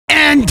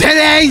In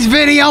today's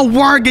video,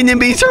 we're going to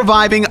be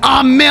surviving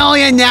a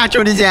million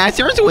natural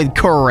disasters with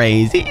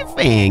Crazy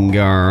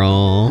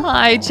Fangirl.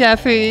 Hi,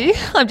 Jeffy.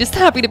 I'm just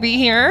happy to be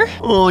here.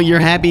 Oh, you're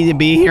happy to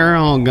be here?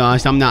 Oh,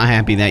 gosh, I'm not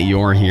happy that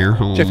you're here.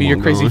 Oh, Jeffy,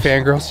 you're Crazy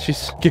Fangirl.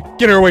 She's...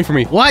 Get her away from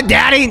me. What,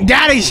 Daddy?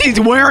 Daddy, she's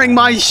wearing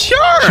my shirt.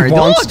 She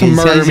wants to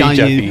murder me,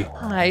 Jeffy.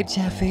 Hi,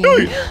 Jeffy.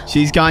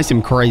 She's got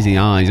some crazy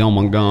eyes. Oh,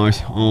 my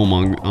gosh. Oh,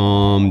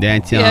 my...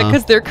 That's... Yeah,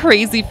 because they're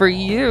crazy for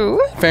you.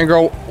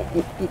 Fangirl,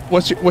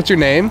 what's your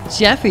name?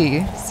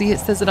 Jeffy. See, it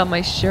says it on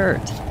my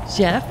shirt.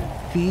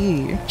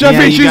 Jeffy.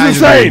 Jeffy, she's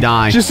insane.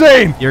 She's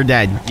insane. You're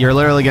dead. You're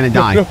literally gonna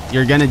die. No.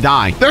 You're gonna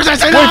die. There's a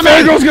tsunami.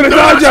 Wait, Fangirl's gonna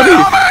die, Jeffy.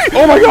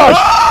 Oh my gosh.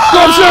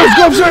 Go upstairs.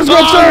 Go upstairs. Go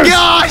upstairs. Oh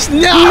gosh,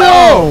 no.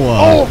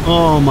 No.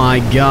 Oh my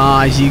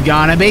gosh, you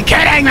gotta be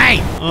kidding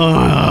me.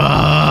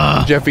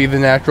 Jeffy, the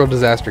natural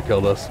disaster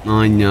killed us.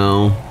 I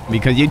know,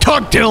 because you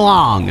took too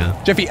long.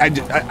 Jeffy, I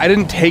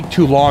didn't take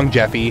too long,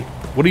 Jeffy.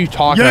 What are you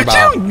talking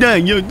about?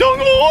 You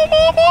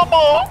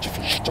don't.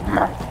 Jeffy, shut your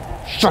mouth.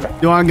 Shut up.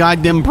 Do I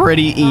got them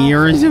pretty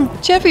ears?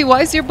 Jeffy,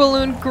 why is your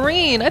balloon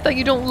green? I thought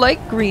you don't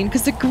like green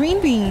because of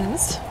green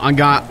beans. I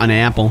got an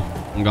apple.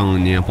 I'm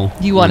going an apple.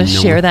 You want to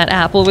share that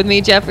apple with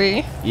me,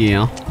 Jeffy?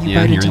 Yeah. You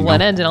bite into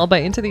one end and I'll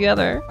bite into the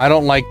other. I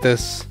don't like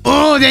this.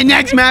 Oh, the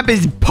next map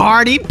is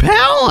Party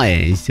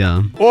Palace.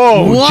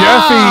 Whoa,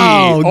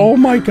 Jeffy. Oh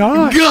my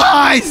gosh.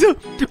 Guys.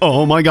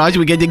 Oh my gosh,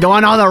 we get to go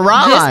on all the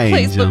rides. This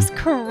place looks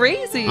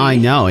crazy. I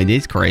know, it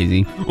is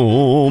crazy.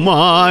 Oh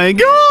my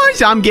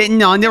gosh, I'm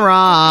getting on the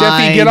ride.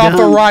 Jeffy, get off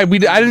the ride.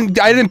 I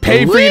didn't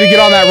pay for you to get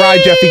on that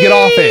ride, Jeffy. Get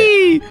off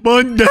it.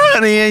 But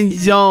that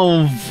is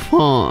so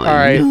fun. All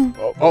right.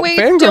 Oh, wait,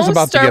 Fangirl's don't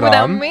about start to get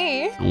without on.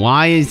 me.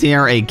 Why is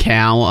there a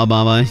cow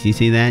above us? You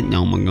see that?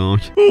 Oh my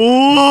gosh.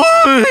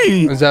 Why?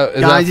 Is that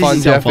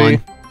fun, Jeffy? So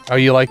fun. Oh,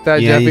 you like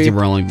that, yeah, Jeffy? Yeah, it's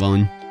really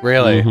fun.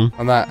 Really?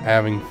 I'm not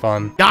having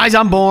fun. Guys,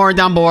 I'm bored.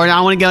 I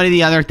want to go to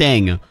the other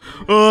thing.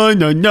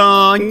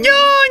 No.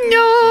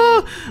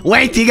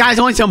 Wait, do you guys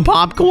want some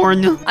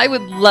popcorn? I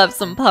would love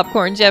some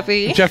popcorn,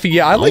 Jeffy. Jeffy,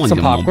 yeah, I like some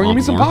popcorn. Give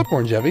me some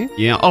popcorn, Jeffy.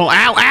 Yeah. Oh,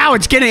 ow,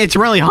 it's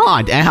really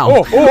hot.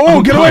 Ow.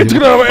 Get away. I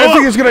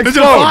think it's going to explode. There's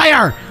a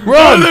fire.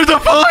 Run. There's a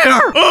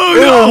fire. Oh,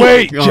 no.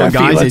 Wait, Jeffy,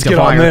 guys, let's get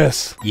on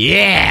this.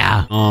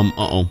 Yeah.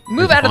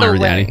 Move out of the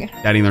way.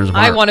 Daddy, there's a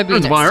fire. I want to be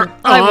next to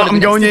I'm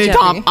going to the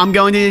top. I'm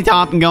going to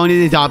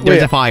the top.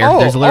 There's a fire.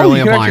 There's literally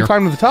a fire. You can actually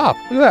climb to the top.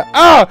 Look at that.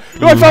 Ah!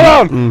 No, I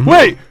fell down.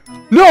 Wait.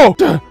 No.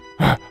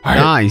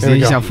 Guys,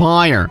 there's a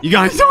fire. You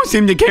guys don't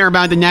seem to care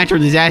about the natural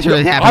disaster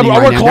that's happening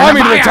right now. We're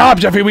climbing to the top,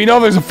 Jeffy. We know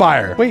there's a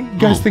fire. Wait, you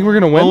guys think we're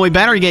going to win? Well, we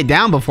better get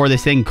down before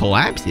this thing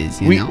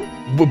collapses, you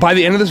know? By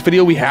the end of this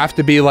video, we have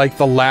to be like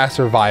the last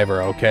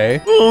survivor,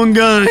 okay? Oh,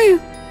 God.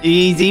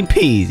 Easy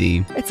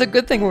peasy. It's a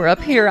good thing we're up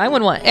here. I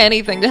wouldn't want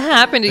anything to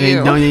happen to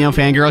you. No,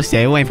 Fangirl,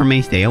 stay away from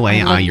me. Stay away.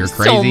 You're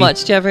crazy. So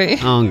much, Jeffy.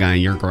 Oh, God,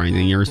 you're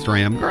crazy. You're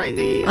straight up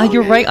crazy.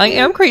 You're right. I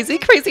am crazy.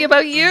 Crazy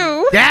about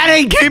you.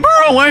 Daddy, keep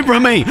her away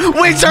from me.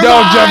 We survived.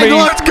 No, Jeffy.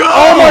 Let's go.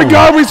 Oh, my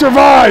God, we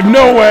survived.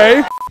 No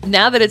way.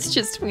 Now that it's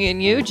just me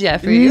and you,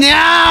 Jeffy.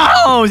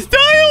 No, stay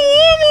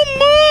away from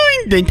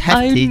me.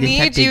 I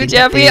need you,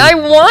 Jeffy. I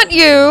want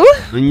you.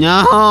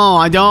 No,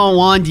 I don't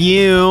want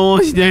you.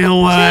 Stay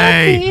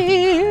away.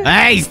 Jeffy.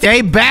 Hey,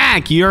 stay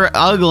back. You're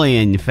ugly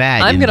and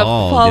fat. I'm going to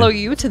follow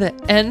you to the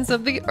ends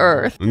of the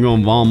earth. I'm going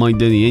to follow you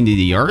to the end of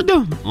the earth?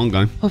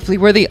 Okay. Hopefully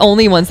we're the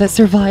only ones that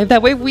survive.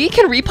 That way we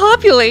can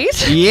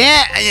repopulate.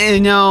 Yeah.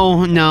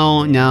 No.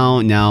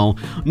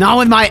 Not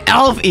with my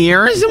elf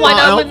ears. Why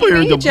not with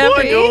me,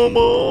 Jeffy?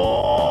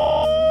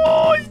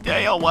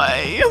 Stay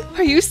away.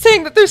 Are you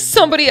saying that there's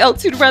somebody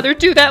else you'd rather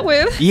do that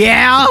with?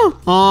 Yeah.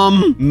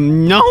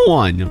 No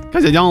one.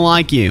 Because I don't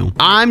like you.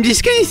 I'm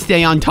just going to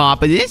stay on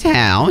top of this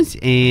house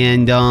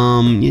and,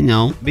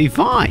 be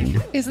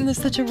fine. Isn't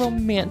this such a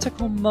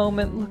romantical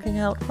moment looking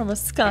out from a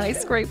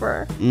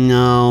skyscraper?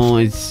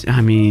 No,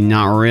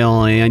 not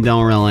really. I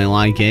don't really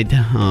like it.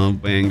 Oh,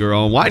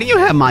 Fangirl. Why do you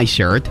have my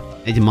shirt?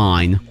 It's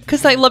mine.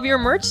 Because I love your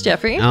merch,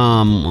 Jeffy.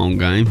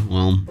 Okay.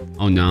 Well,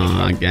 no,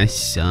 I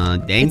guess,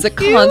 thank you. It's a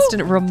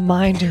constant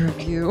reminder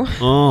of you.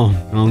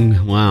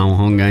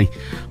 Wow, okay.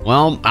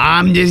 Well,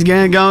 I'm just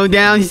gonna go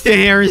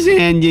downstairs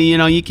and,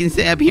 you can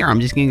stay up here. I'm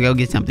just gonna go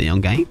get something,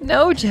 okay?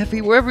 No, Jeffy,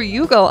 wherever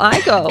you go,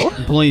 I go.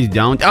 Please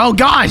don't. Oh,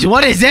 gosh,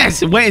 what is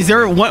this? Wait, is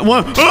there, what?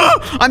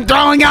 I'm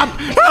throwing up.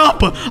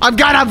 Help! I've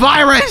got a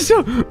virus.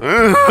 I'm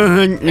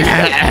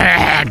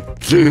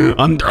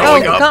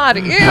throwing up. Oh, God,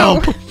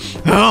 ew.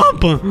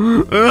 Help!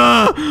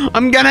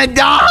 I'm gonna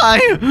die!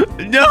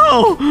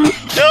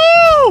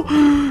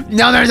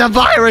 No, there's a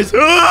virus!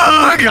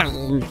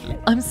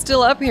 I'm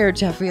still up here,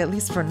 Jeffy, at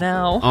least for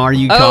now. Are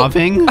you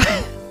coughing?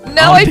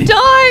 No, I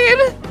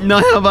died!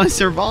 None of us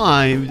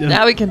survived.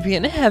 Now we can be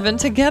in heaven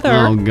together.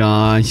 Oh,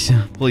 gosh.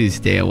 Please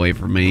stay away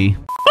from me.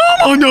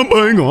 Oh, no,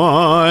 my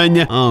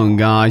God. Oh,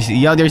 gosh.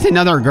 Yo, there's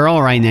another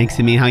girl right next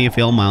to me. How you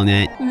feel about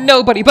that?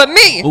 Nobody but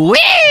me!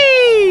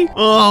 Whee!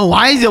 Oh,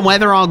 why is the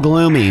weather all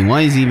gloomy?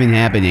 What is even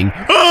happening?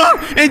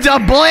 It's a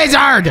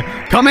blizzard.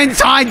 Come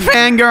inside,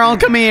 fangirl.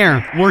 Come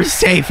here. We're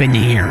safe in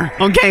here.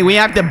 Okay, we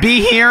have to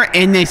be here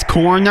in this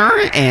corner,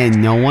 and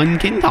no one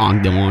can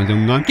talk to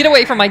us. Get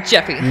away from my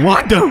Jeffy.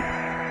 What the?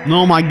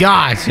 Oh my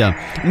gosh.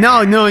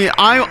 No,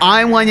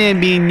 I want to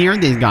be near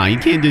this guy. You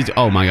can't just...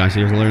 Oh my gosh,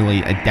 there's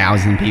literally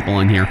 1,000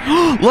 people in here.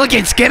 Look,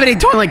 it's Skibbity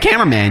Toilet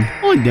Cameraman.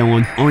 What are you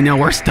doing? Oh no,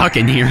 we're stuck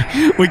in here.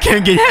 We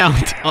can't get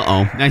out.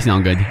 Uh-oh, that's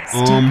not good.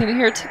 Stuck in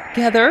here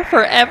together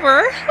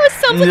forever? That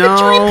sounds like a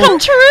dream come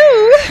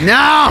true.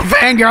 No,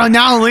 fangirl,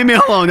 no, leave me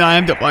alone. I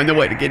have to find a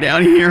way to get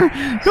out of here.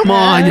 Come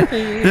on.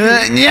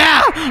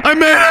 Yeah, I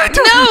made it.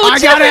 No, I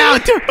got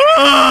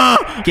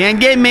out. Can't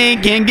get me,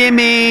 can't get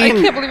me. I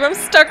can't believe I'm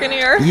stuck in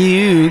here.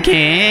 You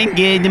can't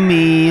get to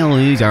me,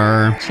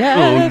 loser. Jeffy,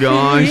 oh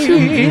gosh.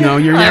 No,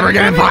 you're never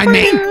gonna find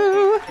me.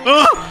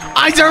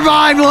 I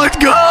survived. Let's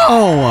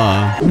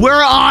go.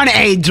 We're on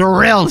a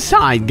drill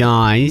site,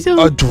 guys.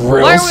 A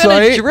drill why site? Why are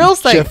we on a drill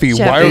site, Jeffy?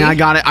 Why are we... I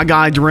got it. I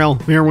got a drill.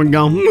 Here we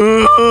go.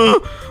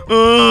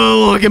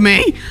 Look at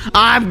me.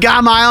 I've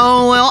got my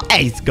own little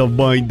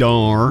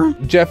excavator.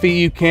 Jeffy,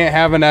 you can't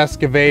have an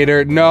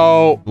excavator.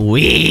 No.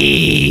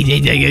 Wee,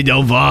 this is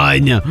no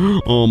fun.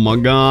 Oh my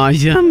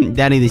gosh.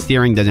 Daddy, the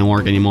steering doesn't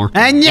work anymore.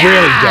 And yeah.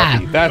 Really,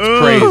 Jeffy? That's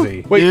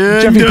crazy. Wait,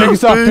 Jeffy, pick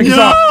us up. Pick us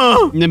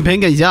up. Then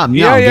pick us up. No,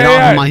 get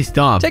off of my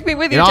stuff. Take me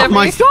with you, Get off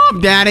my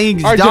stuff, Daddy.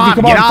 All right, Stop.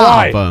 Jeffy, come get on,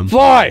 off. fly.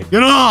 Fly.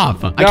 Get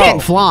off. I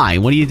can't fly.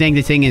 What do you think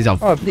this thing is? The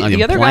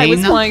other guy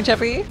was flying,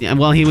 Jeffy. Yeah,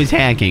 well, he was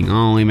hacking. I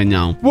don't even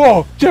know.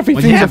 Whoa, Jeffy,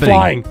 What's things happening? are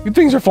flying.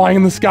 Things are flying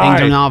in the sky.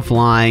 Things are not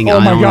flying. Oh I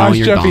my don't know gosh, what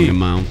you're Jeffy. talking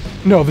about.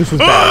 No, this is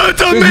bad.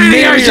 It's a There's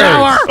meteor meteors.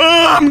 shower.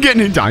 I'm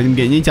getting inside. I'm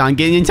getting inside.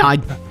 Getting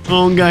inside.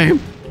 Okay.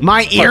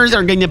 My ears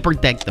are going to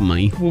protect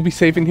me. We'll be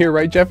safe in here,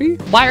 right, Jeffy?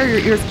 Why are your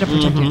ears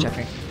going to protect you,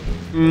 Jeffy?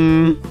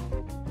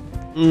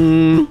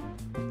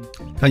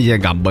 Because you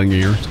got big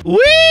ears. Whee!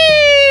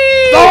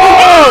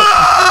 Oh!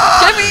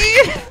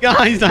 Jeffy!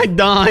 Guys, I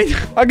died.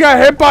 I got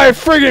hit by a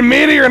friggin'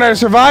 meteor and I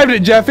survived it,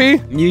 Jeffy.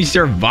 You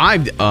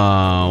survived?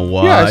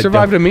 What? Yeah, I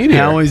survived a meteor.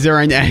 How is there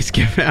an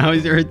excavator? How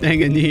is there a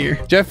thing in here?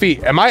 Jeffy,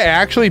 am I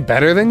actually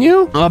better than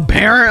you?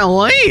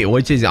 Apparently,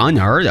 which is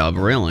unheard of,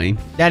 really.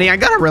 Daddy, I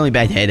got a really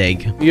bad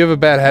headache. You have a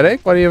bad headache?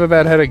 Why do you have a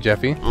bad headache,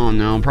 Jeffy? Oh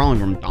no, probably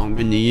from talking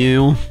to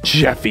you.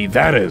 Jeffy,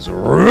 that is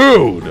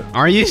rude.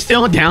 Are you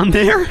still down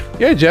there?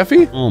 Yeah,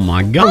 Jeffy. Oh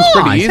my god. It's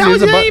pretty easy. How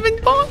is It's a that even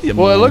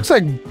possible? Well, it looks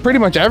like pretty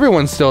much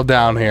everyone's still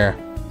down here.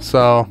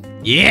 So...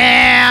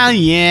 Yeah.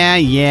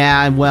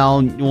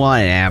 Well,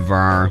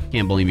 whatever.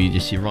 Can't believe you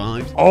just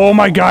survived. Oh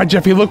my god,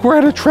 Jeffy, look, we're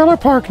at a trailer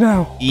park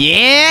now.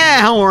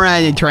 Yeah, we're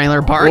at a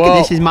trailer park.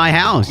 Well, This is my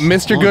house.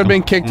 Mr.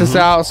 Goodman kicked us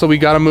out, so we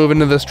gotta move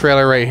into this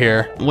trailer right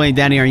here. Wait,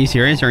 Daddy, are you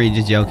serious or are you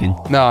just joking?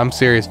 No, I'm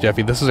serious,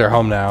 Jeffy. This is our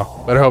home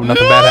now. Better hope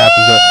nothing bad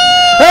happens to it.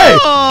 Hey,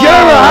 get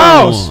out of our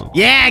house!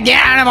 Yeah,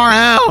 get out of our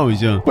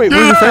house! Wait,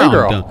 where's your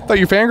fangirl? I thought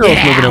your fangirl was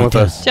moving in with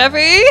us.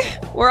 Jeffy,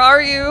 where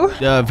are you?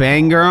 The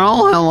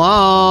fangirl,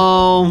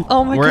 hello.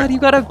 Oh my god, you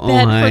got a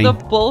bed for the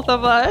both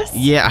of us?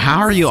 Yeah, how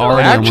are you So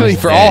already Actually,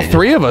 almost for dead? all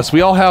three of us, we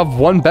all have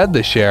one bed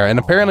to share, and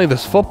apparently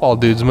this football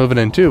dude's moving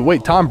in too.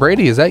 Wait, Tom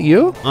Brady, is that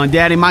you?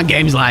 Daddy, my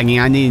game's lagging.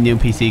 I need a new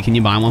PC. Can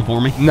you buy one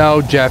for me?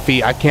 No,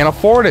 Jeffy, I can't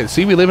afford it.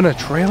 See, we live in a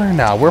trailer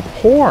now. We're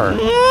poor.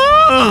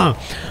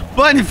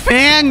 But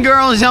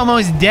fangirl's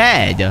almost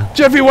dead.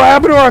 Jeffy, what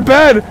happened to our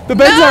bed? The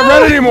bed's not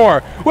red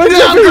anymore. Wait,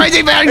 Jeffy,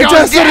 crazy fangirl's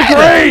it's acidic dead.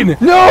 rain.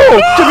 No,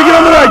 Jeffy, get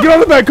on the bed. Get on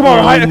the bed. Come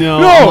on, hide. No,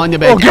 No. I'm on the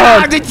bed. Oh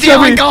God, The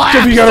ceiling Jeffy, collapsed.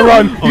 Jeffy, you gotta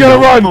run. You gotta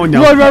run. Oh,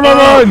 no.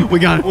 Run. We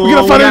got. We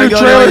gotta find a new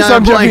trailer or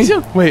something,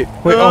 Jeffy. Place.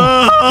 Wait.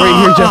 Oh,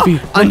 right here, Jeffy.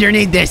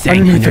 Underneath this thing.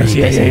 Underneath this.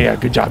 Yeah.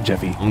 Good job,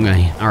 Jeffy.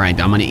 Okay. All right.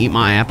 I'm gonna eat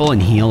my apple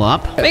and heal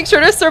up. Make sure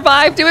to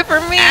survive. Do it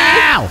for me.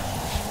 Ow!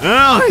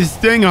 Oh, this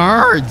thing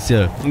hurts.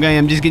 Okay,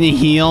 I'm just gonna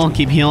heal.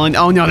 Keep healing.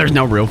 Oh no, there's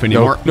no roof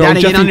anymore. No,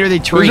 Daddy, Jeffy, get under the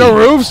tree. There's no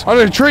roofs?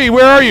 Under the tree.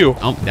 Where are you?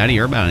 Oh, Daddy,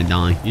 you're about to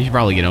die. You should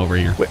probably get over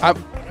here. Wait,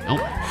 Oh.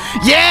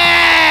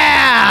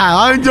 Yeah!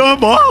 I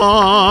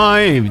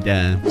survived.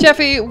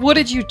 Jeffy, what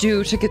did you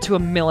do to get to a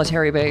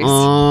military base?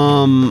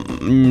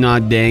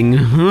 Nothing. You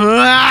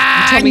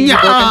tell me you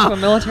broke into a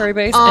military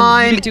base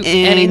and you didn't do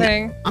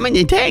anything? I'm in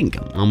the tank.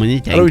 I'm in the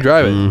tank. How do we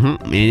drive it? I'm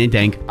in the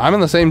tank. I'm in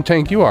the same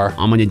tank you are.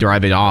 I'm gonna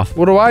drive it off.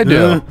 What do I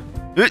do?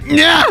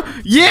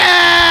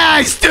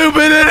 Yeah,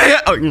 stupid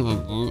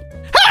idiot.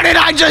 How did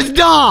I just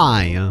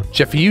die?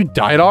 Jeffy, you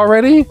died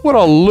already? What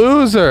a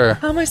loser.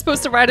 How am I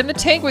supposed to ride in the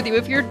tank with you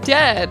if you're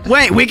dead?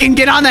 Wait, we can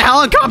get on the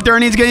helicopter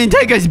and he's gonna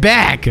take us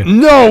back.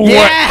 No way.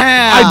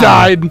 Yeah. I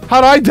died.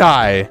 How'd I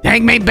die?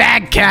 Take me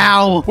back,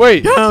 cow.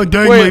 Wait. No,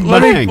 take Wait, me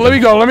let back.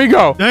 me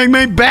go. Take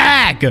me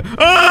back.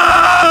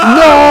 Ah!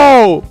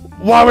 No!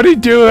 Why would he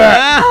do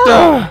that?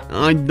 Ah!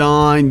 I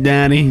died,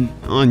 Daddy.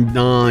 I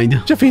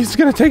died. Jeffy, he's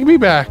gonna take me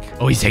back.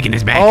 Oh, he's taking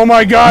us back. Oh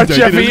my God, He's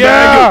taking Jeffy! us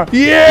Yeah! back.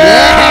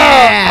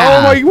 Yeah!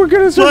 Oh my, we're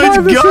gonna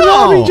survive Let's the go.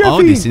 tsunami, Jeffy.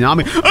 Oh, the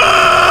tsunami.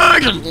 Ah!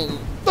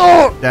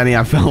 Oh! Daddy,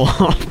 I fell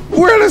off.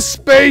 We're in a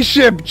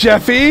spaceship,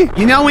 Jeffy.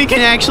 You know we can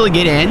actually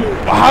get in.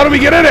 How do we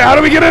get in it? How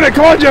do we get in it?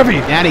 Come on, Jeffy.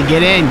 Daddy,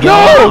 get in. Get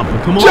No!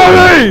 up. Come on.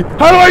 Jeffy!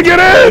 How do I get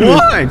in?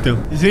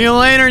 What? See you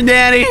later,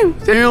 Daddy.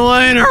 See you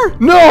later.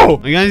 No!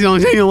 You guys don't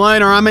see you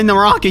later. I'm in the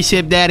rocket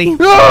ship, Daddy.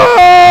 No!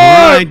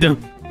 All right. No!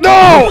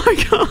 Oh my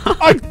God.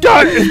 I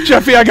got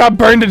Jeffy, I got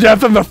burned to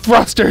death in the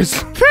thrusters.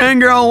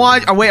 Fangirl,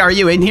 watch. Oh, wait, are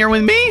you in here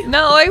with me?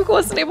 No, I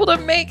wasn't able to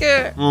make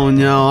it. Oh,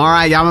 no. All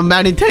right, I'm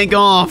about to take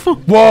off. Whoa,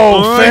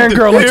 All right,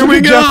 fangirl, let's here look we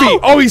at go. Jeffy.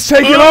 Oh, he's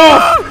taking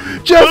off.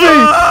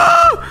 Jeffy,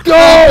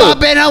 go!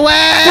 Up and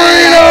away!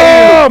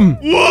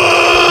 Freedom!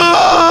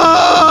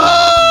 Whoa!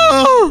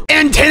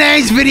 In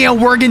today's video,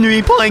 we're going to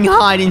be playing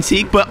hide and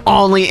seek, but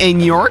only in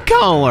your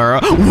color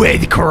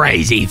with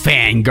Crazy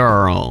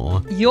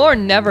Fangirl. You're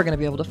never going to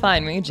be able to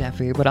find me,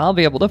 Jeffy, but I'll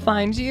be able to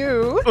find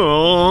you.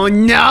 Oh,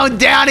 no,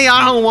 Daddy,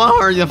 I don't want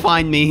her to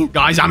find me.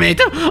 Guys, I'm it.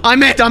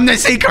 I'm the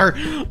seeker.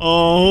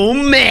 Oh,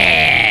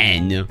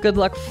 man. Good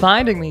luck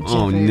finding me, Jeffy.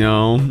 Oh,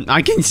 no.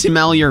 I can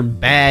smell your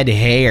bad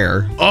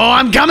hair. Oh,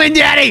 I'm coming,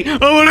 Daddy. I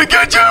want to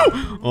get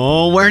you.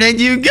 Oh, where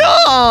did you go?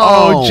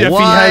 Oh, Jeffy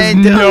has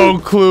What? no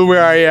clue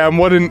where I am.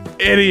 What an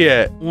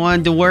idiot.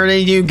 What? Where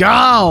did you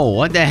go?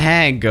 What the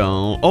heck?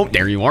 Oh,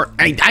 there you are.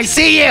 Hey, I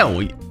see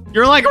you.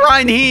 You're like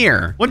right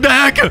here. What the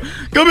heck?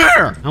 Come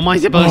here. How am I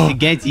supposed to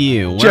get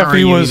you? Where are Jeffy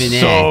you was even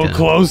so at?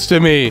 close to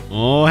me.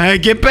 Oh, hey,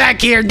 get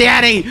back here,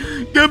 Daddy.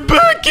 Get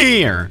back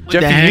here. What the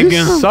Jeffy, heck?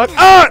 you suck.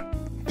 Ah!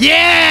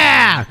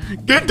 Yeah!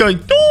 Get the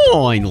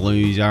toy,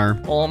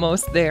 loser.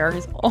 Almost there.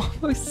 He's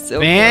almost so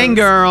close.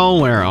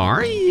 Fangirl, where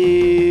are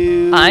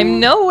you? I'm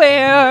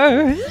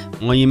nowhere.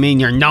 What do you mean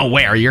you're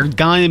nowhere? You're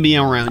gonna be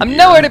around I'm here.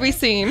 nowhere to be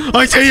seen.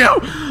 I see you!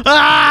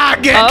 Ah!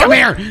 Come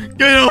here!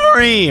 Get over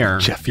here!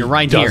 Jeffy You're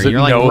right here. doesn't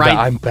You're like know right. that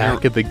I'm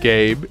back at the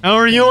game. How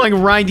are you like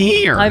right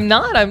here? I'm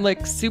not. I'm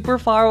like super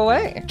far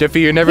away.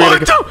 Jeffy, you're never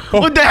What gonna the?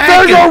 What the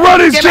heck? Fangirl, run!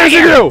 He's Get back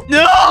chasing here. you!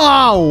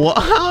 No!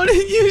 How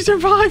did you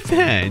survive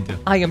that?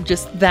 I am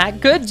just that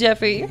good,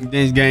 Jeffy.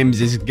 This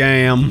game's a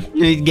scam.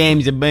 This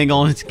game's a big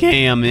old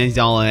scam. That's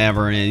all it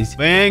ever is.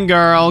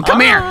 Fangirl,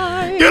 come here.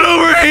 Hi. Get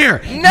over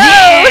here. No.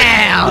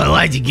 Yeah,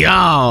 let's go.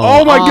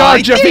 Oh my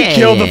God, Jeffy yeah.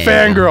 killed the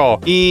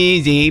fangirl.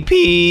 Easy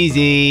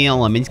peasy.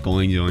 Lemons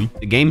going on.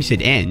 The game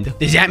should end.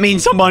 Does that mean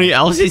somebody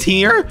else is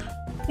here?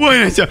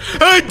 Wait a second.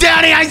 Hey,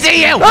 Daddy, I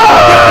see you.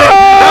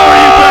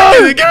 How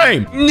are you back in the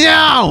game?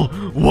 No.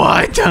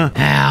 What?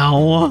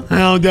 How?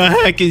 How the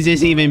heck is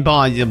this even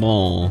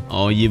possible?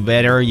 Oh, you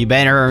better. Get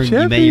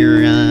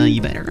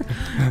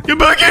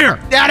back here.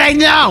 Daddy,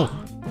 no.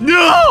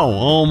 No.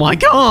 Oh my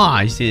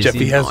gosh. This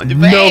Jeffy is has not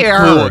no fair.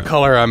 clue what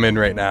color I'm in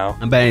right now.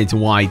 I bet it's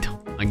white.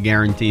 I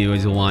guarantee you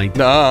it's white.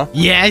 Nuh-uh.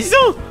 Yes.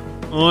 Oh,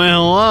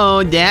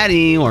 hello,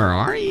 Daddy. Where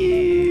are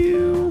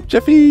you?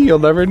 Jeffy, you'll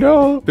never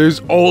know. There's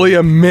only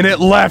a minute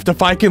left.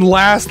 If I can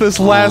last this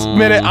last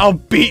minute, I'll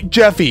beat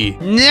Jeffy.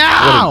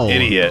 No! What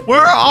an idiot. Where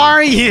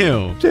are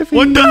you? Jeffy.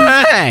 What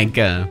the heck?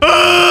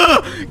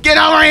 Get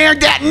over here,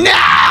 Dad!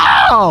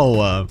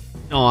 No!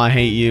 Oh, I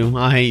hate you.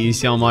 I hate you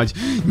so much.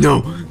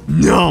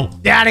 No,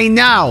 Daddy,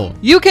 no!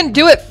 You can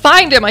do it.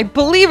 Find him. I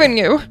believe in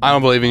you. I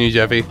don't believe in you,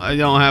 Jeffy. I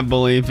don't have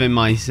belief in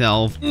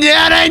myself.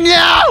 Daddy,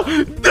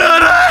 no!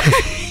 Daddy!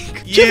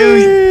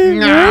 Jeffy,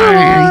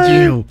 I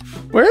hate you.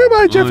 Where am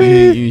I, Jeffy? I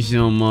hate you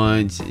so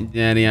much.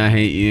 Daddy, I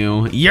hate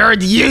you. You're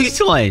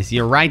useless.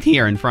 You're right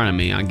here in front of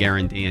me. I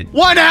guarantee it.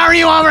 What are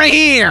you over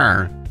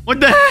here? What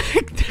the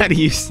heck? Daddy,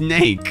 you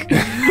snake.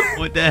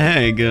 What the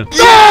heck? No!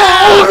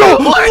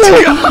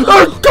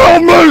 Let's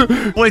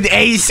go! With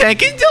 8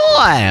 seconds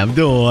left.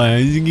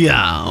 Let's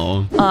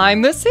go.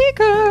 I'm the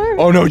seeker.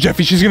 Oh no,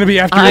 Jeffy, she's gonna be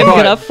after I'm your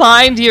butt. gonna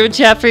find you,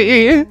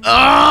 Jeffy.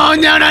 Oh,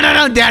 no.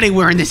 Daddy,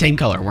 we're in the same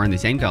color.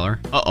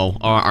 Uh-oh.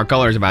 Our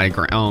color is about to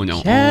grow. Oh,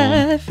 no.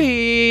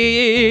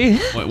 Jeffy.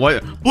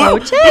 What? Oh,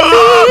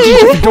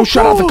 Jeffy, don't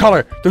shut out the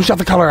color. Don't shut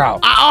the color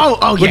out. Oh,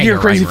 yeah. Look at your you're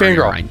crazy right,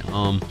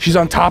 fangirl. right. She's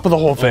on top of the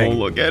whole thing. Oh,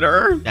 look at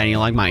her. Daddy, you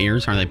like my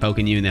ears? Are they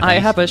poking you in the face? I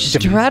have a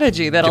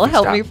strategy that'll Jeffy,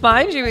 help stop. me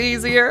find you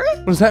easier.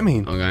 What does that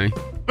mean? Okay.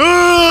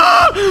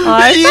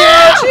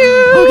 I found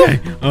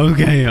you.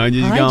 Okay. I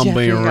just Hi, gotta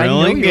Jeffy. be I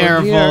know really you're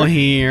careful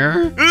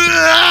here.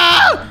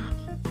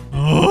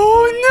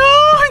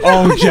 Oh, no.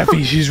 Oh,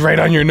 Jeffy, she's right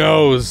on your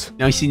nose.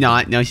 No, she's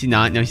not.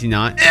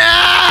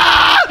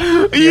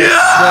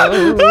 Yeah.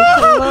 So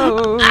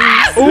close.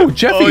 Oh,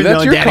 Jeffy,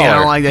 that's your Daddy, I don't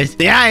color. like this.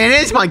 Yeah, it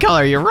is my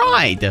color. You're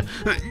right.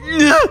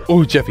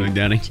 Oh, Jeffy. Good,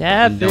 Daddy.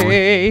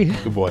 Jeffy.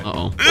 Good boy.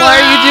 Uh-oh.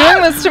 Why are you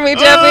doing this to me,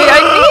 Jeffy? I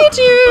need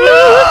you.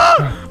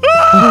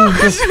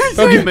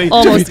 Okay,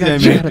 Almost Jeffy,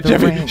 got you out of the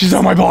Jeffy, way. she's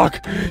on my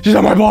block. She's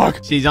on my block.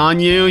 She's on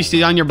you.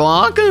 She's on your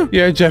block.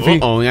 Yeah, Jeffy.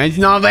 Oh, that's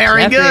not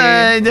very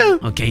Jeffy.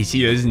 good. Okay,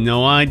 she has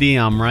no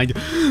idea I'm right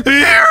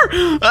here.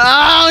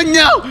 Oh,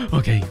 no.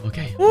 Okay.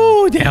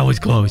 Oh, that was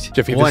close.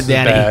 Jeffy, what, this is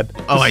Daddy? bad.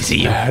 Oh, This I is see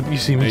you. bad. You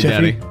see me, Hey,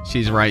 Jeffy? Daddy.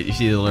 She's right.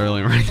 She's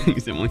literally right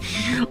next to me.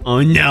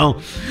 Oh, no.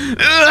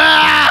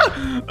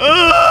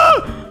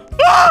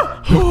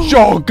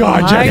 Oh,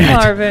 God, Hi, Jeffy.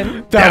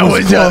 Marvin. That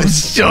was close.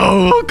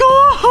 so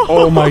close.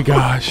 Oh, my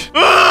gosh.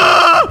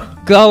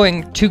 Good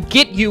going to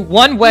get you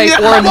one way or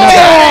No,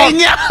 another.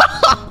 no.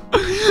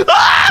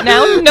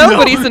 Now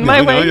nobody's in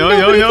my way.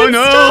 Nobody can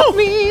stop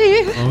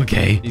me.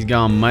 Okay, he's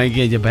gonna make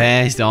it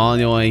past all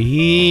the way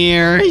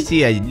here.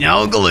 She has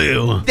no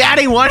glue.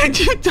 Daddy, why did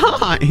you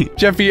die?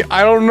 Jeffy,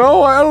 I don't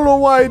know. I don't know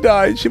why I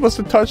died. She must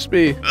have touched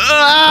me.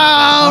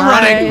 Oh,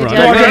 running, Right,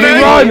 Come on, Jeffy.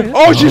 Jeffy, run!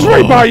 Oh, she's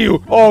right by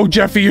you. Oh,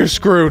 Jeffy, you're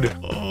screwed.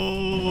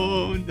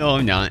 Oh, no,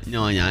 I'm not.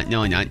 No, I'm not.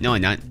 No, I'm not. No,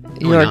 I'm not. No,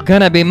 I'm You're not.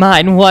 gonna be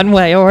mine one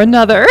way or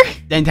another.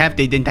 Didn't have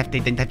to.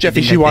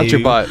 Jeffy, she wants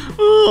your butt.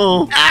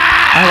 Oh.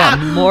 I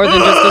want more than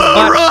just this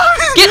butt. Run.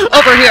 Get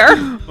over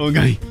here.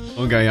 Okay.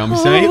 Okay, I'm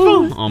safe.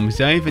 I'm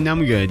safe and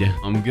I'm good.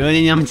 I'm good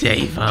and I'm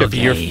safe. Okay. Jeffy,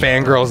 your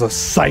fangirl's a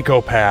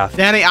psychopath.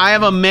 Daddy, I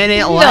have a minute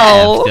No.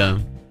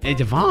 left.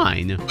 It's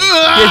fine. Yeah,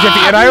 Jeffy,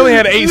 and I only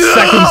had 8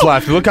 seconds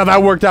left. Look how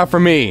that worked out for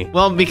me.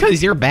 Well,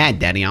 because you're bad,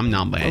 Daddy. I'm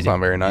not bad. That's not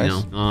very nice.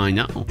 You know? I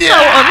know. So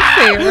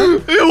unfair.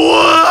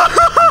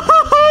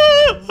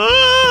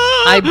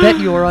 I bet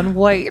you're on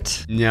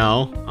white.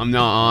 No, I'm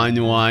not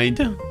on white.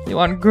 You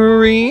on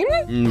green?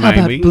 How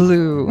about Maybe.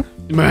 blue?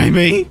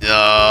 Maybe.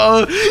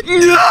 No!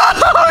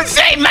 No!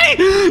 Save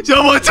me!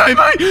 Someone save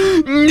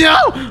me! No!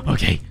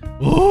 Okay.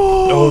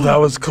 Oh, that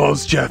was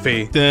close,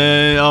 Jeffy.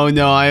 Oh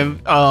no,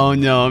 I'm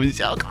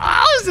so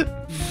close!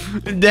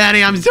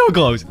 Daddy, I'm so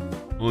close.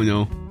 Oh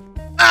no.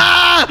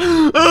 Ah!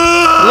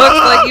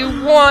 Looks like you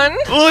won.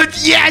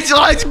 Yes,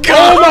 let's go!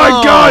 Oh my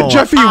God,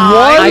 Jeffy won?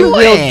 I will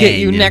win. get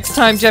you next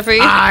time, Jeffy.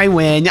 I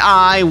win.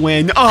 I'm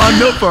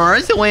the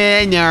first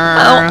winner.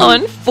 How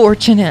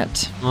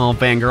unfortunate. Oh,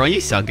 fangirl, you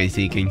suck at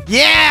seeking.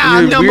 Yeah, Your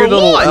I'm number weird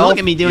little one. Look elf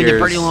at me doing the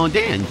ears. pretty little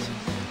dance.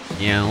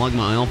 Yeah, look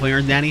my elf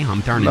ears, Daddy.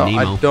 I'm turning No, Nemo.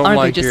 I don't Aren't they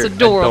like just your.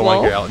 adorable? I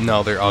don't like your.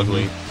 No, they're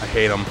ugly. I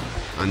hate them.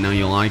 I know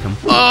you like them.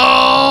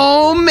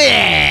 Oh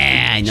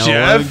man, no,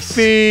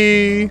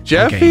 Jeffy,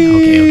 Jeffy.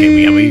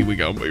 Okay. We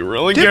gotta be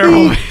really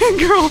Jeffy. careful,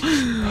 girl.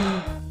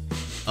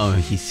 Oh,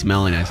 he's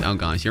smelling us. Oh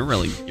gosh, you're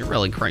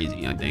really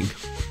crazy. I think.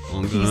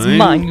 Oh, He's good.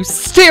 mine. You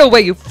stay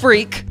away, you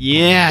freak.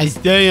 Yeah,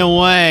 stay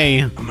away.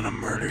 I'm gonna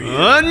murder you.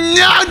 Oh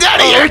no,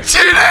 Daddy, you're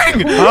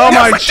cheating! How am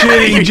I No, Daddy,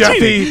 cheating, you're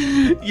Jeffy?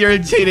 cheating. You're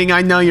cheating.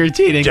 I know you're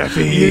cheating.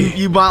 Jeffy.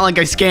 You bought like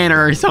a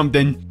scanner or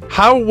something.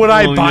 How would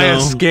I Oh, buy no.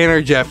 a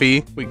scanner,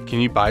 Jeffy? Wait, can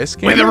you buy a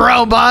scanner? With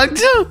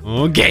Robux?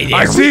 Okay, there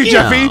I see, we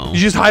Jeffy. go. You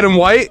just hide them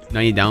white.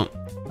 No, you don't.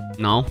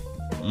 No.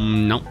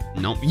 Nope.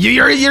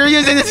 You're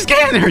using the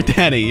scanner,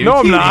 Daddy. You're No,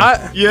 I'm cheating.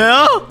 not.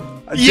 Yeah?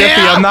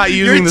 Jeffy, I'm not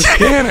You're using the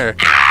scanner.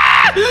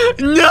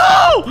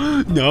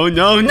 No! No!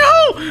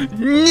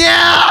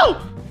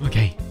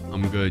 Okay,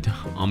 I'm good.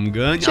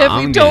 Jeffy,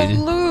 I'm don't good.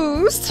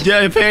 lose.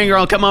 Jeffy,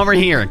 fangirl, come over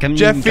here. Come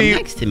Jeffy,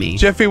 next to me.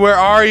 Jeffy, where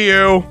are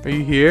you? Are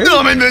you here?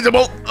 I'm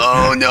invisible.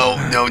 Oh, no.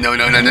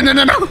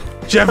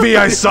 Jeffy,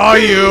 I saw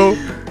you.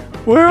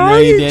 Where No,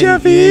 are you, didn't.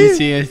 Jeffy? You didn't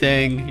see a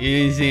thing. You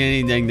didn't see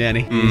anything,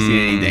 Daddy. You didn't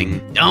see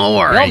anything. Don't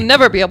worry. You'll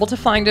never be able to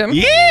find him.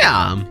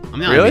 Yeah. I'm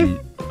not Really? even-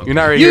 You're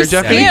not right You here,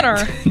 Jeffy?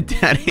 scanner.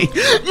 Daddy.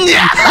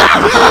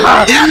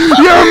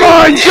 You're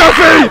mine,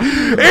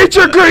 Jeffy! Eat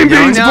your green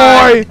beans,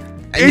 boy!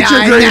 Eat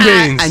your green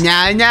beans!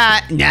 Nah.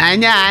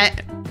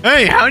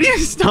 Hey, how do you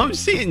stop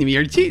cheating me?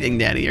 You're cheating,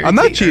 Daddy. You're a I'm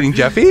not cheater. cheating,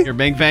 Jeffy. You're a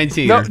big fat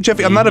cheater. No,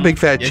 Jeffy, I'm not a big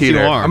fat Yes, cheater.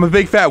 You are. I'm a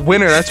big fat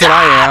winner. That's what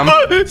I am.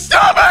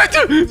 Stop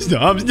it!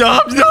 Stop!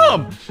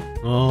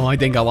 Oh, I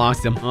think I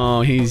lost him.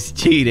 Oh, he's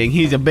cheating.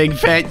 He's a big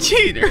fat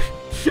cheater.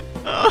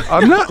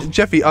 I'm not,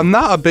 Jeffy. I'm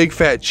not a big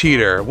fat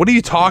cheater. What are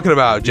you talking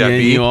about, Jeffy?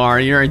 Yeah, you are.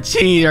 You're a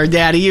cheater,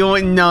 Daddy. You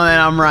wouldn't know that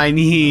I'm right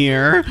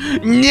here.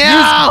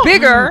 No! He's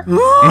bigger.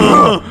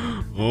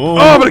 Oh,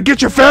 I'm gonna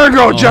get your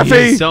fangirl,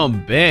 Jeffy. He's so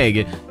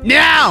big.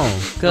 No!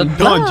 Good Don't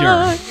dodge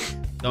luck. her.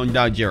 Don't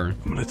dodge her.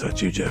 I'm gonna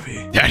touch you,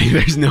 Jeffy. Daddy,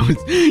 there's no...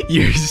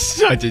 You're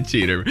such a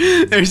cheater.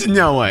 There's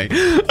no way.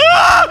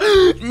 Ah!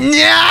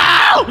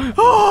 No!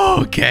 Oh,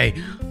 okay.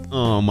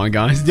 Oh, my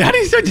gosh.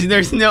 Daddy's such...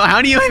 There's no...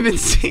 How do you even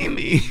see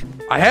me?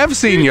 I have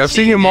seen you. I've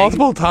seen you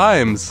multiple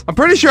times. I'm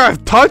pretty sure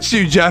I've touched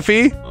you,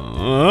 Jeffy.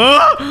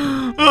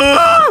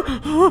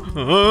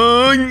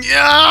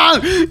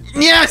 Yes!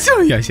 Yes.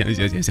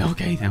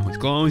 Okay, that was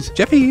close.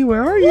 Jeffy,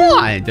 where are you?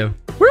 What?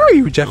 Where are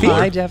you, Jeffy?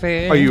 Hi,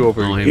 Jeffy. Are you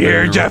over Oh, hey,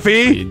 here, Marvin. What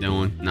Jeffy? are you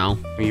doing? No.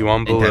 Are you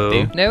on Didn't have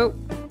blue? to. Nope.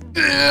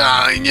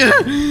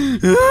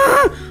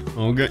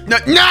 Oh, good. No!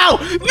 You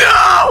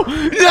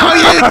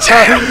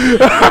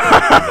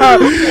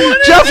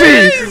Jeffy,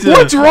 this?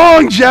 what's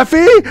wrong,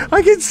 Jeffy?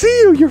 I can see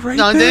you. You're right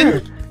Nothing.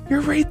 there.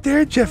 You're right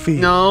there, Jeffy.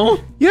 No.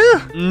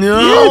 Yeah.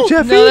 No. Yeah,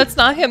 Jeffy. No, that's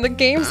not him. The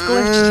game's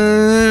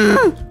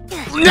glitched.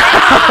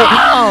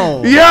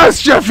 No!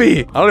 Yes,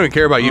 Jeffy. I don't even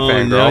care about you, Oh,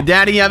 fangirl. no.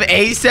 Daddy, you have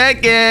 8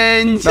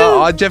 seconds.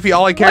 No, Jeffy,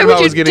 all I Why cared would about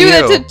you was getting do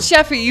you. that to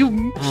Jeffy?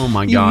 You Oh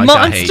my you gosh,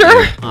 monster.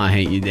 I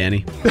hate you,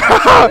 Daddy. Oh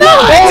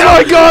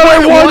my God, I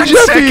won, 1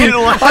 Jeffy.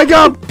 second left. I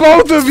got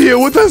both of you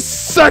with a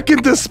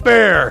second to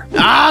spare.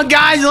 Oh,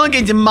 guys, look,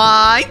 it's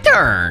my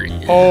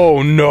turn.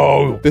 Oh,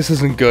 no. This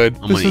isn't good.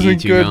 I'm This gonna isn't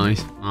eat you good.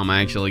 guys. I'm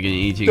actually gonna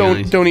eat you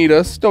guys. Don't eat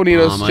us. Don't eat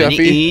us, I'm gonna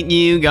Jeffy. eat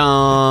you guys.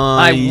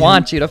 I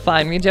want you to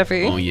find me,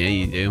 Jeffy. Oh, yeah,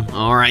 you do.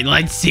 All right,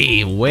 let's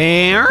see.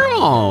 Where?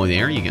 Oh,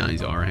 there you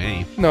guys are.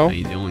 Hey. No. How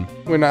you doing?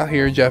 We're not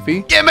here,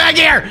 Jeffy. Get back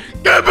here!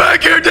 Get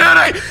back here,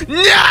 Daddy!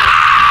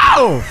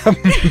 No!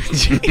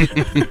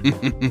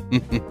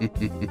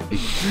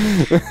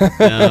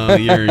 No,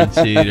 you're a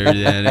cheater,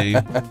 Daddy.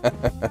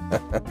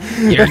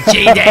 You're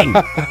cheating!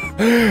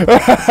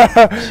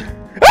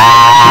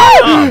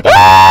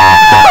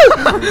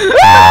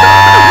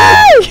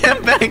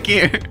 Get back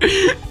here!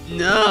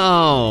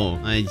 No!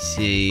 Let's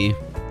see.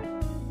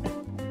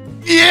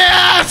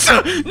 Yes!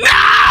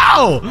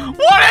 No!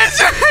 What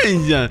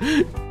is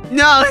this?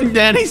 No,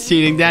 Daddy's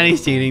cheating.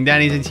 Daddy's cheating.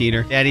 Daddy's a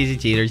cheater. Daddy's a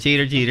cheater.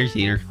 Cheater, cheater,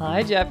 cheater.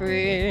 Hi,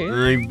 Jeffy.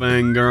 Hi,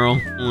 bang girl.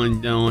 What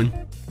you doing?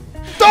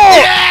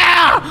 Oh!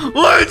 Yeah!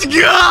 Let's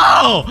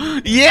go!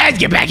 Yes,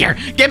 get back here!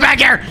 Get back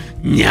here!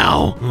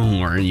 No!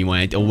 Where are you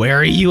at? Where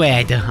are you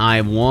at? I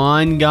have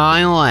one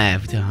guy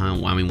left.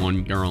 I mean,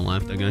 one girl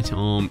left, I guess.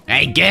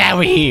 Hey, get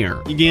over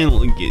here! You can't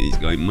look at this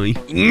guy, Mike.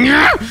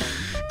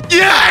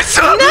 Yes!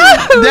 No!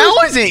 That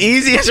was the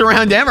easiest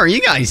round ever.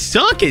 You guys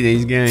suck at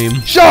this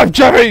game. Shut up,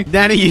 Jeffy!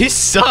 Daddy, you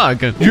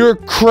suck. You're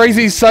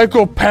crazy,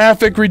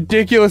 psychopathic,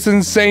 ridiculous,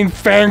 insane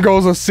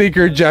fangirl's a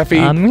seeker, Jeffy.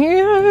 I'm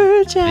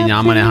here, Jeffy. And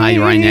I'm gonna hide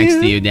right next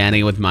to you,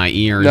 Daddy, with my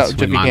ears, No, with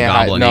Jeffy my can't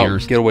hide. goblin No,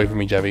 ears. get away from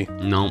me, Jeffy.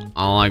 No,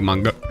 I like my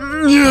Gonna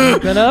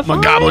my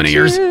goblin find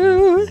ears.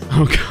 you.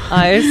 Oh God.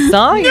 I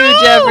saw you, No!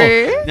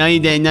 Jeffy. No, you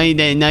didn't. No, you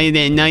didn't. No, you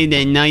didn't. No, you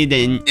didn't. No, you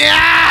didn't.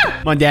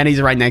 Yeah! My daddy's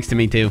right next to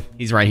me too.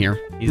 He's right here.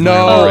 He's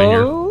No. literally right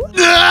here. Oh.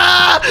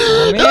 Ah!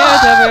 Come here,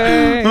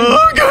 Jeffy.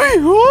 Okay.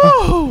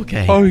 Whoa.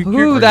 Okay. Oh,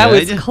 Ooh, that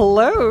was good.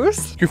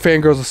 close. your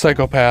fangirl's a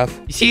psychopath.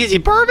 She is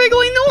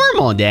perfectly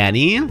normal,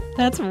 Daddy.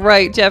 That's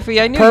right, Jeffy.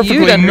 I knew Perfectly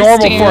you'd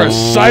normal understand. for a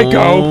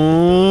psycho.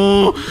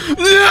 Oh,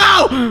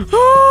 no!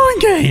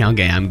 Okay,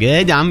 okay, I'm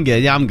good. I'm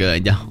good. I'm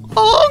good.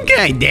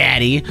 Okay,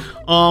 Daddy.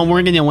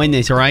 We're gonna win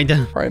this, right?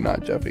 Probably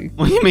not, Jeffy.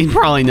 What do you mean,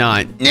 probably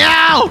not?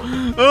 No!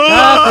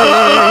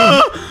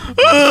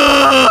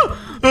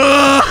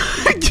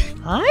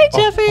 Hi,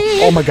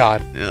 Jeffy. Oh my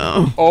God.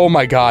 No. Oh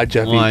my God,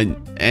 Jeffy. What?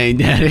 Hey,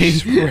 Daddy.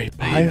 She's right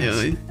How by you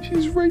us. doing?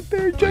 She's right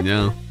there, I Jeffy.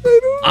 know.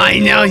 I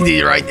know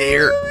she's right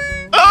there.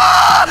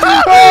 Ah!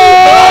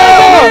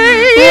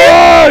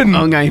 Run!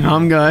 Okay,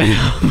 I'm good.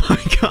 Oh my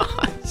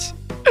gosh.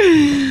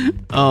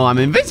 Oh, I'm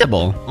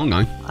invisible. Hold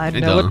on. I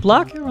know what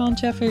block you're on,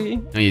 Jeffy.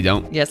 No, you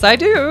don't. Yes, I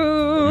do.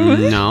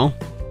 No.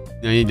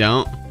 No, you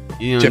don't.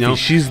 You don't Jeffy, know.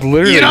 she's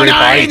literally You don't know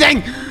right by.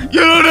 anything. You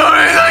don't know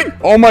anything.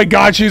 Oh my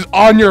God, she's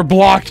on your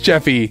block,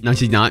 Jeffy. No,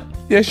 she's not.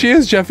 Yeah, she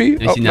is, Jeffy.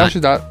 No, she's no, not.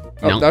 she's not.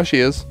 Oh, No. now she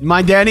is.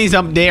 My daddy's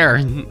up there.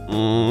 Jeffy!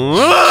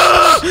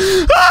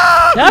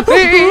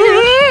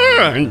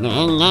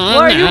 Why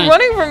are you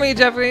running from me,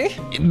 Jeffy?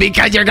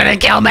 Because you're gonna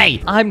kill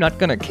me. I'm not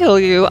gonna kill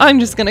you. I'm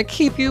just gonna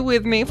keep you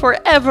with me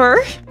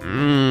forever.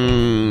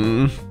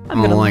 I'm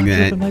I'm gonna like lock you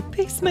that. in my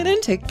basement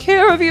and take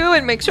care of you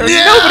and make sure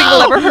nobody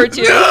will ever hurt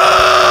you. No!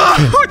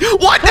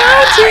 What the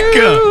heck?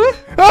 You.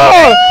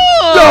 Oh!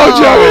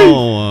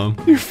 Oh!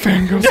 No, Jeffy! You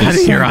fangirls.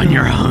 Daddy, you're on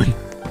your own.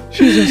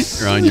 She's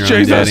You're on your own,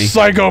 she's a Daddy.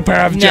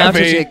 psychopath, Now to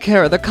Jeffy. take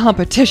care of the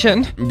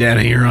competition.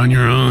 Daddy, you're on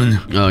your own.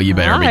 Oh, you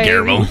better be Hi.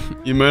 careful.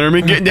 You better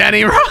be getting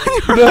Daddy run.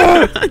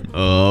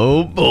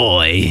 Oh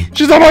boy.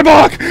 She's on my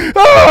block.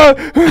 Ah!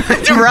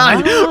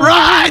 Run!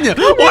 Run!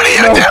 What are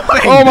you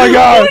doing? Oh my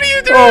God. What are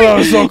you doing? Oh, that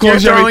was so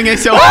close, You're Jeffy. throwing it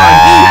so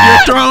hard.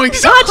 You're throwing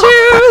so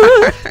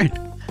hard.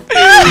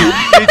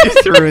 You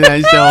just threw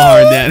that so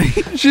hard, Daddy.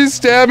 She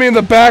stabbed me in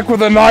the back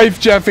with a knife,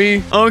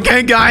 Jeffy.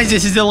 Okay, guys,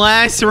 this is the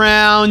last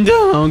round.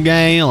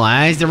 Okay,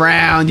 last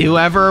round.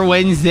 Whoever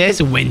wins this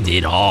wins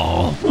it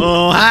all.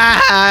 Oh,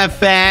 ha,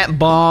 fat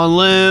ball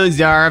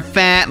loser,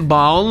 fat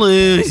ball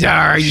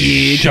loser.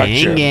 You Shut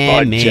can't your get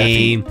butt, me.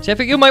 Jeffy.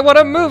 Jeffy, you might want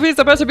a movie. It's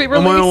about to be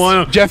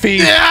released. Jeffy,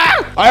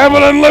 Yeah! I have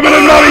an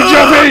unlimited money,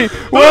 Jeffy.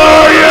 Where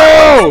are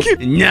you?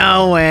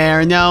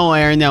 Nowhere,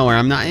 nowhere, nowhere.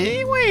 I'm not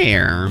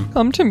anywhere.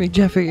 Come to me,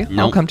 Jeffy. I'll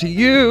Nope. come to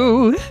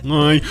you.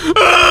 Like,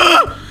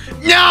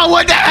 no,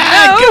 what the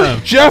heck? No.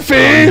 Jeffy,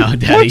 Oh, no,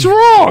 Daddy. what's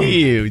wrong?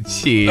 You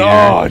cheater.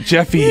 Oh,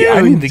 Jeffy,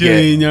 I need to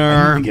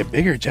cheater. get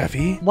bigger,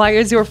 Jeffy. Why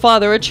is your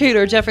father a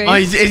cheater, Jeffy?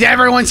 Is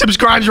everyone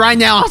subscribes right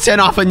now? I'll set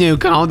off a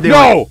nuke. I'll do it.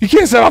 No, you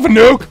can't set off a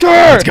nuke. Come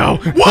here. Let's go.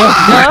 What?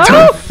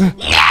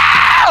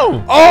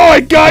 No! Oh,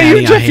 I got Daddy, you,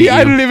 I Jeffy. hate I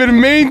you. didn't even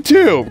mean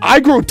to. I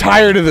grew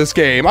tired of this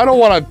game. I don't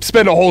want to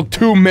spend a whole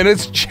 2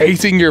 minutes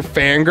chasing your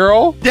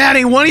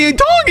Daddy, what are you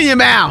talking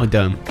about?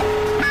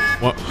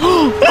 What?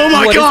 Oh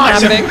my What is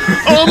gosh! happening?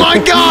 Oh my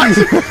gosh!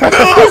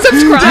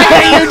 Subscribe.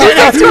 Daddy, you did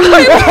it!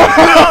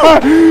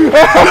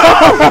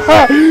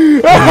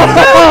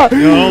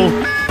 No!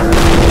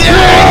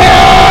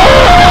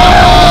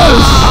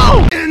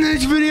 In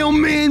this video,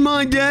 me and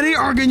my daddy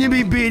are going to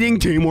be beating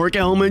Teamwork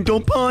Elemental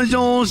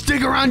Puzzles.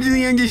 Stick around. down to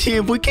the end to see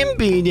if we can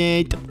beat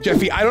it.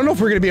 Jeffy, I don't know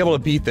if we're gonna be able to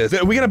beat this.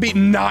 We gotta beat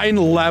 9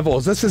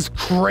 levels. This is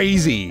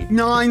crazy.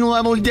 9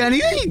 levels, Daddy.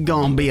 This is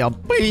gonna be a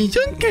piece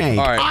of cake.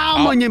 All right,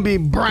 I'm gonna be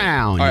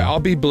brown. All right, I'll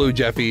be blue,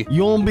 Jeffy.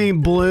 You'll be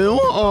blue?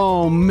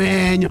 Oh,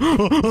 man.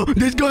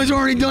 This guy's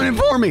already done it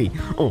for me.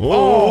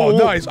 Oh,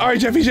 nice. All right,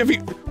 Jeffy.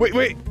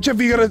 Wait.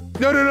 Jeffy, you gotta...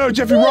 No,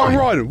 Jeffy, wrong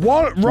one.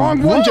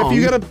 Wrong one, Jeffy.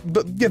 You gotta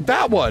get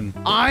that one.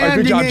 I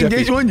have to get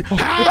this one.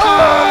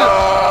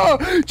 Ah!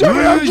 Jeffy,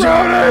 I'm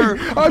drowning.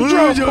 I'm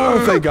drowning.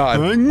 Oh, thank God.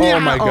 Oh,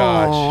 my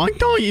gosh. Oh, I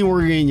thought you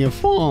were going to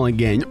fall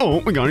again. Oh,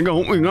 we gotta go.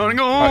 We gotta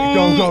go. All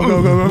right,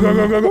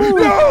 go.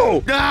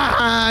 No!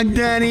 Ah,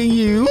 Daddy,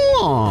 you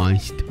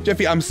lost.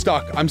 Jeffy, I'm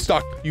stuck.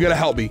 You gotta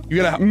help me. You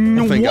gotta help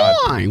me. Oh, thank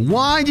God.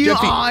 Why do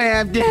Jeffy. I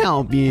have to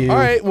help you? All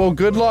right, well,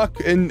 good luck.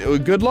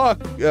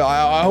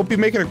 I hope you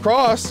make it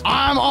across.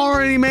 I'm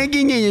already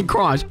making it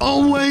across.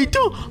 Oh, wait.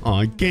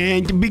 I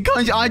can't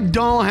because I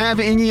don't have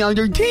any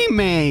other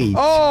teammates.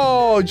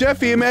 Oh,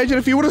 Jeffy, imagine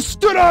if you would have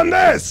stood on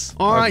this.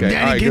 All right,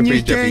 Daddy, can you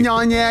stand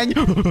on that?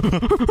 No!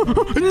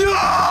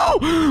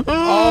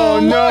 Oh,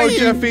 no,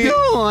 Jeffy.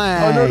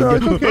 God. Oh, no,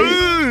 it's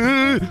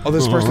okay. Oh,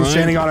 this person's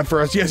standing on it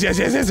for us. Yes.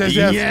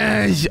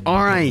 Yes.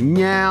 All right,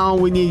 now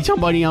we need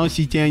somebody else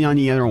to stand on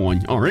the other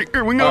one. All right,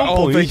 here we go.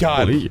 Oh, thank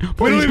God. We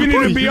don't even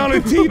need to be on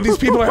a team. These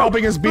people are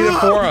helping us beat it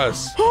for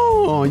us.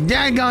 Oh,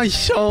 that guy's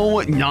so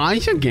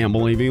nice. I can't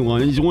believe he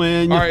won his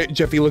win. All right,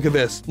 Jeffy, look at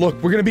this. Look,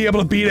 we're going to be able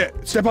to beat it.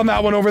 Step on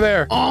that one over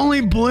there.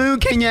 Only blue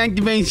can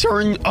activate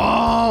certain...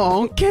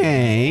 Oh,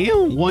 okay.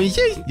 What does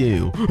this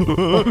do?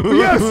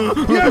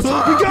 Yes,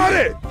 we got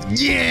it.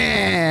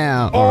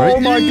 Yeah. Oh,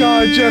 my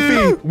God,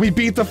 Jeffy. We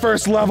beat the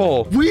first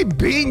level. We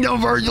beat the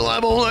first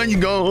level. Let's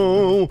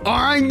go.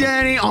 All right,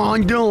 Daddy,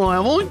 on to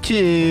level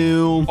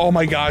 2. Oh,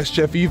 my gosh,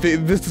 Jeffy.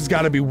 This has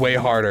got to be way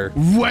harder.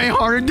 Way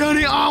harder,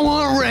 Daddy. I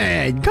want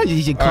red because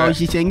it's the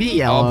closest thing to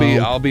yellow.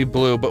 I'll be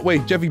blue. But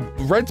wait, Jeffy,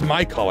 red's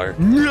my color.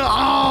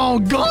 No,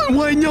 God,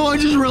 wait, no, I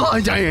just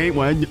realized I hate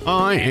red.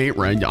 I hate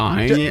red.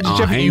 I hate it.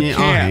 Jeffy, you can't.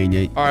 I hate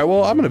it. All right,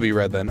 well, I'm going to be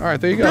red then. All right,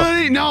 there you go.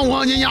 Daddy, no,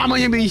 well, then I'm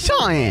going to be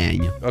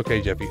cyan.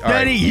 Okay, Jeffy. All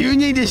Daddy, right. you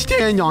need to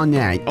stand on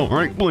that. All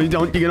right, please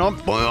don't get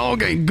up.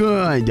 Okay,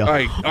 good. All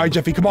right,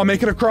 Jeffy, come on,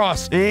 make it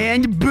across.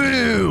 And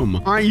boom.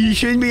 All right, you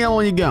should be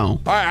able to go.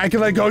 All right, I can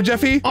let go,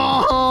 Jeffy?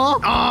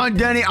 Oh,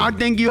 Daddy, I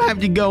think you have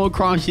to go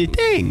across the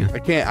thing.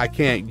 I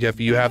can't,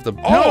 Jeffy. You have to.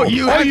 No,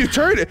 you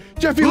turned it.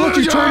 Jeffy, look,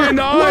 you turned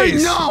into ice.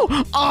 Wait, no.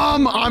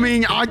 I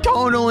mean, I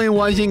totally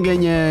wasn't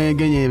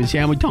gonna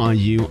sabotage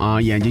you.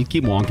 Yeah, just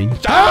keep walking.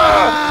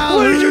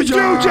 What did you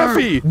do,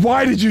 Jeffy?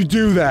 Why did you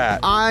do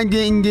that? I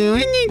didn't do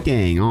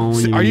anything.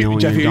 Are you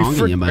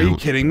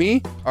kidding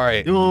me? All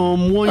right.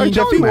 What are you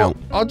Jeffy, talking about?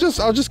 I'll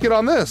just get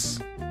on this.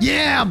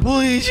 Yeah,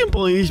 please.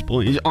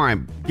 All right,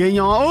 get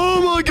on.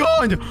 Oh my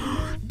God.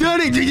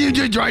 Daddy, did you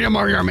just try to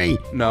murder me?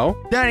 No.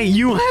 Daddy,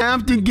 you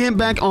have to get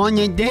back on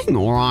that thing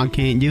or I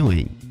can't do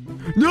it.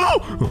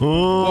 No!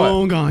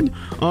 Oh, what? God.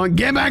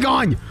 Get back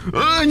on!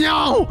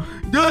 No!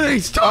 Daddy,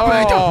 stop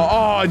it!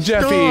 Oh,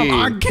 Jeffy! Stop.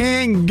 I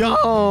can't go!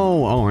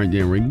 All right,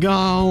 there we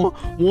go.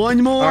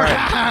 One more. All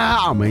right.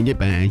 I'll make it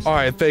back. All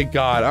right, thank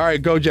God. All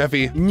right, go,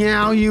 Jeffy.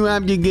 Now you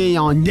have to get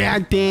on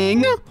that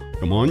thing.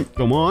 Come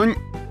on.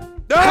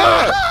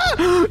 Ah!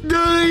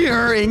 Daddy,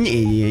 you're an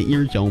idiot.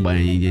 You're so bad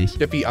at this.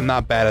 Jeffy, I'm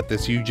not bad at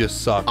this. You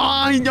just suck.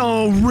 I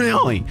know,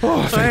 really.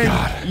 Oh, thank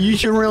God. You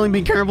should really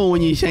be careful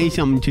when you say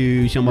something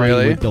to somebody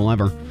with the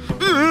lever.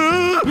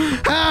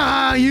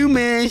 You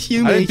missed. I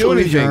didn't do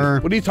anything.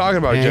 What are you talking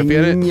about, Jeffy?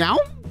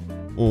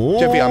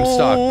 Jeffy, I'm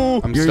stuck.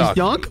 You're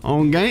stuck?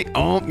 Okay.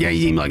 Oh, yeah,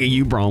 you seem like a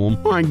you problem.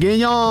 All right,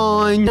 get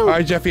on. All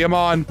right, Jeffy, I'm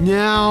on.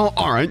 Now,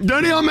 all right.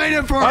 Daddy, I made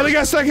it for... I only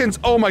got seconds.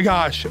 Oh, my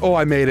gosh. Oh,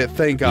 I made it.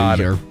 Thank God.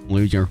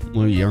 Loser.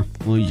 All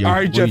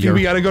right, Jeffy,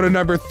 we got to go to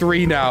number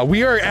 3 now.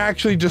 We are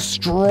actually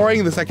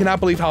destroying this. I cannot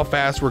believe how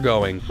fast we're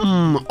going.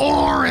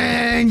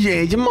 Orange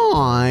is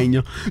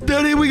mine.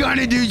 Daddy, we got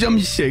to do some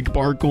sick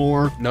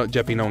parkour. No,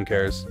 Jeffy, no one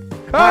cares.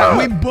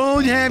 We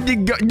both have to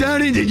go.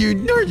 Daddy,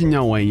 there's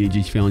no way you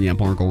just failed that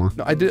parkour.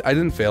 No, I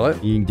didn't fail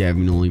it. You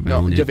definitely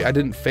failed it. Jeffy, I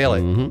didn't fail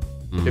it.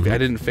 Jeffy, I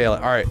didn't fail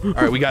it. All right,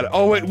 we got it.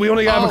 Oh, wait, we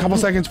only got a couple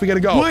seconds. We got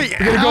to go. Wait,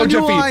 we got to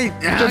go, Jeffy.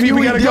 Jeffy,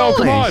 we got to go.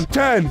 Come on.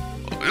 10, 9,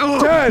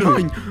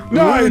 8,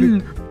 No.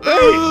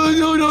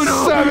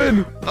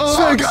 7, 6.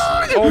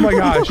 Oh, my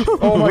gosh.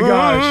 Oh, my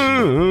gosh.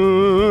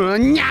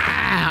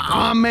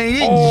 I made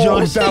it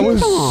just that in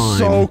was time.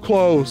 So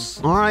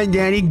close. All right,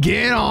 Daddy,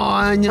 get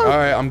on. All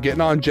right, I'm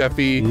getting on,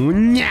 Jeffy. All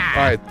Yeah.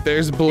 right,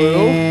 there's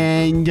blue.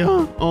 And,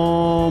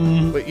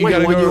 what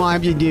do I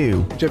have to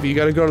do? Jeffy, you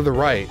got to go to the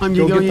right. I'm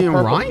going to go to the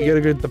right? You got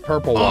to get the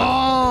purple one.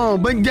 Oh,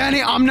 but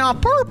Daddy, I'm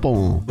not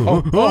purple.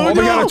 Oh my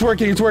God, it's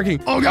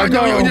working. Oh, God,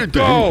 go.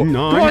 Come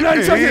on,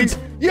 9 seconds.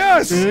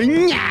 Yes.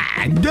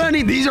 Yeah,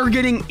 Daddy, these are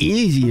getting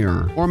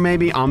easier. Or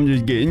maybe I'm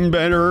just getting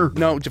better.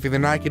 No, Jeffy, they're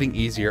not getting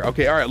easier.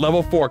 Okay, all right,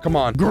 level 4, come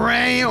on.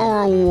 Gray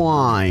or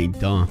white?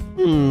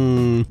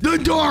 The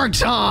dark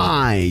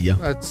side.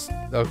 That's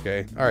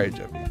okay. All right,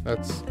 Jeffy.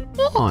 That's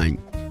fine.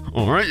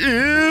 All right.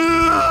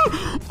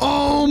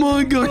 Oh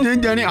my goodness,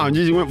 Daddy, I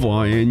just went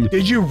flying.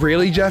 Did you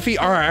really, Jeffy?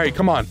 All right,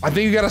 come on. I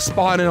think you got to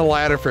spawn in a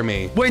ladder for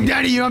me. Wait,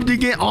 Daddy, you have to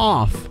get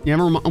off.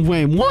 Never mind.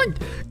 Wait, what?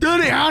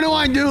 Daddy, how do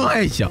I do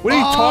this? What are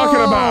you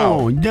talking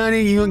about?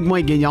 Daddy, you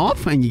wait, get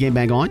off and you get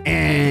back on.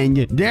 And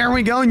there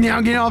we go. Now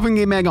get off and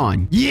get back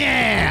on.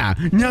 Yeah.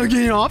 Now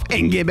get off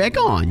and get back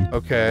on.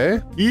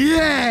 Okay.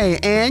 Yay.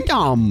 And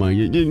oh,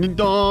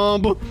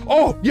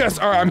 yes.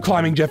 All right, I'm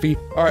climbing, Jeffy.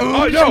 All right.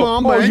 Oh,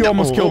 no. Oh, you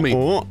almost killed me.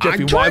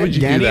 Jeffy, why would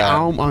you do that?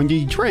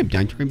 I tripped.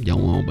 I tripped a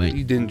little bit.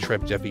 You didn't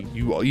trip, Jeffy.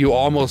 You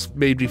almost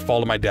made me fall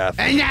to my death.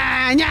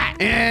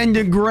 And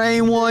the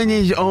gray one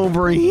is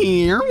over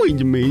here,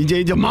 which means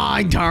it's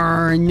my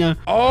turn.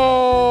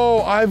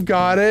 Oh, I've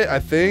got it, I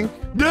think.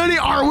 Daddy,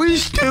 are we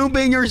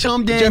stupid or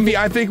something? Jeffy,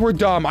 I think we're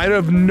dumb. I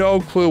have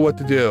no clue what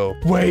to do.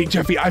 Wait,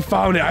 Jeffy, I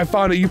found it. I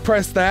found it. You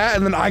press that,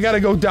 and then I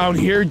gotta go down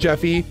here,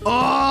 Jeffy.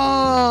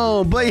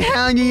 Oh, but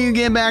how do you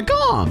get back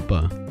up?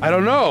 I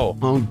don't know.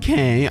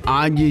 Okay,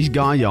 I just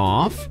got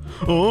off.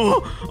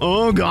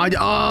 Oh God.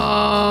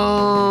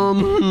 All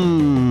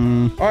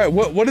right,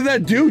 what did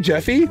that do,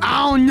 Jeffy?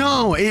 I don't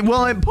know. It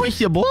pushed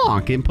the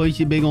block. It pushed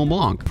the big old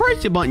block.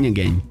 Press the button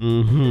again.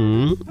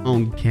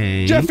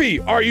 Okay. Jeffy,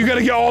 all right, you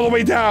gotta get all the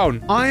way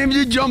down. I have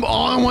to jump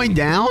all the way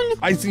down?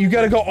 I see. You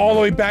gotta go all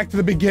the way back to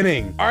the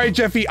beginning. All right,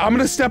 Jeffy, I'm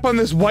gonna step on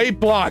this white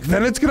block.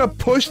 Then it's gonna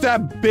push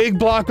that big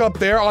block up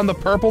there on the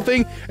purple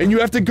thing, and you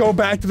have to go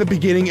back to the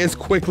beginning as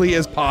quickly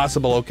as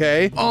possible,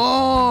 okay?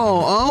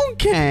 Oh,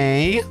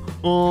 okay.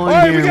 All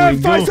right, we got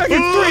 5 seconds. 3,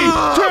 2.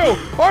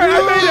 All right,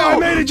 I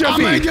made it,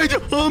 Jeffy. I made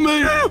it. Oh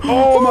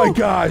my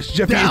gosh,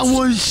 Jeffy. That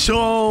was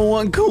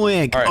so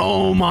quick. Right.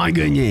 Oh my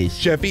goodness.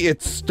 Jeffy,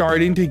 it's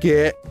starting to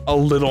get a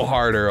little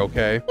harder,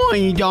 okay? What are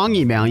you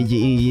talking about? It's the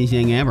easiest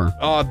thing ever.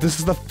 This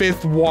is the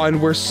 5th one.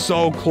 We're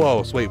so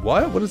close. Wait,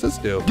 what? What does this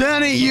do?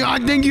 Daddy, I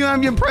think you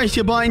have to press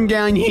the button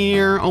down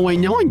here. Oh, wait,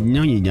 no,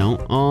 you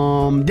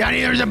don't. Daddy,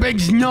 there's a big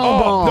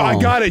snowball. Oh, no,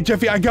 I got it,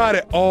 Jeffy. I got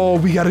it. Oh,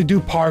 we got to do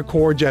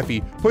parkour,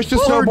 Jeffy. Push the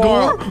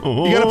snowball.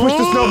 You got to push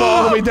the snowball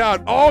all the way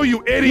down. Oh,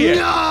 you idiot.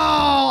 No,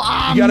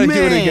 I You got to missed.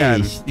 do it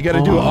again. You got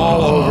to do it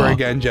all over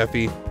again,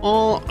 Jeffy.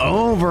 All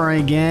over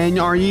again?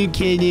 Are you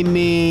kidding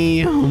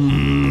me?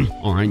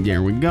 All right,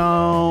 there we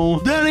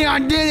go. Daddy, I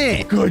did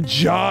it. Good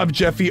job,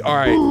 Jeffy. All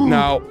right,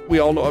 now we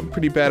all know I'm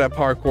pretty bad at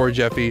parkour,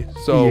 Jeffy.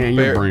 So yeah,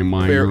 you're pretty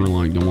much you're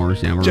like the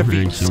worst ever. Jeffy,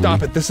 actually.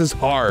 stop it. This is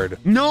hard.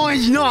 No,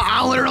 it's not.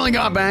 I literally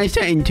got past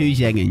it in 2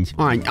 seconds.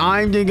 All right,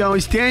 I have to go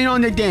stand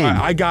on the thing. All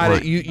right, I got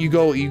it.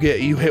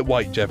 You hit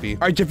white, Jeffy.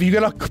 All right, Jeffy, you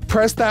gotta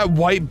press that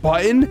white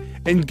button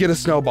and get a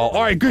snowball.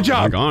 All right, good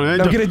job. I got it.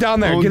 Now get it down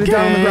there. Okay, get it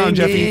down on the ground,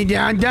 Jeffy. Get it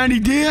down. Daddy,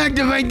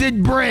 deactivate the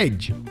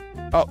bridge.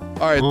 Oh, all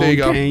right, there you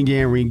go. Okay,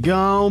 there we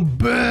go.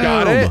 Boom.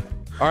 Got it.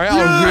 All right,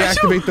 I'll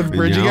reactivate the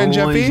bridge again,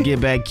 Jeffy. Let's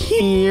get back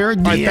here.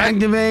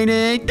 Deactivate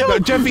it. No,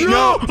 Jeffy,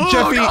 no,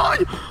 Jeffy.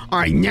 God. All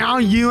right, now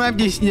you have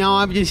to stand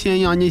on this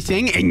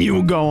thing, and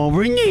you go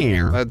over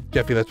there.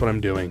 Jeffy, that's what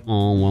I'm doing.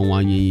 Oh, well,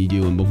 why didn't you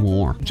do it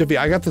before? Jeffy,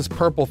 I got this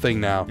purple thing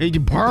now. It's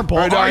purple.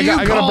 Right, no, Are you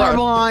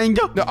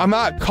colorblind? No, I'm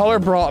not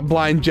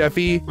colorblind,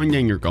 Jeffy. I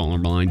think you're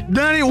colorblind.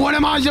 Daddy, what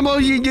am I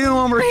supposed to do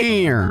over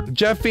here?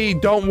 Jeffy,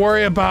 don't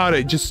worry about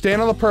it. Just stand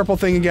on the purple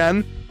thing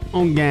again.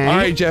 Okay. All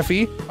right,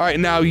 Jeffy. All right,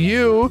 now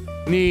you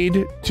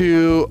need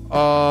to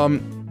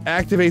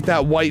activate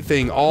that white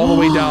thing all the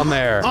way down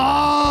there.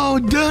 Oh,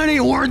 Daddy,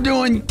 we're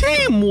doing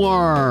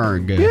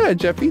teamwork. Yeah,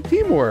 Jeffy,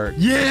 teamwork.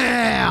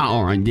 Yeah.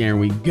 All right, there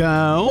we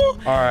go.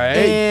 All right,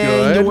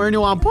 and good. where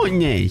do I put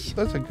this?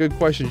 That's a good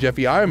question,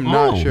 Jeffy. I'm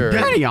not sure.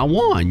 Daddy, I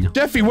won.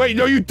 Jeffy, wait,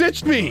 no, you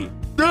ditched me.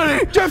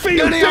 Daddy, Jeffy,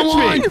 you ditched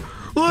me.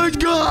 Let's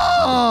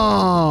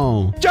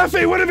go!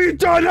 Jeffy, what have you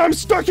done? I'm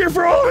stuck here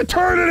for all of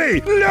eternity!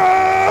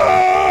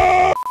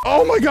 No!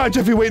 Oh my god,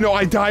 Jeffy, wait, no,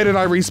 I died and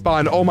I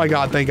respawned. Oh my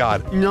god, thank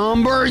god.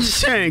 Number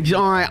 6.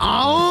 All right,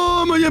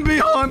 I'm gonna be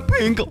hot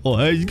pink.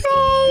 Let's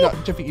go! No,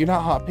 Jeffy, you're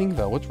not hot pink,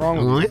 though. What's wrong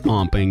with you? I'm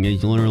hot pink.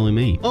 It's literally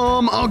me.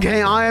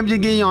 Okay, I have to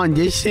get on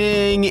this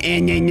thing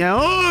and then,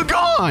 oh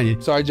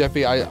god! Sorry,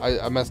 Jeffy,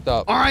 I messed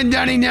up. All right,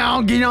 Daddy,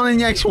 now get on the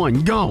next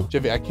one. Go!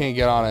 Jeffy, I can't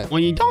get on it. What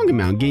are you talking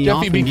about? Get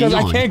off Jeffy, and because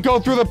get on. I can't go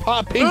through the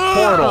hot pink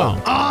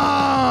portal.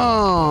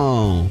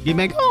 Oh! Get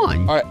back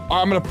on. All right,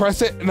 I'm gonna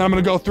press it and then I'm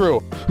gonna go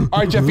through. All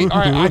right, Jeffy, all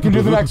right, I can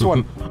do the next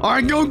one. All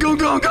right, go, go,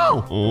 go,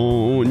 go!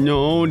 Oh,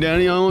 no,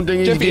 Daddy, I don't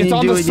think Jeffy, it's it's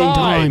on do the it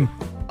side. in time.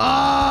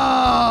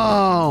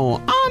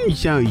 Oh, I'm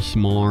so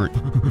smart.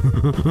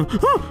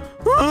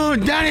 Oh,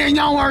 Daddy, it's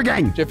not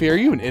working. Jeffy, are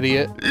you an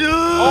idiot? No.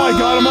 Oh, I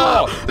got them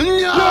all.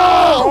 No.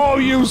 Oh,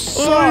 you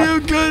suck. Are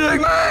you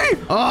kidding me?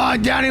 Oh,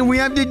 Daddy, we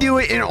have to do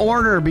it in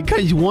order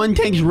because one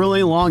takes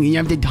really long and you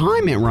have to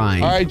time it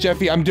right. All right,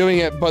 Jeffy, I'm doing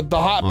it, but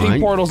the hot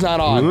pink portal's not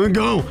on.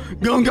 Go,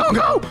 go, go,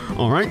 go.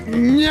 All right. No.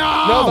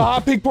 No, the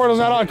hot pink portal's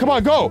not on. Come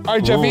on, go. All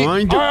right, Jeffy. All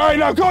right,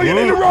 now go. You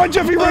need to run,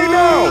 Jeffy, right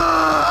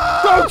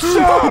now. Don't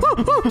stop.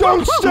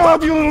 Don't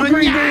stop, you little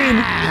green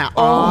bean.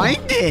 Oh, I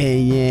did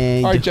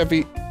it. All right,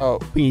 Jeffy. Oh.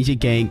 Piece of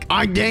cake.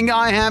 I think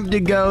I have to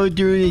go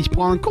through this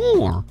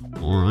parkour.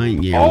 All right,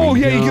 yeah. Oh,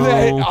 yeah, you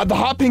get the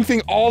hot pink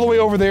thing all the way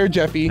over there,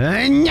 Jeffy.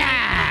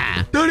 Nah.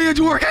 Daddy, it's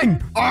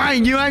working. All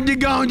right, you have to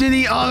go to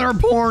the other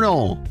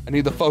portal. I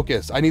need the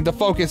focus. I need the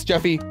focus,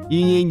 Jeffy.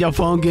 You need to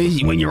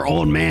focus with your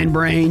old man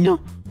brain. All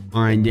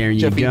right, there you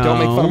Jeffy, go. don't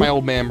make fun of my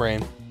old man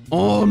brain.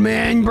 Old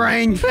man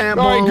brain, fat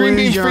boy. All right, green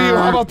beans for you.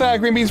 How about that?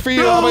 Green beans for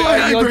you. You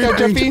like that,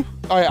 Jeffy?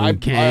 All right,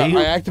 Okay.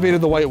 I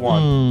activated the white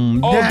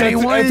one. Daddy,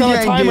 what it's did on a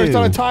I timer. do? It's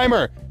on a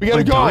timer. We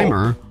gotta go.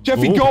 Timer?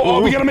 Jeffy, go.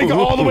 Oh, we gotta make it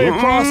all the way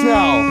across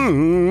now.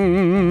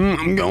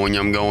 I'm going.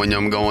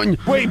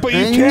 Wait, but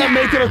you can't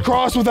make it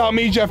across without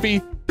me,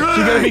 Jeffy. So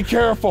you gotta be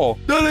careful.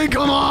 Daddy,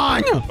 come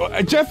on.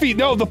 Jeffy,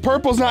 no, the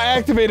purple's not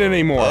activated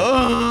anymore.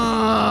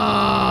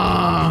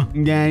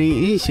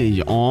 Daddy, this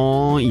is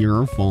all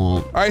your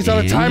fault. All right, it's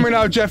on a timer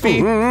now, Jeffy.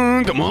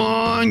 Come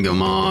on.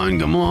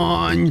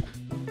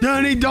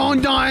 Daddy,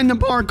 don't die in the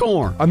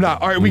parkour. I'm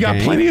not. All right, we got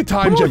plenty of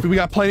time, Jeffy. We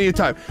got plenty of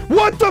time.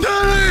 What the?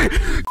 Daddy!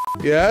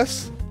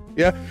 Yes.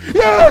 Yeah.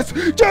 Yes,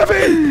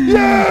 Jeffy.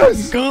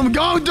 Yes. Go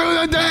through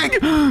the thing.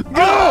 Go.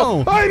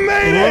 Oh, I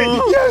made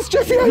it. Yes,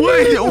 Jeffy, I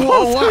made it.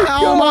 Oh,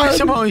 how am I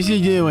supposed to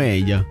do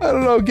it? I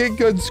don't know. Get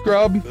good,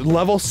 scrub.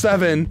 Level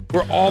 7.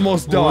 We're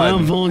almost done.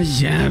 Level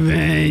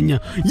 7.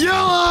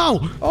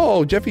 Yellow.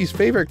 Oh, Jeffy's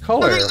favorite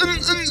color.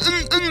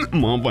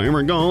 My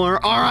favorite color.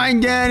 All right,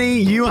 Daddy,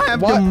 you have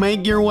to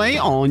make your way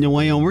all the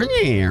way over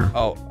there.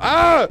 Oh,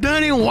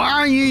 Daddy, why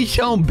are you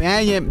so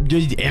bad at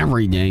just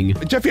everything?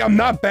 Jeffy, I'm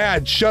not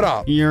bad. Shut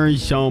up. You're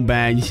so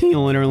bad. See,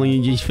 literally,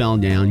 you just fell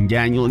down.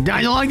 Daniel,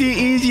 like the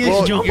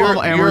easiest jump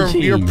I've ever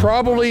seen. You're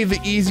probably the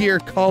easier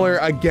color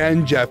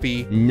again,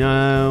 Jeffy.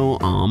 No,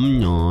 I'm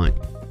not.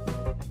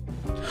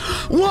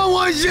 What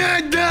was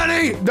that,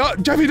 Daddy? No,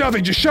 Jeffy,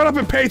 nothing. Just shut up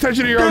and pay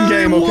attention to your own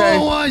game, okay?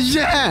 What was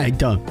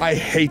that? I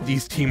hate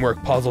these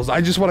teamwork puzzles. I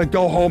just want to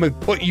go home and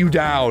put you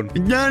down.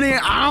 Daddy,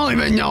 I don't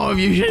even know if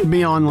you should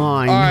be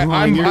online. All right,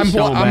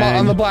 I'm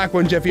on the black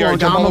one, Jeffy. All right,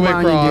 jump all the way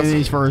across. I'm about to do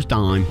this first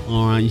time.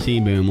 All right, see,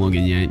 boom, look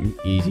at that.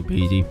 Easy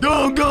peasy.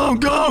 Go.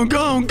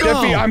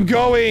 Jeffy, I'm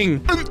going.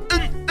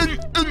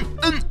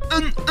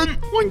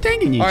 What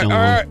taking you so long?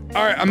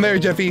 All right, I'm there,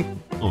 Jeffy.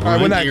 All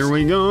right, what next? Here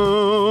we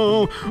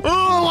go.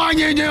 Oh, why'd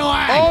you do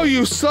it? Oh,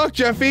 you suck,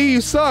 Jeffy.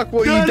 You suck.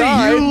 Well, Daddy, you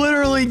died. You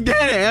literally did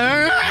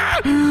it.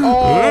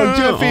 Oh,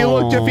 Jeffy,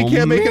 look, Jeffy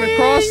can't make it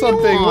across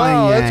something.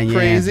 Wow, that's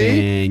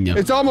crazy.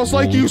 It's almost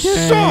like you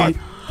suck.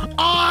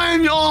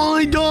 I'm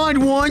only died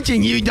once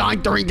and you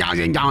died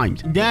 3,000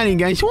 times. Daddy,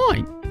 guess what?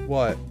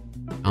 What?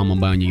 I'm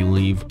about to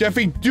leave.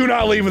 Jeffy, do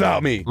not leave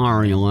without me.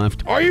 Already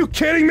left. Are you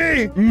kidding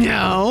me?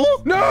 No.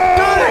 No!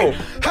 Daddy,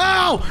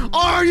 how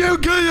are you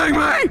kidding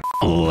me?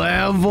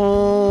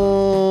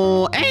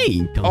 Level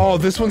 8. Oh,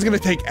 this one's gonna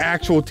take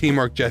actual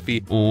teamwork,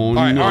 Jeffy. Oh, all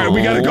right,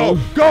 we gotta go.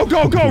 Go,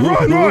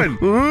 run!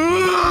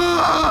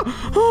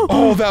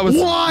 Oh, that was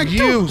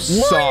you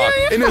suck.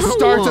 And it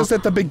starts us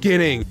at the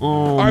beginning. Oh,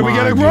 all right, we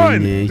gotta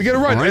run. Goodness. We gotta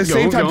run Right, at the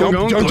same time.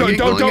 Don't.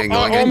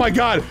 Oh my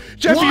God,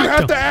 Jeffy, you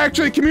have to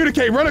actually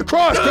communicate. Run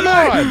across. Come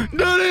on.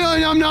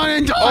 Daddy, I'm not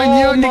in time. Oh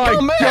you have to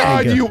come my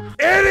back. God, you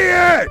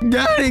idiot!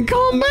 Daddy,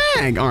 come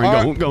back. All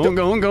right, go.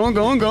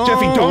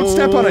 Jeffy, don't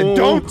step on it.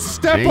 Don't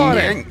step on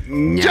it.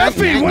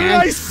 Jeffy, what did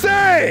I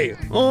say?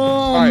 Oh,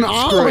 all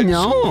right, screw it.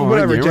 no.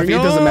 Whatever, Jeffy, it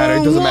doesn't matter.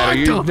 It doesn't matter.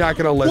 What? You're not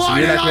gonna listen. Why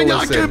You're not gonna did I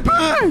listen. not get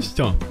past?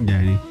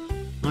 Daddy,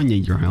 I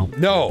need your help.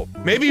 No,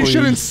 maybe you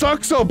shouldn't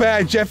suck so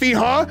bad, Jeffy,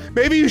 huh?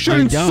 Maybe you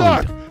shouldn't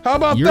suck. How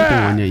about You're that? the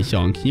one that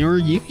sucks.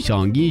 You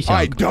suck. All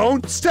right,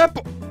 don't step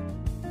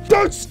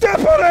on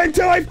it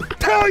until I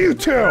tell you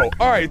to.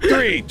 All right,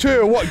 3,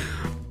 2, 1.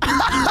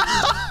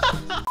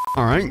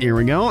 All right, here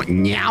we go.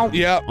 Meow.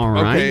 Yep. All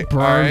right, okay. perfect. All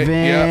right.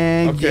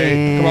 Yep.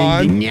 Okay, come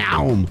on.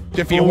 Meow.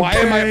 Jeffy, why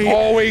am I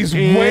always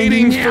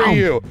waiting for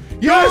you?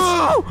 Yes!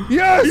 No!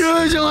 Yes!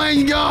 Yes,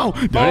 let's go!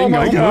 Oh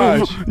my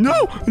gosh. No!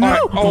 Right.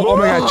 Oh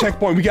my God,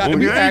 checkpoint. We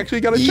actually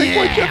got a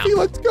checkpoint, Jeffy.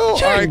 Let's go.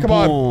 Checkpoint.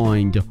 All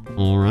right, come on.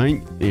 All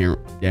right, there.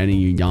 Daddy,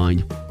 you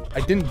died. I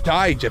didn't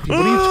die, Jeffy. What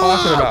are you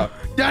talking about?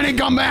 Daddy,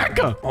 come back!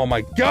 Oh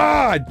my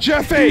God,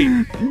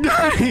 Jeffy!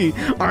 Daddy!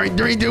 All right,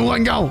 3, 2,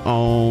 1, go!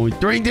 Oh,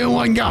 3, 2,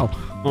 1, go!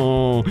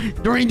 Oh,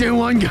 3, 2,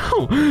 1,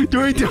 go! 3, 2,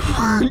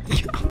 1,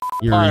 go!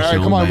 You're all right,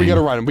 come on. bad. We gotta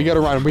run. All right,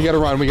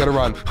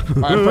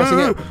 I'm pressing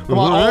it. Come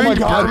on. Oh my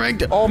God.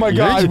 Perfect. Oh my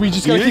God. We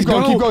just gotta keep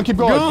going.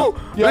 Go.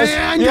 Yes.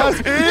 And Yes.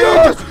 and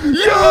Yes.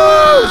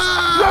 Yes.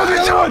 No,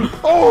 the other one.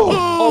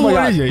 Oh my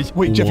God. What is this?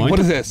 Wait, Jeffy, what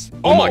is this?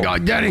 Oh my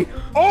God, Daddy.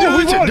 Oh,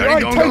 we won. All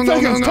right, 10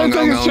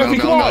 seconds, Jeffy.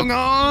 Come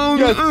on.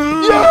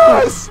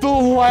 Yes. The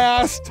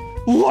last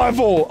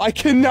level. I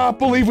cannot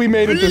believe we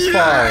made it this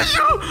far.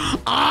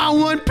 I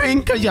want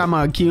pink because I'm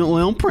a cute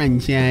little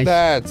princess.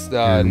 That's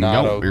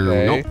not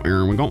okay.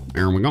 Here we go.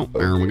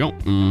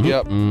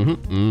 Yep.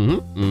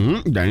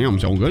 Daddy, I'm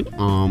so good.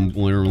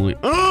 Literally.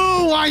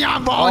 Oh, why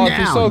y'all falling down? If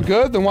you're so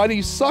good, then why do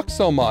you suck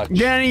so much?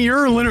 Daddy,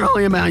 you're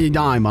literally about to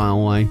die, by the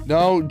way.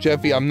 No,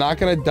 Jeffy, I'm not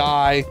gonna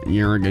die.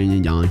 You're gonna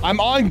die. I'm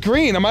on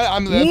green. I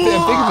think it's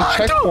a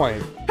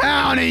checkpoint.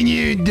 How did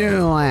you do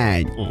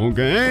that?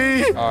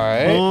 Okay.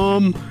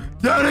 All right.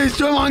 Daddy,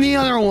 step on the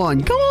other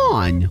one. Come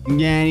on.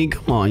 Daddy,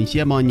 come on.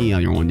 Step on the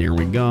other one. There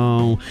we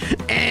go.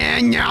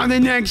 And now the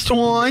next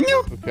one.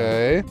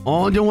 Okay.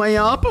 All the way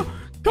up.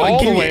 Come on, all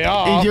give the me way it.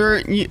 up.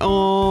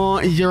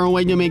 Is there a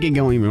way to make it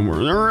go even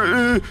more?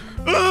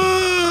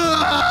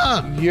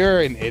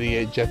 You're an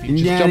idiot, Jeffy.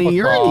 Just Daddy, jump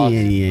you're across. an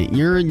idiot.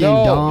 You're the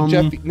No, dumb.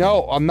 Jeffy.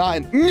 No, I'm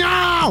not.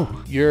 No!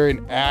 You're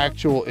an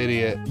actual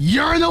idiot.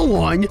 You're the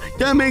one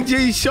that makes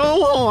it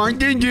so hard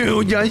to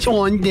do just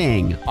one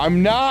thing.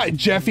 I'm not,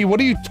 Jeffy. What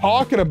are you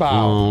talking about?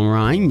 All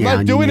right, I'm now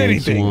not doing the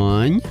next anything.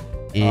 one.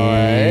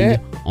 And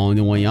all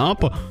the way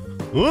up.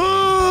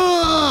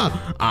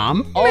 I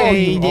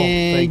made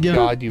thank it.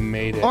 God you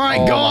made it. All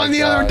right, go on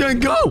the other thing.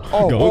 Go.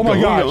 Oh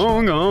my gosh.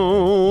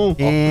 Go.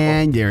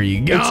 And there you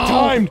go. It's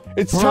timed.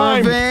 It's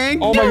timed.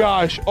 Perfect. Oh my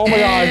gosh. Oh my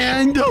gosh.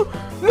 And No.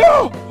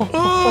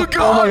 oh god.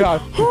 Oh my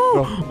god.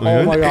 No.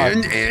 Oh my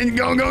god. And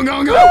go.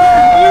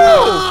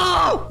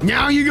 No!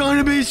 Now you're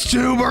gonna be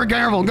super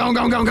careful. Go.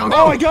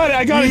 Oh, I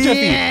got it, Jeffy.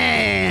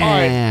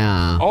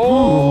 Yeah.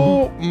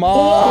 Oh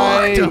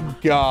my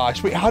What?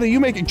 gosh. Wait, how do you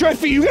make it?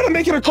 Jeffy, you gotta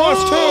make it across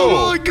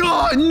Oh too. my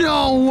god,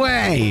 no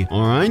way.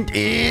 All right,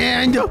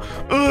 and all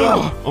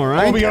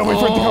right. Oh, we gotta wait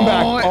for it to come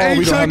back. Oh, 8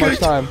 we don't have much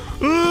seconds.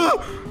 time.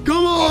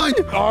 Come on.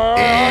 All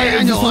right,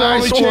 And this is our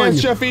only last chance, one.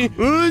 Jeffy. No.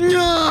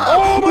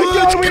 Oh my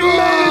god, we made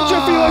it,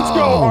 Jeffy. Let's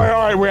go. All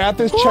right, we're at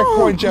this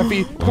checkpoint,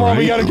 Jeffy. Come on,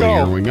 we gotta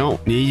go. Here we go.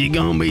 This is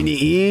gonna be the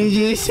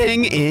easiest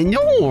thing in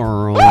the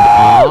world.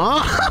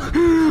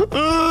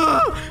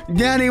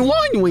 Daddy,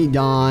 why do we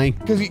die?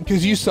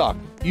 Because you suck.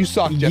 You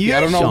suck, Jeffy. You I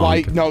don't know suck.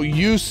 why. No,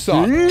 you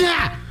suck.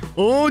 Nah.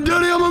 Oh,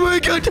 Daddy, I'm gonna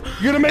make it.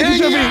 You're gonna make it,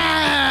 Jeffy.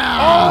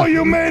 Yeah. Oh,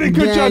 you made it.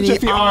 Good job, Daddy,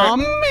 Jeffy. All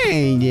right. I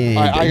made it.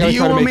 All right, I gotta Do try to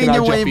you want make me it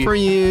to out, wait Jeffy. for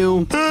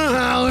you?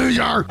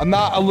 Loser. I'm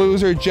not a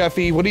loser,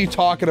 Jeffy. What are you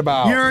talking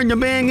about? You're the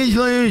biggest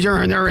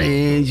loser there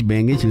is.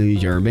 Biggest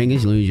loser.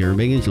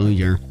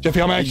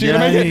 Jeffy, I'm actually gonna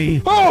make Daddy.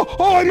 it. Oh,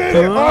 I made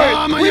it. All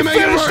right, we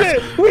finished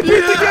it. We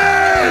beat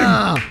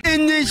the game.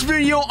 In this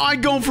video, I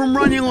go from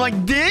running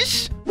like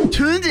this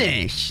to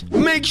this.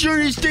 Make sure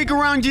to stick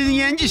around to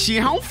the end to see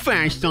how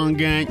fast I'll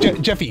get.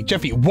 Jeffy,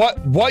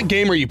 what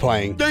game are you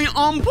playing?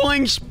 I'm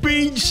playing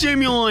Speed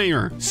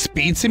Simulator.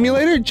 Speed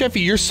Simulator?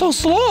 Jeffy, you're so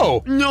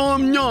slow. No,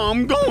 I'm not.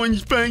 I'm going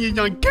as fast as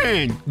I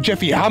can.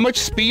 Jeffy, how much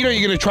speed are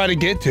you gonna try to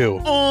get to?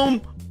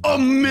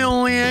 1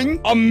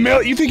 million.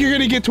 You think you're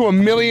gonna get to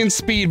 1 million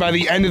speed by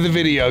the end of the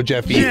video,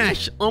 Jeffy?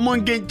 Yes, I'm gonna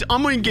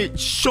get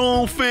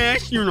so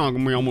fast. You're not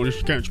gonna be able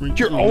to catch me.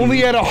 You're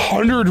only at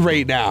 100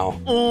 right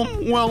now.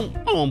 Well,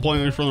 I won't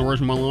play this for the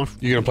rest of my life.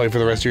 You're gonna play for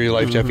the rest of your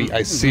life, Jeffy?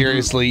 I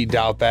seriously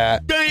doubt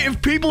that. Hey,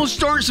 if people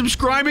start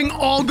subscribing,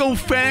 I'll go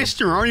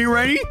faster. Are you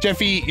ready?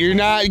 Jeffy, you're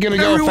not gonna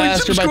go Everyone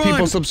faster by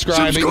people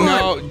subscribing. Subscribe.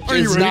 No, Are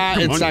you it's ready? not.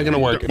 Come It's on. not gonna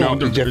work. No,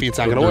 Jeffy, it's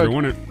not gonna They're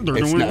work. doing it. They're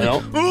It's doing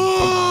not. it.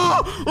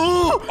 No.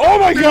 Oh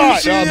my did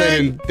god! you No,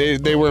 see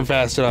that? they weren't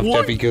fast enough,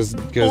 What? Jeffy, because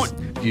What?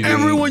 you didn't.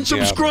 Everyone yeah.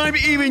 subscribe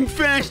even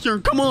faster.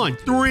 Come on.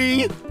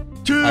 3,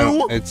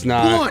 2, It's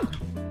not. 1.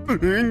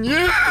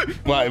 Yeah.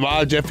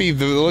 Wow, Jeffy, it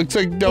looks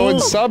like no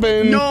one's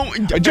subbing. No,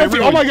 Jeffy,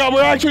 everyone- oh my god,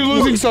 we're actually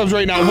losing subs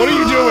right now. What are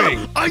you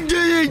doing? I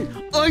did it.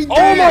 I did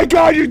Oh my it.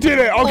 god, you did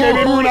it. Okay,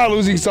 maybe we're not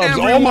losing subs.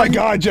 Oh my Everyone-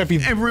 god, Jeffy.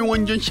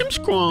 Everyone just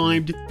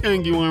subscribed.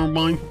 Thank you,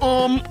 everybody.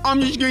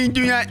 I'm just gonna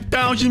do that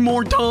 1,000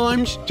 more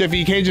times. Jeffy,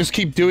 you can't just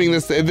keep doing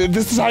this.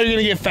 This is how you're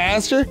gonna get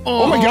faster?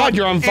 Oh my god,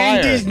 you're on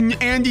fire.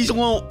 And these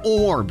little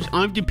orbs.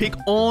 I have to pick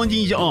all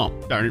these up.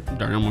 Darn, I'm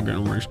gonna get a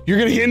race. You're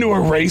gonna get into a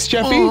race,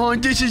 Jeffy? Oh,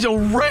 this is a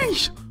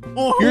race.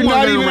 Oh, who You're am I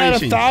not gonna even at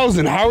race in?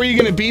 1,000. How are you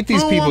gonna beat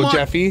these Who people, am I-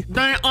 Jeffy?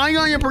 I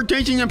got a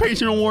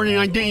participation award and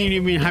I didn't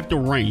even have to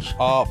race.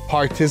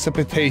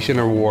 Participation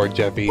award,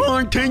 Jeffy.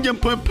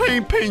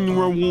 Participation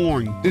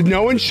reward. Did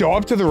no one show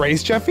up to the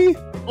race, Jeffy?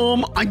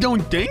 I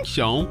don't think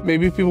so.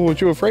 Maybe people were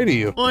too afraid of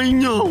you. I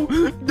know.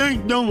 They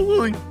don't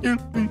like it.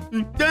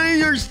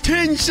 There's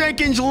 10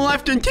 seconds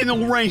left until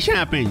the race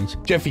happens.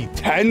 Jeffy,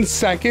 10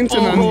 seconds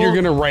and then you're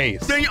gonna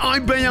race. I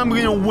bet I'm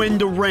gonna win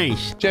the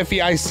race.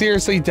 Jeffy, I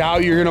seriously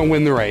doubt you're gonna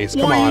win the race.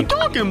 Come What are on. you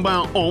talking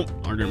about? Oh,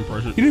 I didn't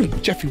press it. You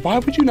didn't, Jeffy, why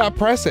would you not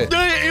press it?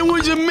 It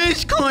was a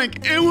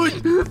misclick. It was.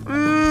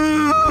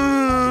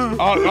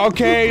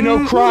 Okay,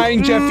 no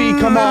crying, Jeffy.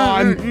 Come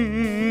on.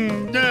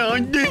 I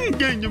didn't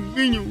get to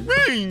be the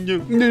race.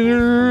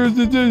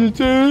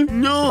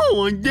 No,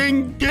 I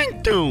didn't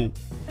get to.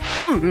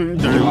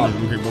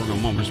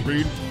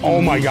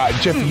 Oh my god,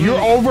 Jeffy, you're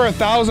over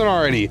 1,000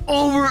 already.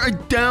 Over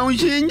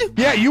 1,000?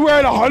 Yeah, you were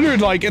at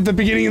 100 like at the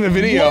beginning of the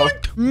video.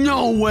 What?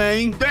 No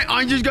way.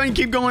 I just gotta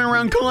keep going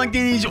around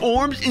collecting these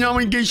orbs and I'm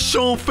gonna get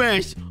so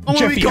fast. I'm gonna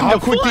Jeffy, become how the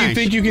quick do you Flash.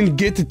 think you can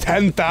get to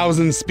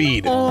 10,000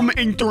 speed?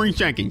 In 3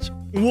 seconds.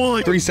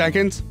 1, 3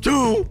 seconds?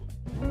 2,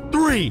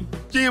 3.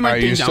 See, I'm at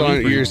Alright, you're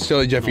 10,000.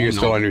 still, Jeffy, you're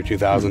still under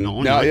 2,000.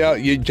 No, No, no.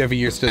 yeah, Jeffy,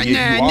 you're still, you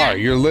Nah, nah. are.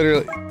 You're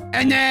literally,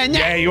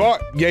 yeah, you are.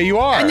 Yeah, you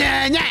are.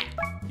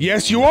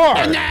 Yes, you are.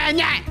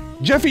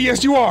 Jeffy,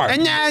 yes, you are.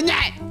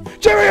 Jeffy,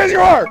 yes, you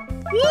are.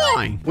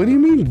 Why? What do you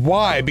mean,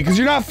 why? Because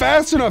you're not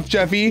fast enough,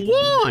 Jeffy.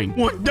 Why?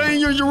 What? Dang,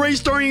 there's a race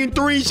starting in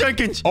 3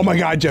 seconds. Oh my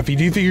God, Jeffy,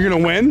 do you think you're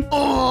gonna win?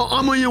 Oh,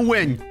 I'm gonna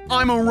win.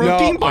 I'm a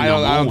rookie. No, I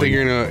don't think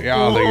you're gonna. I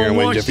don't think you're gonna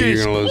win, Jeffy.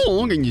 You're gonna lose. Oh,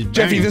 look at you.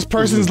 Jeffy, this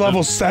person's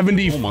level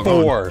 74.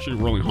 Oh she's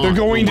really hot. They're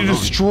going to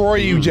destroy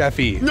you,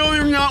 Jeffy. No,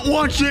 they're not.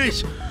 Watch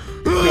this.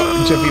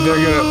 No, Jeffy, they're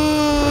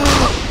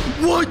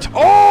gonna. What?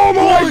 Oh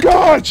my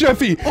God,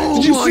 Jeffy! Oh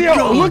Did you my see how?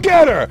 God. Look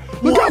at her!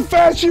 Look What? how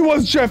fast she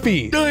was,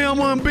 Jeffy! Dang, I'm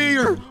gonna beat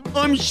her.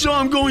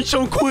 I'm going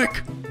so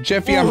quick.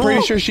 Jeffy, I'm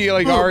pretty sure she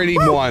like already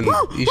won.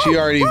 She's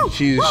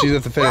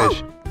at the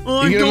finish.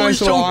 You get a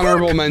nice little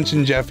honorable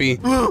mention, Jeffy.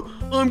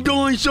 I'm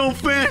going so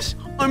fast.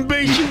 I'm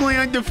basically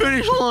at the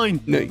finish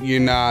line. No, you're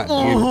not.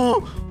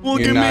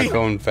 Look You're at not me.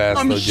 going fast,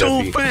 I'm though,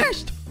 so Jeffy.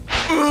 fast.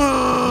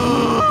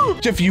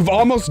 Jeffy, you've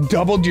almost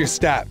doubled your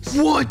steps.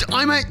 What?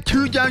 I'm at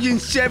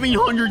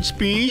 2,700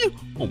 speed?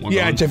 Oh my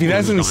Yeah, God. Jeffy,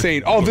 that's Oh my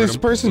insane. God. Oh, this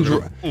person's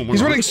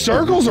he's running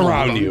circles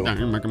around you.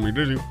 You're making me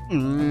dizzy.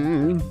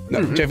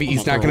 No, Jeffy,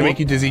 he's not gonna make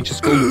you dizzy.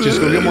 Just go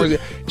get more.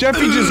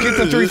 Jeffy, just get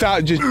the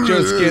 3,000.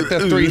 Just get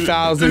the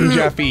 3,000,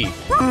 Jeffy.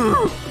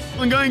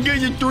 I'm gonna get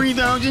you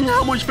 3,000.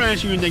 How much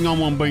faster you think I'm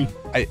gonna be?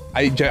 I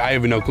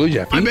have no clue,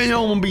 Jeffy. I bet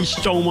I'm gonna be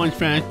so much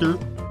faster.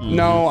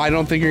 No, I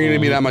don't think you're gonna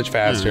be that much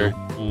faster.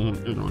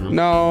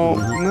 No,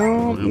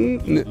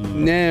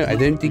 I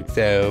don't think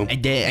so. I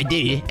did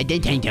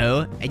think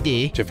so. I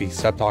did. Jeffy,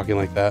 stop talking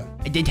like that.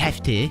 I didn't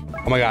have to.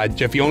 Oh my God,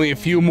 Jeffy, only a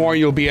few more,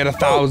 you'll be at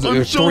 1,000 or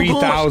I'm so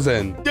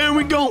 3,000. There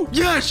we go.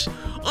 Yes,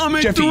 I'm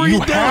at Jeffy, 3,000. you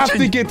have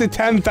to get to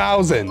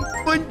 10,000.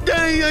 But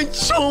dang, it's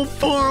so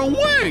far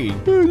away.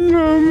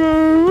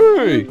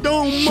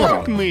 Don't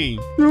mock me.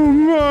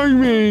 Don't mock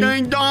me.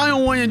 Dang, I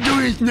don't want to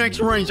do this next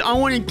race. I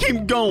want to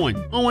keep going.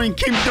 I want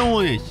to keep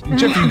doing this.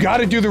 Jeff, you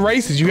gotta do the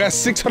races. You got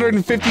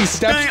 650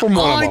 steps Dang, from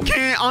one I of them.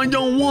 can't. I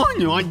don't want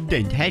to. I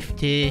Didn't have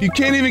to. You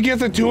can't even get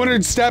the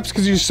 200 steps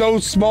because you're so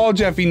small,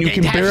 Jeffy, and you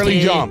can Didn't have barely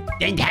to. jump.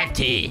 Didn't have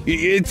to.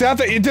 It's not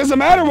that. It doesn't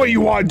matter what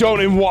you want, don't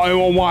and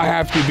won't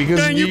have to because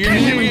Dang, you you're can't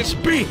gonna even get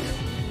speak.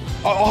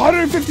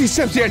 150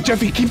 steps. Yeah,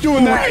 Jeffy, keep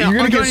doing that. You're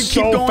gonna get keep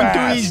so going fast.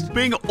 through these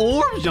big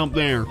orbs up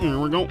there. Here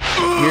we go.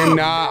 You're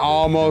not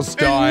almost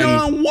It's done.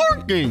 not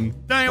working.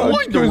 Dang,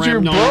 why the Because you're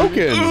ramp not-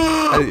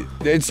 broken.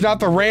 It's not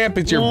the ramp,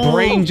 it's your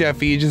brain,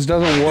 Jeffy. It just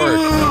doesn't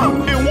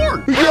work. It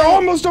worked. You're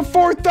almost to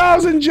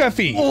 4,000,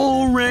 Jeffy.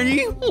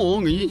 Already?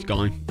 Oh, he's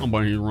gone. I'm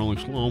about to really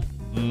slow.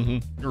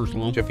 You're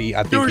slow. Jeffy,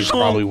 I think You're he's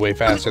slow. probably way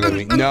faster than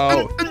me.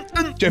 No.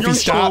 Jeffy, You're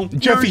stop. slow.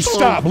 Jeffy, You're slow.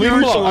 stop. Leave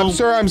him You're alone.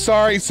 slow. I'm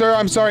sorry. Sir,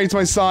 I'm sorry. It's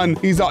my son.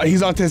 He's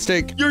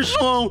autistic. You're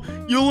slow,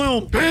 you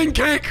little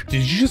pancake.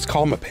 Did you just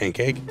call him a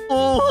pancake?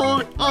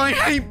 Oh, I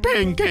hate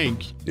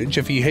pancakes.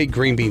 Jeffy, you hate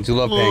green beans. You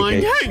love I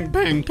pancakes. hate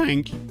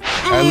pancakes.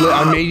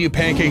 I made you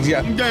pancakes.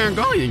 Yeah. There,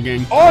 go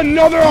again. Oh,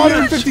 another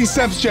 150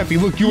 steps, Jeffy.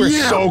 Look, you were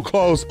Yeah. so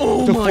close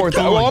Oh to my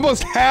 4,000. God.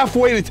 Almost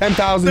halfway to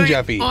 10,000,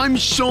 Jeffy. I'm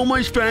so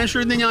much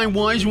faster than I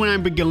was when I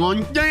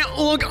began. Dang,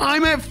 look,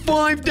 I'm at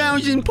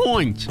 5,000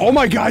 points. Oh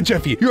my God,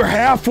 Jeffy, you're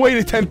halfway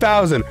to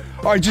 10,000.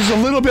 All right, just a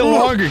little bit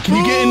longer. Can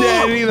you get into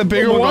any of the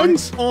bigger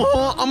ones?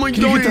 I'm gonna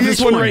Can go you get to into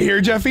this one right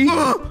here, Jeffy?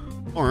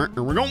 All right,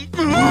 here we go.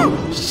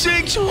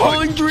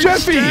 600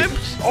 Jeffy!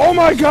 steps. Oh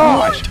my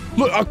gosh!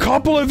 Look, a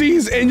couple of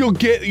these and you'll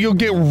get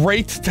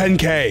right to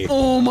 10K.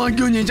 Oh my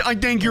goodness, I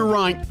think you're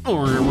right.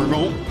 Oh, here we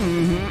go.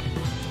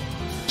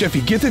 Jeffy,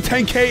 get to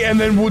 10K and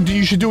then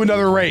you should do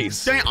another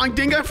race. Dang, I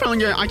think I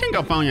found a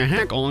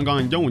hack. All I'm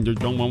gonna do is just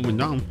jump up and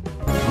down.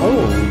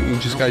 Oh, you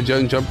just gotta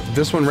jump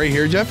this one right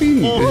here, Jeffy?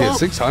 You hit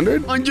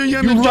 600? I just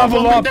have You to jump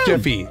level up up, and down.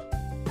 Jeffy.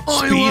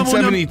 I Speed leveled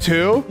up.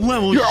 72?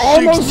 Level You're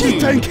almost 16.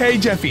 to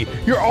 10K, Jeffy.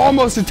 You're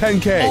almost to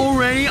 10K.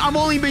 Already? I've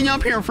only been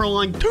up here for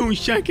like 2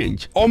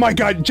 seconds. Oh my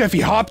God,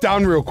 Jeffy, hop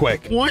down real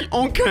quick. What?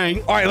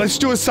 Okay. All right, let's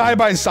do a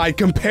side-by-side.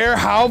 Compare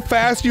how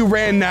fast you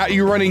ran now,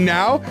 you're running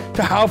now,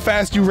 to how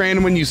fast you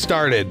ran when you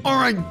started. All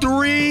right,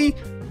 3,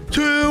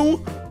 2,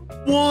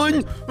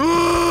 1.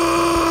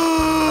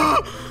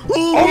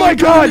 Oh my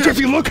God,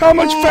 Jeffy, look how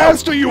much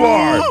faster you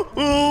are.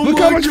 Look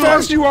how much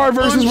faster you are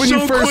versus I'm when you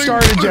so first quick.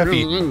 started,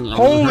 Jeffy.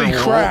 Holy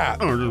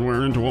crap. I just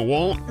ran into a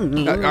wall.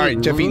 All right,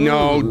 Jeffy,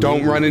 no,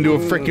 don't run into a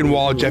freaking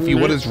wall, Jeffy.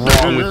 What is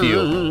wrong with you?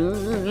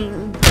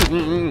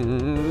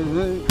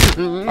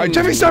 All right,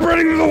 Jeffy, stop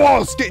running into the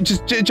walls.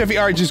 Jeffy,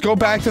 all right, just go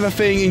back to the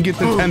thing and get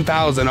the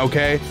 10,000,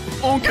 okay?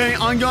 Okay,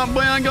 I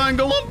gotta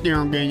go up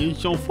there again. It's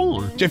so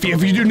far. Jeffy,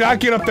 if you do not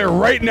get up there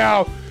right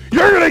now,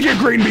 you're gonna get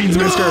green beans,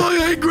 mister. Oh,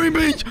 I hate green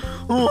beans.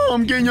 Oh,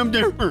 I'm getting up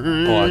there.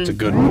 Oh, that's a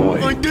good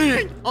boy. I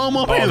did it. I'm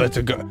up here. Oh, that's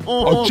a good.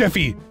 Oh. Oh,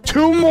 Jeffy,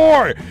 2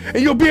 more, and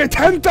you'll be at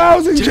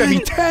 10,000, Jeffy.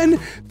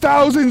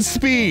 10,000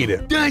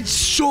 speed. That's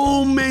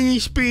so many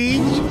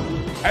speeds.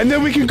 And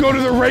then we can go to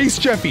the race,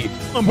 Jeffy.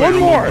 I'm One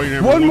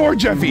waiting, more,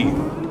 Jeffy.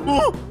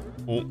 Oh,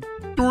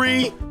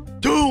 3,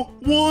 2,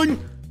 1.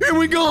 Here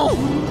we go.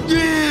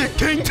 Yeah,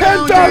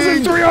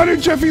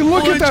 10,300, Jeffy.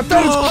 Look at that.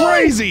 That is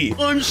crazy.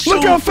 I'm so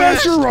Look how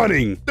fast fast. you're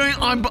running.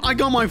 I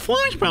got my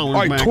flash powers All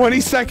right, back. 20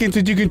 seconds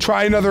and you can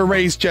try another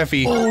race,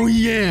 Jeffy. Oh,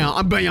 yeah.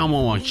 I bet I'm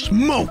going to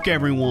smoke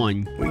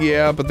everyone.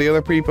 Yeah, but the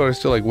other people are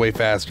still like way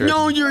faster.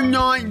 No, you're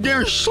not.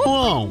 They're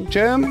slow.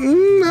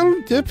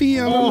 Jeffy,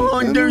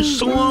 They're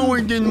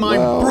slower than my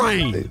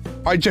brain.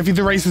 All right, Jeffy,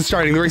 the race is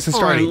starting. The race is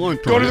starting.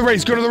 look, Go to the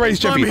race. Go to the race,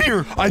 Jeffy. I'm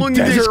here. A Look at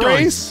this desert guy.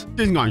 race?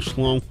 This guy's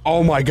slow.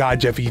 Oh my God,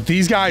 Jeffy.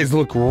 These guys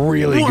look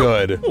really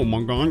good. Oh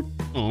my God.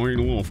 Oh, he's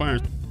a little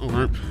fast. All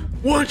right.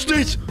 Watch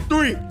this.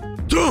 3,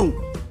 2,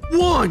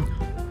 1.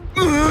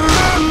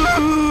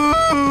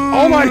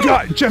 Oh my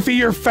God, Jeffy,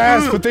 you're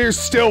fast, but they're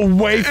still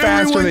way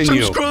faster Everyone than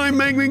you. subscribe,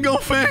 make me go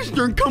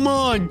faster. Come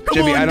on. Come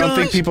Jeffy, on, I don't guys.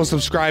 think people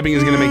subscribing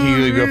is gonna make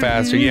you go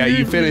faster. Yeah,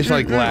 you finished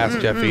like last,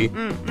 Jeffy.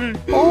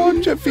 Oh,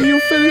 Jeffy, you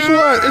finished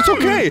last. It's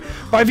okay.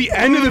 By the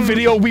end of the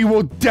video, we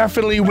will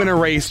definitely win a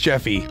race,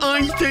 Jeffy.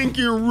 I think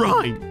you're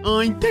right.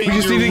 I think We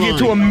just need to get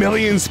to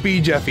 1,000,000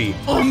 speed, Jeffy.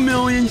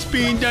 1,000,000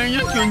 speed.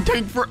 That's gonna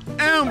take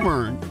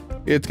forever.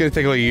 It's gonna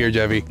take like a year,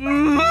 Jeffy.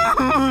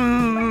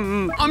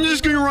 I'm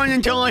just gonna run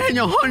until I hit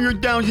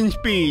 100,000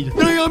 speed.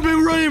 I've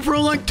been running for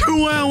like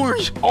 2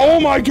 hours. Oh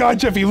my God,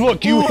 Jeffy,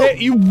 look, you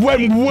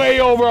went way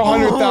over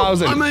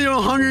 100,000. I'm at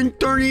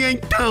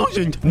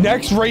 138,000.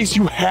 Next race,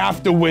 you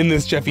have to win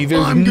this, Jeffy.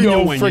 There's I'm gonna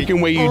no win freaking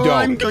it. way you don't.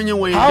 I'm gonna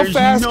win. How There's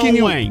fast no can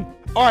you? way.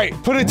 All right,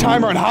 put a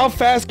timer on. How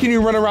fast can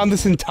you run around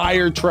this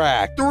entire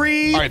track?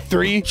 3. All right,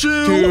 3,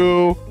 2,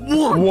 2,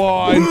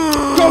 1.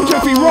 Go,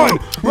 Jeffy, run!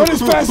 Run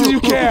as fast as you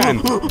can.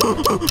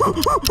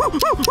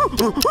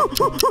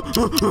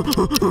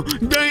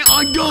 Dang,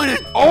 I got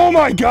it. Oh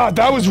my God,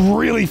 that was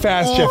really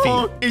fast, Jeffy.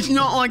 It's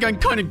not like I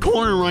cut a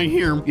corner right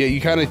here. Yeah, you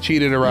kind of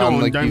cheated around, No,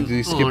 like you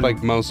don't- skipped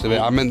like most of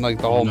it. I meant like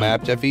the whole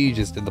map, Jeffy. You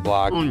just did the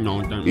block. Oh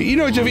no, don't. You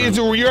know, Jeffy,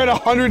 you're at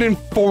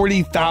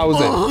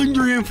 140,000.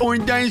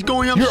 140 days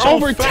going up You're so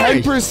over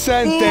fast.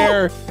 10%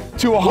 there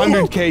to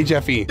 100K,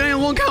 Jeffy. Dang,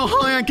 look how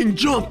high I can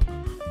jump.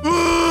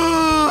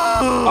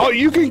 Oh,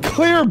 you can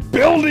clear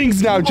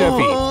buildings now,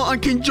 Jeffy. Oh, I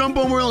can jump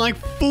over like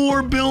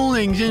 4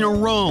 buildings in a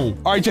row.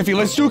 All right, Jeffy,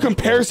 let's do a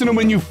comparison of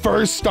when you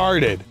first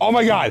started. Oh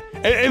my God.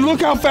 And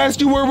look how fast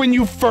you were when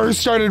you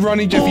first started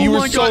running, Jeffy. Oh You were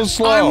my so God,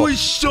 slow. I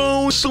was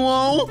so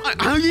slow.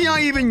 How did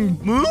I even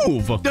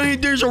move? Dang,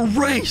 there's a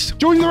race.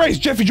 Join the race,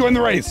 Jeffy, join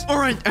the race. All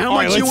right, how All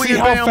right, much you let's want see to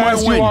how bet I'm gonna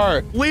fast you win?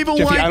 are. Leave a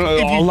Jeffy, like I don't know. if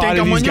you A think lot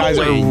of I'm these gonna guys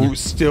win. are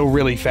still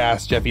really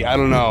fast, Jeffy. I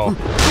don't know.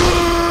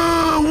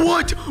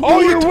 What? Oh,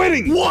 What? you're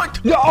winning.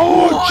 What? No,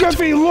 oh, What?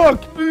 Jeffy,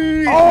 look.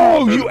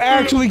 Oh, you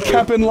actually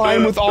kept in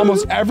line with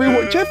almost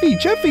everyone. Jeffy,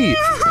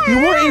 you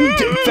were in.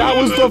 That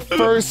was the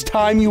first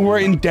time you were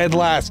in dead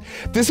last.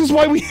 This is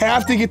why we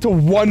have to get to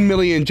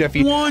 1,000,000,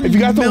 Jeffy. 1 If you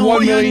got to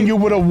 1,000,000, million? you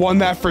would have won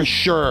that for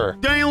sure.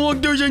 Dang,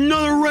 look, there's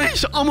another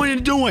race. I'm gonna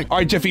do it. All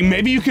right, Jeffy,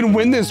 maybe you can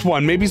win this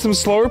one. Maybe some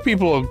slower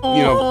people, will,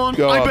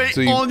 go I up bet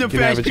so you all the can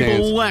have fast a people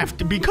chance.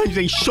 left because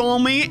they saw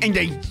me and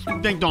they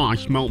thought I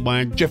smelled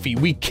bad. Jeffy,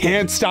 we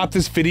can't stop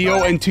this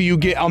video until you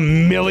get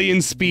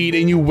 1,000,000 speed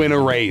and you win a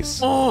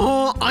race.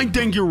 I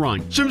think you're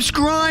right.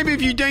 Subscribe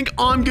if you think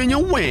I'm gonna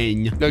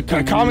win.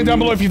 Comment down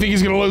below if you think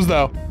he's gonna lose,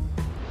 though.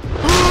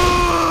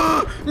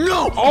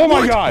 No! Oh my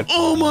What? God!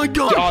 Oh my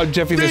God! Oh,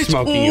 Jeffy, they're This-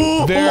 smoking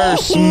you. They're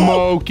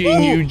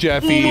smoking you,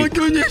 Jeffy. Oh my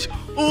goodness!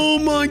 Oh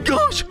my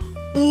gosh!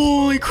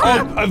 Holy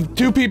crap! Oh,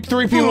 3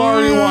 people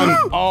already won.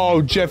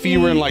 Oh, Jeffy,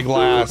 you were in like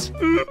last.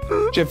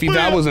 Jeffy,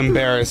 that was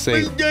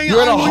embarrassing. Dang,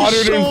 You're at I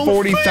was so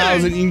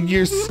 140,000 and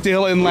you're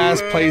still in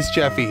last place,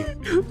 Jeffy.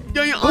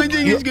 Dang, I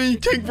think it's gonna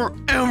take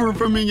forever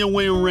for me to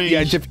win a race.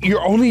 Yeah, Jeffy,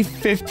 you're only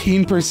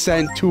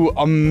 15% to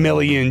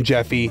 1,000,000,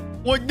 Jeffy.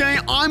 Well, dang,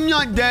 I'm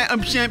not that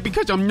upset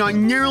because I'm not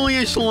nearly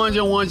as slow as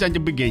I was at the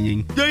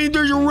beginning. Dang,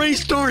 there's a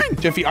race starting.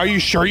 Jeffy, are you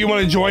sure you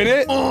want to join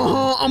it?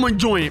 I'm gonna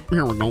join it.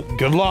 Here we go.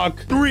 Good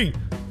luck. 3,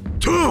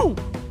 2,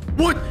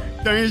 what?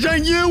 Dang, is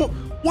that you?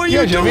 What are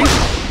you Jeffy. doing?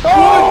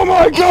 Oh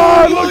my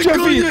God! Oh Look, my Jeffy!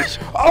 goodness.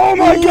 Oh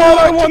my God!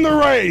 I What? won the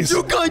race.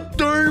 You got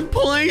 3rd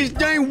place.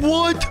 Dang,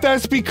 what?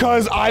 That's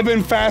because I've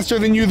been faster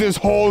than you this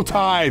whole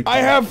time. I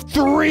have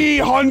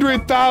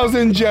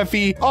 300,000,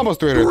 Jeffy.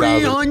 Almost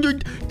 300,000.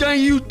 300. Dang,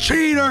 you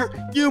cheater.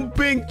 You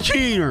big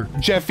cheater.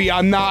 Jeffy,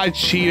 I'm not a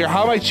cheater.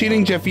 How am I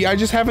cheating, Jeffy? I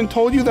just haven't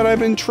told you that I've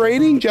been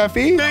trading,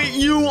 Jeffy. Dang,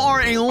 you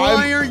are a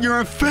liar. You're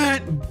a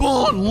fat,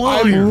 bald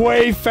liar. I'm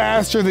way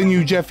faster than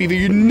you, Jeffy.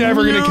 You're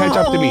never going to catch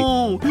up to me.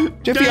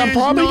 Jeffy, That I'm is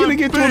probably not going to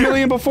get to fair.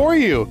 1,000,000 before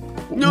you.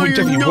 No, you're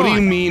Jeffy, what do not.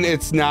 you mean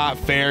it's not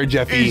fair,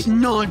 Jeffy? It's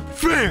not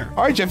fair.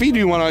 All right, Jeffy, do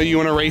you want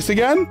to race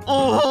again?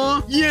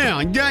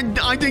 Yeah,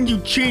 I think you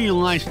cheated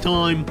last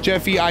time.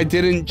 Jeffy, I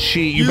didn't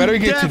cheat. You You better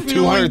get to definitely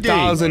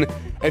 200,000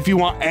 if you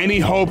want any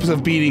hopes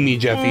of beating me,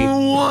 Jeffy.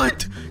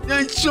 What?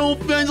 That's so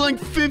fast, like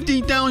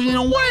 50,000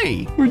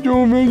 away.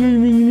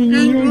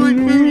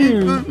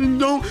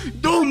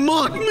 Don't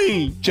mock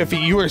me. Jeffy,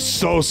 you are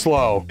so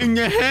slow. In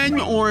the head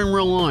or in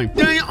real life?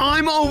 Dang,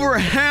 I'm over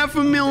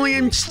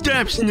 500,000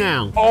 steps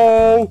now.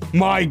 Oh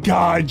my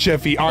God,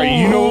 Jeffy. All right,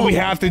 you know what we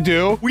have to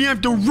do? We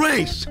have to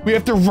race. We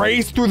have to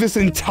race through this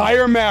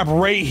entire map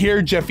right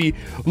here, Jeffy.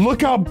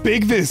 Look how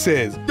big this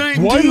is.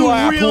 Dang, One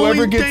lap,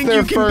 whoever gets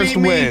there first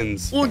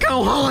wins. Look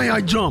how high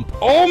I jump.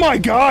 Oh my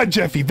God,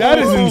 Jeffy, that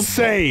is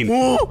insane.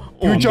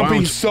 You're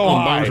jumping so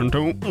high.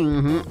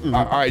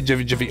 All right,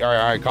 Jeffy, all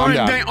right, calm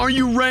down. Dang, are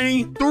you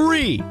ready?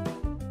 3,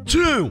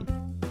 2,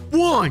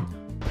 1,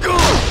 go!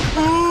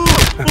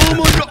 Oh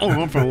my God!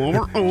 Oh, I fell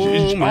over.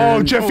 Oh, man.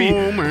 Oh, Jeffy,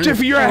 man.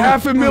 Jeffy, you're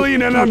at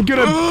 500,000 and I'm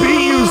gonna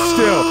beat you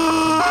still.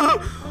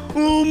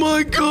 Oh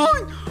my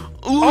God!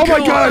 Oh my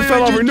God, I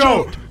fell over.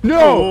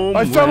 No,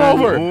 I fell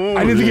over.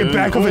 I need to get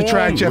back on the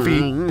track, Jeffy.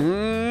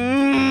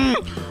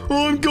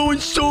 Oh, I'm going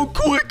so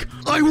quick.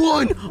 I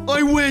won.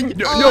 I win.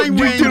 No, you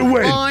didn't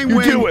win.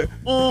 You did win.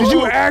 Did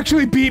you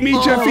actually beat me,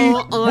 Jeffy?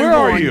 Where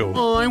are you?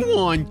 I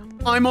won.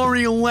 I'm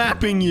already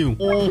lapping you.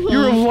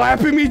 You're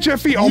lapping me,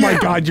 Jeffy? Oh my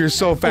God, you're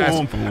so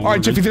fast. All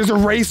right, Jeffy, there's a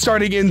race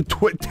starting in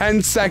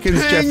 10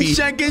 seconds, Jeffy. 10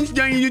 seconds?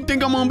 Then you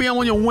think I'm gonna be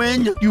able to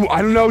win?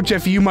 I don't know,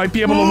 Jeffy. You might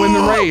be able to win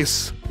the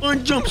race. I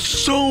jumped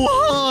so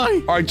high.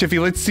 All right, Jeffy,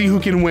 let's see who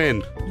can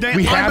win.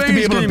 We have to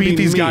be able to beat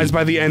these guys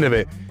by the end of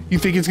it. You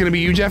think it's gonna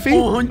be you, Jeffy?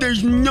 Oh,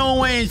 there's no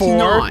way it's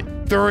not.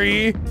 4,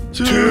 3,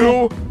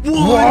 2,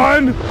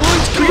 1.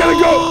 Let's go. We gotta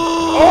go.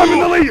 Oh, I'm in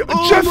the lead.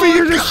 Jeffy,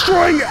 you're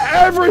destroying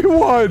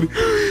everyone.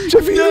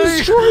 Jeffy, you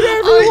destroyed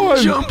everyone.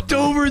 I jumped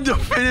over the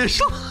finish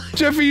line.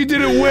 Jeffy, you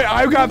didn't win.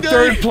 I got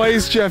third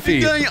place,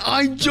 Jeffy.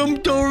 I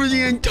jumped over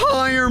the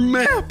entire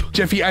map.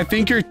 Jeffy, I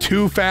think you're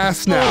too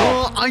fast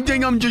now. I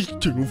think I'm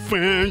just too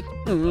fast.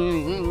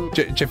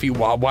 Jeffy,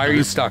 why are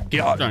you stuck?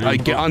 Get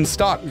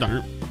unstuck.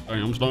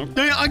 I'm stuck.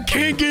 I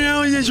can't get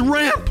out of this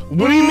ramp.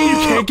 What do you mean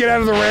you can't get out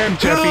of the ramp,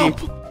 Jeffy?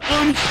 Help.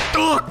 I'm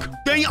stuck.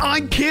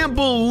 I can't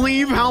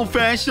believe how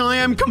fast I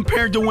am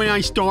compared to when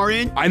I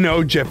started. I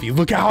know, Jeffy.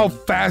 Look at how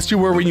fast you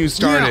were when you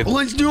started. Yeah,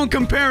 let's do a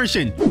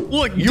comparison.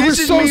 Look, you this were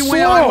is so me slow.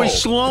 when I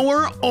was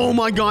slower. Oh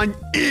my God,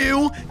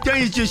 ew, that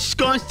is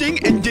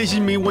disgusting. And this is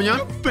me when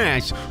I'm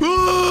fast.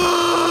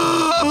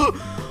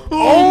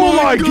 Oh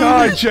my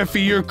God,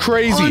 Jeffy, you're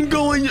crazy. I'm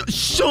going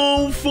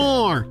so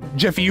far.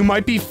 Jeffy, you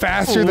might be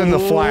faster than the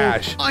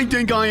Flash. I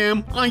think I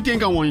am. I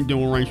think I want to do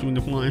a race with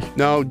the Flash.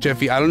 No,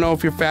 Jeffy, I don't know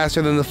if you're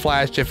faster than the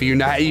Flash, Jeffy. You're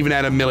not even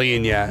at 1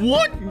 million yet.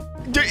 What?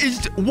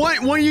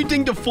 What do you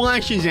think the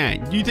Flash is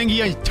at? Do you think he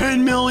has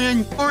 10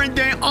 million? All right,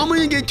 then I'm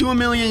gonna get to 1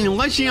 million and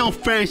let's see how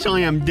fast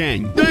I am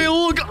then. Hey,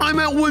 look, I'm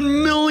at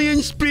 1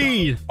 million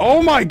speed.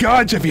 Oh my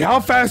God, Jeffy, how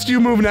fast do you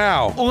move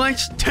now?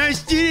 Let's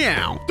test it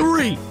out.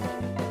 3,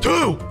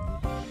 2,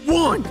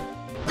 1,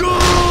 go!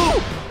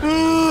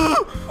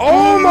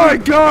 Oh my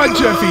God,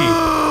 Jeffy!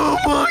 Oh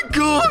my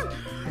God!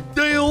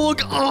 Hey,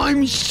 look,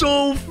 I'm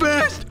so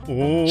fast.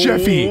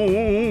 Jeffy,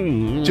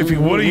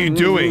 what are you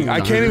doing? I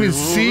can't even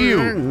see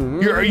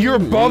you. You're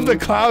above the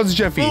clouds,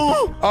 Jeffy.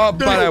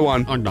 But I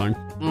won. I'm done.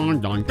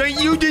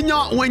 You did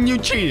not win. You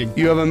cheated.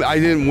 I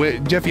didn't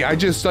win, Jeffy. I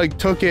just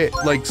took it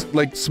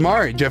like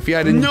smart, Jeffy.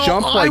 I didn't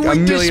jump like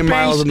 1 million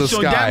miles in the sky.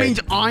 So that means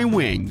I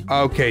win.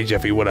 Okay,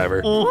 Jeffy,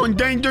 whatever.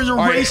 Then there's a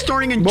race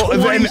starting in 20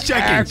 seconds. An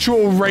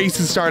actual race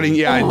is starting.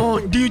 Yeah.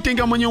 Do you think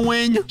I'm gonna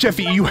win?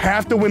 Jeffy, you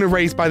have to win a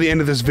race by the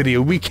end of this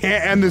video. We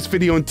can't end this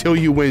video until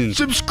you win.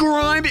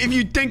 Subscribe if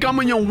you think I'm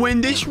gonna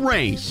win this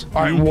race.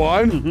 All right,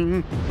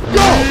 1,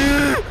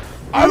 go!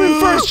 I'm in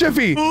first,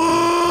 Jeffy.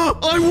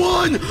 I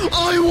won.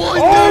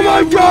 Oh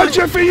my God,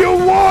 Jeffy, you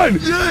won.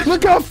 Yes.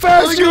 Look how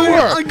fast you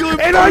were.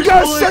 And I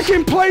got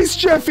second place,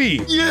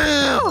 Jeffy.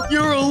 Yeah,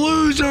 you're a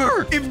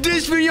loser. If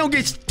this video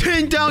gets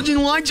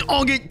 10,000 likes,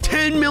 I'll get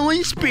 10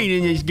 million speed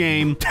in this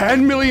game.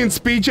 10 million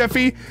speed,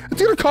 Jeffy?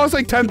 It's gonna cost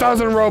like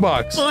 10,000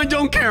 Robux. I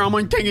don't care. I'm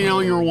gonna take it out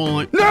of your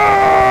wallet.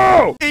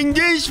 No! In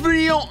this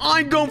video,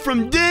 I go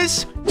from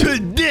this to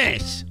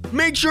this.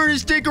 Make sure to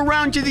stick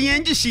around to the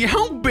end to see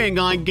how big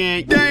I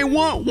get. Hey,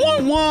 what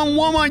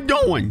am I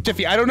doing?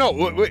 Jeffy, I don't know.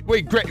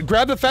 Wait,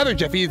 grab the feather,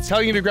 Jeffy. It's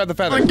telling you to grab the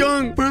feather. I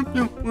don't.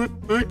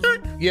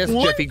 Yes,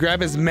 What? Jeffy,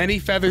 grab as many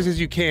feathers as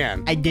you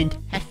can. I don't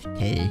have to.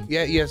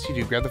 Yeah, yes, you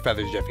do. Grab the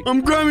feathers, Jeffy. I'm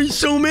grabbing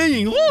so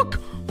many. Look.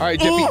 All right,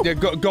 Jeffy,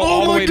 go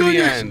all the way to the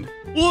end.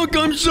 Look,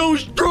 I'm so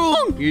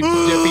strong. Jeffy,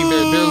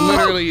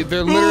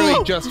 they're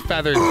literally just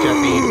feathers,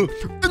 Jeffy.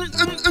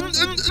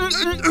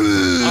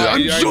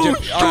 I'm so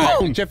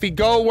strong. Jeffy,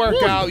 go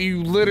work out.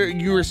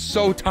 You are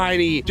so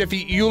tiny. Jeffy,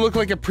 you look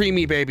like a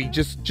preemie baby.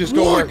 Just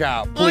go work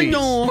out, please. I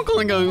don't look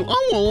like I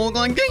want to look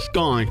like this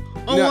guy.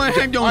 I want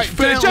to have those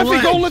fat Jeffy,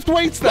 legs. go lift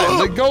weights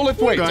then. Go lift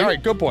weights. Okay. All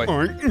right, good boy. All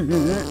right.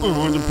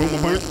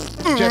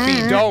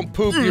 Jeffy, don't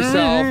poop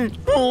yourself.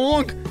 Oh,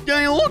 look.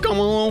 Yeah, look, I'm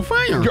a little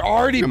fatter. You're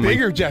already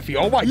bigger, Jeffy.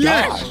 Oh my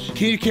gosh.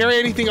 Can you carry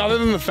anything other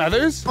than the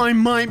feathers? I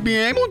might be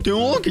able to.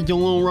 Look at the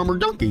little rubber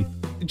ducky.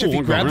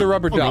 Jeffy, grab the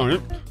rubber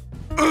duck.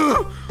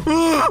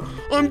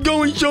 I'm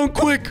going so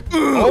quick.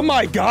 Oh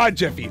my God,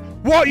 Jeffy.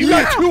 Whoa, you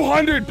got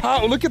 200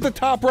 power. Look at the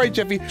top right,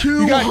 Jeffy.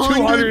 You got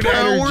 200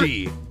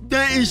 energy.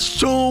 That is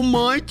so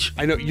much.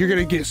 I know, you're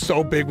gonna get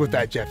so big with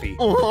that, Jeffy.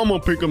 Oh, I'm gonna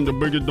pick up the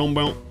biggest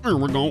dumbbell. Here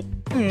we go.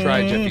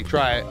 Try it, Jeffy,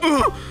 try it.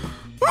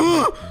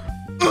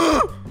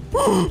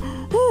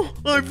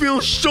 I feel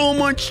so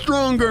much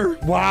stronger.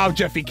 Wow,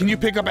 Jeffy, can you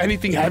pick up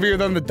anything heavier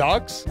than the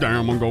ducks? Damn,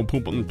 I'm gonna go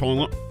poop in the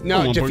toilet.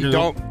 No, Jeffy,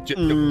 don't.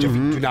 No, Jeffy,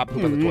 do not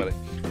poop on the toilet.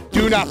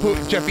 Do not poop,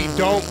 Jeffy,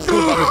 don't poop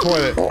on the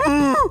toilet.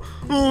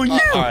 Oh, yeah.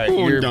 All right,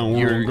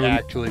 you're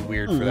actually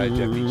weird for that,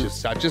 Jeffy. Just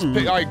stop. Just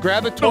pick, all right,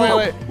 grab the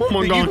toilet. Oh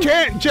my God. You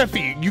can't,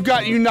 Jeffy. You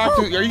knocked.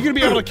 Are you gonna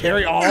be able to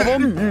carry all of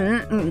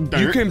them?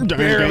 You can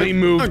barely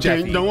move,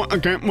 Jeffy. I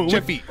can't move.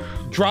 Jeffy,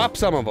 drop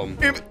some of them.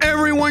 If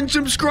everyone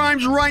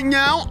subscribes right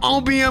now,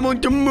 I'll be able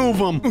to move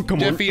them. Come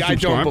Jeffy, on, I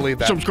don't believe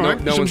that.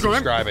 Subscribe. No one's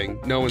subscribing.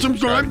 No one's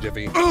subscribing,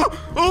 Jeffy.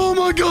 Oh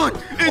my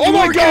God. It's Oh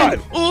my working.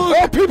 God.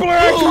 Oh, people are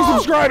actually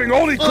subscribing.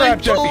 Holy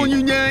crap, Jeffy. I told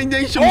you that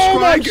they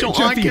subscribe so I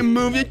Jeffy. can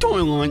move the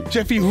toilet.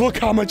 Jeffy, look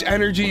how much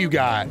energy you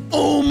got.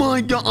 Oh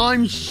my God,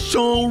 I'm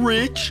so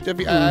rich.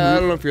 Jeffy, I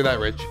don't know if you're that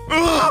rich.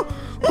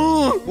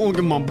 Look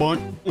at my butt.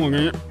 Look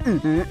at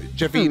it.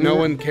 Jeffy, no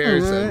one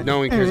cares. No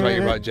one cares about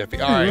your butt,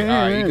 Jeffy. All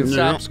right. You can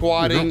stop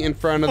squatting in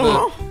front of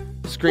the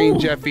screen,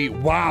 Jeffy.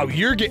 Wow,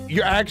 you're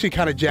actually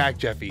kind of jacked,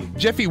 Jeffy.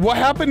 Jeffy, what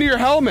happened to your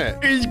helmet?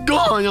 It's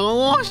gone. I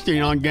lost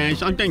it, I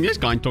guess. I think this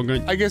guy took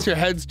it. I guess your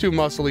head's too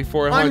muscly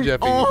for it, huh,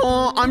 Jeffy?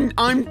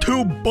 I'm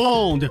too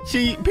bald.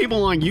 See, people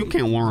like you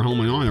can't wear a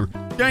helmet either.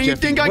 Jeffy, you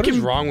think what is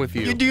wrong with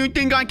you? Do you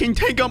think I can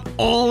take up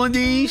all of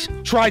these?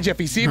 Try,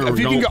 Jeffy. See if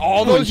you can get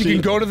all those, you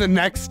can go to the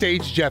next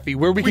stage, Jeffy,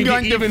 where we can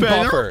get even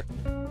buffer.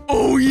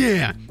 Oh,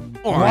 yeah.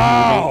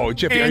 Wow,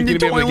 Jeffy, are you going to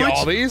be able to get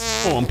all these?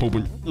 Oh, I'm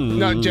pooping.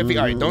 No, Jeffy,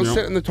 all right, don't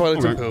sit in the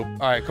toilets and poop.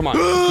 All right, come on.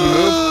 Can you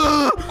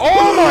move?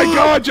 Oh, my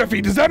God,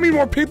 Jeffy, does that mean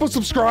more people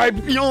subscribe?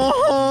 Look,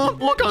 I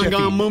Jeffy.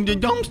 gotta move the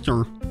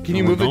dumpster. Can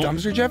you move the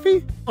dumpster,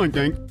 Jeffy? I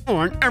think. All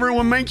right,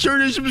 everyone make sure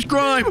to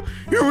subscribe.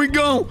 Here we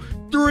go.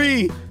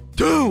 3,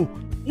 2,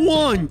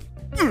 1.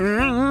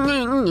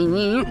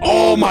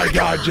 Oh, my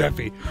God,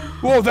 Jeffy.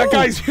 Whoa, that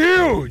guy's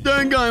huge.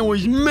 That guy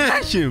was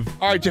massive.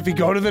 All right, Jeffy,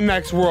 go to the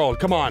next world.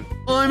 Come on.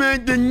 I'm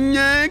at the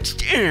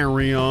next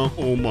area.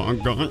 Oh, my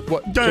God.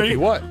 What? Jeffy,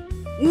 what?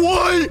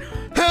 What?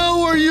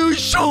 How are you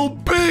so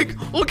big?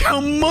 Look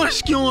how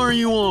muscular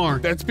you are.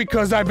 That's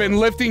because I've been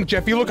lifting,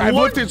 Jeffy. Look, I've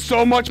lifted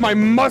so much, my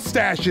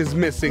mustache is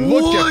missing.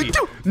 Look, Jeffy.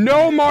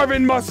 No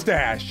Marvin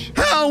mustache.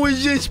 How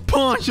is this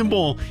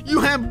possible? You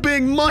have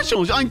big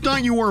muscles. I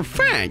thought you were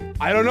fat.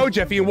 I don't know,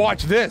 Jeffy.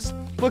 Watch this.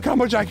 Look how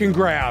much I can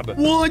grab.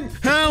 What?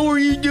 How are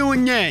you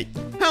doing that?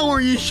 How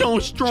are you so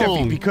strong?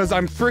 Jeffy, because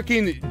I'm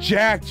freaking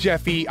jacked,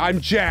 Jeffy. I'm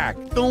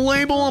jacked. The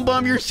label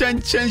above your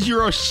set says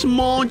you're a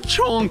small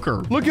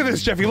chunker. Look at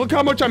this, Jeffy. Look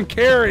how much I'm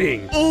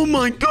carrying. Oh,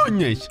 my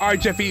goodness. All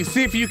right, Jeffy,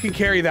 see if you can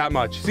carry that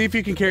much. See if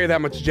you can carry that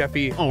much,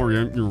 Jeffy. Oh,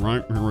 yeah, you're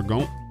right. Here we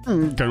go.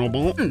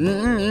 Kettlebell.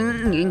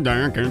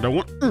 I can't do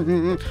it.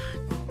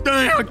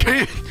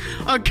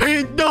 I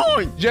can't do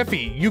it.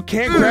 Jeffy, you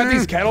can't grab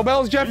these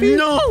kettlebells, Jeffy?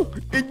 No,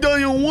 it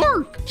doesn't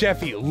work.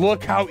 Jeffy,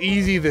 look how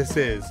easy this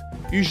is.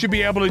 You should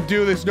be able to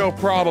do this no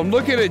problem.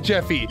 Look at it,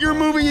 Jeffy. You're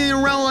moving it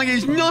around like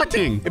it's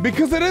nothing.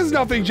 Because it is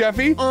nothing,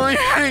 Jeffy. I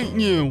hate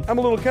you. I'm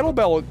a little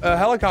kettlebell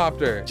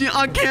helicopter. See,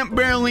 I can't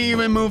barely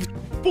even move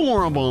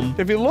 4 of them.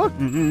 Jeffy, look.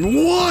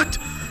 What?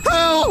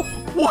 How?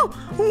 What?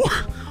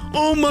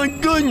 Oh my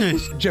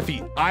goodness.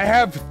 Jeffy, I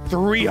have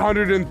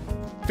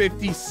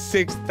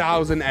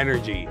 356,000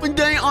 energy. But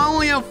I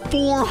only have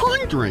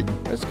 400.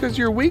 That's because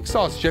you're weak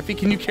sauce, Jeffy.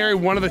 Can you carry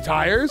one of the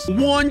tires?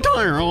 1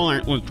 tire. All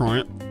right, let's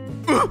try it.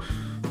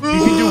 You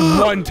can do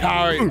 1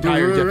 tire,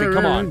 Jeffy.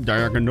 Come on.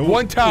 I can do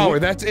 1 tower,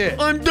 that's it.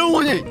 I'm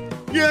doing it.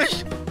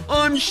 Yes,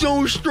 I'm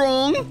so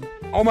strong.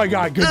 Oh my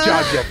God, good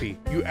job, Jeffy.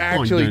 You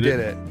actually did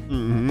it.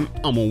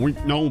 I'm a weak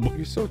noob.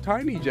 You're so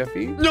tiny,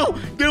 Jeffy. No,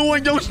 get away,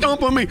 don't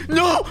stomp on me.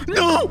 No.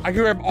 I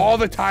can grab all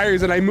the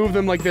tires and I move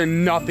them like they're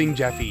nothing,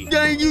 Jeffy.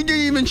 Yeah, you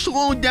didn't even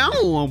slow down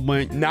a little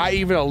bit. Not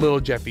even a little,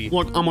 Jeffy.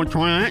 Look, I'm gonna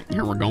try that.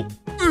 Here we go.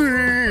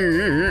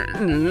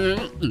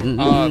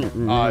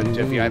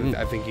 Jeffy, I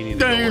think you need to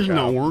That go is work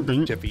not out.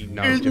 working. Jeffy,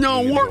 no. It's Jeffy,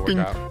 not you need to go working.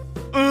 work out.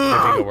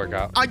 Jeffy, go work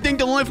out. I think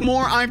to lift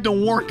more, I have to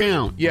work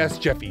out. Yes,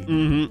 Jeffy.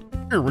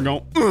 Here we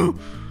go.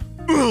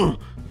 All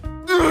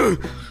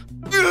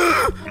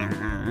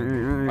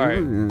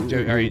right,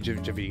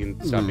 Jeffy, you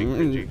can stop being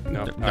cringy.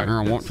 No,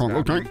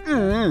 Okay.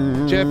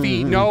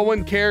 Jeffy, no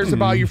one cares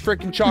about your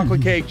freaking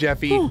chocolate cake,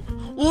 Jeffy.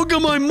 Look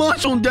at my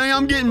muscle day.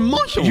 I'm getting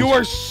muscles. You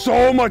are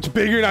so much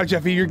bigger now,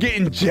 Jeffy. You're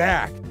getting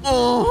jacked.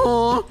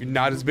 Uh-huh. You're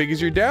not as big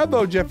as your dad,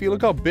 though, Jeffy.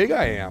 Look how big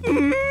I am.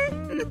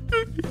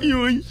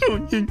 You are so...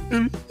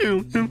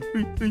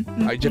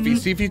 All right, Jeffy,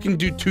 see if you can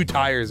do 2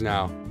 tires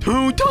now.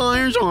 2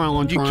 tires? All right,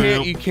 I'll try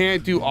out. You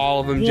can't do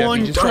all of them, Jeffy.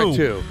 1, Just try 2.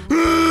 2.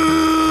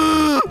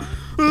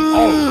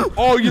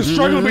 Oh, you're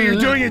struggling, but you're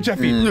doing it,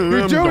 Jeffy.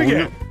 You're doing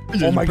it.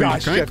 There's Oh a my piece of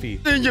gosh, cake. Jeffy.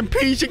 There's a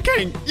piece of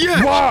cake.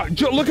 Yes. Wow,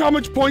 look how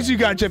much points you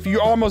got, Jeffy.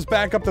 You're almost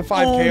back up to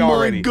 5K oh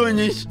already. my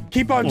goodness.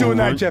 Keep on doing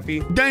that, Alright. Jeffy.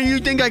 Then you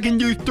think I can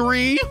do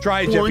 3?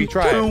 Try it, Jeffy,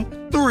 try it.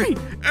 1, 2, 3.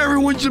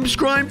 Everyone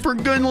subscribe for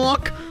good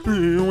luck.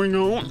 Here we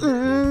go.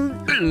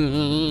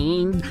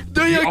 Then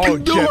I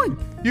can do it.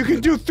 You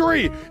can do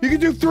 3. You can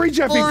do 3,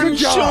 Jeffy. Good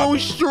job. I'm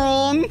so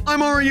strong.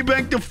 I'm already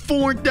back to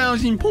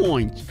 4,000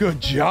 points.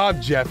 Good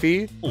job,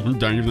 Jeffy. Oh,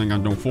 dang, you think I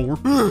do 4?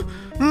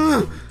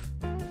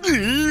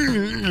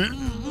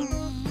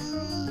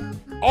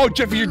 Oh,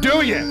 Jeffy, you're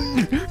doing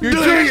it. You're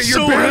doing it. You're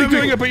so barely heavy.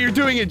 doing it, but you're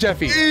doing it,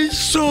 Jeffy. It's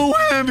so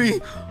heavy.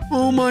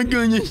 Oh my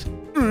goodness.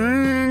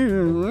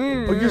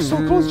 Oh, you're so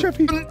close,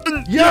 Jeffy.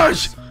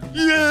 Yes.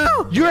 Yeah.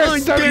 You're I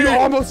at 7. did You're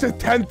it. almost at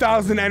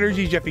 10,000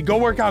 energy, Jeffy. Go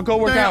work out. Go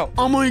work Yeah, out.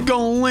 I'm gonna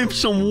go lift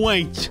some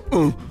weights.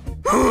 Oh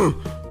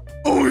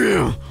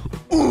yeah.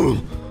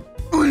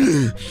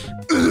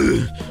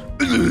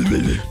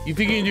 You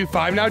think you can do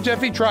 5 now,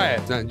 Jeffy? Try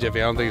it. Nah,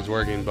 Jeffy, I don't think it's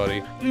working,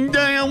 buddy.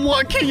 Damn,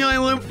 why can't I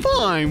lift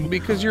 5?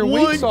 Because you're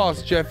What? weak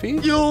sauce, Jeffy.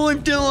 You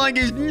lift it like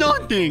it's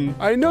nothing.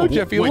 I know,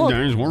 Jeffy. Wait, Look.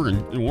 dang, it's working.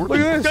 It's working. Look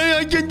at this. Dang,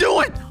 I can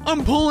do it.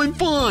 I'm pulling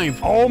 5.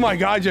 Oh my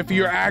God, Jeffy,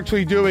 you're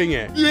actually doing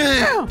it.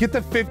 Yeah. Get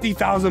the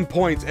 50,000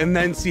 points and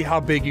then see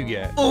how big you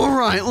get. All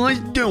right, let's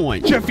do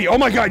it. Jeffy, oh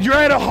my God, you're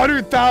at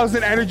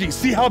 100,000 energy.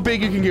 See how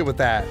big you can get with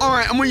that. All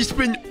right, I'm going to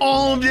spend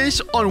all of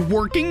this on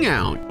working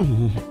out.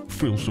 Oh,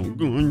 feels so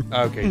good.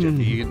 Okay,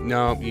 Jeffy, you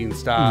can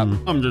stop.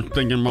 I'm just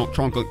thinking about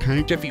chocolate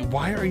cake. Jeffy,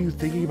 why are you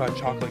thinking about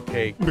chocolate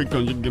cake?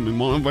 Because it gives me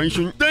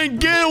motivation. Then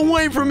get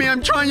away from me.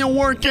 I'm trying to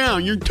work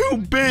out. You're too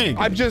big.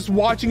 I'm just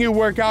watching you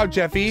work out,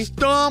 Jeffy.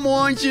 Stop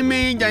watching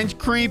me. That's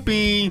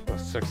creepy. How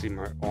sexy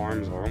my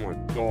arms are. Oh my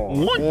God.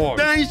 What? Oh,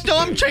 Then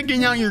stop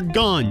checking out your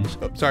guns.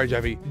 oh, sorry,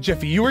 Jeffy.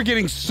 Jeffy, you are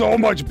getting so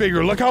much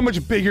bigger. Look how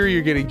much bigger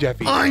you're getting,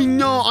 Jeffy. I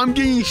know. I'm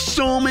getting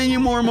so many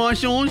more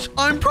muscles.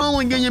 I'm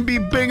probably going to be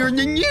bigger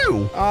than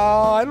you.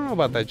 I don't know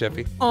about that,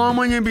 Jeffy. I'm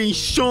going to be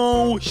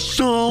so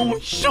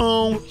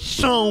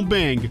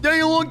big.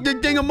 Then look, the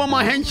thing above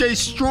my head says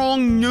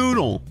strong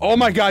noodle. Oh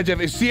my God,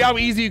 Jeffy. See how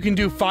easy you can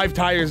do 5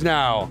 tires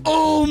now.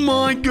 Oh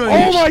my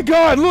goodness. Oh my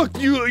God, look,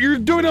 you're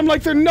doing them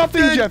like they're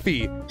nothing,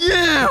 Jeffy.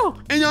 Yeah,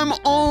 and I'm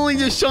only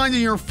the size of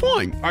your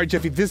foot. All right,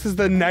 Jeffy, this is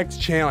the next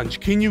challenge.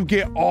 Can you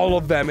get all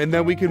of them? And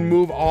then we can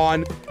move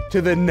on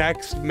to the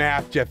next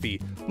map,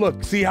 Jeffy.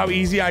 Look, see how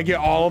easy I get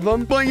all of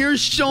them? But you're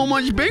so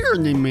much bigger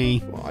than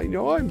me. Well, I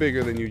know I'm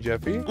bigger than you,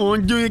 Jeffy.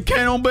 On do the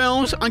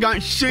kettlebells, I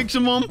got 6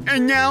 of them.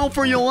 And now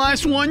for your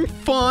last one,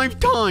 5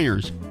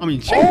 tires. I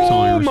mean, 6 Oh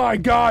tires. my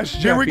gosh,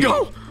 Jeffy. Here we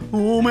go.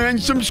 Oh man,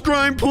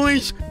 subscribe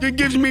please. That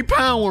gives me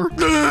power.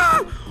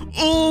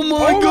 Oh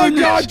my Oh goodness. my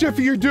God,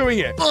 Jeffy, you're doing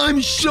it. I'm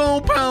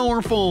so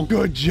powerful.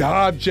 Good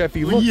job,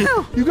 Jeffy. Look,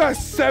 Yeah. you got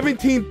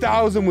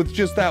 17,000 with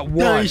just that That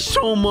one. is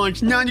so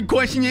much. Now the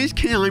question is,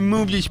 can I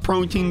move this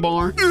protein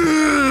bar?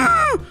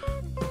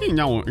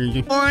 No,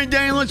 easy. All right,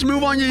 Danny, let's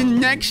move on to the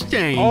next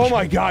stage. Oh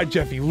my God,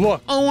 Jeffy,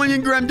 look. I want to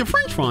grab the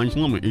french fries.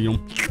 Let me eat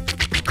them.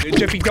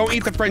 Jeffy, don't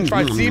eat the french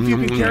fries. See if you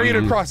can carry it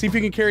across. See if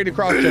you can carry it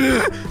across,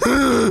 Jeffy.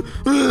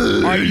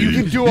 All right, you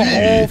can do a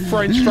whole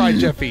french fry,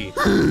 Jeffy.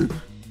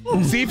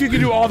 See if you can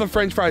do all the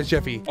french fries,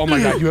 Jeffy. Oh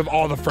my God, you have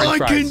all the french I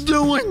fries. can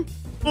do it.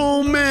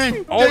 Oh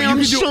man. Oh, Dang, you I'm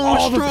can do so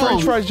all strong. the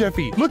french fries,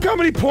 Jeffy. Look how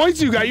many points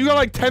you got. You got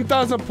like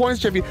 10,000 points,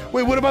 Jeffy.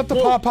 Wait, what about the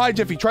pot pie,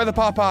 Jeffy? Try the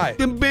pot pie.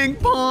 The big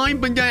pie,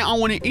 but then I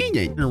want to eat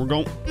it. Here we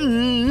go.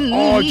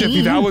 Oh,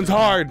 Jeffy, that one's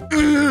hard.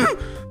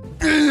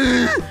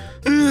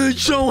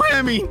 It's so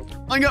heavy.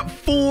 I got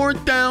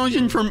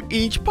 4,000 from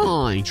each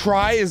pie.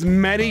 Try as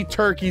many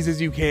turkeys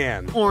as you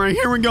can. All right,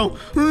 here we go.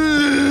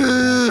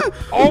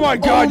 Oh my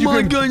God, you my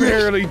can goodness.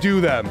 barely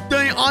do them.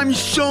 Dang, I'm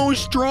so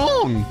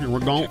strong. Here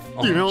we go.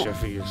 Oh,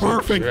 Jeffy, you're so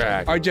perfect.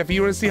 jacked. All right, Jeffy,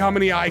 you want to see how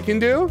many I can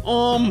do?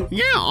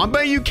 Yeah, I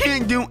bet you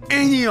can't do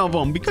any of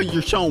them because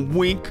you're so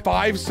weak.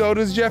 5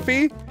 sodas,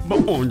 Jeffy.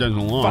 But there's a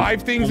lot.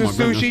 5 things Oh, of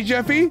my sushi, goodness.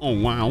 Jeffy. Oh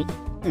wow.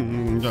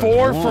 That's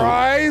 4 a lot.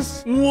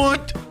 fries.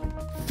 What?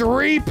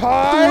 3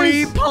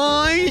 pies. 3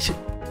 pies?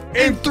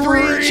 and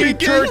 3 chicken?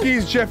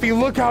 turkeys, Jeffy.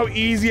 Look how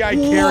easy I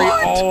carry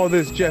What? all of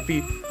this,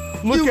 Jeffy.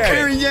 Look You at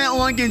carry it. that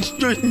like it's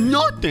just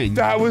nothing.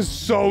 That was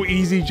so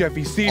easy,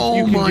 Jeffy. See if Oh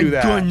you can my do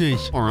that.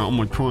 goodness. All right, I'm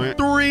gonna try it.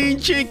 3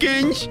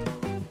 chickens,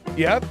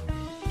 Yep.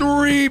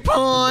 3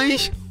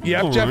 pies.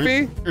 Yep, All right.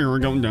 Jeffy. Here we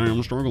go. Damn,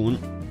 I'm struggling.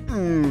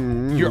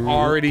 You're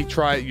already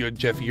trying.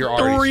 Jeffy, you're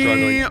already 3,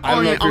 struggling. I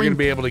don't know if you're going to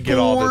be able to get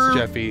all 4, this,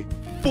 Jeffy.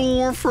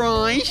 4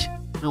 fries.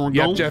 Here we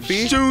Yep, go.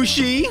 Jeffy.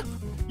 Sushi.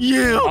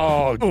 Yeah.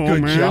 Oh,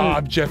 good man.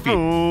 job, Jeffy.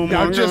 Oh,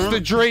 Now, my just God. the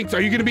drinks.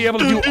 Are you going to be able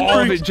to do The all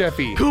of drinks. it,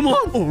 Jeffy? Come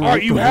on. All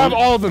right, you have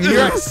all of them. You're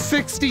at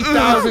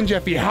 60,000,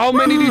 Jeffy. How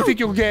many do you think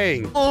you'll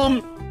gain?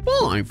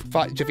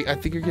 5. Jeffy, I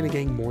think you're going to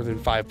gain more than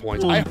 5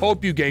 points. I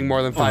hope you gain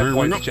more than 5 Here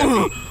we points,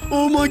 go. Jeffy.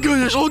 Oh my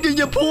goodness, look at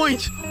your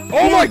points.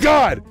 Oh my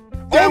God!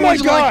 Oh my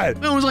God!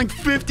 That was like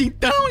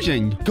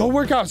 50,000. Go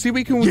work out. See if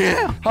we can.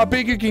 Yeah. How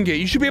big you can get.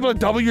 You should be able to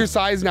double your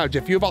size now,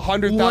 Jeff. You have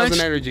 100,000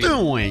 energy. Let's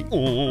do it.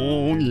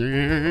 Oh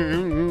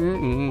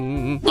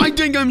yeah. I did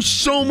think I'm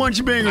so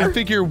much bigger. I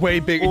think you're way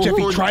bigger. Oh,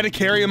 Jeffy, Lord. try to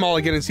carry them all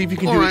again and see if you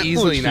can All do right, it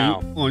easily let's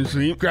now. see. Let's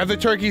see. Grab the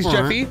turkeys, All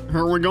Jeffy. right,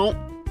 here we go.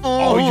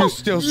 Oh, you're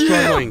still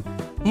struggling.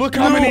 Look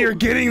how many you're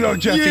getting, though,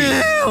 Jeffy.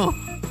 Yeah.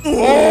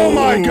 Oh,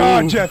 my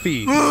God,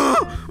 Jeffy.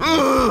 All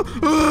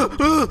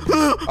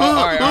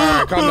right.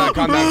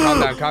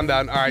 Calm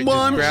down. All right,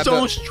 But just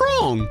I'm so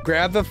strong.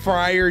 grab the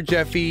fryer,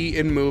 Jeffy,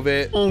 and move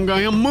it.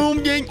 Okay, I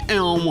moved it, and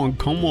I'm gonna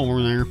come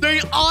over there.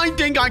 I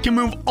think I can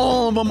move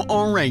all of them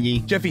already.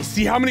 Jeffy,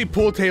 see how many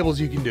pool tables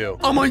you can do.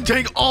 I'm gonna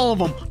take all of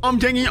them. I'm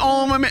taking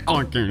all of them. Oh,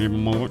 I can't even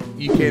move it.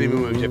 You can't even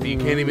move, Jeffy. You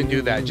can't even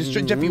do that. Just,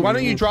 Jeffy, why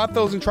don't you drop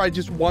those and try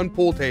just one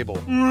pool table?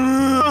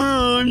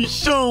 I'm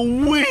so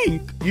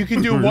weak. You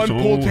can do one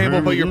pool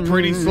table, but you're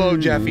pretty slow,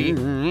 Jeffy.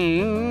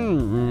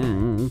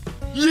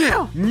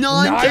 Yeah,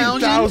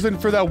 9,000. 9,000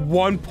 for that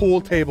one pool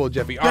table,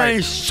 Jeffy. All That right,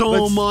 is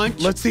so much.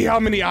 Let's see how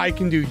many I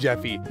can do,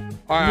 Jeffy.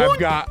 All right, I've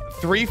got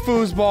 3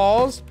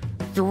 foosballs,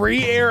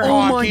 3 air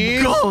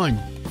hockeys, Oh my God.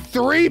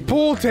 3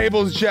 pool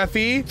tables,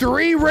 Jeffy,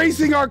 3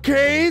 racing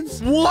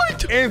arcades,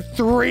 What? and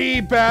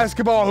 3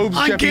 basketball hoops,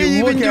 I Jeffy.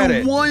 can't Look even at do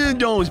it. one of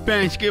those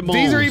basketballs.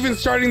 These are even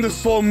starting to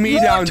slow me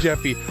down,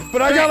 Jeffy.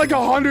 But I got like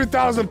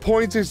 100,000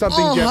 points or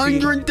something, Jeffy.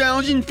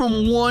 100,000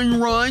 from one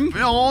run.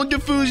 All the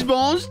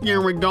foosballs.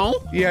 There we go.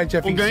 Yeah,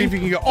 Jeffy, Okay. see if you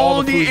can get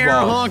all the air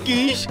foosballs.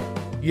 hockeys.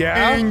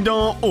 Yeah? And,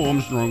 oh, I'm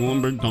struggling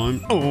big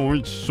time. Oh,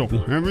 it's so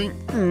heavy.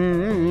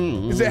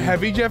 Is it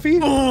heavy, Jeffy?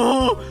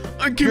 Oh,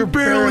 I can You're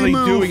barely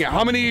move. doing it.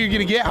 How many are you going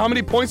to get? How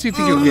many points do you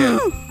think you'll get?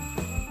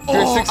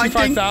 You're at I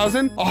think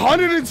 65,000?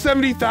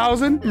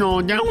 170,000?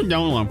 No,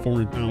 down like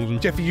 40,000.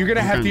 Jeffy, you're going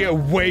to have to get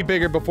way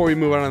bigger before we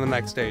move on to the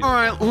next stage. All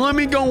right, let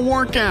me go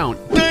work out.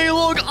 Hey,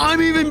 look,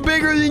 I'm even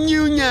bigger than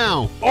you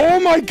now. Oh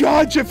my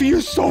God, Jeffy,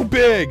 you're so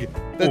big.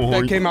 That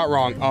Oh, came out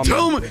wrong.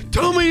 Tell me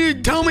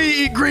to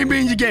eat green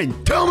beans again.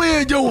 Tell me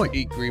to do it.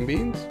 Eat green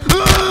beans?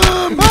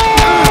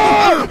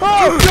 Ah!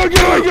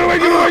 No, get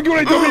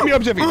away. Don't beat me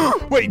up, Jeffy.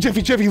 Wait,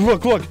 Jeffy,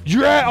 look.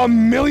 You're at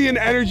 1,000,000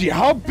 energy.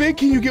 How big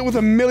can you get with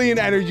 1,000,000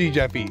 energy,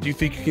 Jeffy? Do you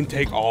think you can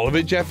take all of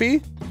it,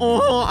 Jeffy?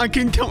 I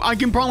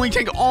can probably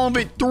take all of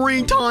it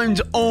 3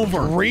 times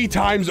over. 3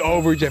 times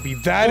over, Jeffy.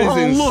 That is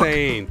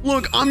insane.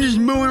 Look, I'm just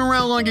moving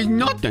around like it's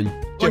nothing.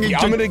 Like Jeffy,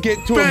 it's I'm just gonna get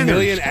to finished.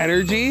 1,000,000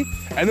 energy,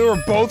 and then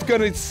we're both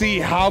gonna see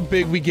how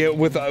big we get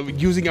with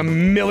using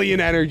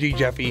 1,000,000 energy,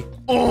 Jeffy.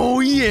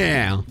 Oh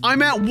yeah,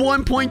 I'm at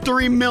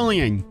 1.3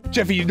 million.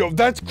 Jeffy, you know,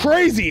 that's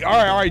crazy.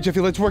 All right, Jeffy,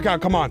 let's work out.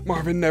 Come on.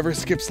 Marvin never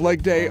skips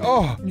leg day.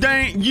 Oh.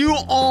 Dang, you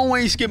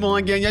always skip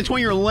one again. That's why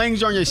your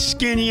legs are the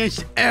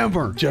skinniest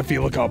ever. Jeffy,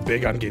 look how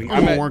big I'm getting.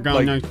 I'm gonna work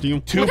out next to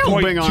you. Look how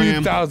big I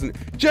am. 2.2 thousand.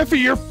 Jeffy,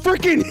 you're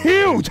freaking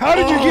huge. How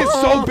did you get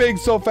so big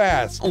so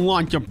fast?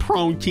 Lots of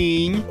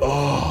protein.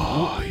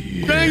 Oh,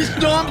 yeah. They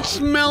stop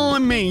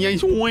smelling me.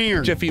 That's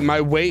weird. Jeffy, my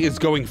weight is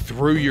going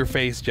through your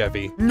face,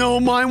 Jeffy.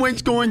 No, my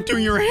weight's going through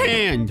your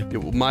hand.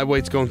 My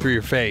weight's going through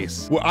your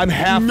face. Well, I'm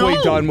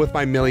halfway done with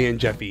my 1,000,000,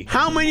 Jeffy.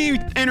 How many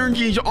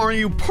energies are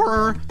you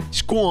per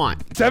squat?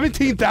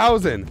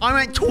 17,000. I'm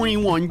at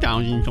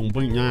 21,000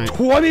 something like that.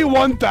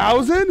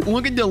 21,000?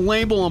 Look at the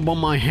label above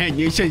my head.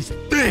 It says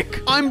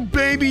thick. I'm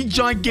baby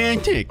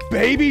gigantic.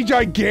 Baby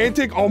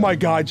gigantic? Oh my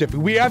God, Jeffy.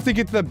 We have to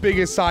get to the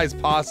biggest size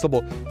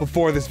possible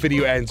before this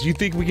video ends. You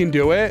think we can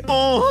do it?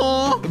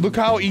 Uh-huh. Look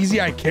how easy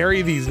I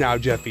carry these now,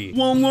 Jeffy.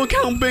 Well, look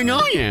how big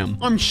I am.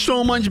 I'm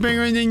so much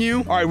bigger than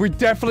you. All right, we're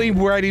definitely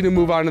ready to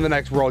move on to the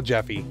next world,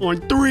 Jeffy. On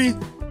 3,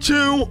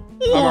 2, 1.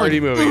 I'm already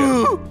moving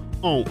it.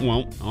 Oh,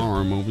 well, I'll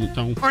remove it.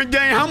 All right,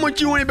 Dang, how much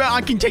you want about?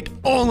 I can take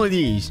all of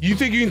these. You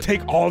think you can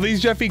take all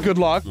these, Jeffy? Good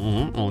luck.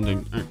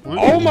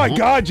 Oh my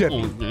God,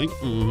 Jeffy.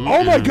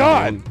 Oh my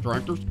God.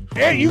 Tractors.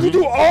 Hey, you can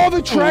do all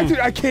the tractors.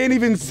 I can't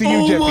even see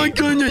you, Jeffy. Oh my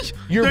goodness.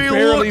 You're Dang,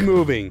 barely look.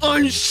 moving.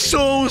 I'm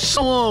so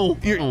slow.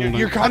 You're kind I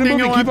of think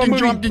moving. I'll Keep have on to moving.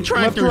 drop the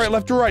tractors.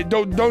 Left to right.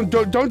 Don't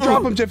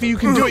drop them, Jeffy. You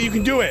can do it. You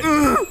can do it.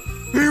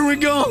 Here we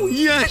go.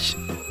 Yes.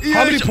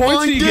 How many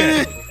points do you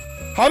get?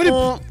 How many?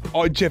 Oh,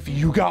 Oh, Jeffy,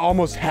 you got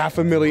almost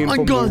 500,000 I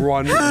from got the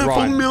run. half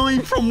a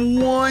million from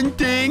one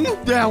thing.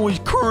 That was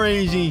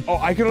crazy. Oh,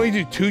 I can only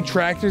do 2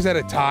 tractors at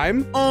a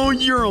time? Oh,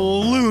 you're a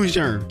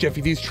loser.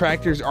 Jeffy, these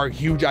tractors are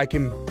huge. I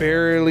can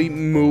barely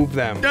move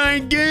them.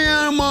 Dang, get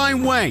out of my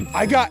way.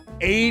 I got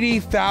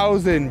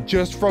 80,000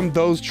 just from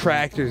those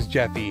tractors,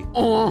 Jeffy.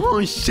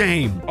 Oh,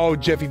 same. Oh,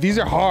 Jeffy, these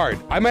are hard.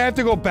 I might have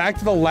to go back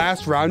to the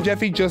last round,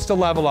 Jeffy, just to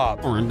level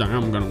up. All right,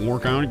 I'm going to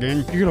work out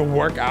again. You're gonna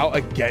work out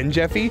again,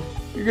 Jeffy?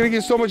 You're gonna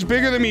get so much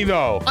bigger than me,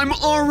 though. I'm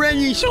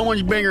already so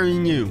much bigger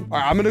than you. All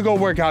right, I'm gonna go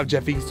work out,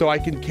 Jeffy, so I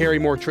can carry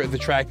more the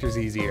tractors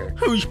easier.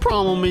 Whose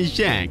problem is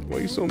that? Why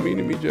are you so mean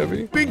to me,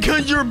 Jeffy?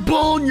 Because you're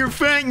bald, you're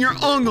fat, and you're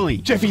ugly.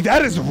 Jeffy,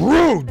 that is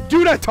rude.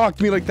 Do not talk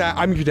to me like that.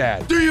 I'm your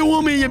dad. Do you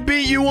want me to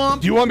beat you up?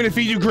 Do you want me to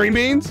feed you green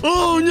beans?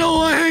 Oh, no,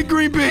 I hate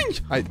green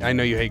beans. I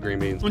know you hate green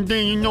beans. Well,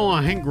 then you know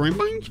I hate green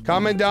beans.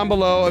 Comment down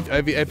below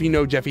if you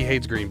know Jeffy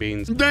hates green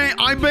beans. Then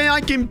I bet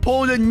I can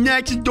pull the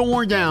next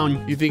door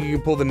down. You think you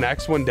can pull the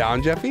next one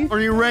down, Jeffy? Are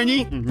you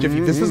ready?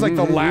 Jeffy, this is like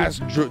the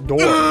last door.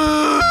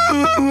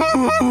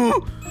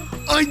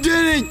 I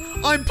did it!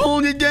 I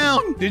pulled it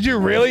down! Did you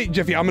really?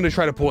 Jeffy, I'm gonna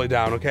try to pull it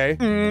down, okay?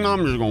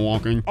 I'm just gonna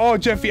walk in. Oh,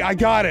 Jeffy, I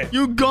got it.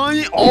 You got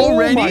it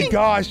already? Oh my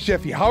gosh,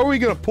 Jeffy. How are we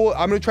gonna pull it?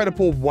 I'm gonna try to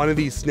pull one of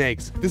these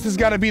snakes. This has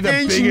gotta be the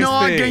biggest thing. It's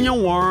not gonna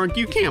work.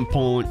 You can't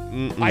pull it.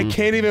 I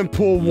can't even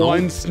pull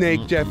one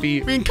snake, Jeffy.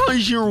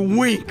 Because you're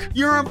weak.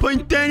 You're a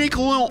pathetic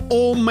little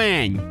old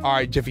man. All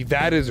right, Jeffy,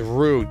 that is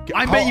rude.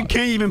 I bet you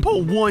can't even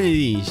pull one of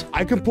these.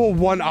 I can pull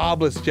one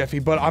obelisk, Jeffy,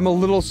 but I'm a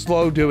little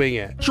slow doing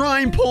it.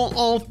 Try and pull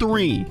all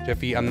three.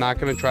 Jeffy, I'm not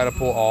gonna try to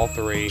pull all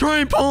three. Try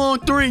and pull all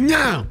three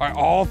now. All right,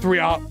 all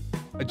three.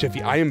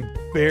 Jeffy, I am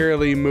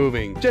barely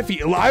moving.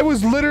 Jeffy, I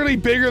was literally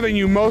bigger than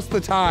you most of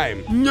the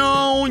time.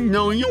 No,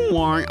 you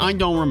weren't. I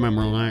don't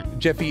remember that.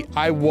 Jeffy,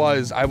 I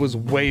was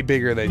way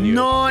bigger than you.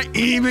 Not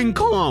even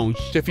close.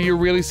 Jeffy, you're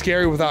really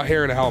scary without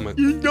hair and a helmet.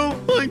 You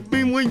don't like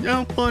me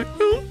without my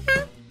helmet.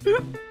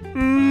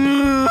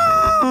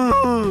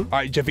 All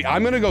right, Jeffy,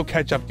 I'm gonna go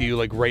catch up to you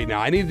like right now.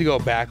 I need to go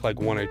back like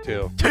 1 or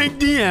 2. Take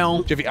the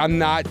L. Jeffy, I'm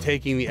not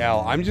taking the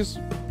L. I'm just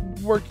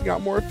working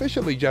out more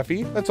efficiently,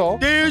 Jeffy. That's all.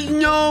 There's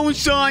no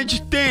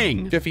such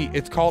thing. Jeffy,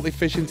 it's called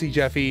efficiency,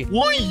 Jeffy.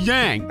 What is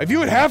that? If you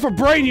had half a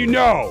brain, you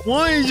know.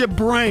 What is a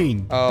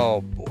brain?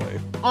 Oh, boy.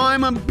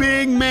 I'm a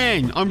big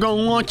man. I've got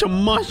lots of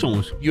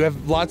muscles. You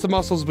have lots of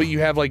muscles, but you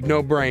have like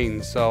no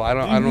brains, so I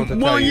don't know what to tell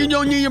you. Well, you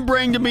don't need a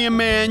brain to be a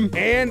man.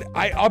 And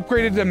I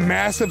upgraded to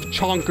massive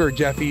chonker,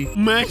 Jeffy.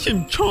 Massive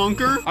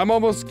chonker? I'm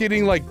almost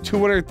getting like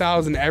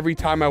 200,000 every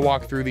time I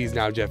walk through these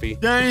now, Jeffy.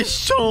 That is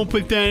so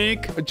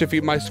pathetic.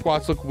 Jeffy, my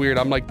squats look weird.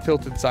 I'm like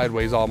tilted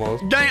sideways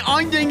almost.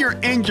 I think you're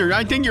injured.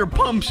 I think your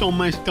pump's all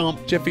messed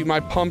up. Jeffy,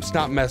 my pump's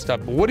not messed up.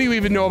 What do you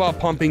even know about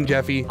pumping,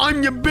 Jeffy?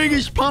 I'm the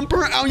biggest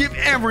pumper out of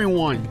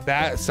everyone.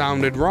 That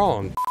sounded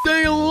wrong.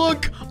 Hey,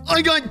 look,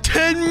 I got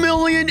 10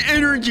 million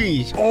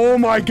energies. Oh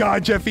my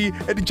God, Jeffy.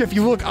 Jeffy,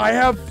 look, I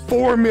have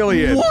 4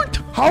 million. What?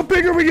 How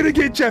big are we gonna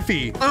get,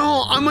 Jeffy?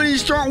 Oh, I'm gonna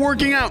start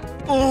working out.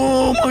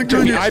 Oh my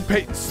goodness. Jeffy, I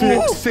pay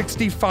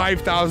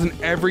 65,000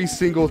 every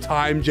single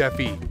time,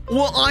 Jeffy.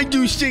 Well, I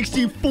do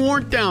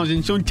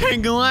 64,000, so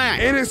take that.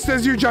 And it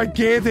says you're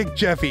gigantic,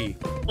 Jeffy.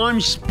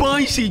 I'm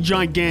spicy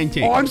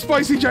gigantic. Oh, I'm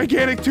spicy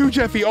gigantic too,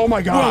 Jeffy. Oh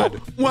my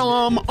God. Well,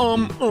 I'm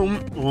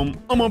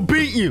gonna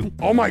beat you.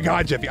 Oh my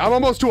God, Jeffy. I'm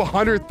almost to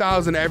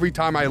 100,000 every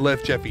time I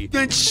lift, Jeffy.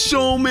 That's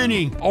so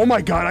many. Oh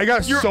my God, I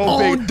got You're so all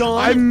big. done.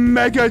 I'm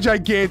mega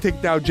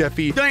gigantic now,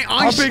 Jeffy.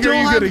 How big are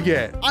you gonna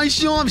get? I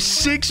still have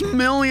 6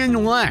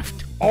 million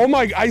left. Oh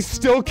my, I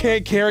still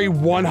can't carry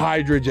 1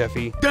 Hydra,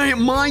 Jeffy.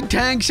 Dang, my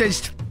tag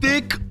says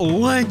Thick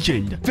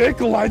Legend. Thick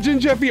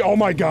Legend, Jeffy? Oh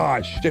my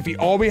gosh. Jeffy,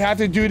 all we have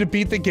to do to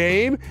beat the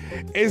game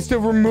is to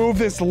remove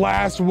this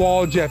last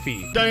wall,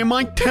 Jeffy. Dang,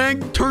 my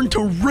tag turned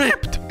to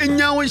Ripped, and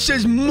now it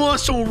says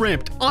Muscle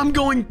Ripped. I'm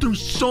going through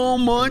so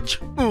much.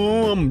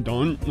 Oh, I'm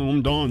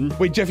done.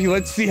 Wait, Jeffy,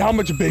 let's see how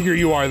much bigger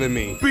you are than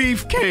me.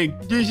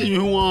 Beefcake, this is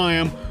who I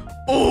am.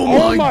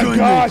 Oh my goodness.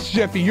 Gosh,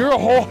 Jeffy, you're a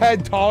whole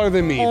head taller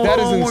than me. That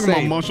is insane. Look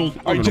at my muscles.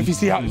 All right, Jeffy,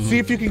 see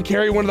if you can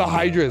carry one of the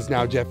Hydras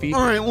now, Jeffy.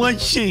 All right,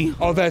 let's see.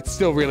 Oh, that's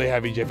still really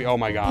heavy, Jeffy. Oh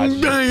my gosh.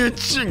 You're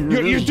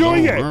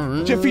doing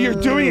it, Jeffy. You're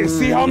doing it.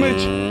 See how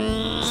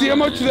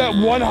much that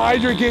 1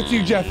 Hydra gets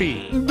you,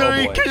 Jeffy.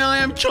 Dang, can I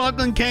have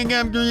chocolate cake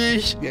after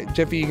this? Yeah,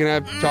 Jeffy, you can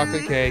have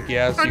chocolate cake.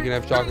 Yes, you can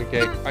have chocolate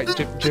cake. All right,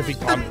 Jeffy,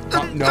 calm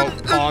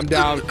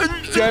down.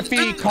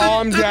 Jeffy,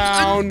 calm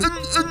down.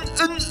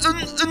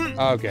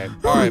 Okay.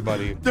 All right,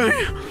 buddy. So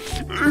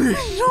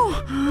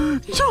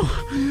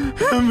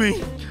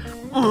heavy.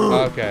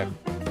 Okay.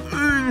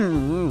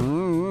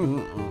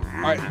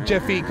 All right,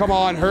 Jeffy, come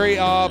on, hurry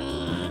up.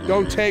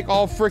 Don't take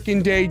all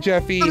freaking day,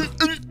 Jeffy.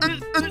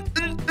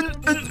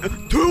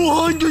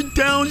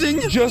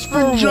 200,000 just for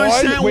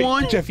that one?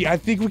 one? Wait, Jeffy, I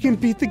think we can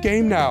beat the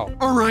game now.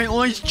 All right,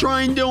 let's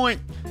try and do it.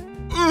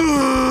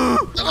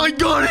 I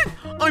got it.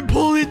 I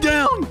pulled it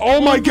down. Oh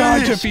my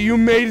God, Jeffy, you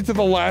made it to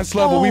the last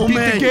level. We beat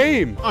the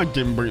game. I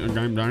didn't beat the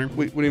game, Danny.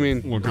 Wait, what do you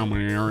mean? Look how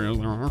many areas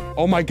there are.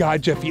 Oh my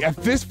God, Jeffy, if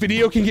this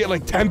video can get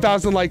like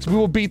 10,000 likes, we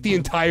will beat the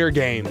entire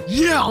game.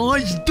 Yeah,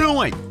 let's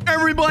do it.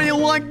 Everybody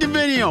like the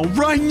video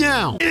right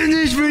now. In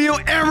this video,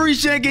 every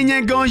second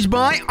that goes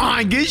by,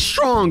 I get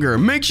stronger.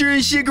 Make sure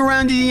to stick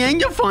around to the end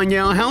to find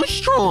out how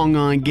strong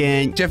I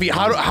get. Jeffy,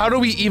 how do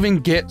we even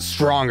get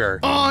stronger?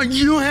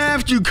 You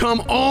have to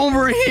come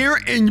over here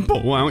and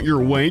pull out your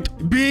weight.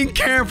 Be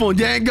careful,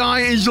 that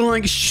guy is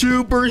like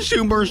super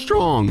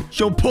strong.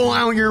 So pull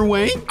out your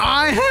weight.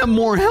 I have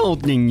more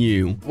health than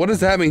you. What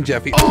does that mean,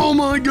 Jeffy? Oh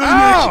my goodness.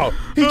 Ow!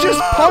 He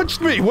just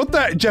punched me. What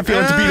the? Jeffy,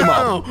 let's beat him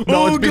up.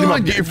 No, let's beat him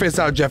up. Get your fists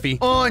out, Jeffy.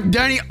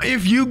 Daddy,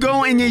 if you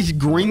go in this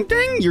green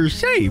thing, you're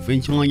safe.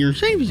 It's like your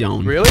safe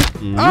zone. Really?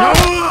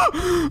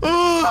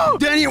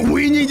 Daddy,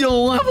 we need to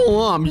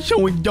level up so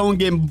we don't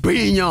get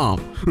beaten up.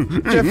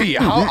 Jeffy,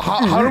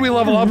 how do we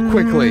level up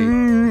quickly?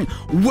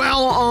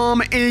 Well,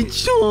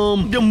 it's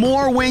the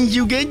more wins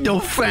you get, the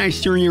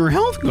faster your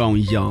health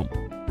goes up.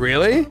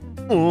 Really?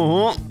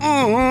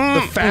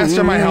 The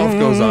faster my health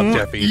goes up,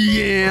 Jeffy.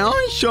 Yeah,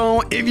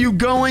 so if you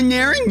go in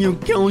there and you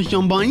kill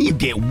somebody, you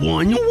get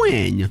 1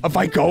 win. If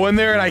I go in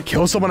there and I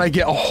kill someone, I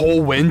get a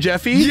whole win,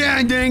 Jeffy?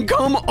 Yeah, then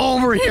come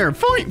over here.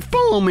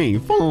 Follow me.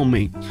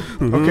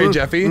 Okay,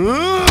 Jeffy.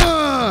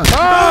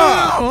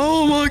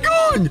 Oh my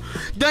god!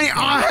 Then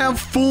I have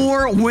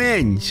 4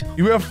 wins.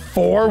 You have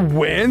 4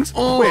 wins?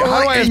 Oh, wait,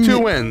 how do I have 2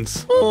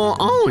 wins?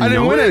 I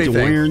didn't win that's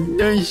anything. Weird.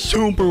 That's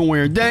super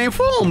weird. Then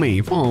follow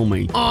me.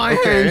 I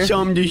have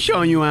something to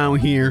show you out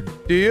here.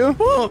 Do you?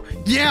 Oh,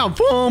 yeah,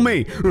 follow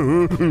me.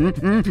 Oh,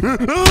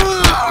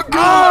 God.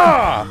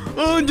 Ah!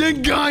 Oh, the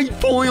guy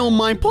foiled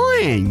my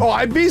plan. Oh,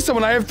 I beat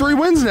someone. I have 3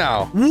 wins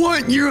now.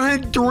 What? You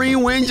had 3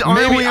 wins?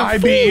 Maybe I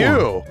beat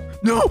you.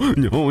 No.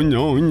 Jeffy.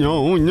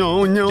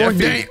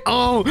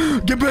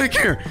 Get back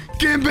here.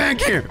 Take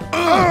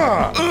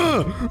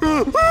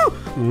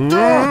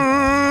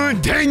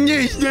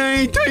this.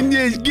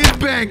 Get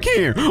back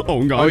here.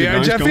 Oh, God. Oh, yeah, the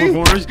guy's Jeffy? coming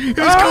for us. He's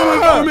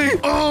coming for me.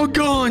 Oh,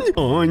 God.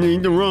 Oh, I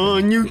need to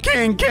run. You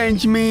can't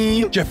catch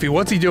me. Jeffy,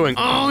 what's he doing?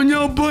 Oh,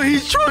 no, but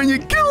he's trying to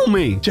kill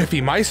me.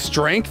 Jeffy, my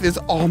strength is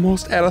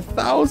almost at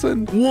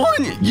 1,000.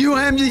 You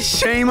have the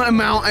same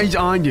amount as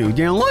I do.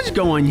 Now, let's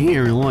go in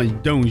here and let's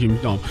do some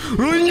stuff.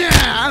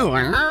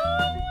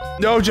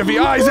 No, Jeffy.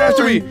 Ah, he's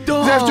after me. He's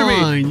after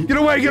me. Get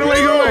away.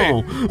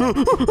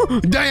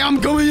 Dang, I'm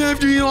coming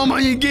after you. I'm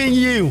gonna get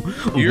you.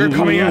 You're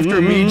coming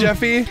after me,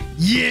 Jeffy?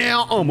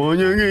 Yeah, I'm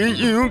gonna get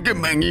you. Get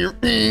back here.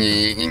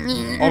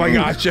 Oh my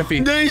gosh,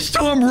 Jeffy. They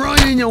stop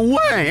running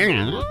away.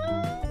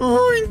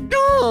 I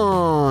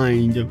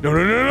died.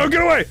 No,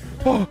 get away.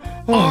 Oh.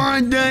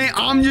 Alright, Dang,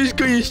 I'm just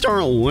gonna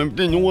start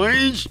lifting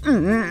weights.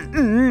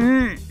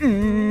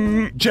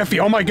 Jeffy,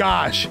 oh my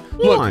gosh.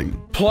 Look,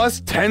 plus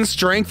 10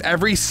 strength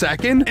every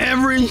second?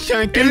 Every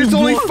second. And it's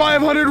only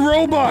 500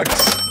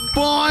 Robux.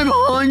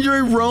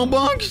 500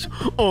 Robux?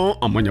 Oh,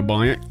 I'm gonna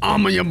buy it.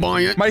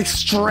 My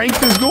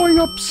strength is going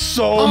up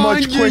so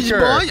much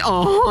quicker. I just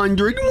bought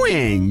 100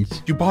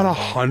 wins. You bought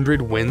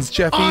 100 wins,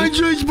 Jeffy? I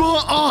just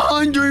bought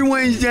 100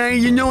 wins,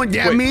 Dang. You know what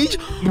that means?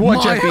 What,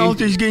 My Jeffy?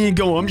 health is gonna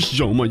go up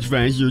so much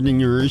faster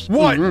than yours.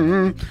 What?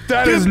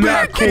 That is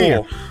not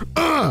cool.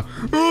 Oh,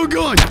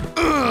 God.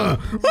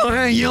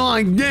 Hey, you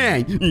like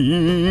that?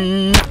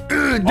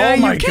 Oh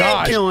my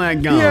gosh. Kill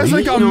that guy. He has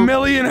like a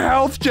million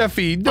health,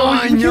 Jeffy.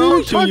 I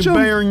know, so you touch him.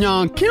 better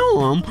not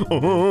kill him.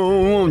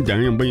 Oh,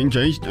 Daddy, I'm being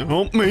chased.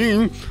 Help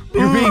me.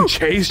 You're being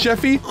chased,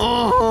 Jeffy?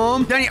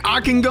 Daddy, I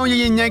can go to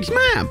the next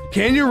map.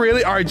 Can you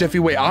really? All right, Jeffy,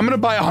 wait. I'm going to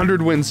buy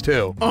 100 wins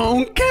too.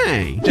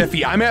 Okay.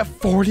 Jeffy, I'm at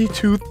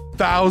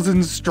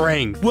 42,000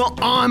 strength. Well,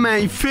 I'm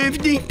at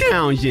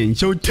 50,000,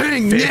 so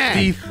take that.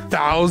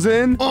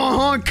 50,000?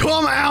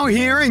 Come out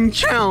here and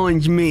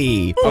challenge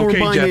me. Okay,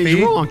 by Jeffy.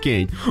 this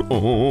rocket.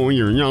 Oh,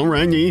 you're not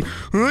ready.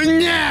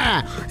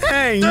 Yeah.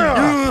 Hey,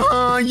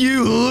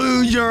 you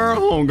loser.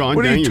 Oh, God.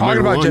 What are you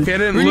talking about, Jeffy? I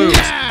didn't lose.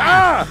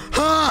 Yeah.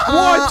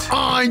 What?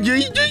 I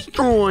just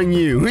destroyed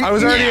you. I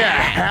was already at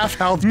half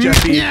health,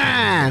 Jeffy.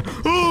 Yeah.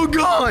 Oh,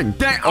 God.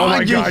 Oh my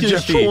I God,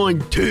 just Jeffy.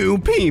 destroyed 2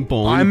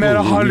 people. I'm at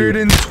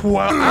 112.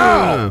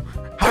 Ow.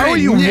 How are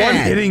you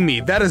one-hitting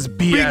me? That is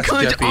BS,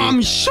 because Jeffy.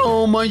 I'm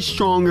so much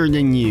stronger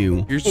than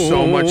you. You're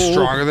so much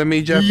stronger than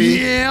me, Jeffy.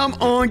 Yeah,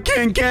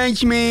 can't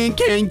catch me.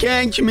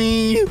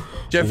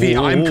 Jeffy,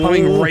 I'm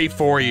coming right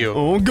for you.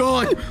 Oh,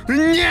 God.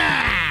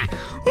 Yeah.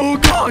 Oh,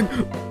 God.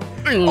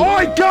 Oh,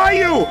 I got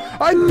you!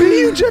 I beat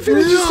you, Jeffy.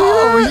 Did you see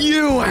that?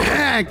 You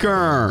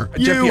hacker.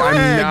 Jeffy, I'm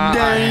not a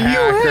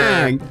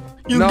hacker.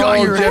 You no,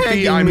 got your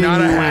Jeffy, I'm not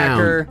a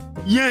hacker.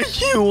 Yes,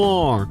 you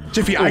are.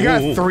 Jeffy, I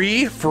got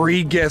 3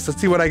 free gifts.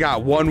 Let's see what I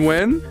got. 1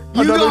 win,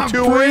 another got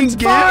 2 free wins,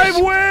 gifts? 5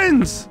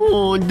 wins.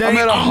 Oh, I'm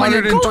at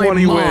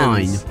 120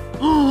 wins.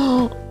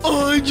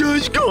 I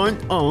just got.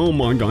 Oh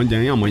my God,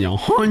 Danny! I'm at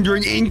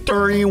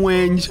 130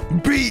 wins.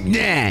 Beat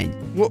that.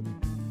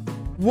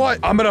 What?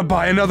 I'm gonna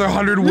buy another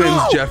 100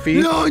 wins,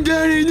 Jeffy. No,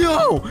 Daddy,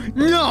 no.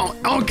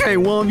 Okay,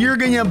 well, if you're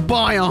gonna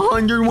buy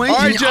 100 wins, all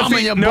right, then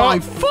Jeffy, I'm gonna buy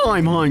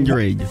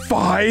 500.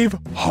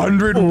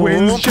 500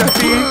 wins,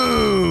 Jeffy.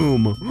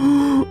 Boom!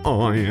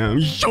 I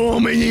have so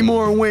many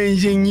more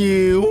wins than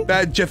you.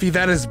 Jeffy,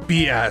 that is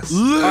BS.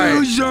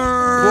 Loser!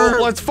 Right.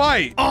 Well, let's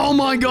fight. Oh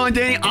my God,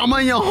 Danny, I'm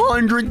at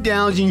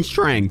 100,000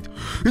 strength.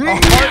 Loser!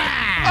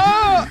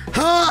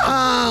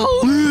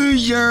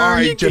 All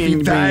right, Jeffy,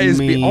 that is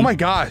me. Oh my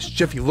gosh,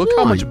 Jeffy, look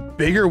how much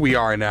bigger we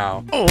are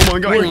now. Oh my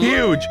God, we're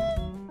huge.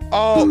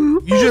 Oh,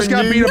 you just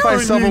got beat up by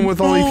someone with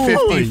only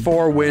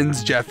 54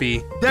 wins,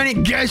 Jeffy.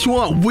 Then guess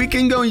what? We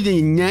can go to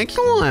the next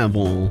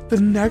level.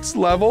 The next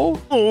level?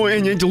 Oh,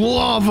 and it's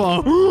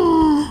lava.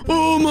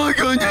 Oh my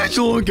goodness,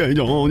 look at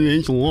all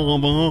this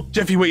lava.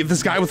 Jeffy, wait,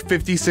 this guy with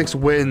 56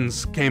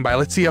 wins came by.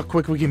 Let's see how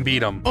quick we can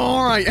beat him.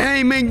 All right,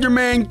 hey, Mr.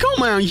 Man,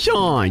 come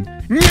outside.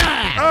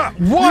 Yeah!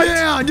 What?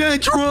 Yeah,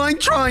 that's right,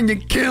 trying to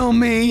kill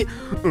me.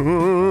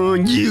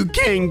 You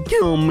can't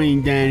kill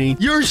me, Daddy.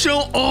 You're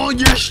so old,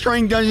 your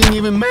strength doesn't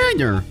even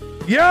matter.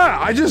 Yeah,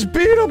 I just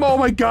beat him. Oh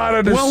my God,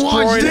 I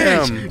destroyed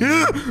him.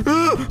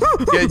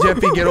 Yeah,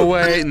 Jeffy, get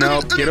away.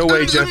 No, get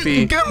away,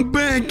 Jeffy. Come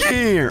back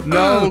here.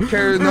 No one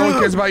cares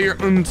about your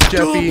Jeffy.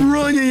 Stop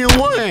running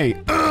away.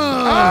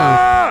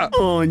 Ah!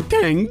 Oh,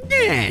 dang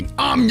it.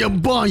 I'm the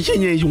boss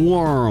in this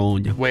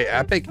world. Wait,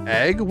 epic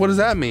egg? What does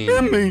that mean?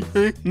 What's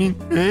that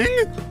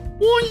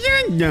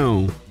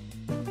do?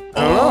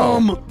 I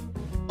don't know.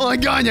 I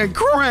got a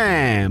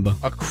crab.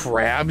 A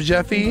crab,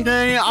 Jeffy?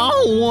 Daddy, I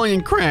don't want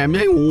a crab.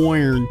 That's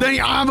weird. Daddy,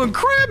 I have a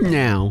crab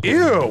now.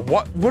 Ew,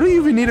 what do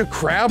you even need a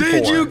crab for?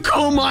 Did you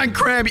call my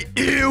crab?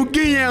 Ew,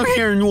 get out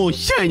here and we'll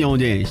settle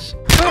this.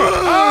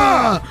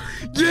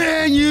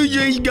 Yeah, you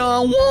just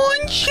got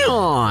one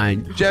shot.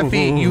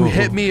 Jeffy, you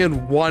hit me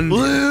in one.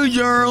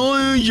 Loser.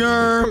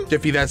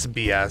 Jeffy, that's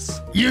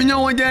BS. You know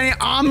what, Daddy?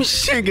 I'm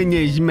sick of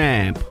this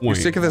map. You're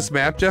sick of this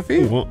map,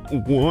 Jeffy? What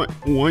did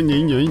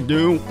you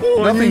do?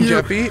 Nothing,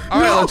 Jeffy. All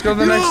right, let's go to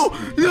the next.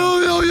 No.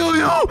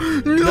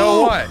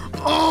 No, what?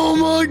 Oh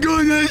my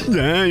goodness,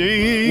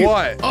 Daddy.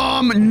 What?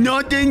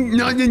 Nothing.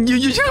 You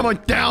just have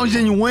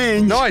 1,000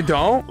 wins. No, I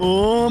don't.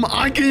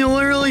 I can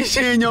literally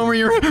stand over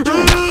your head.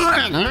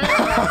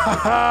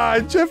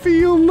 Jeffy,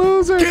 you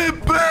loser.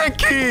 Get back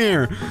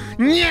here.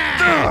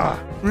 Yeah.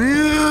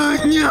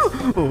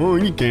 Oh,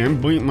 you can't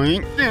beat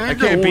me. I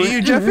can't beat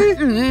you, Jeffy?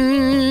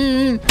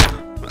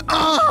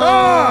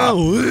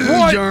 Loser.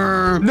 What?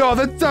 No,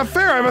 that's not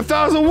fair. I have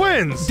 1,000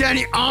 wins.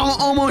 Daddy, I'm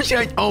almost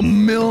at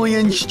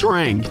 1,000,000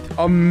 strength.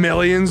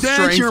 1,000,000 strength,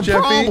 That's your Jeffy?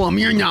 problem.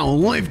 You're not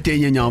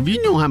lifted enough.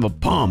 You don't have a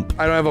pump.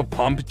 I don't have a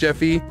pump,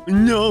 Jeffy.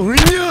 No.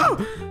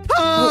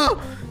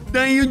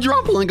 Then you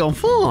drop like a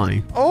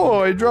fly. Oh,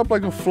 I dropped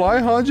like a fly,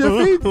 huh,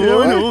 Jeffy?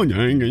 No. Get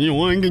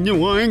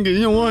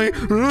away.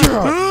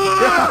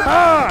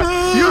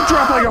 You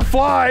dropped like a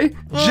fly,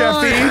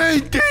 Jeffy. I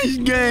hate this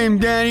game,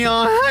 Daddy.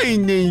 I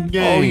hate this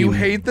game. Oh, you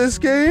hate this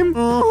game?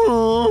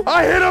 Uh-huh.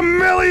 I hit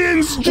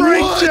 1,000,000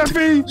 strength, What?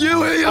 Jeffy.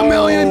 You hit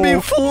 1,000,000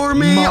 before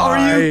me? Are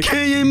you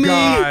kidding me?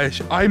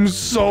 Gosh, I'm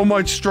so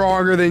much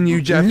stronger than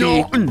you,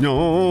 Jeffy.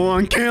 No,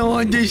 I can't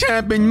let this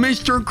happen,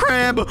 Mr.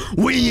 Crab.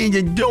 We need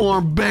to do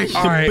our best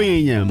to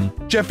beat him.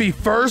 Jeffy,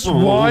 first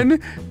 1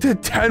 to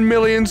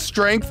 10,000,000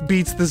 strength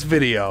beats this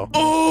video.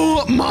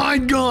 Oh my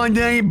God,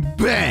 they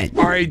bet.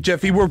 All right,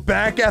 Jeffy, we're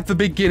back at the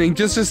beginning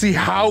just to see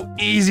how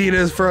easy it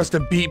is for us to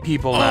beat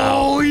people now.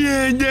 Oh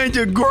yeah, that's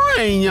a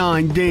great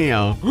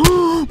idea.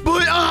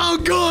 But how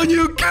can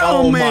you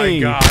kill me? Oh my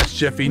gosh,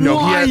 Jeffy, no,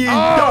 what are you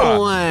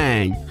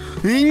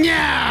doing?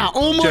 Yeah!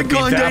 Oh my Jeffy,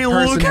 God, that Daddy,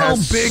 look how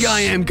person big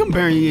I am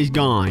compared to this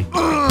guy.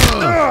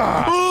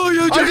 Oh,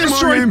 you I just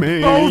destroyed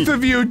me. both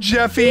of you,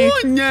 Jeffy.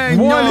 One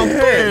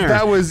hit. fair.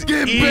 That was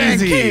Get easy. back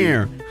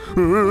here.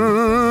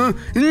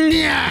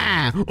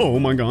 Yeah! Oh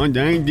my God,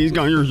 dang, these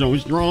guys are so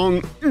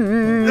strong.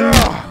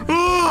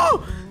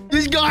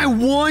 This guy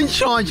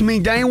one-shots me,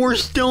 dang, we're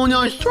still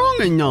not strong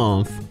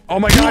enough. Oh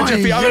my God,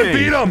 Jeffy, I'm gonna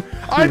beat him!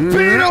 I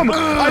beat him!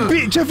 I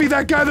beat Jeffy,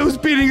 that guy that was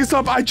beating us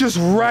up, I just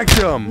wrecked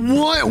him!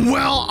 What?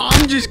 Well,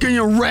 I'm just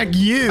gonna wreck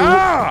you.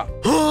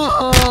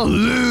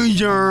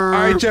 Loser!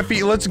 Alright,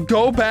 Jeffy, let's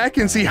go back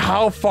and see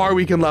how far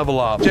we can level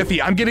up. Jeffy,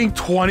 I'm getting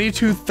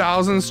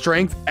 22,000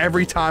 strength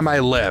every time I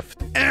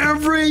lift.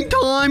 Every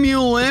time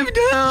you lift?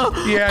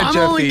 Yeah, I'm Jeffy.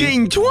 only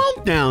getting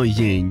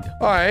 12,000.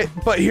 Alright,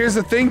 but here's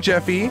the thing,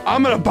 Jeffy.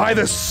 I'm gonna buy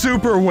the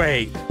super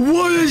weight.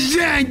 What does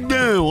that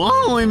do? I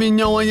don't even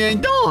know what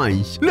that does.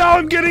 Now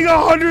I'm getting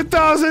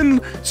 100,000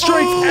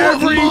 strength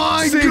every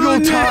single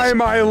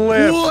time I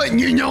lift. What?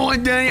 You know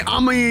what, Daddy?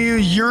 I'm gonna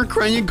use your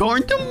credit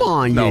card to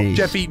buy No, this.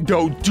 Jeffy,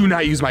 do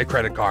not use my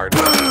credit card.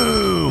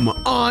 Boom!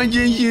 I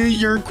just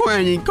used your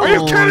credit card. Are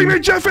you kidding me,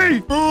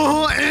 Jeffy?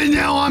 And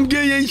now I'm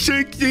getting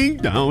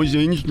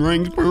 60,000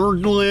 strength per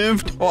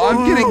lift. Well,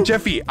 I'm getting,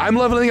 Jeffy, I'm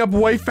leveling up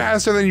way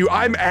faster than you.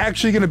 I'm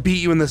actually gonna beat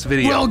you in this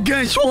video. Well,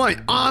 guess what?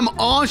 I'm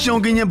also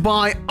gonna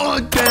buy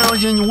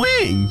 1,000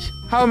 wins.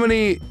 How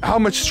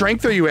much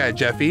strength are you at,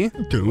 Jeffy?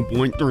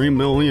 2.3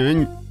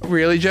 million.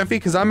 Really, Jeffy?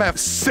 Because I'm at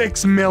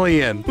 6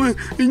 million. Come on,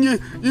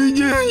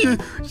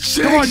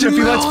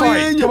 Jeffy, let's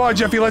fight. Come on,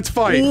 Jeffy, let's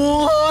fight.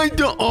 What?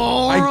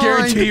 I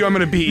guarantee you I'm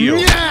gonna beat you.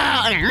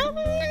 Yeah.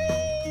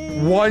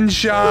 One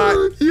shot.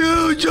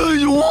 You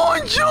just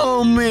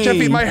one-shot me.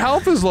 Jeffy, my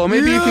health is low.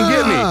 Maybe you can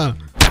get me.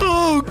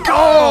 Oh,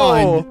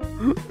 God.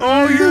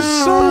 Oh, you're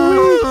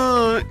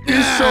so weak.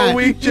 You're so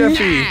weak,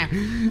 Jeffy.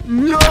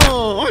 No.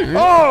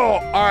 Oh,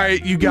 all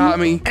right, you got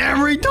me.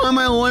 Every time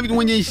I lift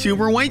with a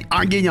super weight,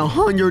 I get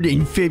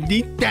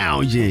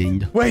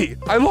 150,000. Wait,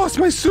 I lost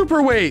my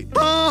super weight.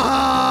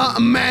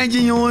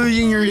 Imagine you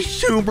losing your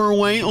super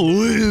weight,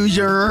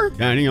 loser.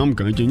 Daddy, I'm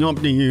catching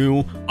up to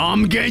you.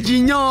 I'm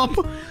catching up.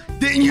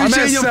 Didn't you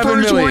say the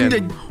first one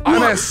to...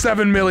 I'm at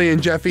 7 million,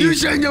 Jeffy. You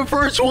said the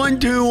first one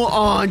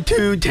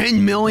to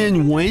 10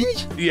 million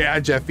wins? Yeah,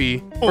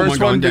 Jeffy. Oh First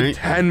my one God, to dang.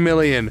 10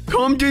 million.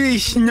 Come to the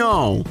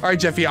snow. All right,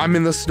 Jeffy, I'm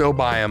in the snow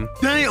biome.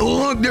 Hey,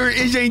 look, there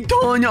is a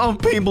ton of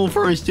people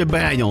for us to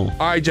battle.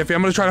 All right, Jeffy,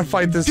 I'm gonna try to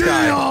fight this Get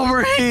guy.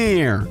 over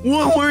here.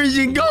 Where is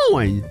he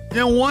going?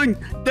 The one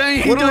that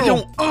he What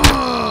doesn't...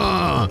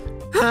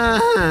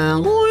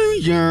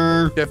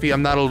 Loser. Jeffy,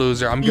 I'm not a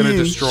loser. I'm gonna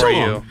destroy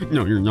you.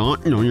 No, you're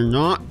not. No, you're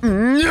not.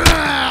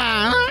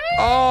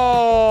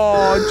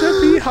 Oh,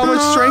 Jeffy, how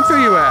much strength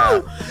are you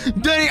at?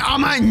 Daddy,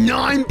 I'm at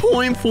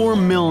 9.4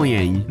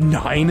 million.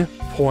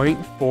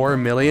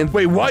 9.4 million?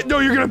 Wait, what? No,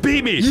 you're gonna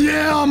beat me.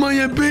 Yeah, I'm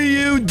gonna beat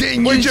you.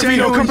 Didn't Wait, you Jeffy, say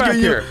no, I come was back gonna-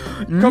 here.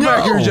 Come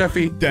back here,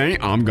 Jeffy. Daddy,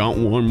 I've got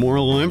one more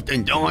left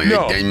until I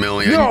No. hit 10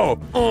 million. No.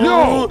 Oh,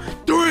 No.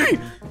 3,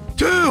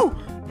 2,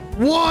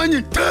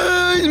 1,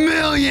 10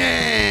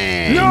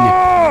 million.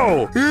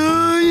 No!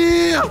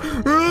 Yeah.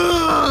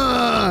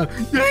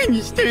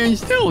 Dang, stand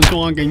still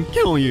so I can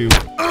kill you.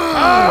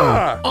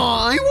 Ah!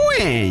 I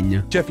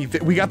win. Jeffy,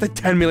 we got the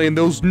 10 million.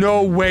 There's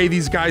no way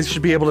these guys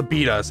should be able to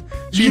beat us.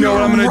 So you know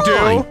what I'm gonna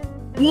do?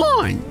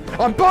 One.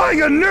 I'm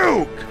buying a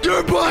nuke!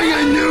 You're buying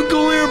a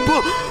nuclear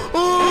bomb.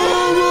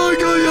 Oh my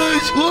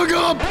goodness! Look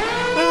up!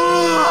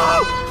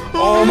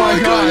 Oh my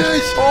gosh!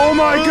 goodness. Oh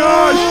my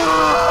gosh!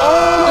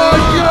 Oh my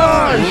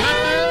gosh!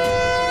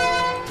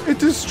 It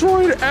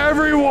destroyed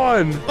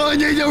everyone! I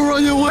need to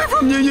run away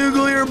from the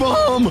nuclear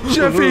bomb.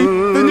 Jeffy,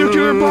 the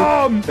nuclear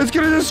bomb! It's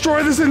gonna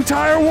destroy this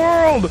entire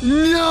world!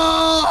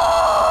 No!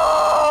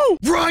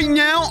 Right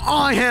now,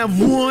 I have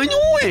one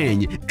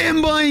win.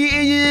 And by the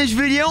end of this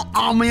video,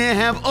 I'm gonna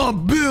have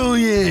 1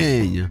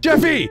 billion.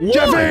 Jeffy! What?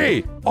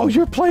 Jeffy! Oh,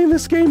 you're playing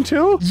this game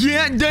too?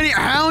 Yeah, Daddy,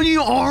 how do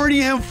you already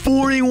have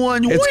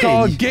 41 wins? It's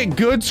called Get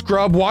Good,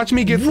 Scrub. Watch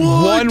me get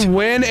What? 1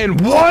 win and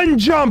 1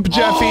 jump,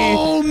 Jeffy!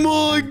 Oh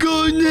my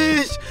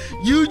goodness!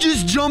 You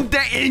just jumped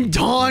that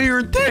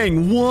entire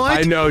thing. What?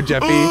 I know,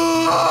 Jeffy.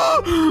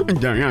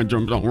 Daddy, I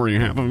jumped already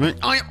half of it.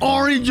 I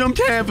already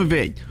jumped half of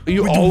it.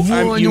 You, with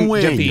one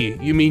win. Jeffy,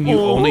 you mean you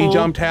only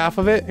jumped half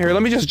of it? Here,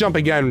 let me just jump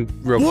again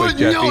real What? quick,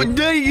 Jeffy. No,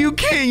 Daddy, you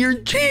can't. You're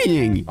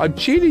cheating. I'm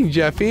cheating,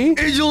 Jeffy.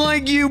 It's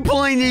like you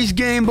playing this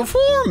game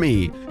before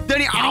me.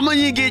 Daddy, I'm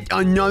gonna get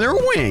another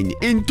win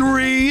in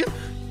 3,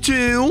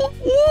 2,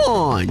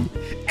 1.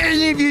 And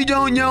if you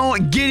don't know,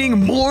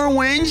 getting more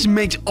wins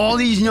makes all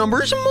these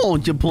numbers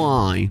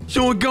multiply.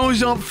 So it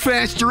goes up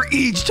faster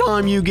each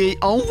time you get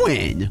a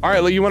win. All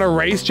right, you want to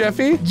race,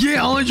 Jeffy?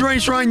 Yeah, let's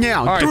race right now.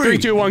 All right, 3,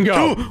 2, 1,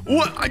 go. 2,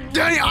 what?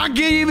 Daddy, I can't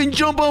even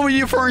jump over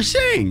you first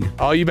thing.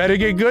 Oh, you better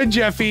get good,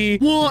 Jeffy.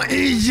 What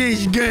is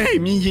this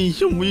game? This is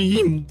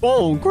some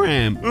bull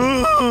crap.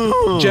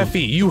 Ugh.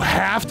 Jeffy, you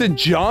have to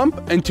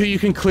jump until you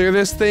can clear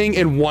this thing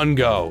in 1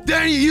 go.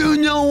 Daddy, you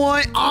know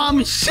what?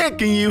 I'm sick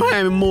of you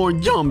having more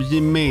jumps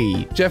than me.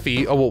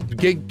 Jeffy, oh, well,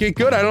 get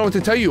good. I don't know what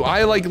to tell you.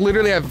 I, like,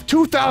 literally have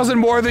 2,000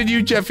 more than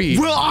you, Jeffy.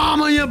 Well, I'm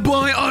gonna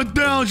buy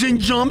 1,000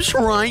 jumps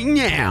right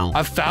now.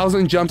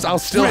 1,000 jumps. I'll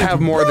still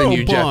have more than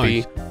you,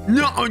 Jeffy.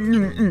 No,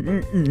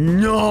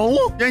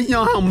 no, that's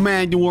not how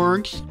math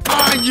works.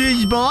 I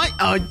just bought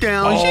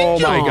 1,000 Oh,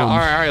 jumps. my God. All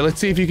right. Let's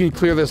see if you can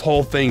clear this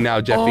whole thing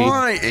now, Jeffy. All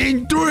right,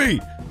 in 3,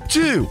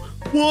 2,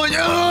 1.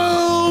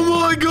 Oh,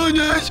 my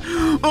goodness.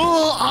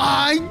 Oh,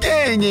 I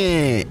did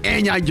it.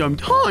 And I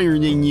jumped higher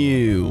than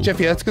you.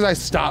 Jeffy, that's because I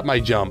stopped my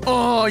jump.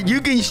 Oh, you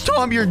can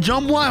stop your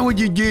jump? Why would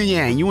you do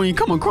that? You want to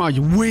come across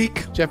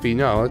weak? Jeffy,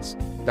 no, it's...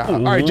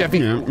 All right, Jeffy.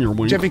 Yeah, you're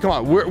weak. Jeffy, come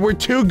on. We're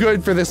too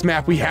good for this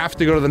map. We have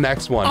to go to the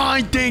next one.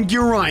 I think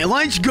you're right.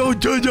 Let's go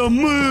to the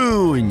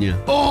moon.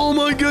 Oh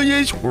my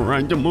goodness, we're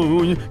at the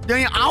moon.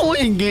 Dang, I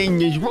wasn't getting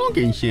this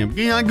rocket ship.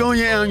 Can I go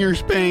down your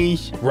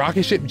space?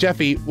 Rocket ship,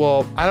 Jeffy.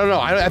 Well, I don't know.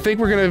 I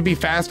think we're going to be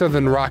faster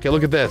than Rocket.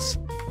 Look at this.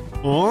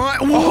 All right.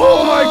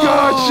 Oh my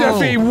gosh,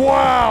 Jeffy.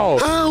 Wow.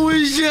 How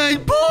is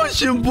that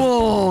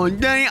possible?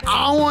 Dang,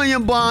 I want to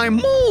buy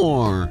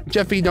more.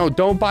 Jeffy, no,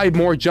 don't buy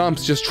more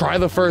jumps. Just try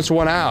the first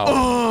one out.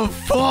 Oh,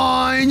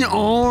 fine.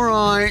 All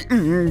right.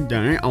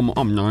 Dang,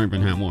 I'm not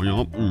even halfway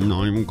up.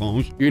 Not even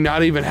close. You're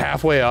not even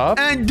halfway up?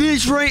 At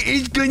this rate,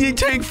 it's going to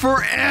take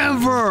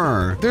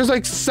forever. There's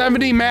like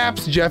 70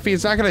 maps, Jeffy.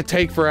 It's not going to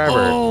take forever.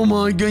 Oh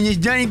my goodness,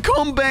 Danny,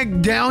 come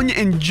back down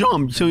and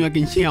jump so I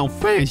can see how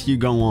fast you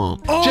go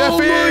up. Oh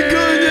Jeffy! my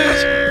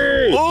goodness!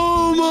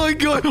 Oh my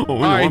god! Oh, All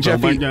right,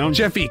 Jeffy. down.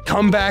 Jeffy,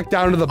 come back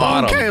down to the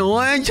bottom. Okay,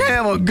 let's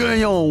have a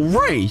good old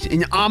race.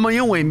 And I'm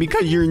gonna win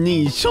because your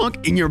knees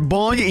suck and you're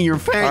bald and you're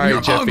fat All right, and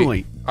you're Jeffy.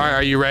 ugly. All right,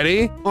 are you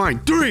ready? All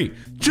right, 3,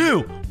 2,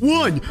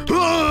 1.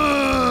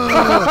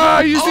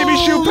 Ah! You see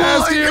me shoot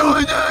past you? Oh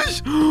my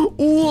goodness!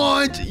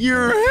 What?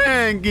 You're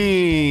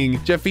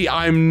hacking. Jeffy,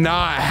 I'm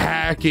not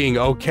hacking,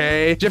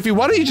 okay? Jeffy,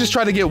 why don't you just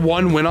try to get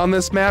 1 win on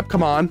this map?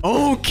 Come on.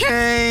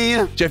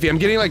 Okay. Jeffy, I'm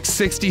getting like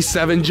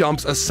 67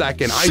 jumps a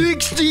second.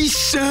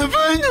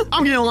 67?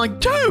 I'm getting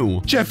like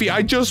 2. Jeffy,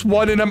 I just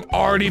won and I'm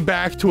already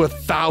back to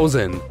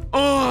 1,000.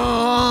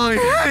 Oh, I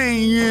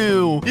hate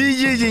you.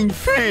 This isn't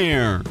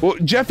fair. Well,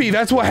 Jeffy,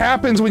 that's what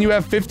happens when you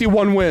have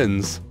 51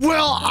 wins.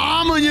 Well,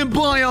 I'm gonna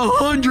buy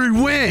 100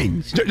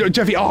 wins.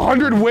 Jeffy,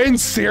 100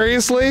 wins?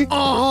 Seriously?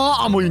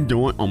 I'm gonna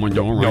do it. I'm gonna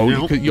do it right No,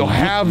 now. you'll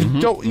have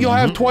you'll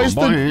have twice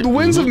the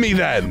wins of me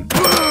then.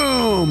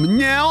 Boom!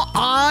 Now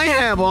I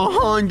have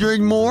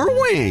 100 more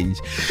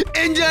wins.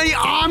 And Daddy,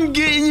 I'm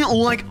getting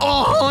like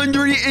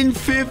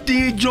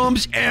 150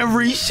 jumps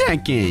every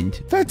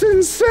second. That's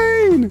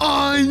insane.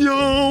 I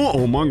know.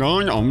 Oh my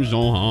God, I'm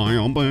so high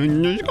up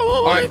in the sky.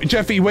 All right,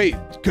 Jeffy, wait.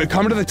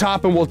 Come to the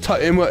top and we'll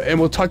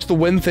touch the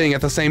wind thing at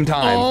the same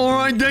time. All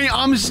right, Danny,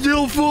 I'm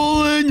still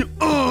falling.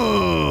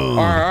 All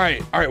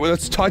right. Well,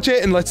 let's touch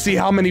it and let's see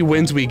how many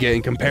wins we get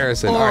in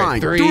comparison. All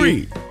right,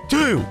 3,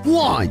 2,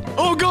 1.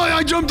 Oh God,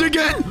 I jumped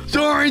again.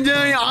 Sorry,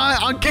 Danny,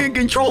 I can't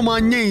control my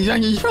knees. I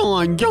just feel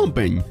like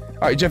jumping.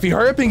 All right, Jeffy,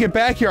 hurry up and get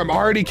back here. I'm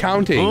already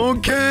counting.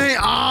 Okay,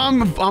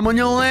 I'm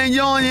gonna land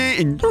on it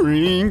in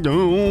 3,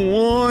 2,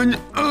 1.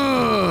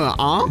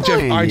 All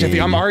right, Jeffy,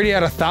 I'm already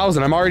at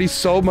 1,000. I'm already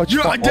so much.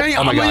 Danny,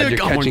 oh my God, you're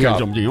catching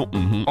up.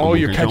 Oh,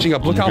 you're catching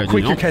up. Look how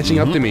quick you're catching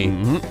up to me.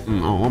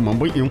 Oh, I'm gonna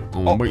beat you.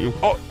 I'm gonna beat you.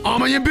 Oh, I'm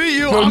gonna beat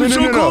you. No, I'm no,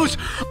 so no. close.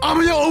 I'm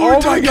gonna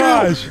overtake Oh my you.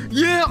 gosh.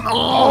 Yeah.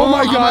 Oh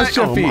my gosh,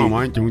 Jeffy. Oh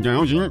my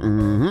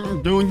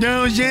 2,000.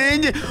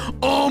 2,000.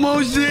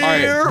 Almost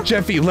there. All right,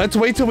 Jeffy, let's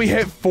wait till we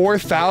hit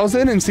 4,000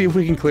 and see if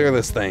we can clear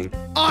this thing.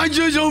 I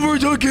just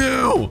overtook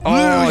you.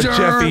 Oh, Loser.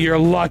 Jeffy, you're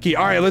lucky.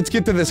 All right, let's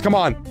get to this. Come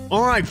on.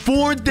 All right,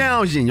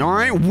 4,000. All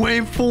right,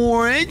 wait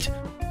for it.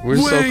 We're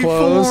so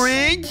close.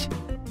 Wait for it.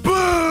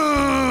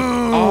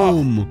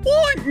 Boom!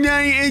 What?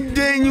 It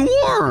didn't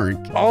work.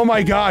 Oh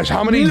my gosh,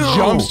 how many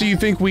jumps do you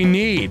think we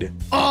need?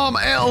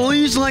 At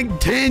least like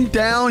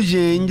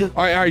 10,000. All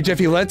right,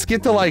 Jeffy, let's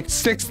get to like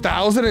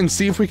 6,000 and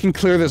see if we can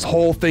clear this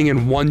whole thing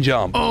in one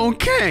jump.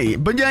 Okay,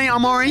 but then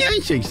I'm already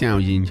at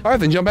 6,000. All right,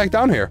 then jump back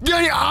down here.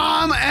 Then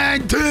I'm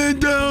at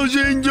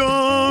 10,000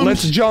 jumps.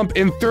 Let's jump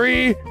in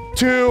 3,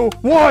 2,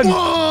 1.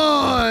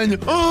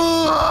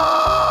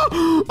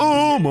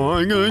 Oh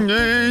my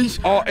goodness.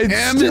 Oh,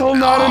 it's still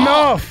not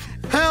enough.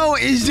 How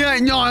is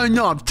that not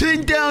enough?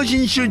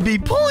 10,000 should be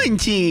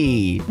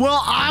plenty.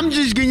 Well, I'm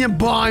just gonna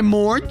buy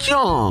more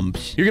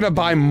jumps. You're gonna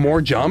buy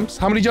more jumps?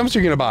 How many jumps are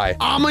you gonna buy?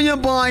 I'm gonna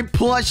buy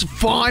plus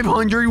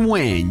 500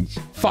 wins.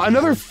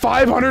 Another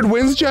 500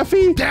 wins,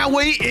 Jeffy? That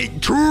way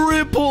it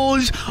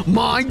triples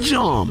my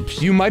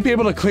jumps. You might be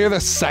able to clear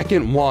the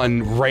second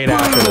one right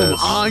after this.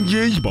 I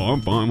just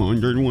bought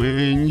 500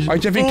 wins. All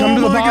right, Jeffy, come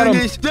to the bottom.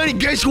 Goodness. Then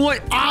guess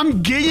what?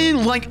 I'm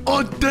getting like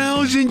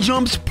 1,000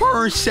 jumps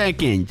per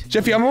second.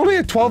 Jeffy, I'm only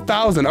at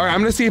 12,000. All right,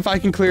 I'm gonna see if I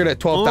can clear it at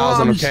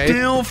 12,000, okay?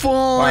 Still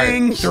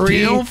falling. Right,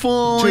 3, still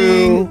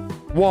falling. 2,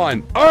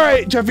 1. All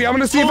right, Jeffy, I'm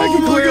gonna see if I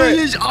can clear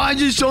it. I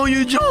just saw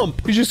you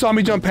jump. You just saw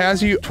me jump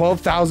past you.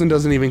 12,000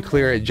 doesn't even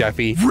clear it,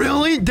 Jeffy.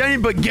 Really?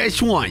 Then, but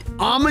guess what?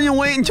 I'm gonna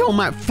wait until I'm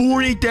at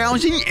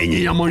 40,000 and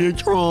then I'm gonna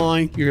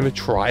try. You're gonna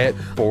try it?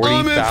 40,000?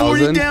 I'm at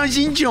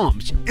 40,000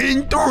 jumps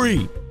in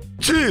 3,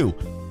 2,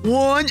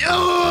 1.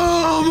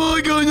 Oh my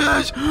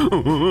goodness!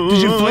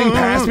 Did you fling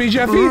past me,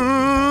 Jeffy?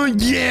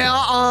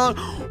 Yeah.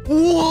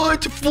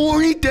 What?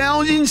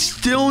 40,000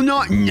 still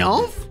not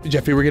enough?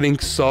 Jeffy, we're getting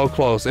so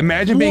close.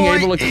 Imagine being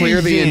able to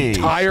clear the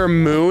entire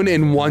moon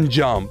in one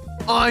jump.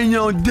 I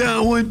know,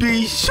 that would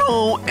be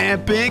so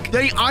epic.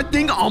 I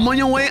think I'm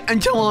gonna wait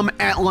until I'm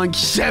at like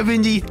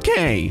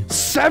 70K.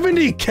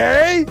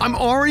 70K? I'm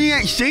already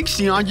at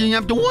 60, I just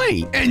have to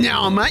wait. And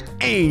now I'm at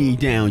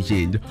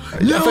 80,000.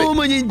 Now I'm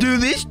gonna do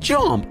this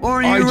jump.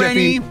 Are you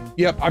ready? Jeffy.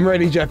 Yep, I'm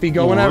ready, Jeffy.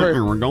 Go whenever.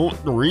 Here we go.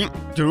 3,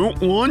 2,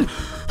 1.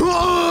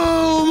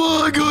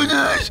 Oh my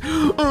goodness!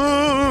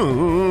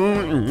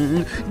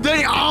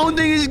 I don't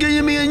think it's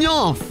gonna be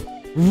enough.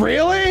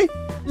 Really?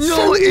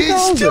 No,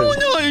 it's still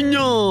not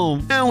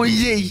enough. How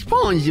is this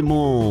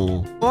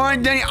possible? All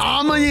right, Danny,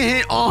 I'm gonna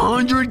hit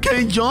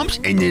 100K jumps,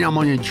 and then I'm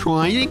gonna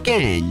try it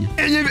again.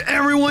 And if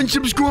everyone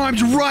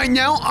subscribes right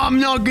now, I'm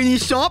not gonna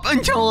stop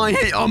until I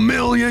hit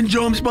 1,000,000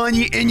 jumps by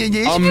the end of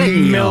this video.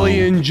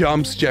 1,000,000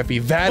 jumps, Jeffy.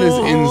 That is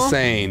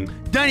insane.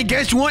 Danny,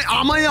 guess what?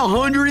 I'm at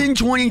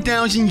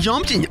 120,000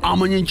 jumps, and I'm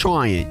gonna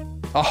try it.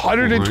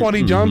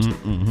 120 jumps?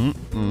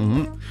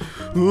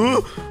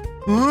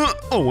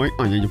 Oh, wait,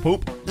 I need to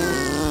poop.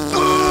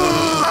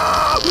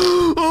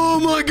 Oh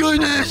my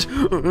goodness!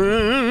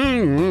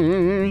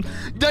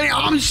 Danny,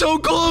 I'm so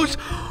close!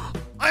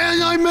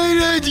 And I made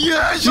it!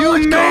 Yes! You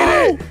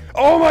made it!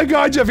 Oh my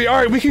god, Jeffy. All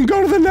right, we can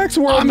go to the next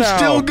world now. I'm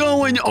still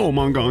going. Oh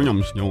my god,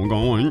 I'm still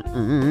going.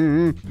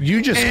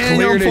 You just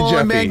cleared it,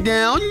 Jeffy. Back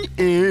down,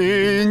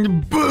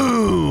 and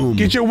boom!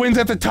 Get your wins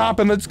at the top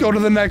and let's go to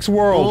the next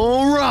world.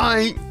 All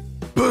right.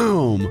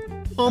 Boom.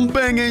 I'm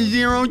back at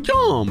 0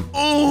 jump.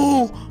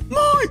 Oh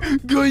my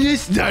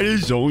goodness, that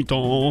is so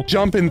tall.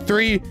 Jump in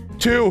 3,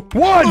 2,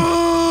 1.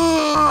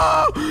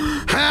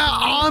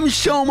 I'm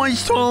so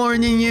much taller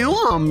than you.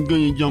 I'm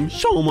gonna jump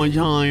so much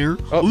higher.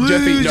 Oh,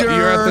 Jeffy, no,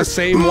 you're at the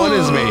same one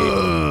as me.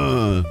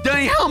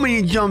 Danny, how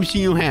many jumps do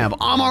you have?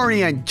 I'm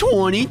already at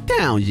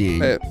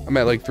 20,000. I'm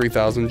at like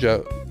 3,000,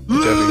 Jeffy.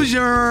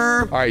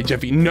 Loser. All right,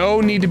 Jeffy,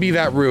 no need to be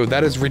that rude.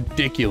 That is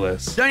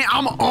ridiculous. Danny,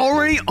 I'm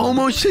already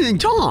almost to the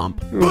top.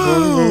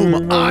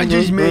 Boom! I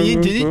just made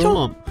it to the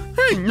top.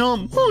 Hey,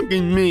 not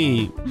fucking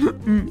me.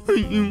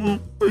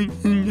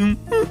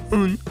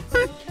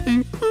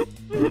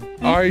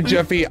 All right,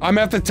 Jeffy, I'm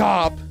at the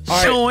top.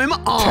 So am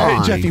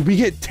I. Jeffy, we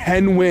get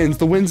 10 wins.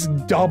 The wins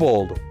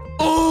doubled.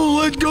 Oh,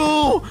 let's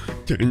go.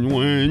 10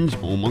 wins.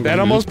 Oh, my God. That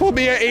almost put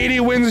me at 80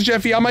 wins,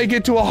 Jeffy. I might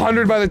get to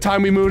 100 by the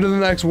time we move to the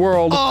next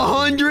world.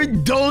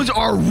 100? Those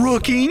are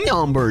rookie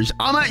numbers.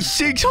 I'm at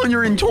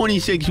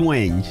 626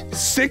 wins.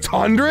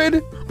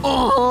 600?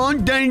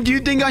 Danny, do you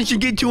think I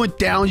should get to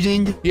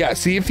 1,000? Yeah,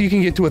 see if you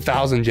can get to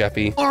 1,000,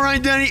 Jeffy. All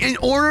right, Danny, in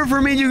order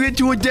for me to get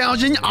to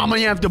 1,000, I'm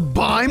going to have to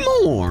buy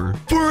more.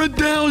 For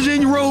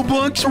 1,000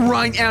 Robux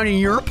right out of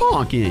your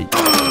pocket.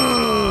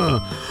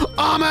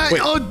 I'm at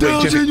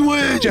 1,000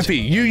 wins. Jeffy,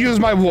 you use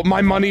my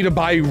money to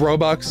buy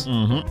Robux?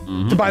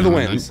 To buy the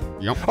wins?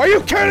 Yep. Are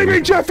you kidding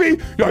me, Jeffy?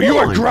 No, you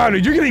are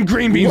grounded. You're getting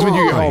green beans when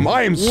you get home.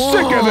 I am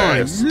sick of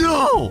this.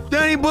 No.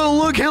 Danny, but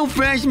look how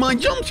fast my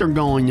jumps are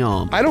going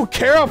up. I don't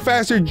care how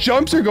fast your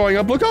jumps are going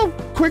up. Look how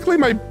quickly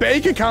my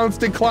bank account's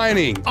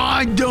declining.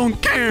 I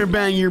don't care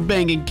about your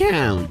bank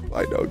account.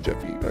 I know,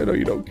 Jeffy. I know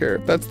you don't care.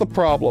 That's the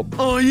problem.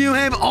 Oh, you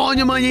have all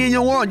the money in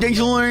the world. Thanks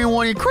for learning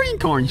what your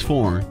credit card's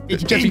for.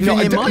 It's Jeffy,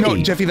 infinite money. no,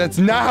 Jeffy, that's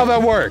not how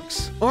that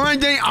works. All right,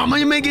 Danny, I'm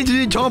going to make it to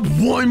the top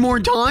one more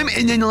time,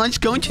 and then let's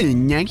go to the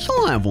next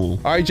level.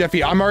 All right,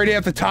 Jeffy, I'm already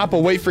at the top.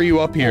 I'll wait for you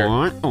up here.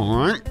 All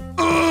right.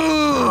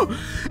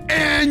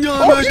 And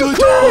I'm at the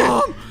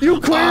top. You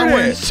cleared it. I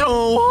went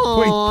so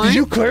high. Wait, did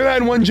you clear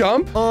that in one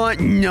jump?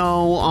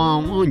 No,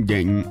 I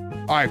didn't.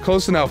 All right,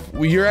 close enough.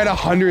 You're at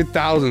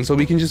 100,000, so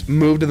we can just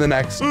move to the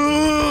next.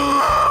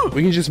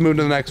 We can just move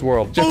to the next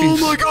world. Jeffy, oh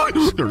my God!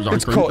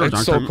 It's cold.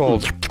 It's so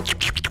cold.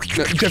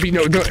 No, Jeffy,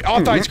 no,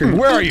 off the ice cream.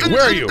 Where are you?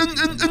 Where are you?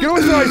 Get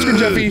away from the ice cream,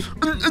 Jeffy.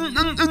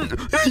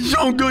 It's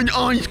so good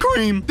ice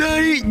cream.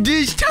 Daddy,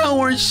 this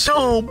tower is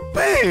so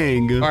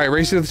big. All right,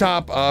 race to the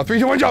top. 3,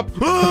 2, 1, jump.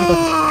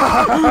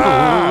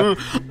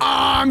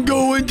 I'm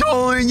going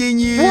taller than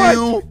you.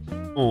 What?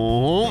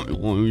 Oh,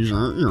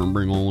 loser. You're a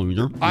big old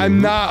loser. I'm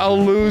not a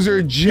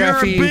loser,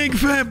 Jeffy. You're a big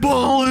fat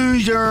ball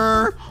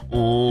loser.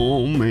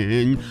 Oh,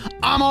 man.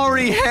 I'm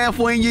already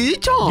halfway to the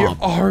top. You're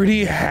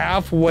already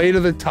halfway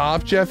to the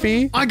top,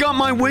 Jeffy? I got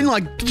my win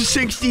like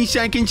 60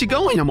 seconds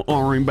ago, and I'm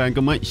already back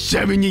on my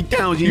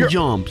 70,000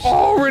 jumps.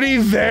 Already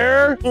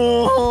there?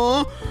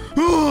 Uh-huh.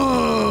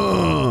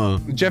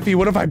 Jeffy,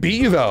 what if I beat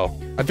you, though?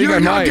 I think I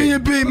might. You're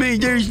not gonna beat me.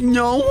 There's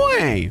no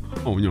way.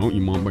 Oh, no,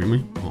 you won't beat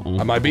me.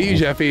 I might beat you,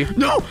 Jeffy.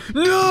 No!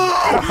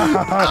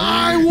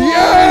 I won!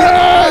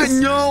 Yes!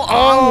 No,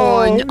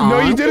 I won. No,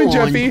 you didn't,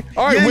 Jeffy.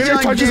 All right, winner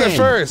touches it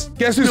first.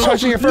 Guess who's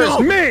touching it first?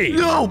 Me!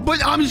 No,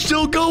 but I'm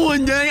still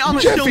going, Danny. I'm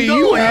Jeffy, still going.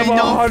 you have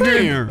No 100.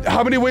 fair.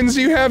 How many wins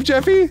do you have,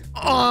 Jeffy?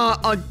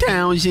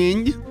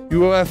 1,000.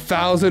 You have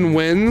 1,000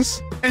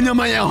 wins? And I'm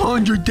at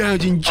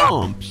 100,000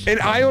 jumps. And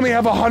I only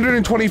have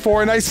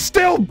 124, and I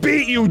still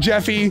beat you,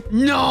 Jeffy.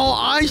 No,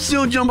 I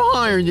still jump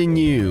higher than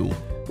you.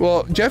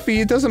 Well,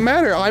 Jeffy, it doesn't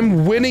matter.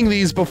 I'm winning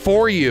these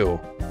before you.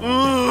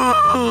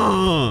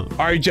 All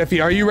right, Jeffy,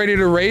 are you ready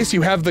to race?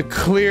 You have the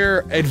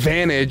clear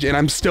advantage, and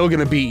I'm still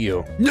gonna beat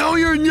you. No,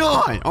 you're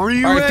not. Are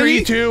you ready? All right,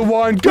 3, 2,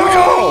 1,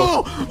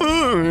 go!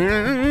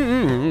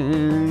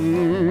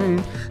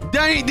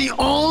 Danny, the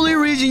only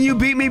reason you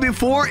beat me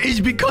before is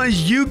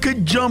because you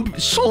could jump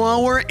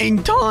slower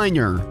and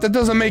tighter. That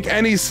doesn't make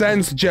any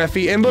sense,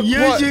 Jeffy. And look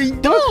yes,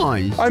 it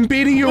does. I'm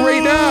beating you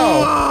right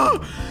now.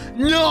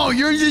 No,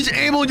 you're just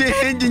able to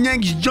hit the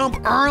next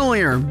jump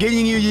earlier,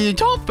 getting you to the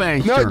top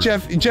faster. No,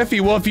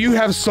 Jeffy, well, if you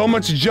have so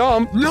much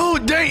jump. No,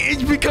 Danny,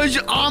 it's because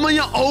I'm going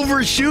to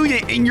overshoot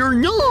it and you're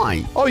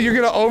not. Oh, you're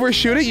going to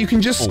overshoot it? You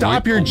can just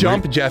stop your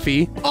jump,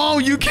 Jeffy. Oh,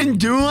 you can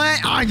do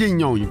that? I didn't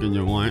know you can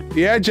do that.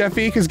 Yeah,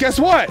 Jeffy, because guess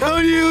what? How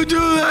do you do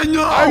that?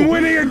 No. I'm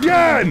winning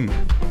again.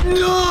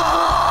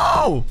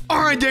 No! All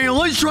right, Daniel,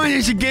 let's try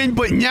this again,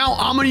 but now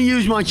I'm going to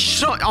use my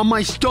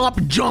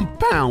stop jump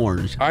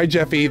powers. All right,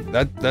 Jeffy,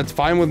 that's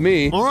fine with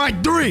me. All right,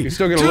 3, You're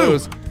still going to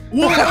lose.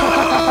 1.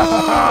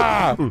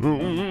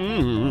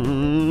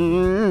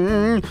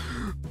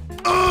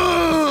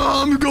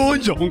 I'm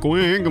going so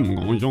quick. I'm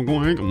going so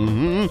quick.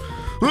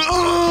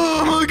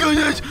 Oh, my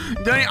goodness.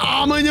 Danny,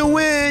 I'm going to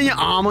win.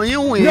 I'm going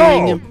to win.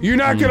 No, you're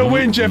not going to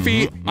win,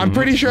 Jeffy. I'm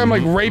pretty sure I'm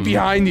like right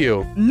behind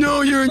you.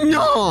 No, you're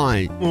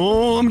not.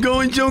 Oh, I'm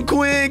going so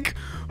quick.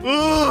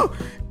 Oh,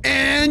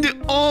 and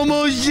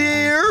almost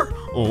there.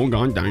 Oh,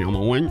 God dang, I'm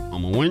gonna win.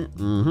 I'm gonna win.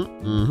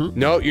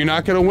 No, you're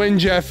not gonna win,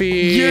 Jeffy.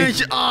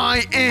 Yes,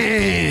 I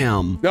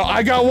am. No,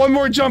 I got one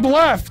more jump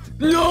left.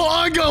 No,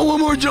 I got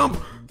one more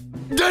jump.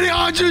 Daddy,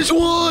 I just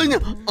won.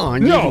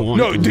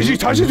 No, did you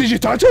touch it? Did you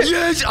touch it?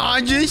 Yes,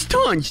 I just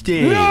touched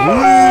it.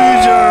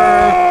 No!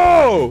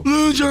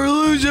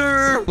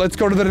 Loser. Let's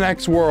go to the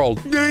next world.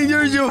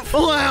 There's a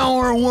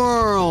flower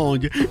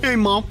world.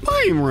 And my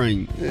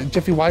favorite.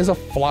 Jeffy, why is a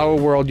flower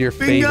world your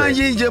favorite? Because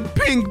it's a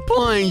pink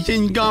place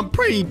and got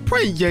pretty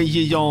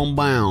princesses all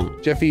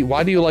about. Jeffy,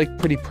 why do you like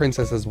pretty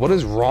princesses? What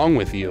is wrong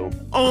with you?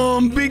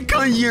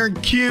 Because you're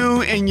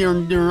cute and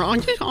I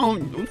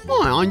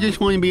just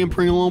want to be a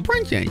pretty little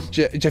princess.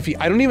 Jeffy,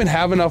 I don't even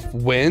have enough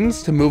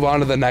wins to move on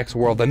to the next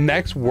world. The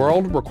next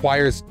world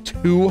requires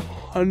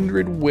 200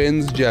 400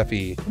 wins,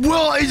 Jeffy.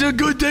 Well, it's a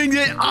good thing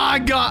that I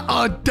got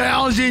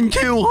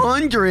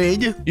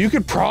 1,200. You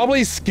could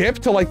probably skip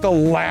to like the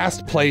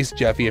last place,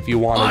 Jeffy, if you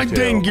wanted I to.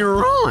 think you're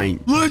right.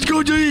 Let's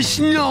go to the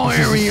snow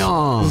area.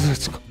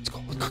 Let's go.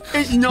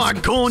 It's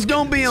not cold.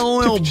 Don't be a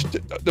little...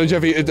 No,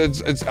 Jeffy,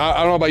 it's I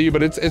don't know about you,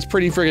 but it's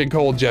pretty freaking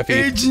cold, Jeffy.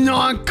 It's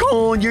not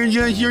cold. You're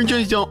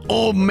just an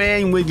old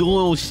man with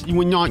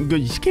not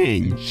good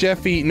skin.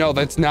 Jeffy, no,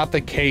 that's not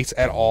the case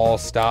at all.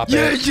 Stop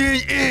Yes,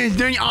 it. it is.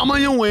 Then I'm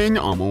gonna win.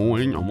 Oh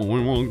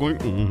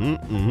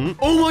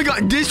my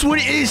God, this one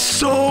is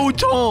so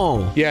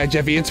tall. Yeah,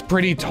 Jeffy, it's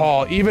pretty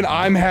tall. Even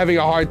I'm having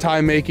a hard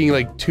time making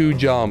like 2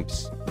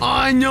 jumps.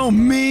 I know,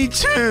 me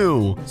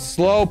too.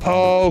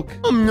 Slowpoke.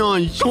 I'm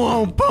not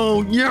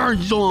slowpoke. You're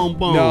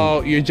slowpoke.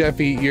 No,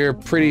 Jeffy, you're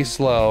pretty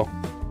slow.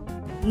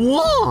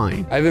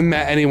 Why? I haven't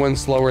met anyone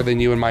slower than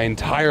you in my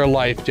entire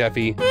life,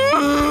 Jeffy.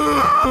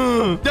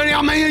 Daddy,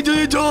 I made it to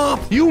the top.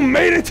 You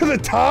made it to the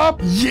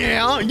top?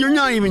 Yeah, you're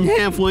not even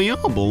halfway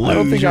up,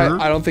 loser.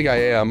 I don't think I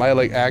am. I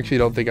actually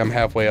don't think I'm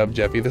halfway up,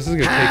 Jeffy. This is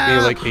gonna take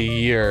me like a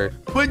year.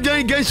 But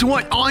then guess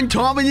what? On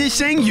top of this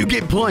thing, you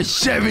get plus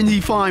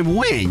 75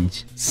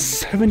 wins.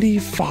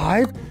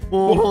 75?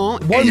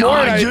 One more.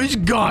 I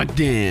just got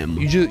them.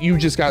 You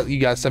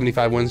got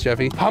 75 wins,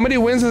 Jeffy. How many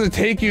wins does it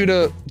take you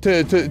to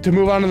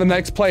move on to the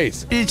next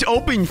place? It's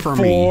open for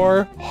me.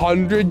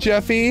 400,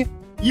 Jeffy.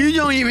 You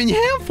don't even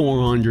have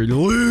 400,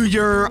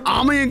 loser.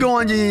 I'm gonna go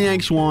on to the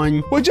next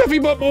one. Well, Jeffy,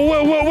 but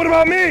what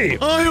about me?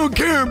 I don't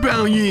care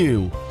about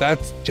you.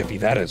 Jeffy,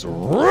 that is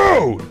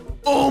rude.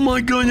 Oh my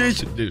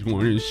goodness, this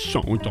one is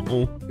so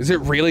tall. Is it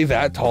really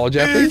that tall,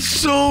 Jeffy? It's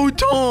so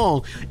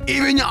tall.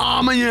 Even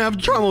I'm gonna have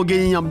trouble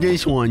getting up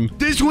this one.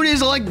 This one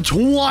is like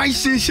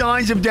twice the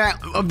size of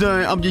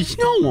the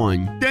snow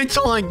one. That's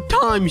like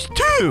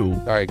 ×2.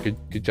 All right,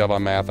 good job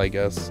on math, I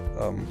guess.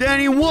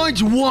 Daddy,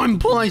 what's 1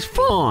 plus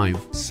 5?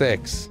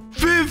 6.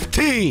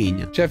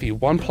 15. Jeffy,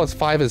 1 plus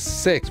 5 is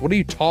 6. What are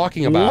you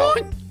talking about?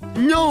 What?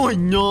 No, it's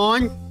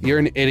not. You're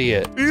an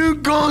idiot.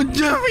 You called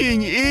Jeffy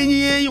an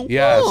idiot?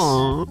 Yes.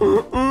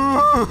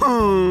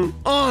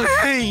 I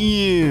hate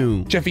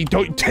you. Jeffy,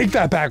 don't take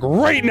that back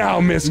right now,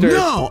 mister.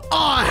 No,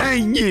 I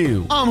hate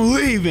you. I'm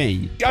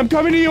leaving. I'm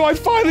coming to you. I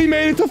finally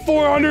made it to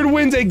 400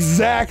 wins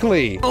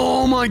exactly.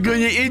 Oh my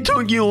goodness, it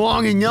took you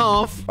long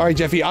enough. All right,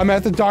 Jeffy, I'm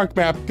at the dark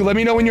map. Let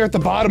me know when you're at the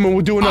bottom and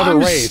we'll do another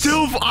race.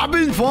 I've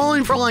been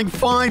falling for like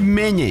 5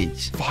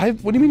 minutes.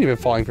 5? What do you mean you've been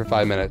falling for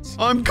 5 minutes?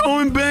 I'm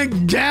going back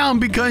down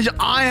because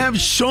I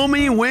have so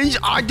many wins.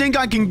 I think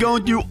I can go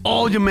through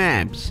all the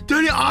maps.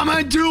 Daddy, I'm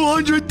at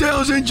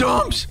 200,000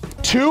 jumps.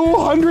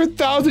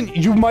 200,000?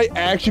 You might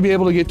actually be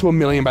able to get to 1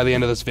 million by the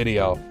end of this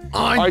video.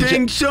 I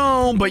think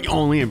so, but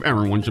only if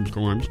everyone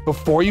subscribes.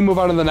 Before you move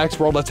on to the next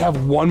world, let's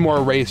have one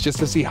more race just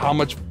to see how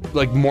much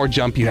more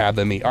jump you have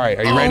than me. All right,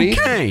 are you ready?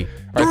 Okay.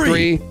 All right,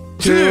 3,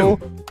 2,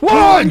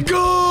 1,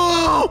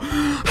 go!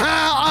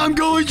 I'm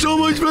going so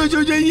much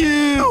faster than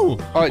you.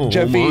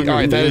 Jeffy, all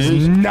right, that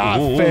is not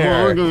fair.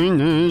 Oh my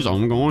goodness,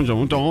 I'm going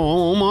so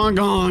tall. Oh my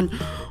God.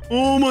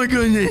 Oh my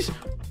goodness.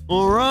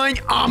 All right,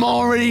 I'm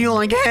already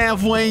like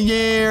halfway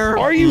there.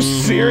 Are you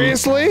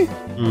seriously?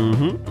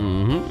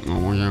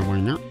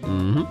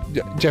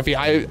 Jeffy,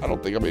 I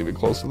don't think I'm even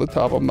close to the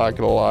top. I'm not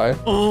gonna lie.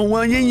 Oh,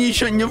 well then you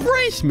shouldn't have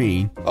raced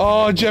me.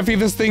 Oh, Jeffy,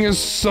 this thing is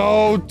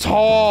so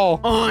tall.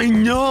 I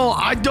know.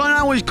 I thought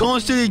I was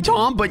close to the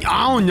top, but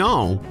I don't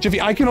know. Jeffy,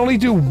 I can only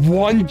do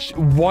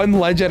one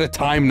ledge at a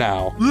time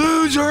now.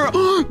 Loser!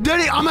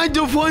 Daddy, I'm at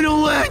the final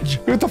ledge.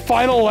 You're at the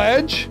final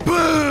ledge?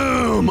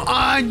 Boom!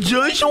 I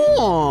just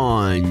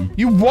won.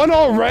 You won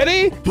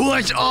already?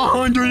 Plus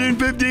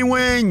 150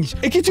 wins.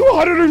 It gets you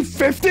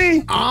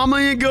 150? I'm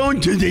gonna go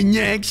to the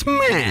next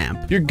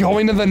map. You're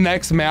going to the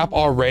next map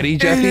already,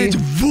 Jeffy? And it's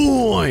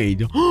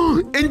void.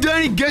 And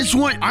Daddy, guess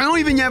what? I don't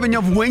even have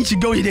enough wins to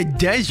go to the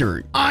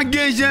desert. I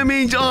guess that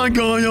means I'm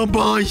gonna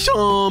buy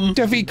some.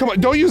 Jeffy, come on.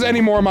 Don't use any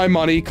more of my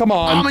money. Come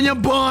on. I'm gonna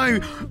buy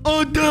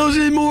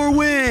 1,000 more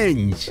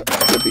wins.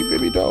 Jeffy,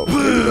 baby, don't.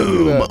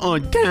 Boom! Do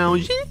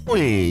 1,000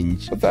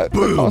 wins. but that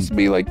cost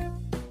me like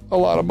a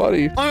lot of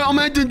money. I'm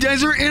at the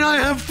desert and I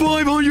have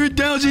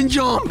 500,000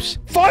 jumps.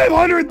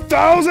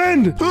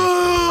 500,000?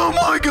 Oh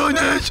my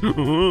goodness! I'm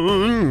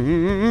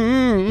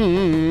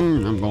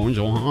going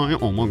so high.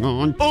 Oh my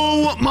God.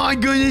 Oh my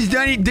goodness,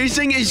 Daddy. This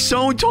thing is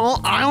so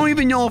tall. I don't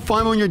even know if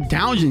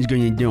 500,000 is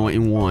going to do it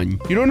in one.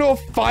 You don't know if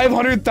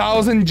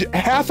 500,000,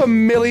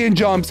 500,000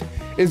 jumps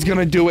is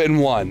gonna do it in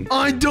one.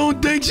 I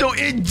don't think so.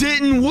 It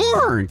didn't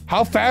work.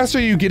 How fast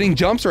are you getting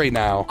jumps right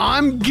now?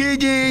 I'm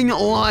getting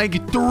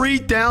like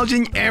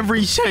 3,000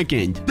 every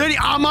second. Daddy,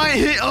 I might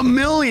hit 1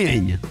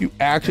 million. You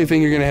actually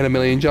think you're gonna hit 1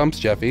 million jumps,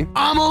 Jeffy?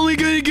 I'm only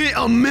gonna get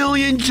 1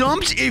 million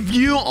jumps if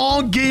you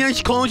all get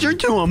us closer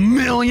to 1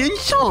 million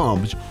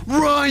subs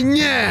right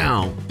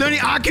now. Daddy,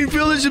 I can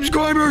feel the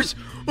subscribers.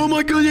 Oh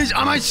my goodness,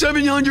 I'm at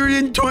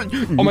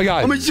 720. Oh my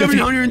God. I'm at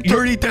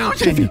 730,000.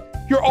 Jeffy,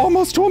 You're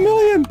almost to 1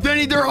 million.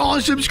 Daddy, they're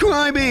all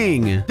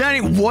subscribing. Daddy,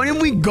 why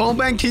don't we go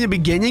back to the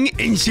beginning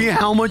and see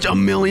how much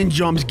 1 million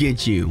jumps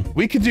gets you?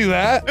 We could do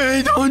that.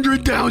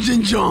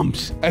 800,000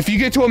 jumps. If you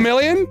get to 1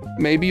 million,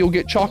 maybe you'll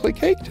get chocolate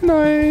cake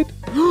tonight.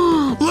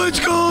 Let's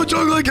go,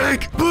 chocolate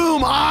cake.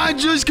 Boom, I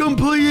just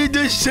completed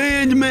the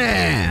sand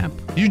map.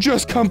 You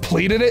just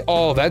completed it?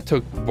 Oh, that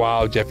took,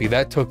 wow, Jeffy,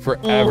 that took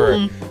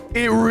forever.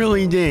 It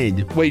really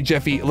did. Wait,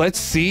 Jeffy, let's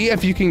see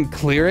if you can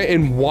clear it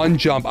in one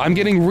jump. I'm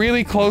getting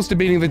really close to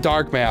beating the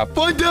dark map.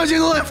 5,000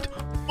 left.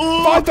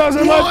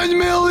 5,000 left. 1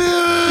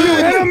 million. You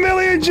hit 1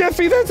 million,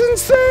 Jeffy. That's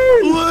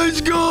insane. Let's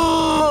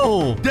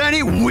go.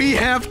 Daddy, we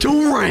have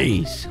to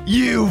race.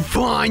 You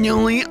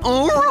finally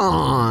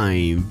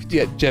arrived.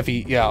 Yeah,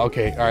 Jeffy. Yeah,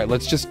 okay. All right,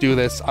 let's just do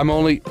this. I'm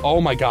only, oh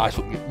my gosh.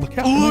 Look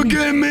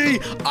at me.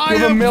 I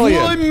have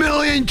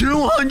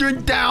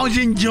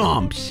 1,200,000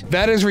 jumps.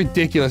 That is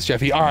ridiculous,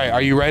 Jeffy. All right,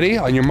 are you ready?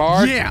 On your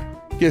mark? Yeah.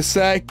 Get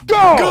set,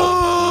 go.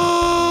 Go.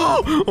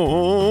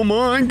 Oh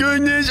my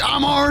goodness,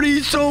 I'm already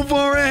so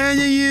far ahead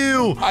of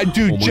you.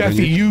 Dude,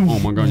 Jeffy, you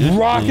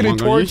rocketed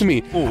towards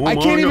me. I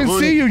can't even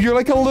see you. You're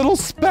like a little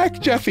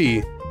speck,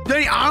 Jeffy.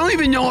 Daddy, I don't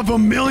even know if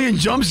 1 million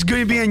jumps is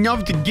going to be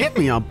enough to get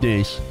me up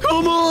this.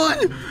 Come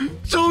on.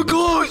 So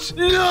close.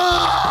 No.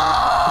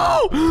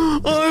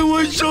 I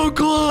was so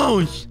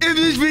close. If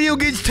this video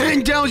gets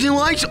 10,000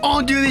 likes,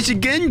 I'll do this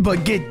again,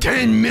 but get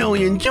 10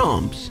 million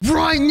jumps.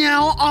 Right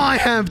now, I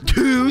have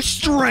 2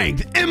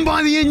 strength. And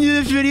by the end of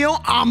this video,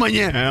 I'm going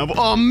to have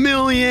 1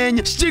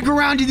 million. Stick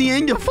around to the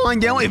end to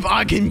find out if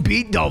I can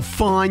beat the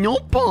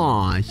final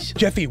boss.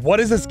 Jeffy, what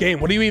is this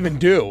game? What do you even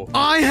do?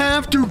 I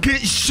have to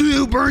get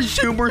super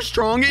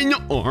strong and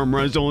arm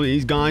wrestle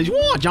these guys.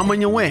 Watch, I'm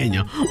gonna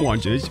win.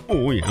 Watch this.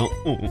 Oh, yeah.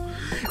 Oh.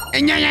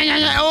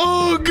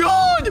 Oh,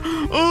 God.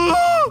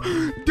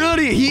 Oh,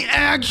 Daddy, he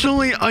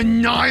actually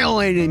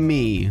annihilated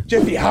me.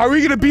 Jeffy, how are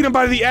we gonna beat him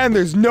by the end?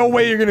 There's no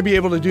way you're gonna be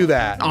able to do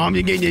that. I'm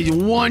gonna get this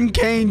 1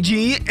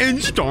 kg and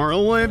start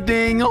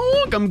lifting.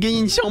 Look, I'm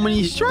getting so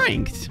many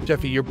strengths.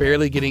 Jeffy, you're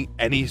barely getting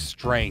any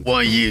strength. What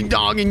are you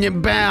talking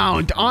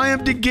about? I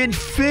have to get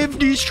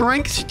 50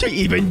 strengths to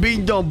even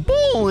beat the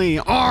bully.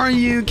 Are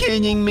you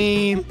kidding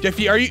me?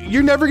 Jeffy,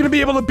 you're never gonna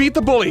be able to beat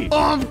the bully.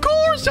 Of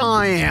course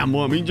I am.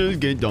 Let me just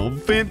get the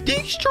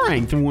 50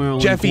 strength real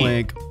Jeffy,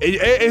 quick.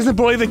 Is the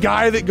bully the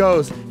guy that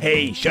goes,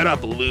 "Hey, shut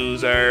up,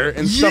 loser,"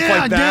 and stuff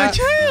like that? Yeah,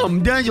 that's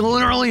him. That's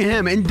literally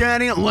him. And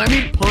Daddy, let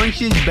me punch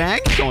his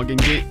back so I can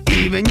get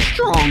even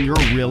stronger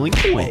really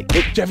quick.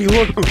 Look, Jeffy,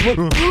 look.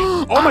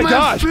 Oh my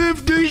gosh.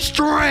 50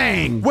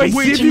 strength. Wait,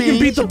 see if you can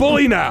beat the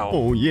bully now.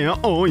 Oh yeah.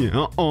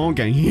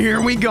 Okay,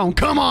 here we go.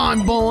 Come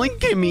on, bully.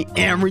 Give me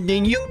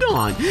everything you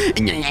got.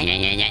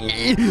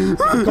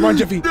 Come on,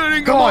 Jeffy.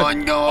 Daddy, go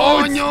on.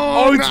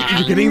 You're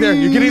getting there.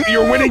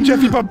 You're winning,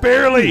 Jeffy, but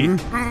barely.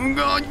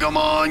 God, come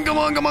on.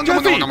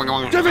 Jeffy,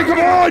 come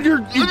on.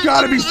 You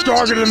gotta be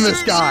stronger than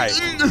this guy.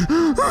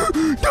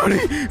 Daddy,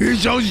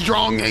 he's so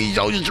strong.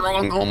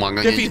 Oh my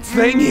God. Jeffy, it's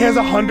saying he has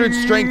 100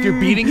 strength. You're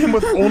beating him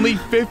with only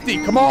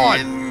 50. Come on.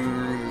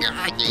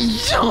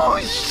 He's so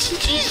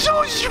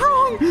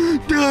strong.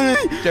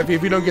 Daddy. Jeffy,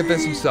 if you don't get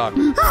this, you suck.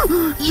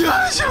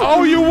 Yes.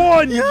 Oh, you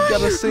won. Yes. You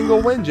got a single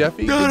win,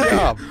 Jeffy. Good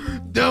job.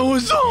 That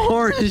was the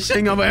hardest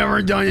thing I've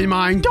ever done in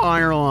my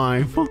entire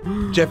life.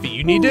 Jeffy,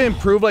 you need to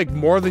improve like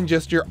more than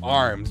just your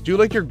arms. Do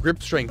like your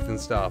grip strength and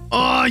stuff.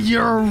 Oh,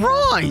 you're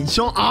right.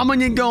 So I'm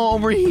gonna go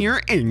over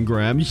here and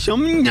grab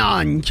some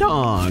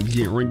nunchucks.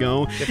 Here we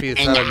go. Jeffy,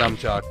 it's not a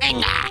nunchuck.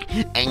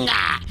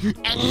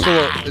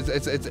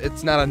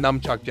 It's not a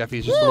nunchuck, Jeffy.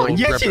 It's just a little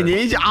yes, gripper. it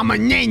is. I'm a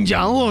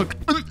ninja. Look.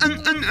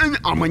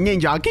 I'm a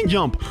ninja. I can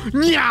jump.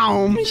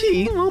 Meow.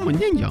 See, I'm a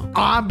ninja.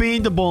 I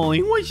beat the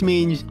bully, which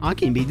means I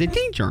can beat the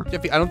teacher.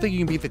 Jeffy, I don't think you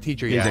can beat the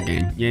teacher yet.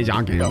 Yes,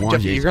 I can. No,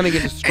 Jeffy, you're gonna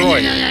get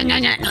destroyed.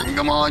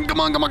 Come on. Oh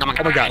my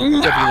God, Jeffy,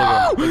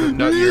 look.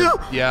 No,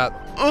 yeah.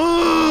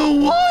 Oh,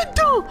 what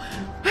the?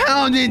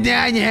 How did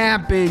that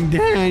happen,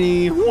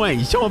 Daddy?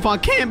 Wait, so if I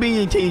can't beat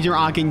the teacher,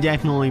 I can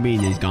definitely beat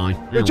this guy.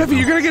 Yeah, Jeffy,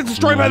 you're gonna get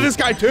destroyed by this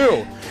guy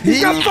too.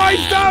 He's got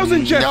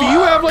 5,000, Jeffy.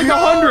 You have like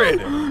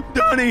 100.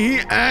 Daddy, he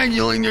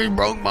actually just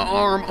broke my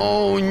arm.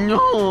 Oh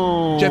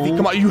no. Jeffy,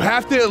 come on. You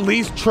have to at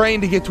least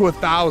train to get to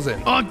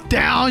 1,000.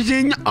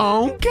 1,000?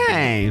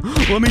 Okay.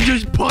 Let me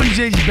just punch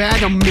this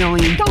bag 1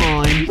 million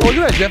times. Oh, look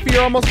at that, Jeffy.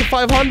 You're almost to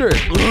 500.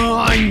 Oh,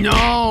 I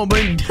know,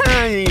 but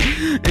Daddy,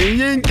 it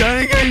didn't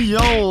take us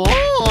so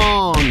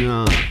long.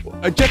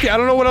 Jeffy, I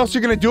don't know what else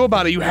you're gonna do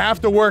about it. You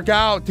have to work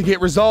out to get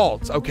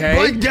results, okay?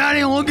 But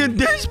Daddy, look at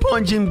this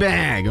punching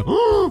bag.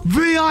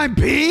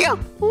 VIP?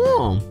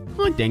 Oh,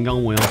 I think I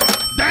will.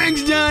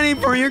 Thanks, Daddy,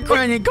 for your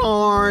credit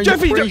card.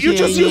 Jeffy, you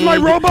just used my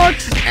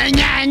Robux?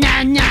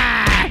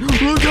 Nah.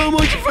 Look Look how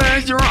much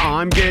faster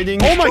I'm getting.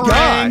 Oh my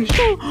gosh.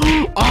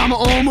 I'm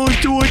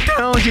almost to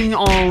 1,000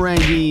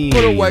 already.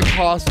 What a wet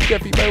cost.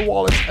 Jeffy, my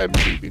wallet's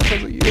empty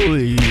because of you.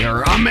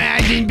 Here,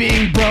 imagine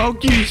being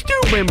broke, you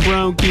stupid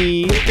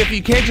brokey. Jeffy,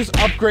 you can't just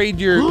upgrade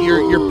your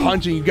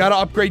punching. You gotta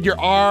upgrade your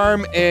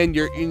arm and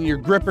your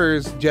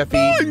grippers, Jeffy.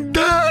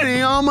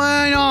 Daddy, I'm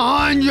at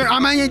 100.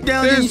 I'm at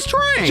 1,000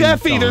 strength.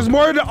 Jeffy, there's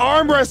more to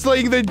arm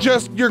wrestling than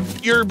just your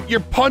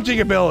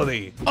punching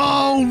ability.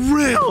 Oh,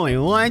 really?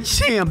 Let's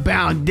see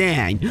about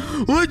that.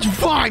 Let's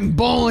fight,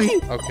 bully.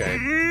 Okay.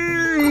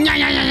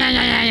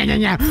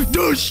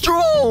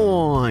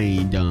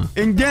 Destroyed.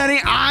 And Daddy,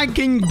 I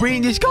can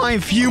bring this guy a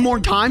few more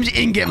times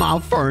and get my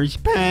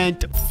first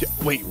pet.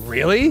 Wait,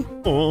 really?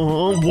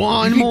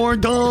 One more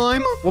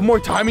time. One more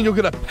time and you'll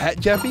get a pet,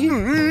 Jeffy?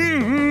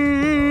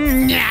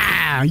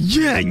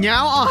 Yeah,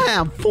 now I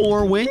have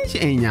 4 wins,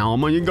 and now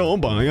I'm gonna go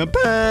buy a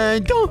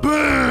pet.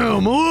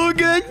 Boom! Look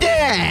at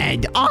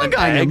that! I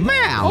got a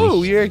mouse.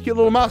 Oh, you're a cute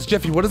little mouse.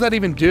 Jeffy, what does that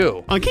even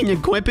do? I can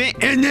equip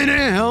it, and then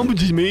it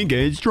helps me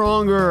get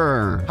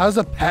stronger. How does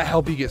a pet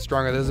help you get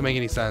stronger? That doesn't make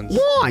any sense.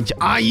 Watch,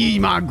 I use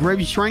my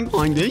grip strength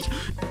like this.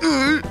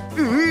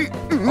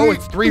 Oh,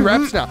 it's 3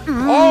 reps now.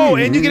 Oh,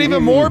 and you get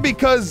even more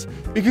because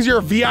you're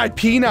a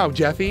VIP now,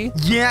 Jeffy.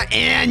 Yeah,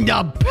 and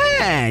the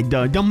pet.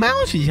 The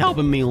mouse is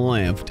helping me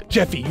lift.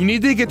 Jeffy, you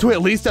need to get to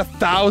at least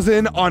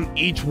 1,000 on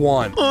each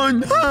one.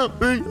 On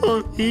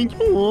each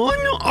one?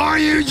 Are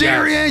you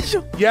serious?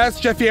 Yes,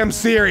 Jeffy, I'm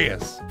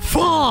serious.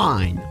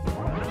 Fine.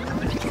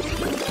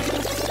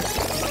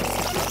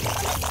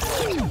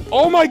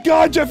 Oh my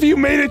God, Jeffy, you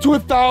made it to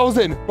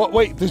 1,000. But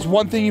wait, there's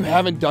one thing you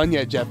haven't done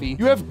yet, Jeffy.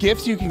 You have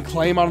gifts you can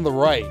claim on the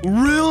right.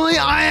 Really?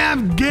 I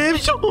have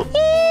gifts?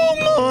 Oh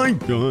my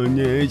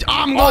goodness.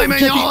 I'm claiming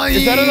Jeffy, all of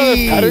is that another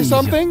pet or these.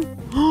 something?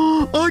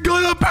 I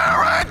got a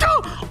parrot.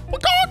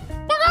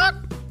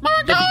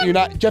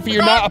 Jeffy,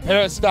 you're not a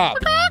parrot. Stop.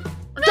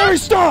 Jeffy,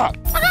 stop.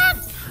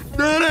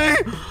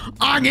 Daddy,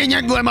 I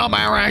can clip my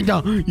parrot.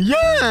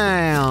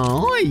 Yeah,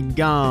 there you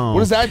go.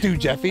 What does that do,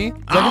 Jeffy? Is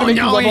that gonna make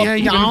you level up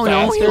even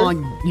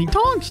faster? He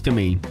talks to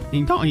me.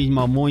 He's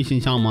my voice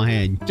inside my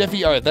head.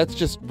 Jeffy, all right, that's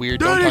just weird.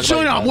 Daddy,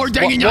 shut up. We're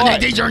taking on the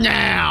teacher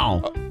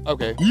now.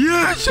 Okay.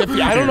 Yes.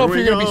 Jeffy, I don't know if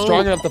you're gonna be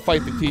strong enough to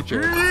fight the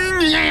teacher.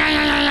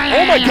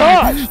 Oh my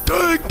gosh!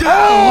 Take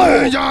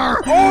that,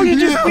 loser! Oh, you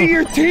just beat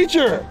your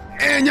teacher!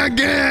 And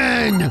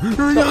again! No,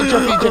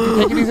 Jeffy,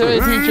 take it easy on the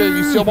teacher.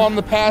 You still want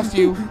him to pass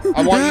you.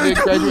 I want you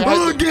to graduate high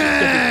school.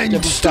 Again!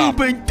 Jeffy, stop.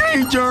 Stupid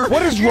teacher!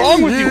 What is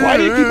wrong with you? Why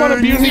do you keep on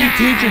abusing your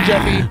teacher,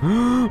 Jeffy?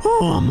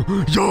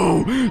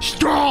 So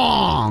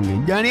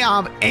strong! Daddy,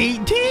 I have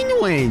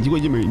 18 wins,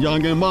 which means I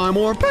can buy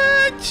more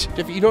pets!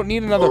 Jeffy, you don't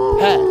need another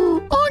pet.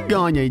 I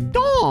got a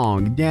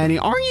dog. Daddy,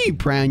 are you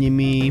proud of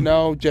me?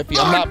 No, Jeffy,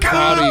 I'm not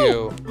proud of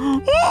you.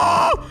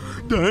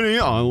 Daddy,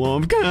 I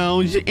love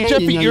cows.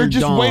 Jeffy, you're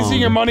just wasting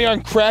your money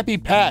on crappy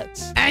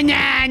pets. I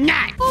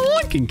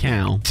like a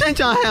cow. Since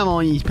I have all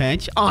these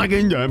pets, I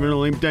can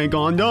definitely take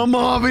on the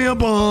mafia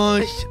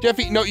boss.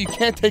 Jeffy, no, you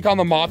can't take on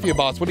the mafia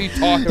boss. What are you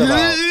talking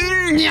about?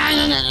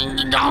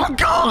 Oh,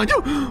 God.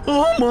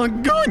 Oh, my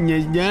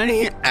goodness,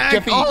 Daddy.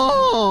 Jeffy,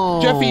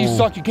 Jeffy, you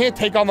suck. You can't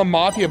take on the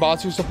mafia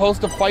boss. You're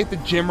supposed to fight the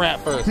gym rat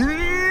first.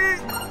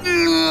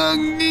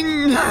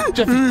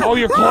 Jeffy, oh,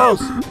 you're close.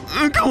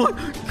 Come on.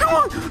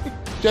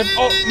 Jeffy,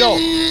 oh, no.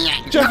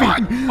 Jeffy,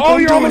 oh,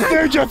 you're almost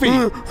there, Jeffy.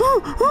 No.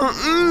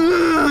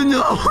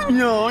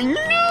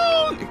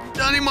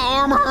 Daddy, my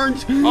arm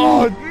hurts.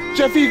 Oh,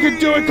 Jeffy, you can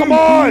do it. Come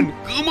on.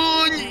 Come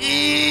on.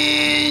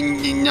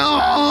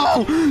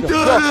 No. No,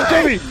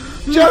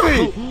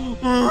 Jeffy.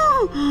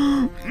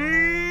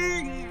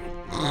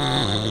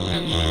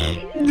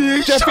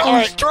 They're Jeffy, so all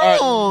right,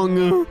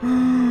 strong.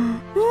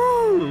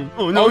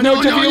 Oh,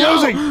 no, Jeffy, you're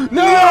losing.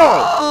 No.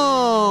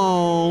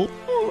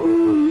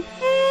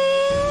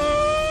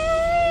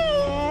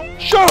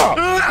 Shut up!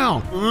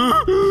 Ow!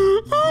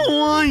 What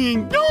are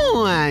you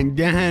doing,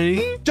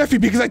 Daddy? Jeffy,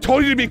 because I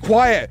told you to be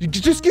quiet. You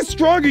just get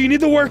stronger. You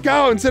need to work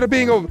out instead of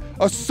being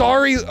a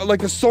sore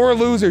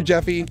loser,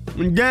 Jeffy.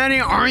 Daddy,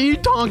 are you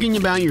talking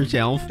about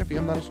yourself? Jeffy,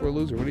 I'm not a sore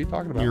loser. What are you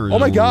talking about? You're Oh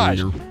my a gosh.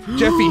 loser.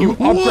 Jeffy, you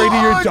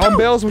upgraded your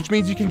dumbbells, which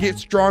means you can get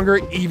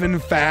stronger even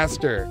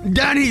faster.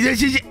 Daddy,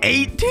 this is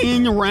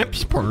 18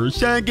 reps per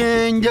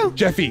second.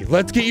 Jeffy,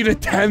 let's get you to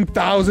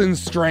 10,000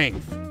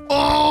 strength.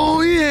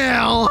 Oh,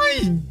 yeah,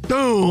 let's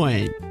do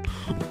it.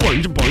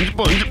 Punch. All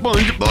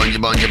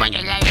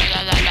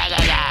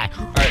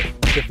right,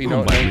 Jeffy, no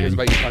one cares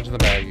about you punching the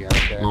bag again,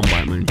 okay? I'm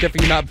Batman. Jeffy,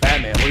 you're not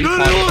Batman. What are you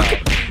Daddy, talking look.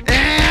 about?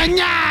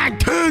 And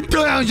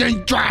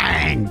 2,000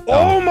 strength.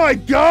 Oh my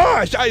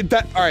gosh! You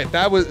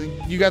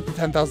got the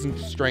 10,000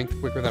 strength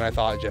quicker than I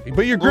thought, Jeffy.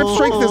 But your grip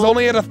strength is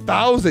only at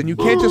 1,000. You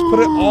can't just put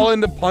it all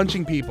into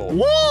punching people.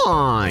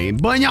 Why?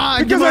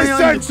 Because I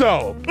said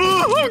so.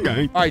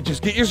 Okay. All right,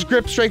 just get your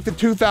grip strength at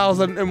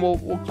 2,000, and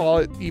we'll call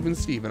it even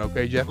Steven,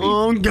 okay, Jeffy?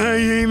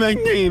 Okay,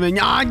 even.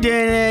 I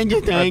did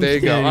it. Thanks, there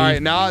you go. Daddy.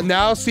 All right,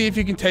 now see if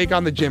you can take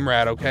on the gym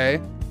rat, okay?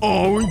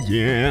 Oh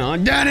yeah,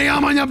 Daddy,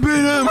 I'm gonna beat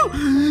him.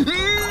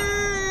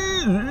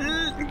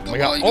 Oh my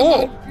god.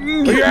 Oh,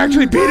 you're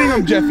actually beating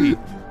him, Jeffy.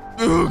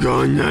 Oh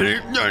god, Daddy,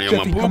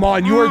 Jeffy, come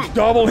on. You are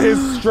double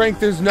his strength.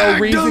 There's no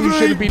reason you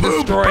shouldn't be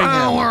destroying him.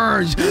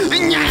 Powers.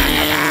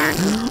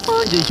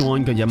 I just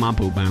won because of my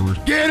poop powers.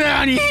 Get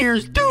out of here,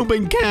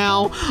 stupid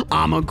cow.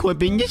 I'm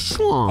equipping the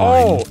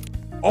slime.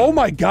 Oh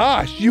my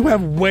gosh. You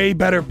have way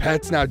better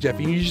pets now,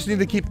 Jeffy. You just need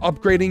to keep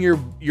upgrading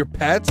your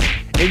pets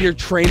and your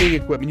training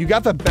equipment. You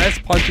got the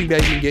best punching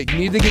bag you can get. You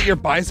need to get your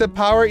bicep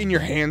power and your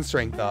hand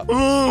strength up.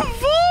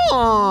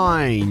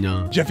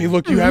 Fine. Jeffy,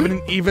 look, you have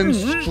an even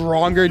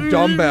stronger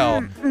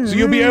dumbbell. So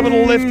you'll be able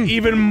to lift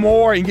even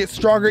more and get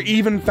stronger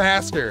even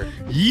faster.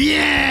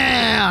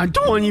 Yeah,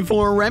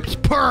 24 reps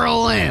per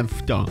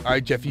lift. All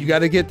right, Jeffy, you got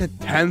to get to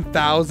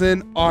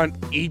 10,000 on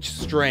each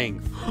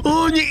strength.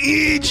 On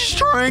each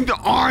strength?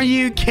 Are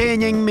you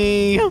kidding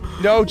me?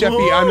 No,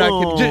 Jeffy, I'm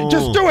not kidding.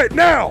 Just do it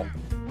now.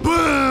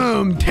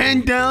 Boom!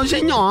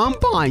 10,000 on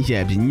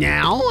biceps.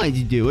 Now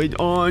let's do it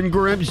on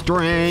grip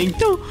strength.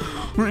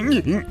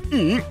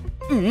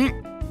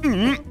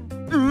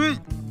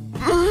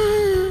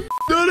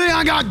 Daddy,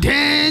 I got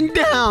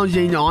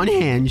 10,000 on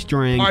hand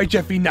strength. All right,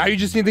 Jeffy, now you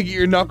just need to get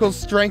your knuckles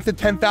strength to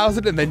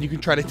 10,000, and then you can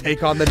try to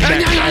take on the next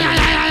enemy.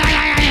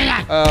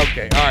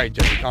 Okay, all right,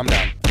 Jeffy, calm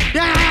down.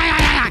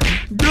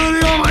 Oh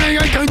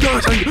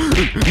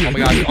my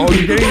gosh. Oh,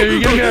 you're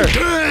getting there.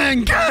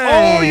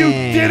 Oh, you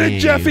did it,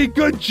 Jeffy.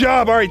 Good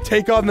job. All right,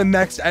 take on the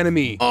next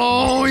enemy.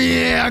 Oh,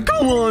 yeah.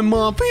 Come on,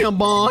 Mafia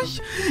boss.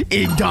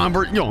 It's time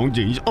for... Oh,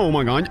 jeez. Oh,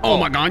 my God. Oh,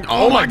 my God.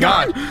 Oh, my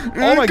God.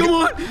 Oh, my Come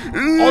God. on.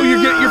 Oh,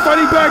 you're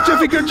fighting back,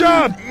 Jeffy. Good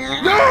job.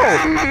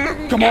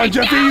 No. Come on,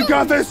 Jeffy. You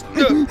got this.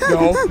 No,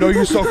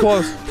 you're so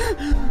close.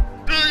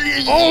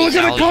 Oh, look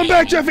at the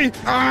comeback, Jeffy.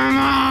 Come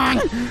on.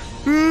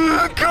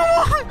 Come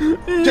on.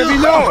 Jeffy,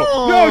 no.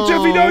 No,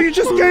 Jeffy, no. You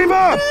just gave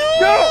up.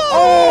 No.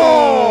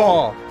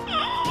 Oh.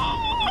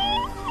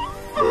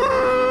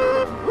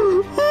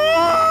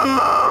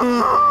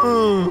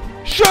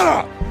 Shut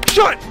up!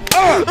 Shut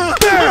up!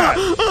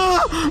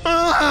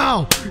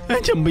 Ow!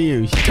 That's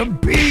abuse. To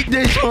beat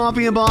this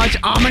Mafia boss,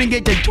 I'm gonna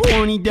get the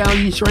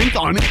 20,000 strength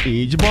on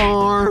each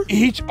bar.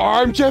 Each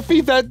arm, Jeffy?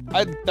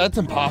 That's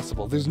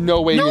impossible. There's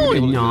no way you're gonna be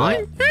able to do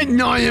that. It's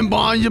not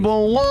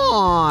impossible.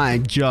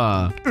 Watch.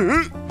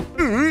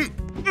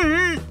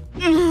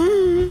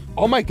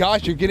 Oh my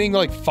gosh, you're getting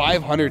like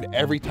 500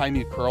 every time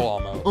you curl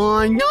almost.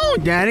 I know,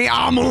 Daddy.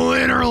 I'm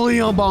literally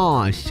a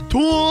boss.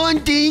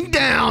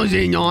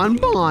 20,000 on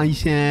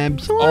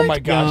biceps. Oh my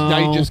gosh, now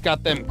you just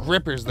got them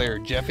grippers there,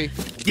 Jeffy.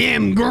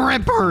 Them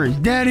grippers.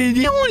 Daddy,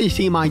 do you want to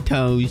see my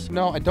toes?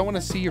 No, I don't want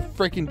to see your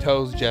freaking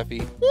toes,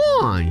 Jeffy.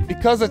 Why?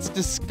 Because it's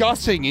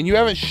disgusting and you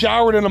haven't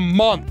showered in a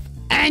month.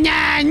 And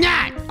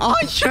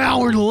I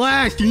showered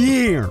last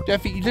year.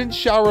 Jeffy, you didn't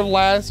shower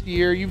last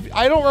year.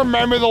 I don't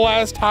remember the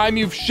last time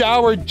you've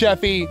showered,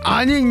 Jeffy.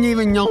 I didn't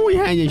even know we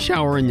had a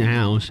shower in the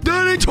house.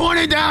 Daddy,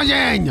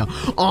 20,000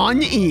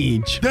 on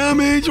each. That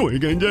means we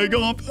can take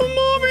off the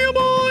Mafia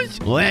boss.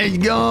 Let's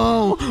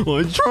go.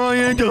 Let's try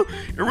it.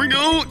 Here we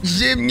go.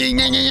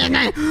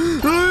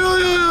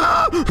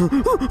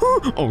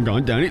 Oh,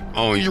 God, Daddy.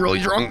 Oh, he's really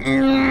strong.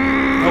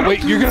 Oh,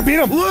 wait, you're going to beat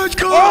him. Let's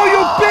go. Oh,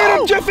 you beat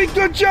him, Jeffy.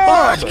 Good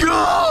job. Let's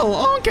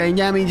go. Okay,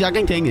 that means I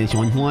can take this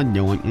one.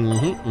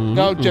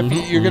 No, Jeffy,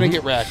 you're going to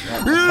get wrecked.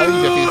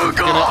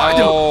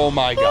 Oh,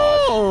 my God.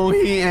 Oh,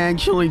 he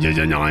actually just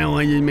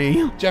annihilated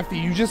me. Jeffy,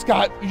 you just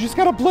got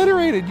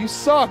obliterated. You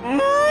suck.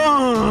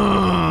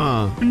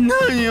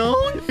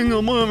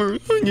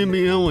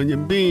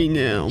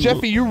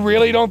 Jeffy, you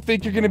really don't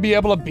think you're going to be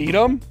able to beat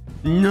him?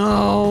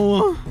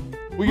 No.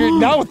 Well, you're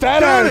not with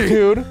that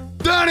attitude.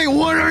 Daddy,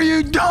 what are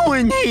you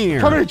doing here?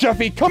 Come here,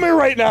 Jeffy. Come here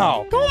right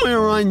now. Come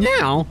here right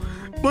now?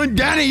 But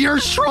Daddy, you're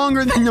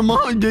stronger than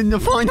the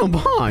final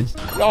boss.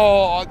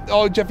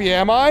 Oh, Jeffy,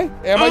 am I?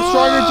 Am I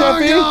stronger,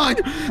 Jeffy?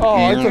 God.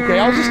 Oh, it's okay.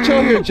 I'll just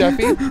chill here,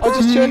 Jeffy. I'll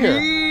just chill here.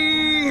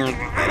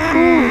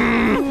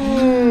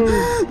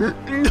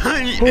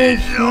 Daddy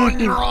is so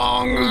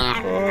strong.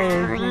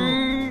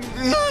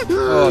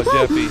 Oh,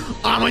 Jeffy.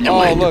 I'm gonna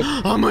win. Look.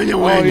 I'm gonna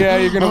win. Oh, yeah,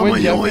 you're gonna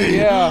win, Jeffy.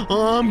 Yeah.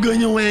 I'm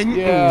gonna win.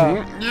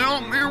 Yeah.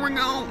 Yep, here we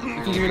go.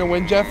 You think you're gonna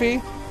win,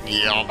 Jeffy?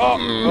 Yep.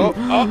 No!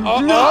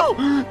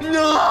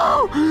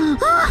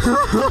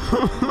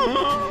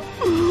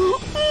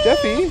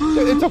 Jeffy,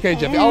 it's okay,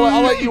 Jeffy.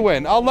 I'll let you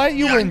win. I'll let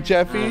you win,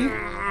 Jeffy.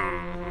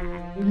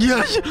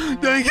 Yes,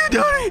 thank you,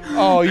 Daddy.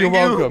 Oh, you're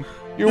welcome.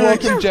 You're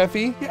welcome,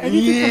 Jeffy.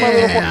 Anything for my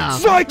little boy.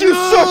 Psych, you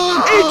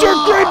suck! Eat your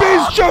green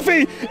beans,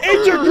 Jeffy!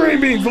 Eat your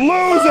green beans,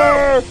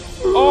 loser!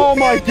 Oh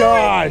my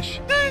gosh!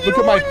 Look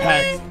at my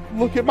pets.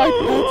 Look at my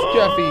pets,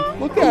 Jeffy.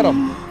 Look at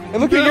them.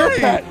 And look at your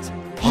pets.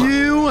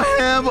 You you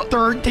have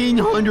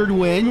 1,300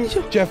 wins?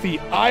 Jeffy,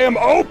 I am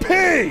OP!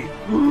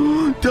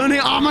 Daddy,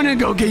 I'm gonna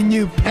go get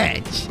new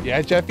pets.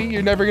 Yeah, Jeffy,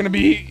 you're never gonna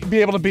be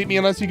able to beat me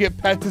unless you get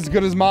pets as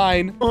good as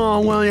mine. Oh,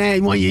 well, hey,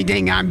 what do you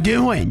think I'm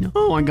doing?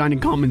 Oh, I got a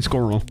common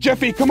squirrel.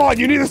 Jeffy, come on,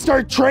 you need to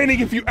start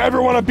training if you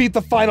ever want to beat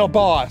the final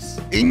boss.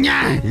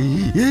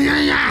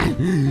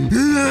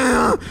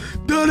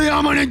 Daddy,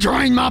 I'm gonna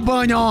train my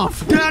butt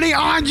off. Daddy,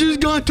 I just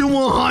got to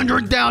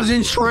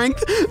 100,000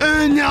 strength,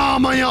 and now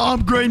I'm gonna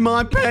upgrade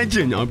my pets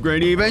and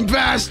upgrade even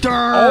faster.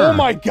 Oh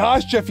my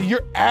gosh, Jeffy,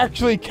 you're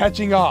actually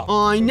catching up.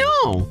 I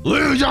know.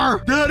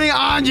 Loser. Daddy,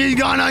 I just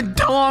got a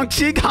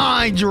toxic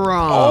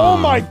hydra. Oh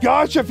my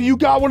gosh, Jeffy, you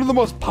got one of the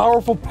most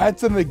powerful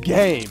pets in the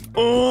game.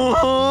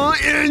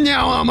 And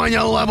now I'm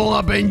gonna level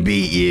up and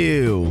beat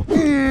you.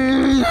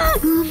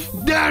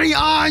 Daddy,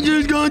 I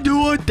just got to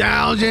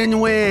 1,000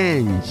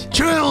 wins.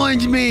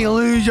 Challenge me,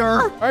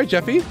 loser. All right,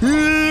 Jeffy.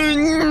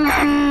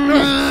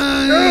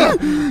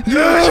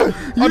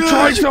 I'm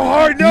trying so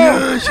hard.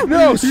 No,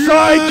 no,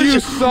 side, you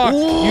suck.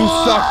 You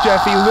suck,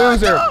 Jeffy,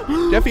 loser.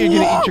 Jeffy, are you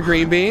gonna eat your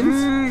green beans?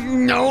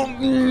 No.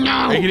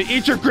 Are you gonna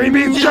eat your green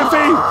beans, Jeffy?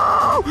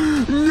 No.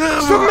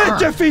 Submit,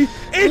 Jeffy.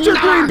 Eat your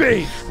green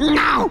beans.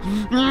 No.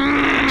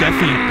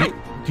 Jeffy,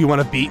 do you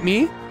want to beat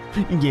me?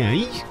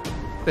 Yes.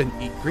 Then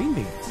eat green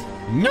beans.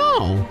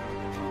 No.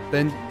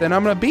 Then I'm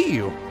gonna beat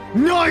you.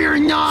 No, you're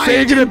not. Say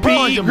you're It's gonna beat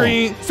impossible.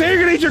 green. Say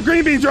you're gonna eat your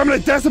green beans, or I'm gonna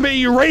decimate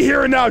you right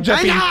here and now,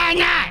 Jeffy. I'm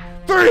not.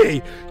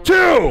 3,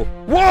 2,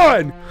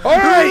 1. All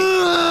right,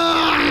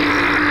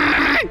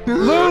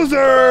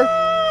 loser.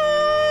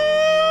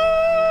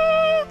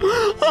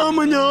 I'm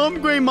gonna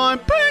upgrade my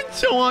pet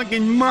so I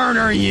can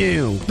murder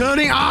you.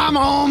 Daddy, I'm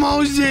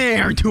almost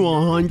there to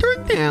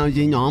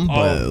 100,000 on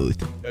both.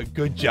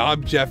 Good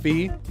job,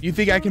 Jeffy. You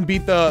think I can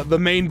beat the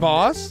main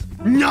boss?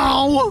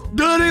 No!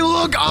 Daddy,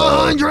 look,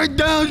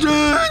 100,000!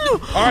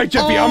 All right,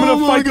 Jeffy, I'm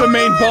gonna fight the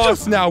main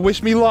boss now.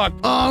 Wish me luck.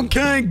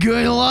 Okay,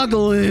 good luck,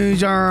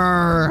 loser.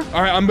 All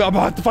right, I'm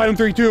about to fight him.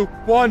 3, 2,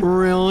 1.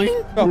 Really?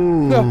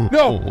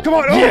 No, come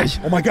on. Oh, Yes.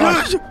 Oh my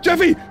gosh. Yes.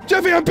 Jeffy,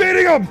 I'm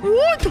beating him.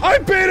 What?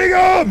 I'm beating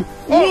him.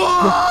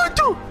 Oh,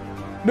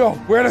 What?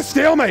 no, we're at a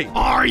stalemate.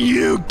 Are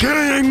you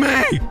kidding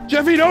me?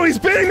 Jeffy, no, he's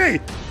beating me.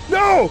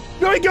 No,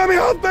 he got me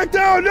health back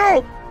down.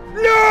 No.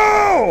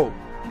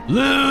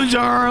 Loser!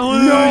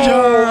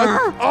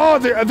 No. Oh,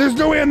 there's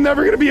no way I'm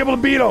never going to be able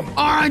to beat him.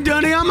 All right,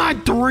 Daddy, I'm at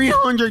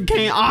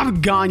 300K.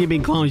 I've got to be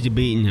close to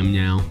beating him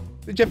now.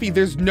 Jeffy,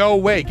 there's no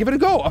way. Give it a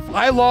go. If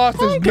I lost,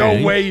 there's Okay.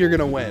 no way you're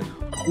going to win.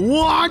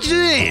 Watch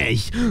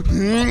this!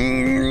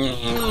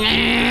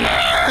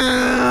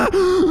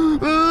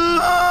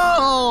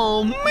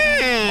 Oh,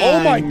 man! Oh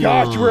my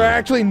gosh, we're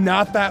actually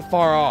not that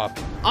far off.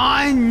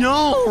 I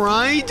know,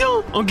 right?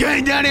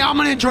 Okay, Daddy, I'm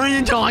gonna train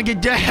until I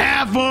get to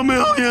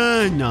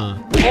 500,000.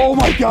 Oh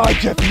my god,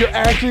 Jeffy, you're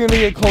actually going to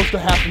get close to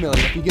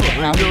 500,000. If you get to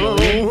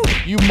 500,000,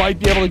 you might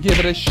be able to give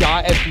it a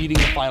shot at beating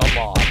the final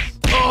boss.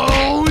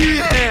 Oh,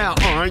 yeah!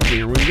 All right,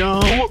 here we go.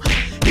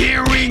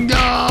 Here we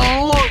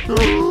go.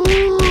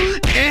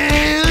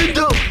 And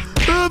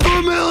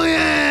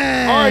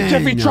 500,000. All right,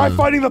 Jeffy, try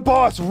fighting the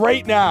boss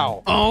right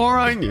now. All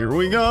right, here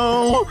we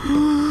go.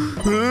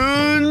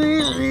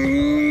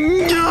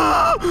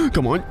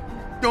 Come on.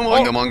 Come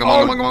on.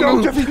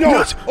 No, Jeffy, no.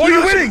 Yes, Oh, you're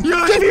yes, winning.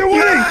 yes, Jeffy, you're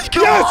winning. yes,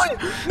 come on.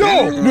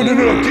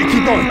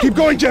 No. Keep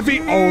going, Jeffy.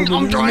 Oh, no,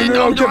 I'm trying,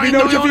 no, I'm Jeffy, trying.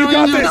 no, Jeffy, you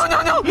got this.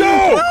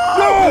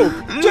 No.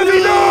 Jeffy,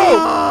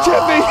 no.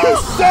 Jeffy, you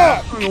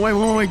suck.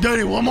 Wait,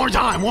 Daddy, one more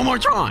time.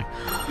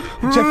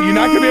 Jeffy, you're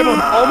not going to be able to.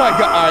 Oh, my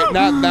God. All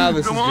right, now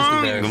this is just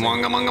embarrassing.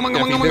 Come on.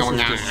 Jeffy, this is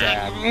just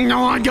sad.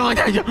 No, I got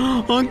it. No.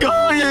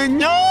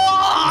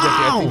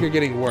 Jeffy, I think you're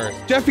getting worse.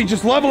 Jeffy,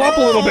 just level up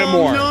a little bit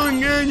more. I'm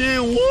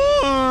getting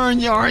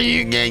worse. Are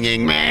you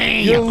kidding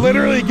me? You're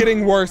literally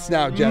getting worse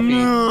now, Jeffy.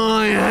 No,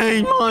 I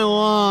hate my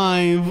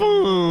life.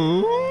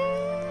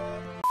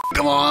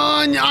 Come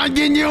on, I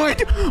can do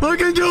it.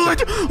 Let's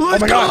Oh my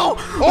go. God.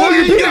 Oh,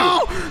 you're beating him.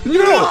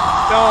 No.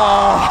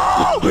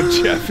 Oh,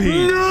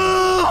 Jeffy.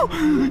 No.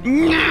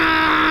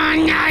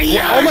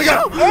 Yes. Oh my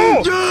God.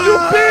 Oh, you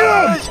beat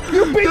him.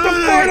 You beat the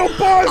final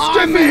boss,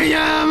 Jeffy.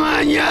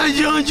 Yes,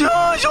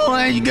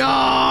 let's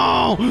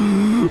go.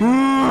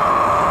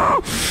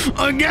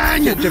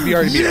 Again. Jeffy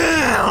already beat him.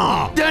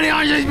 Yeah. Daddy,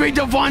 I just beat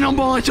the final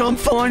boss. I'm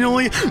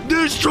finally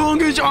the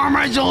strongest arm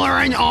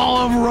wrestler in all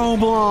of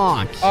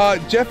Roblox.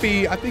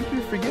 Jeffy, I think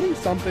you're forgetting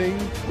something.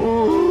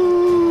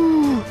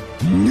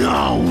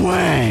 No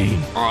way.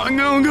 Go.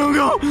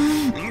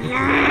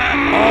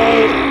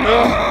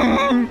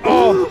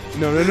 Oh.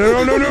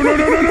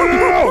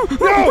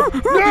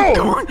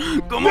 No.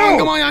 Come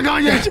on, I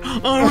got this.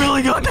 I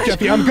really got this.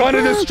 Jeffy, I'm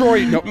gonna destroy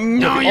you.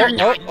 No, Jeffy. you're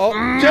not.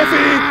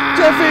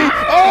 Jeffy.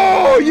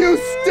 Oh, you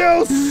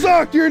still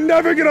suck. You're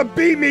never gonna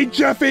beat me,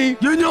 Jeffy.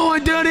 You know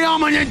what, Daddy? I'm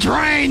gonna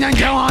train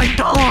until I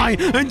die,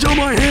 until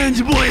my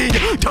hands bleed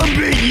to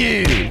beat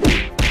you.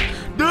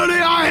 Daddy,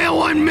 I hit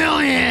 1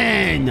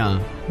 million.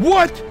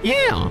 What?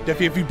 Yeah.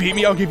 Jeffy, if you beat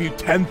me, I'll give you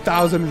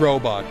 10,000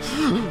 Robux.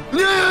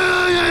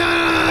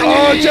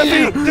 Oh,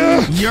 Jeffy!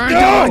 You're no!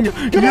 done!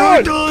 Come You're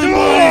on! done, No,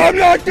 buddy. I'm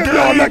not gonna.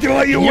 No, I'm not gonna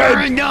let you You're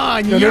win.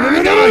 done! No, You're no,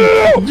 no, no,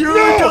 done! no, You're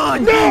no,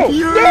 done! no,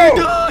 You're no.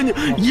 done!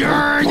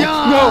 You're No,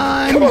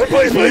 done! come on,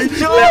 please, please.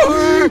 It's No.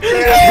 over! No.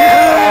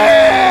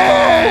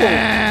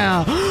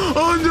 Yeah!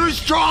 I'm the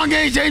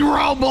strongest in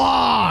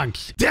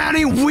Roblox!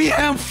 Daddy, we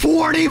have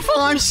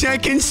 45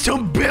 seconds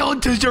to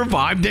build to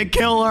survive the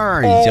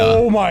killers!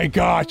 Oh my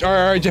gosh! All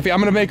right, Jeffy. I'm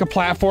gonna make a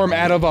platform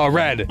out of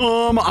red.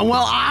 Well,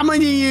 I'm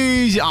gonna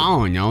use, I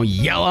don't know,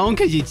 yellow,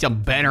 because it's a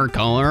better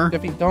color.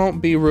 Jeffy, don't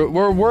be rude.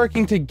 We're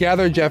working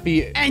together,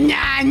 Jeffy. And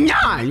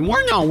nah,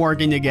 we're not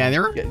working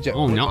together. Yeah,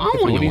 Oh, no, I don't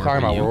Jeffy, want what to are you work talking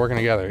with about? you. We're working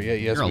together. Yeah,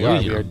 yes, You're a we are.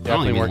 loser. We are I don't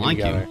definitely even working like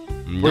together.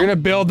 you. We're gonna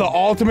build the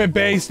ultimate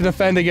base to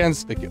defend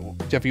against the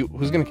Jeffy.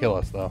 Who's gonna kill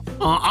us though?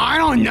 I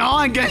don't know.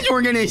 I guess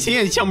we're gonna see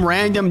it. Some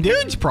random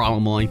dudes,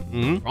 probably.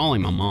 Probably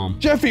my mom.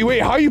 Jeffy,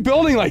 wait, how are you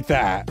building like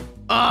that?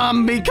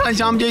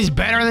 Because I'm just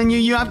better than you.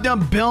 You have to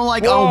build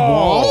like Whoa. a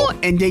wall,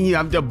 and then you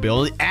have to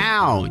build it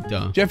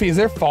out. Jeffy, is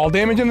there fall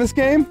damage in this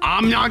game?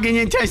 I'm not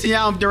gonna test it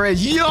out if there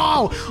is.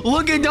 Yo,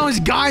 look at those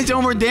guys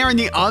over there in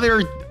the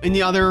other.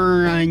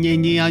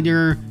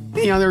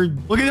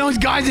 Look at those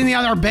guys in the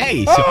other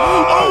base.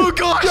 Oh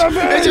gosh, Jeffy,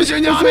 it's a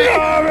tsunami.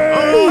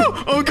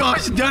 Oh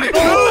gosh, done it.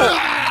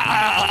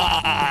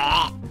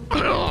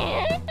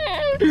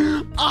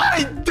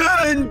 I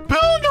didn't build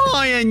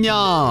high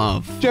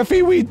enough.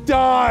 Jeffy, we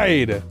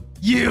died.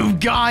 You've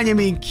got to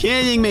be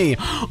kidding me.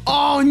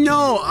 Oh,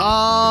 no.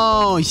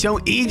 Oh, so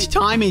each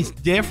time it's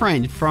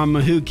different from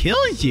who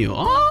kills you.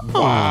 Oh.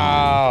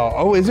 Wow.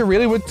 Oh, is it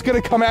really? What's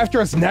going to come after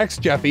us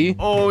next, Jeffy?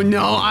 Oh,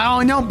 no. I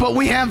don't know, but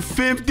we have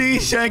 50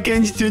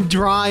 seconds to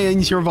try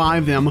and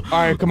survive them. All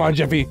right, come on,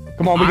 Jeffy.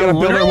 Come on, we got to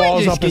build our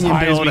walls up as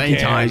high as we can.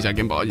 High as I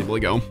can possibly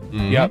go.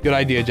 Yep, good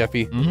idea,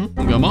 Jeffy.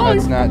 Come on.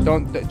 That's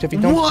not, Jeffy,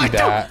 don't What? do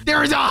that.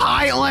 There's a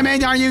height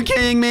limit. Are you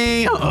kidding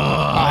me? Oh,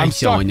 I'm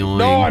so stuck. annoying.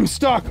 No, I'm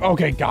stuck.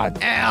 Okay, God.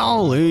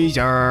 L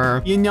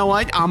loser. You know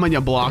what? I'm gonna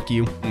block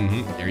you.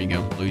 There you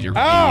go, loser.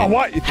 Oh,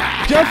 what?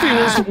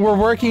 Jeffy, we're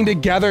working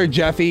together,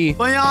 Jeffy.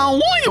 But I don't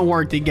want to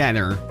work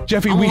together.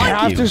 Jeffy, I we like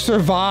have you. to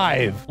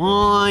survive.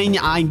 Fine,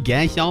 I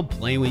guess I'll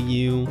play with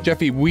you.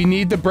 Jeffy, we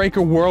need to break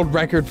a world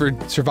record for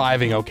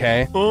surviving,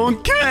 okay?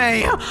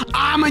 Okay,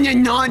 I'm gonna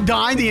not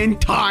die the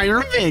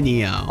entire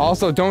video.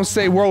 Also, don't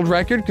say world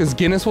record because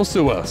Guinness will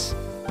sue us.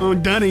 Oh,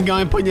 Daddy,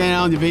 gotta put that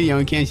out in the video.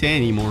 I can't say it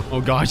anymore.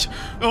 Oh, gosh.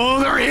 Oh,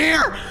 they're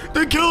here.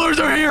 The killers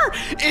are here.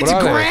 It's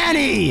What are they?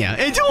 Granny.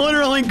 It's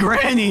literally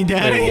Granny,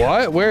 Daddy. Wait,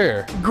 what?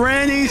 Where?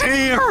 Granny's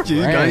here. She's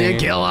Granny. gonna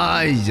kill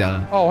us.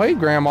 Oh, hey,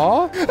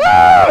 Grandma.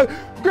 Ah!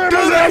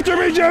 Grandma's after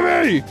me,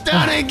 Jimmy!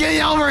 Daddy,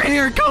 get over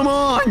here. Come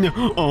on.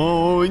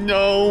 Oh,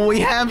 no. We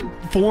have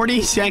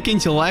 40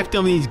 seconds left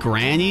of these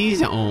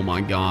grannies. Oh, my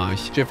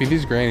gosh. Jeffy,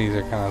 these grannies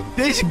are kind of...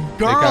 This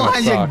girl kinda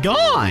has suck. a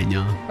gun.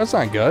 That's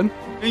not good.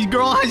 This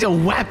girl has a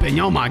weapon.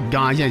 Oh, my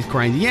gosh. That's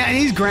crazy. Yeah,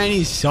 these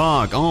grannies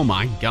suck. Oh,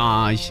 my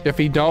gosh.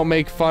 Jeffy, don't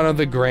make fun of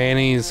the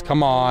grannies.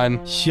 Come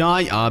on.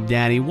 Shut up,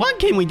 Daddy. What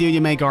can we do to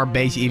make our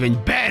base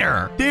even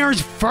better? There's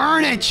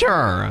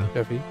furniture.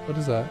 Jeffy, what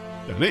is that?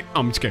 Daddy,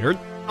 I'm scared.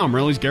 I'm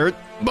really scared.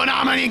 But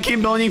I'm gonna keep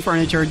building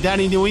furniture.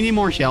 Daddy, do we need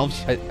more shelves?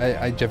 Jeffy,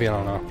 I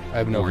don't know. I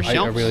have no... More I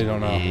shelves? really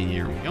don't know. And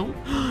here we go.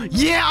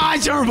 Yeah, I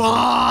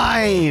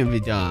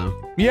survived.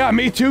 Yeah,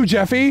 me too,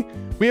 Jeffy.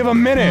 We have a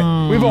minute.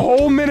 We have a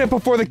whole minute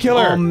before the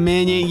killer. A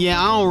minute.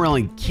 Yeah, I don't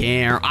really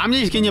care. I'm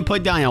just gonna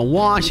put down a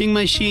washing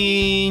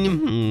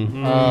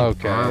machine.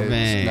 Okay, Perfect.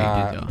 it's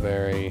not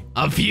very...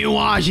 A few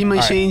washing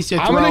machines to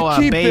I'm throw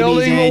gonna keep babies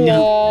building in. the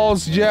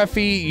walls,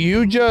 Jeffy.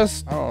 You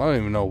just... I don't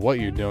even know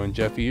what you're doing,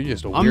 Jeffy. You're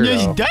just a weirdo. I'm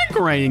just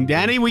decorating,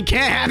 Daddy. We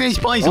can't have this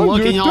place I'm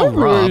looking just all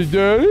rough. decorating,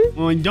 Daddy.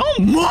 Well,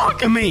 don't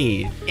mock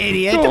me,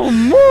 idiot.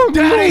 Don't mock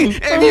Daddy, me.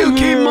 if you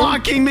keep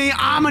mocking me,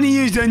 I'm gonna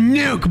use the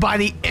nuke by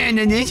the end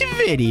of this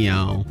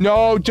video.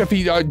 No,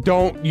 Jeffy,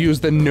 don't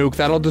use the nuke.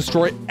 That'll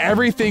destroy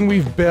everything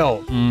we've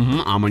built.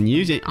 I'm gonna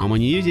use it. I'm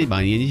gonna use it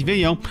by the end of this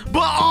video.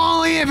 But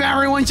only if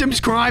everyone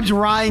subscribes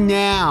right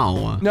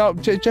now. No,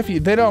 Jeffy, I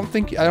don't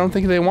think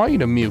they want you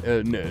to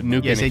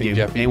nuke Yes, they anything, do.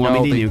 Jeffy. They want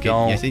No, me to they nuke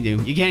don't. it. Yes, they do.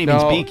 You can't even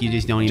No. speak. You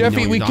just don't even Jeffy,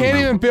 know what we you're talking can't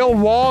about. even build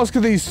walls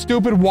because these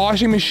stupid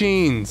washing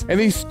machines and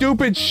these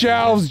stupid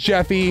shelves,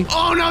 Jeffy.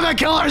 Oh no, the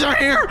killers are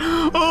here!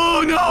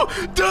 Oh no!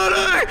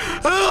 Daddy!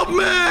 Help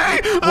me!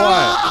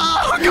 What?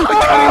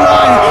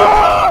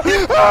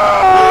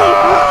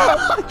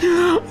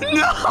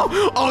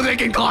 No! Oh, they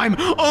can climb!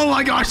 Oh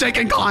my gosh, they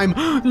can climb!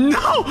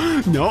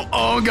 No! No!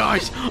 Oh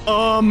gosh!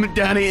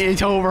 Daddy,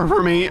 it's over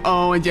for me.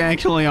 Oh, it's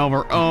actually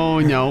over. Oh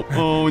no!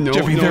 Oh no!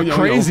 Jeffy, no, they're no,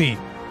 crazy.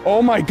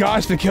 Oh my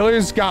gosh, the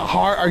killers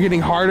are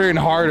getting harder and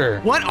harder.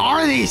 What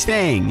are these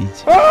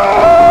things?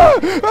 Ah!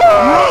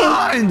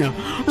 Run!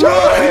 Run!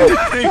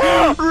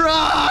 Daddy!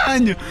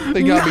 Run!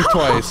 They got me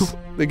twice.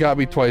 They got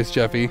me twice,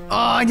 Jeffy.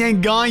 Oh, they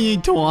got you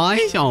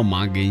twice? Oh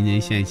my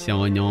goodness, that's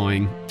so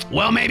annoying.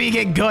 Well, maybe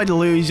get good,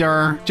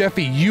 loser.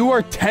 Jeffy, you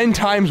are 10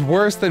 times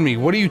worse than me.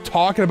 What are you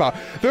talking about?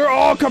 They're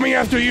all coming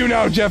after you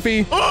now,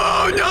 Jeffy.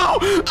 Oh no!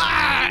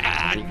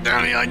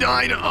 Daddy, I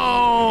died.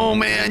 Oh,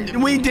 man.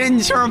 We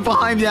didn't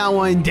survive that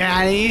one,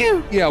 Daddy.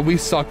 Yeah, we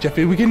suck,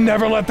 Jeffy. We can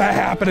never let that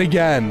happen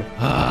again.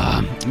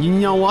 You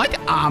know what?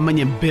 I'm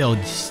gonna build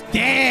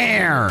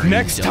stairs.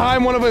 Next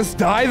time one of us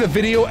die, the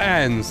video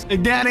ends.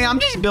 Daddy, I'm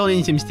just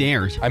building some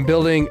stairs. I'm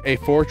building a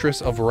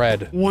fortress of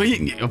red. What?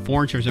 A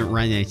fortress of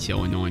red? That's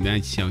so annoying.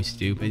 That's so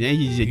stupid. That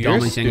is the You're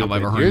dumbest thing I've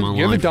ever heard in my life.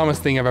 You're the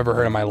dumbest thing I've ever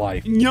heard in my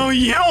life. No,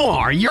 you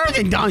are. You're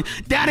the dumb.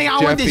 Daddy, I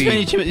want this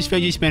Jeffy.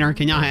 fidget spinner.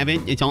 Can I have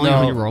it? It's only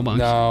 100 Robux.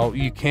 No,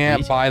 you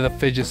can't Please? buy the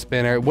fidget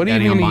spinner. What are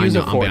Daddy, you I'm going to use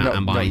it buying for? it.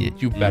 I'm buying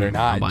it. You better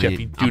not,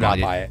 Jeffy. Do not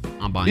buy it.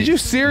 I'm buying Did it. you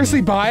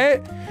seriously buy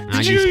it? I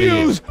Did you just did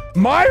it. use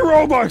my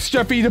Robux,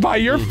 Jeffy, to buy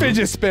your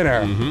fidget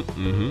spinner?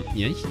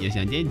 Yes,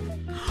 I did.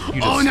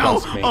 You Oh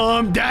disgust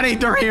no! me. Daddy,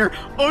 they're here.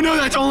 Oh no,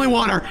 that's only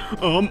water.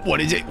 What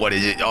is it? What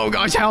is it? Oh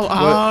gosh,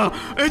 how?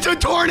 It's a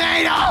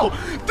tornado!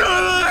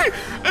 Daddy,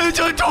 it's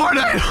a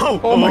tornado!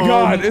 Oh my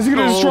God, is it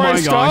gonna destroy my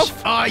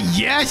stuff? Gosh.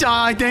 Yes,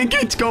 I think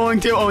it's going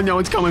to. Oh no,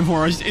 it's coming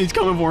for us. It's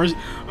coming for us.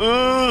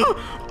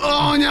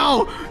 Oh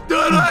no!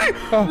 Daddy!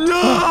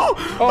 No!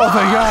 Oh,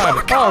 thank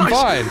God. Oh, I'm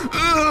fine.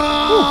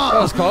 That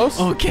was close.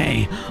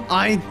 Okay,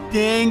 I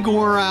think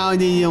we're out of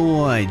the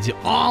woods.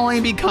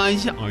 Only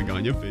because I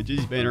got a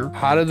fidget spinner.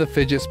 How did the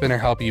fidget spinner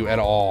help you at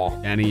all?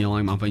 Daddy, you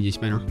like my fidget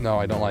spinner? No,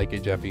 I don't like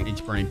it, Jeffy.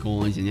 It's pretty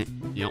cool, isn't it?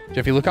 Yep.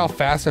 Jeffy, look how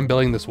fast I'm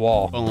building this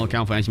wall. Oh, look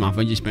how fast my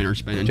fidget spinner's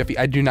spinning. Jeffy,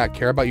 I do not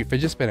care about your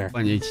fidget spinner.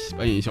 But it's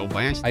spinning so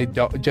fast. I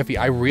don't, Jeffy,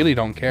 I really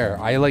don't care.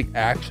 I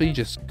actually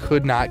just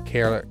could not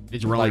care.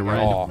 It's really red.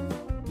 At all.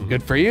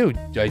 Good for you,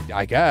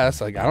 I guess.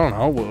 Like, I don't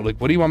know.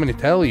 What do you want me to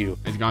tell you?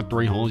 It's got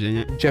 3 holes in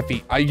it.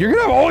 Jeffy, you're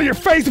gonna have all your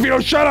face if you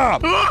don't shut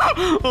up.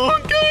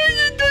 Okay,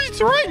 you just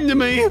threatened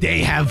me. They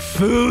have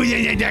food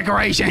in the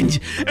decorations.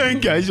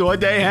 And guess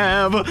what they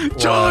have?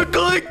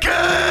 Chocolate cake!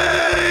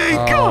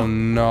 Oh,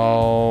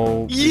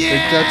 no.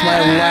 Yeah! That's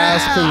my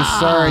last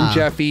concern,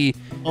 Jeffy.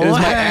 It is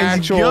my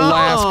actual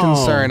last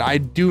concern. I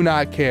do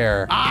not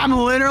care. I'm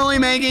literally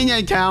making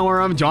a tower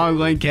of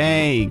chocolate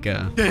cake.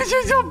 This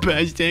is the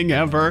best thing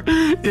ever.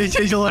 This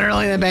is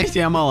literally the best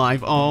day of my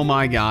life. Oh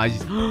my gosh.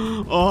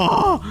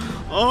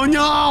 Oh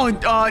no.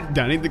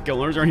 Daddy, the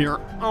killers are here.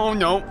 Oh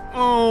no.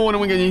 Oh, what are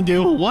we gonna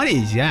do? What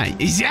is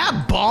that? Is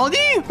that Baldy?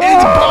 It's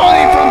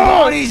Baldy from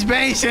Baldy's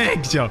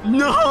Basics.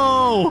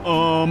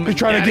 No. They're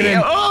trying to get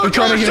in. Oh, They're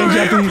trying to get in,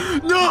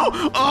 Jeffy. No.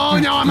 Oh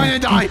no, I'm gonna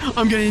die.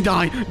 I'm gonna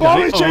die.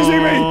 Baldy's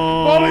chasing me.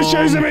 Baldy's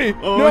chasing me.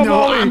 Oh no, no,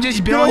 Baldy. I'm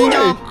just building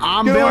up.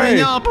 I'm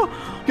building up.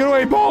 Get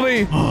away,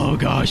 Baldy. Oh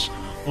gosh.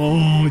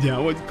 Oh, that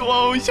was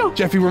close.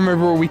 Jeffy,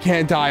 remember, we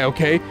can't die,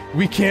 okay?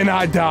 We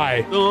cannot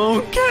die.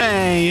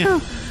 Okay.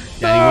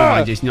 Daddy, what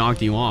if I just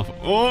knocked you off?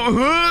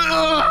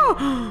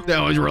 Oh, that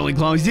was really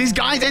close. These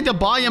guys at the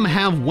bottom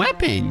have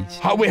weapons.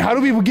 Wait, how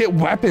do we get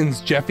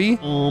weapons, Jeffy?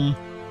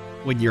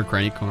 With your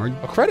credit card.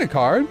 A credit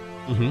card?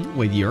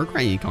 With your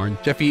credit card.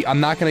 Jeffy,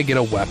 I'm not gonna get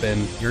a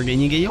weapon. You're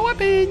gonna get a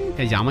weapon.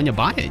 Because I'm gonna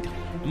buy it.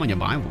 I'm gonna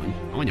buy one.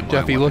 I'm gonna buy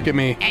Jeffy, one. look at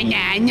me.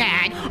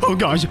 Oh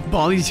gosh,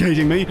 Baldy's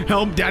chasing me.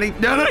 Help, Daddy.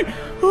 Daddy.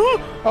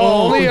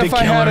 Only if the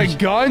I had a killers.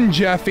 gun,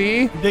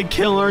 Jeffy. The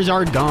killers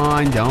are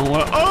gone. Don't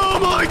worry. Oh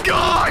my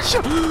gosh.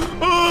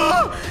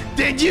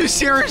 Did you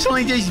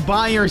seriously just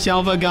buy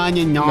yourself a gun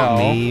and not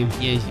me?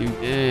 Yes, you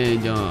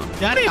did.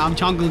 Daddy, I'm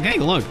chocolate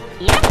cake. Look.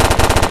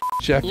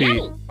 Jeffy.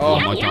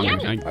 My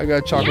chocolate cake. I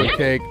got chocolate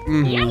cake.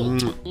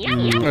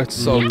 That's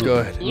so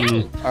good.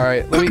 All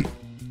right, let me.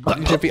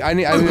 Jeffy, I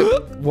need.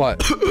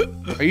 What?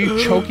 Are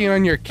you choking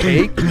on your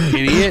cake,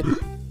 idiot?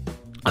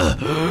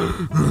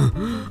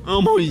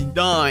 Almost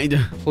died.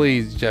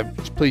 Please,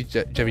 Jeffy,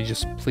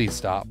 just please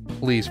stop.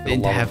 Please, for the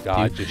love of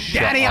God, just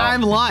shut Daddy, up. I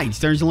have lights.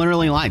 There's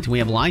literally lights. We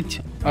have lights.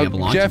 We have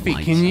lots Jeffy, of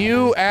lights. can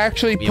you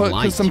actually put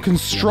lights. some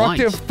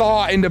constructive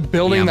thought into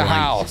building the lights.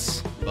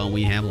 house? Well,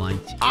 we have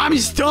lights. I'm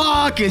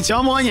stuck. Can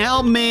someone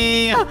help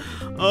me?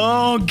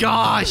 Oh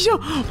gosh! Dude,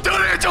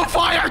 it's a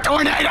fire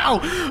tornado!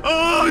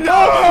 Oh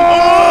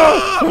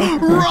no!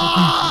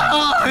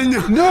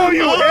 Run! No,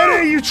 you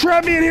idiot! You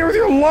trapped me in here with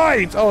your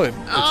lights! Oh, it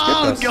skipped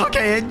us.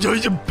 Okay, it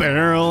just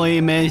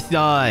barely missed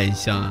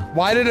us.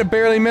 Why did it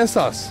barely miss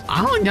us?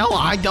 I don't know.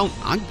 I don't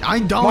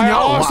My know.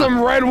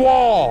 awesome red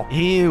wall!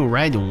 Ew,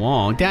 red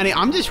wall. Daddy,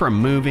 I'm just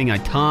removing a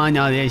ton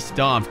of this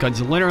stuff because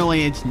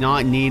literally it's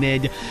not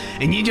needed.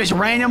 And you just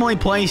randomly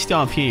place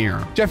stuff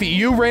here. Jeffy,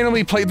 you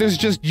randomly play. There's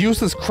just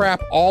useless crap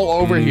all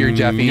over here,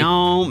 Jeffy.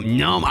 No,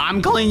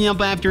 I'm cleaning up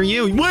after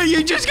you. Well,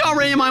 you just got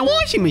rid of my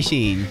washing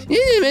machine.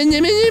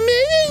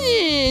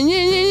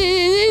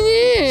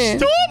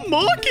 Stop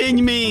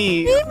mocking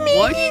me.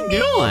 What are you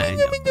doing?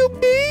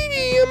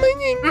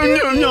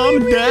 No,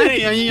 I'm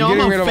Daddy. You're I'm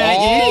getting a rid of fat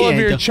all idiot.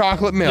 of your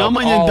chocolate milk. I'm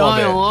gonna all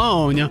die of it.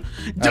 alone. not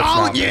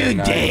Don't very you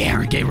nice.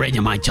 dare get rid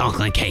of my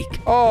chocolate cake.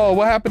 Oh,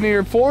 what happened to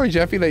your floor,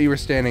 Jeffy, that you were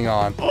standing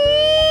on?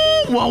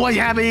 Oh, What was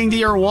happening to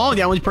your wall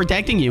that was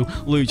protecting you?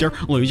 Loser,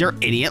 loser,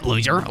 idiot,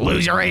 loser,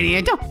 loser,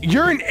 idiot.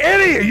 You're an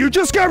idiot. You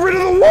just got rid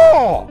of the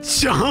wall.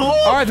 So?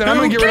 All right, then I'm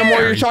going to get rid of more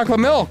of your chocolate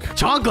milk.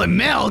 Chocolate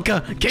milk?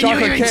 Can Chocolate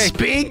you even cake.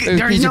 speak? There's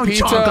There's no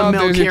pizza, chocolate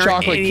milk there's a here,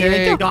 chocolate idiot.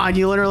 cake. God,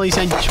 you literally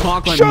said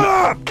chocolate Shut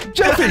milk. up!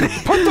 Jeffy,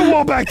 put the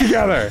wall back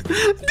together.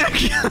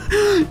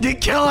 The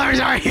killers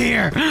are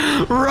here.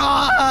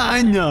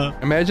 Run!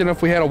 Imagine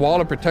if we had a wall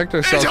to protect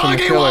ourselves It's from the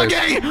Huggy killers.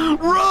 Wuggy!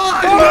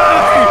 Run!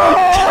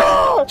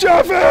 Oh!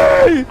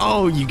 Jeffy!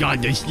 Oh, you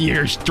got this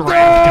year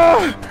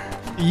strapped. Ah!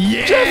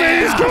 Yeah!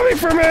 Jeffy, he's coming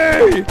for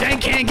me! They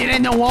can't get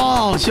in the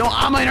wall, so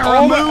I'm gonna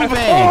Oh, remove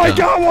it. Oh, I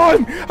got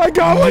one! I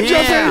got one, Yeah,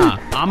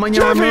 Jeffy! I'm gonna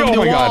Jeffy, remove oh the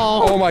my God.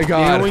 wall. Oh my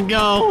God. Here we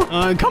go.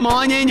 Come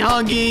on in,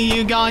 Huggy.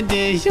 You got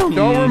this.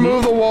 Don't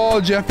remove the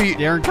wall, Jeffy.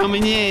 They're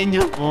coming in.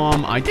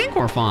 I think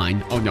we're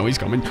fine. Oh no, he's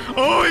coming.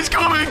 Oh, he's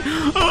coming.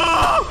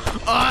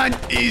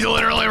 He's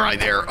literally right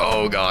there.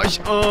 Oh gosh.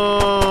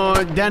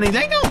 Danny,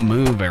 they don't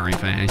move very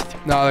fast.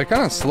 No, they're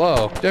kind of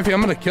slow. Jeffy, I'm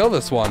gonna kill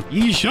this one.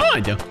 You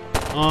should.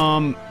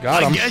 Got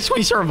I him. guess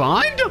we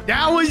survived?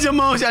 That was the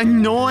most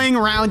annoying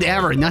round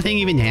ever. Nothing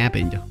even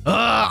happened.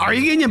 Are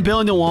you going to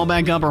build the wall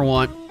back up or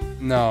what?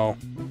 No,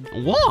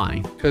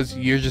 Why? because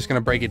you're just gonna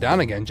break it down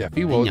again,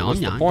 Jeffy. Well, No, what's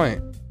I'm the not.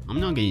 point? I'm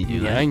not going to do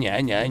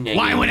that. Why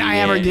Why would I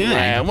ever do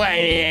that?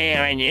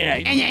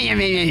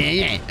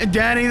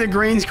 Daddy, the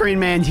green screen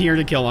man's here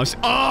to kill us.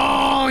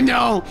 Oh,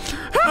 no.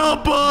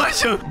 Help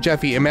us.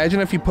 Jeffy,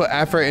 imagine if you put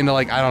effort into,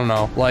 like, I don't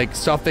know, like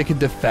stuff they could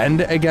defend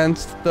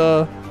against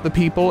the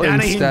people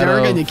Daddy, instead they're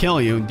of... going to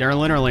kill you. They're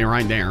literally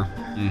right there.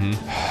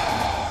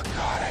 Oh,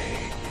 God, I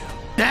hate you.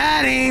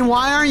 Daddy,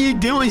 why aren't you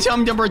doing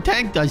something to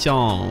protect us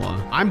all?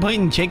 I'm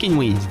putting chicken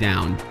wings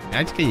down.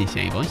 That's going to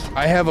save us.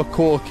 I have a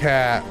cool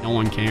cat. No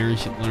one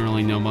cares.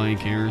 Literally nobody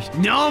cares.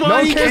 Nobody No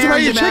one cares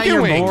about your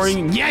chicken wings.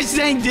 boring. Yes,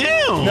 they do.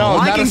 No,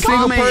 I not can a single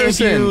comment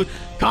person. If you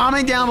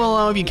comment down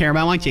below if you care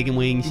about my chicken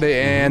wings.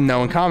 And no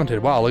one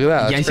commented. Wow, look at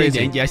that. That's Yes, crazy.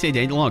 they did. Yes, they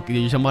did. Look,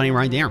 there's somebody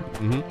right there.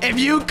 If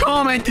you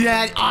comment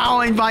that, I'll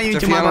invite you to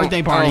Jeffy, my I don't- birthday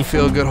I party. don't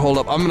feel good. Hold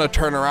up. I'm gonna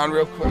turn around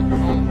real quick.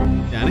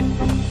 Daddy?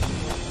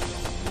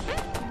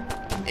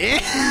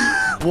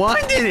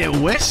 Why did it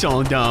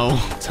whistle, though?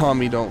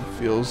 Tommy don't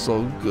feel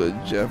so good,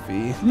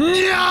 Jeffy.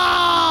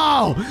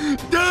 No!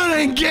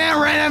 Dude, get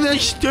rid of the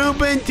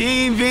stupid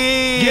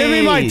TV! Give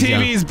me my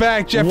TVs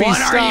back, Jeffy. What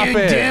Stop are you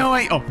it.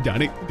 doing? Oh,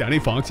 Daddy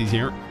Foxy's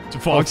here.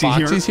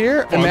 Foxy's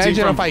here? Foxy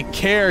Imagine from- if I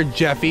cared,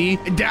 Jeffy.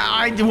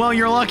 Well,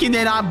 you're lucky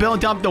that I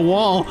built up the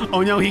wall.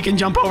 Oh no, he can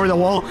jump over the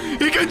wall.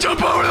 He can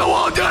jump over the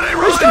wall, Daddy.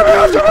 Run! He's coming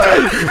after me!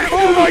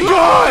 Oh my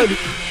God!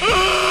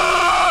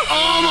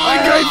 Oh my I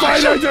hate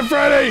Five Nights at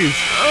Freddy's!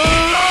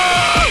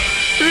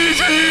 He's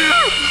here!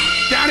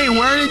 Daddy,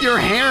 where did your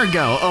hair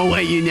go? Oh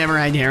wait, you never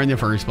had hair in the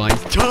first place.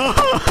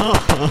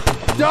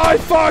 Die,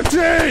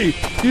 Foxy!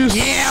 You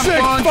Yeah, sick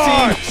Foxy,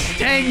 fox!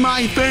 take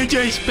my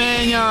fidget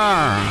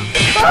spinner.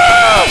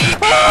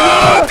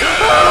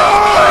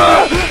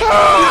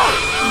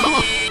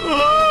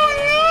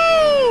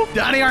 Oh no!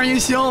 Daddy, are you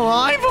still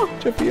alive?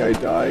 Jeffy, I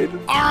died.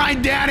 All right,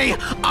 Daddy,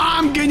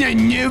 I'm gonna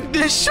nuke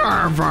the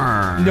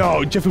server.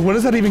 No, Jeffy, what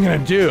is that even gonna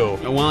do?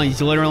 Well,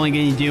 he's literally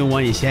gonna do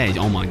what he says.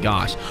 Oh my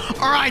gosh.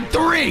 All right,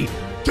 3,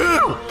 2,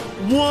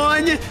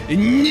 1,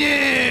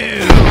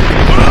 nuke.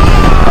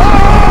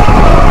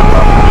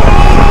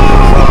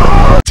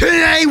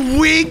 Today,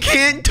 we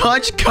can't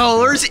touch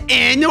colors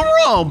in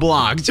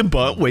Roblox,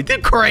 but with the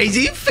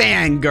crazy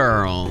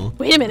fangirl.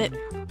 Wait a minute.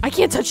 I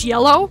can't touch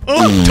yellow.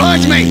 Oh,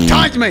 touch me!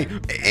 Touch me!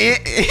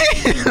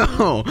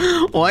 Ew.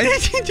 Why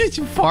did you just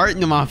fart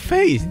into my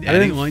face, Daddy? I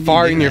didn't Why'd you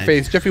fart do in your that?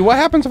 face. Jeffy, what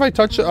happens if I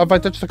touch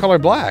the color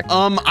black?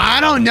 I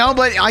don't know,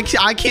 but I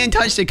can't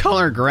touch the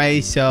color gray,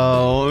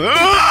 so...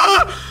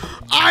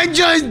 I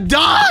just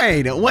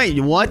died!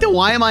 Wait, what?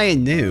 Why am I a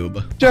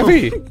noob?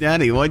 Jeffy!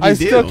 Daddy, what'd you I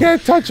do? still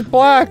can't touch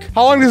black.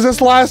 How long does this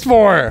last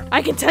for?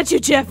 I can touch you,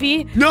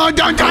 Jeffy. No,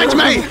 don't touch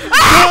me!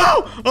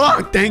 No!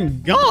 Oh,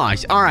 thank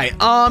gosh. All right,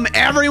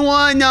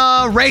 everyone,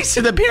 race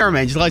to the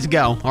pyramids. Let's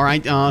go. All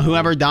right,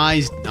 whoever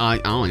dies, I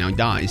don't know,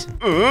 dies.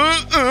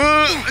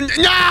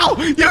 No!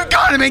 You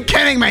gotta be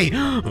kidding me!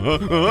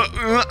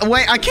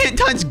 Wait, I can't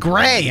touch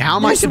gray. How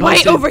am I There's supposed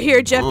white to? over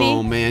here, Jeffy.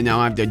 Oh man, now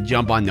I have to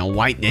jump on the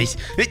whiteness.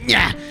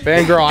 Yeah.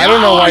 Fangirl, I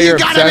don't know why you you're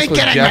gotta obsessed be with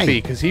kidding Jeffy,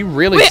 me. because he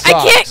really Wait,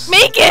 sucks. I can't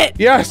make it.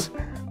 Yes.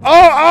 Oh,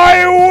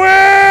 I win!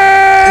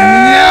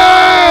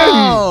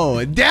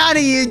 No!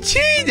 Daddy, you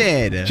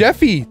cheated!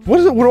 Jeffy, what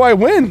is it? What do I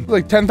win?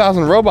 Like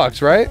 10,000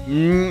 Robux, right?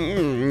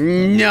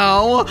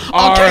 No.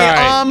 All Okay,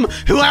 right.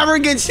 whoever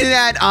gets to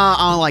that,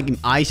 like,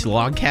 ice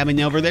log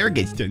cabin over there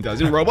gets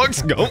 10,000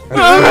 Robux. Go.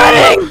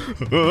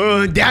 I'm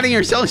running. Daddy,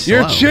 you're so slow.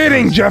 You're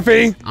cheating,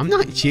 Jeffy. I'm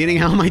not cheating.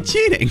 How am I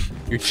cheating?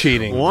 You're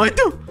cheating. What?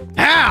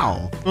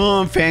 How?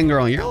 Oh,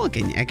 fangirl, you're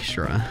looking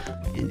extra,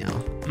 you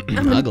know. I'm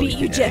gonna ugly beat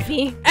you, today.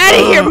 Jeffy. Out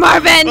of here,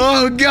 Marvin.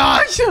 Oh,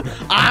 gosh.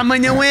 I'm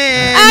gonna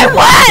win. I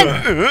won.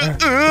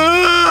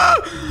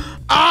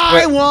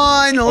 I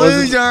won,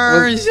 Was it-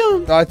 losers.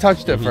 I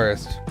touched it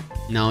first.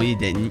 No, you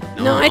didn't.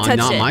 No, I touched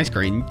not it. my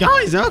screen.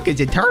 Guys, look, it's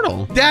a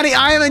turtle. Daddy,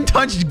 I haven't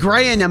touched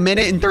gray in a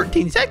minute and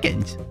 13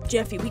 seconds.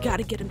 Jeffy, we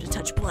gotta get him to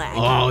touch black.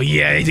 Oh,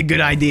 yeah, it's a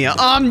good idea.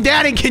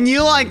 Daddy, can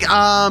you, like,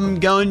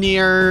 go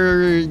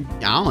near,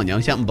 I don't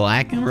know, something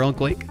black real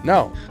quick?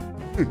 No.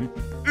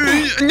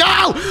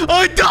 No!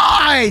 I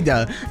died!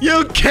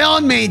 You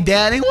killed me,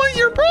 Daddy. What is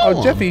your problem?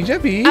 Oh,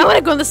 Jeffy. I wanna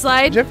go on the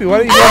slide. Jeffy, why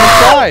don't you go on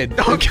the slide?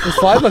 Oh, The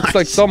slide looks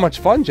like so much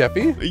fun,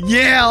 Jeffy.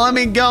 Yeah, let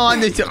me go on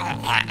this.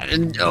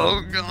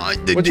 Oh,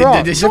 God. What's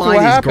wrong? The Jeffy, what slide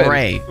is happened?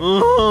 gray.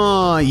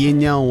 Oh, you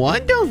know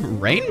what? The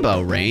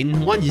rainbow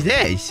rain. What's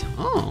this?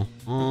 Oh.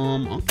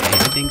 Okay,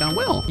 I think I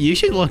will. You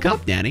should look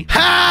up, Daddy.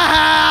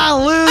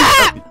 Ha! Lose!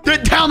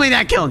 Tell me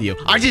that killed you.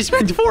 I just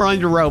spent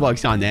 400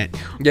 Robux on that.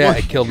 Yeah,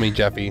 it killed me,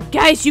 Jeffy.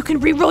 Guys, you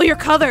can re-roll your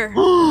color.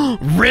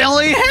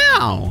 Really?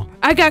 How?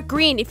 I got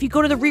green. If you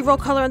go to the re-roll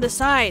color on the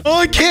side. Oh,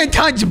 I can't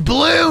touch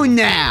blue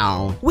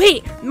now.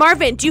 Wait,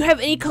 Marvin, do you have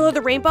any color of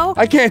the rainbow?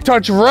 I can't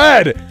touch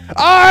red.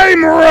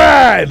 I'm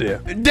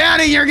red.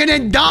 Daddy, you're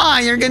gonna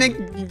die. You're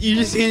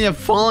just gonna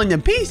fall into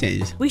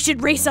pieces. We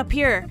should race up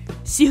here.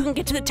 See who can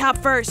get to the top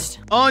first.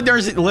 Oh,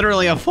 there's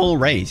literally a full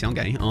race.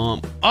 Okay.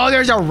 Oh,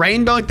 there's a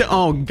rainbow.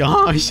 Oh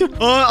gosh.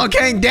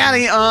 Okay,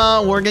 Daddy.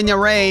 We're gonna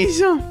race.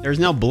 There's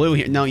no blue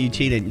here. No, you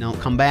cheated. No,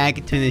 come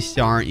back to the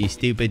start, you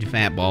stupid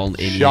fat bald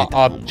idiot. Shut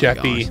up, Oh my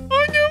Jeffy. gosh.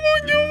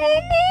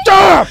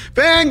 Stop!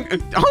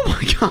 Oh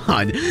my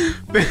God.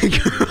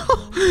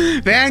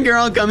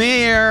 Fangirl, come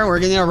here. We're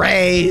gonna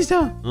race.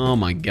 Oh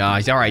my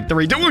gosh. All right,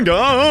 3, 2, 1,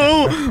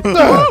 go.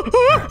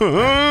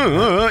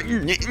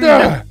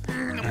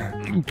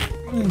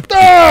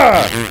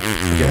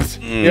 Yes.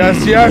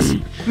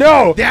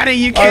 No. Daddy,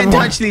 you can't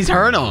touch these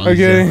hurdles.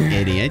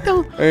 Okay. Idiot.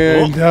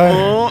 And,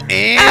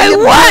 I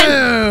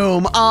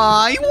won! Boom.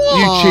 I won.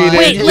 You cheated.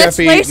 Wait, let's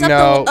Jeffy, race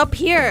no. up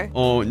here.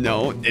 Oh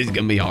no, this is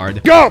gonna be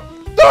hard. Go.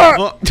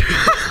 Oh,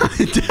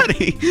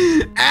 Daddy.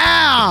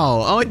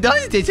 Ow. Oh, it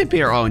does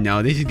disappear. Oh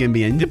no, this is gonna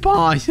be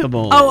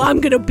impossible. Oh,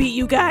 I'm gonna beat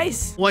you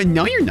guys. What?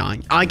 No, you're not.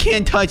 I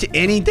can't touch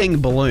anything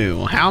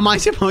blue. How am I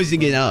supposed to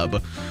get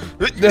up?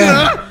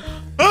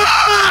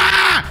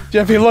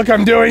 Jeffy, look,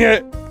 I'm doing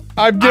it.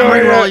 I'm doing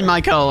re-rolling it.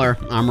 my color.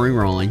 I'm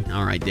re-rolling.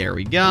 All right, there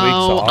we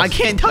go. I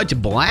can't touch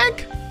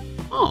black.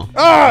 Oh,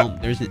 well,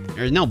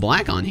 there's no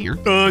black on here.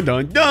 Dun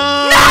dun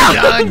dun!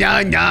 Dun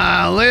dun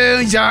dun!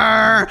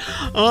 Loser!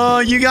 Oh,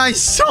 you guys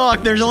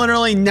suck. There's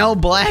literally no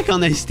black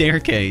on this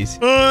staircase.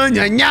 Nah,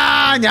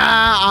 nah,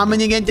 nah. I'm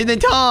gonna get to the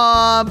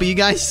top. You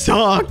guys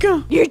suck.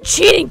 You're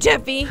cheating,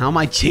 Jeffy. How am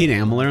I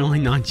cheating? I'm literally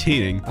not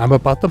cheating. I'm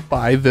about to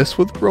buy this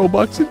with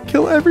Robux and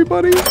kill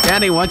everybody.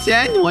 Daddy, what's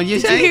that? What'd you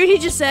Did say? you hear what he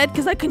just said?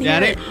 Because I couldn't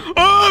Daddy? hear it.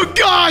 Oh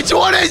gosh,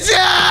 what is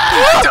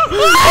that?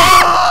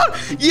 Oh,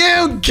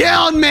 you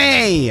killed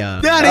me!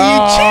 Daddy,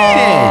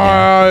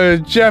 you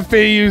cheated!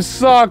 Jeffy, you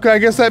suck. I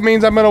guess that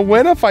means I'm gonna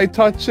win if I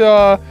touch,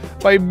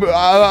 if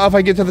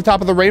I get to the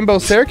top of the rainbow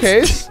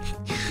staircase.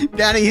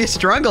 Daddy, you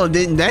struggled,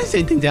 didn't that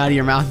sentence out of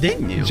your mouth,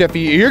 didn't you? Jeffy,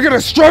 you're gonna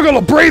struggle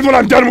to breathe when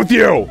I'm done with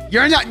you.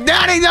 You're not,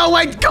 Daddy, no,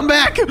 wait, come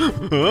back!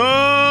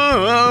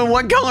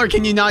 What color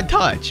can you not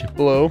touch?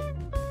 Blue.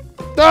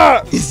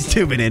 Ah! You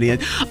stupid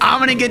idiot. I'm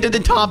gonna get to the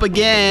top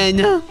again.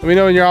 Let me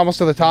know when you're almost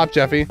to the top,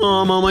 Jeffy.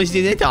 Oh, I'm almost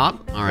to the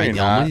top. All right, you're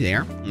you're not. almost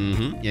there.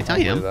 Yes, I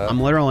am. that. I'm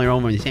literally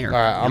almost there. All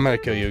right, I'm gonna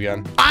kill you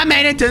again. I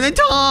made it to the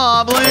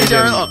top,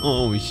 loser.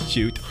 Oh,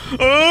 shoot.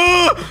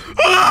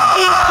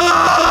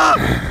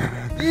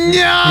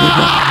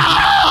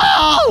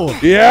 No!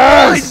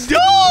 Yes!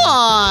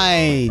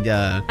 I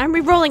died! I'm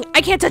re-rolling.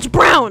 I can't touch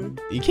brown.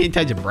 You can't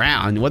touch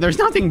brown. Well, there's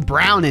nothing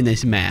brown in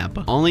this map.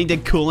 Only the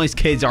coolest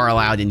kids are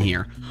allowed in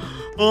here.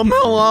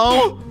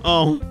 Hello?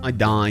 Oh, I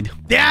died.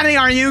 Daddy,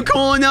 are you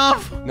cool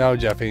enough? No,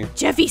 Jeffy.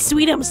 Jeffy,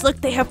 Sweetums, look,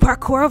 they have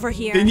parkour over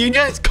here. Did you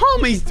just call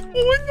me?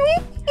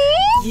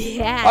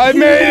 Yeah. I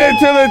made it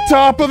to the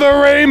top of the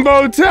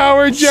rainbow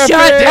tower, Jeffy.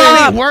 Shut up.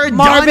 Daddy, we're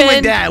Marvin, done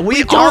with that.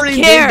 We don't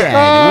already care. did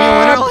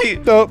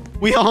that.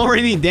 We Nope.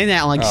 already did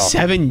that like Oh.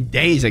 7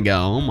 days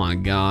ago. Oh my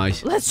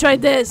gosh. Let's try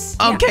this.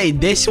 Okay,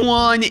 this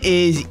one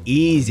is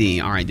easy.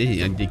 All right,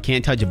 you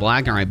can't touch a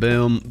black. All right,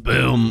 boom,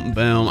 boom,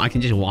 boom. I can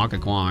just walk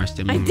across.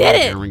 I did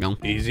it. There we go.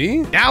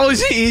 Easy? That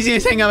was the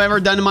easiest thing I've ever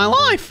done in my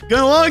life.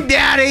 Good luck,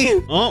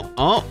 Daddy. Oh.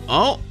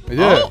 I did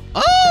it.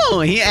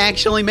 Oh, he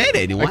actually made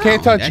it. Wow,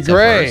 can't touch that's a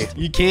gray. first.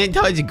 You can't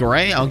touch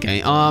gray?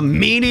 Okay.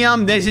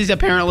 Medium. This is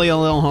apparently a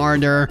little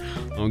harder.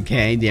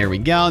 Okay, there we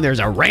go. There's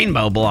a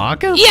rainbow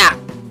block. Yeah.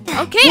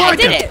 Okay, I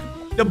did it.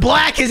 The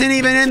black isn't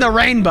even in the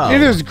rainbow.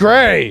 It is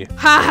gray.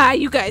 Haha,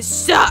 you guys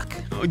suck.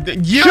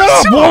 You Shut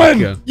up, suck.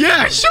 woman!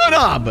 Yeah, shut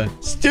up!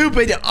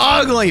 Stupid,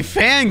 ugly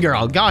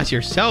fangirl. Gosh,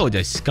 you're so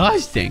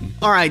disgusting.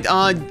 All right,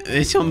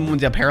 this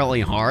one's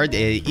apparently hard.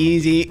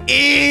 Easy.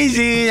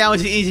 That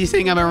was the easiest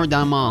thing I've ever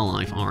done in my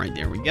life. All right,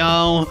 there we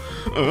go.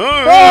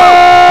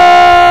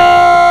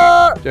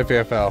 Jeffy,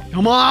 I fell.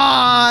 Come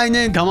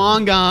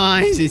on,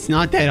 guys. It's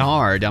not that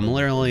hard. I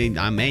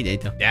made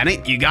it.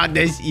 Daddy, you got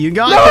this. You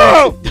got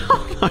No! this.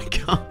 Oh my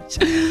gosh.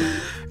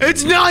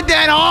 It's not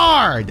that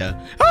hard.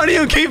 How do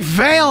you keep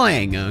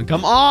failing?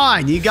 Come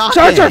on, you got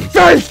Shut your this.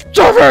 face,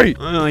 Jeffy!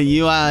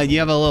 You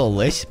have a little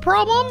list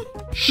problem?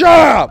 Shut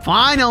up!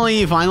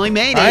 You finally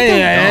made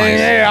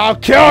it. I'll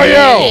kill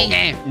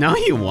you! No,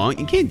 you won't.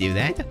 You can't do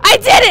that. I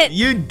did it!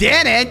 You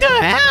did it.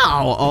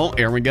 How? Oh,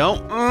 here we go.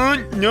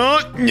 No.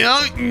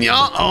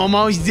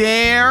 Almost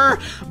there.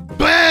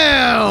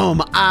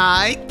 Boom!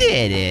 I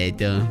did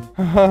it.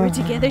 We're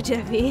together,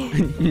 Jeffy.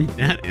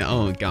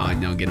 Oh,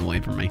 God, no, get away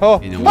from me. Oh.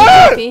 Get away.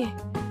 Jeffy.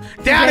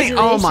 Daddy!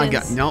 Oh, my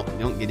God. Congratulations. No,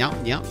 get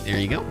out. Yeah, there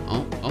you go.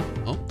 Oh.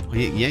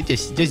 Yeah,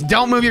 just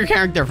don't move your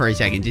character for a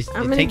second. Just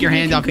I'm gonna take your give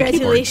hands you off the keyboard.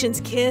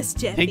 Congratulations kiss,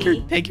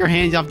 Jeffy. Take your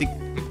hands off the...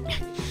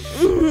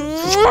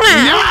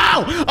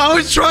 No! I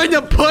was trying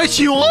to push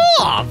you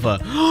off.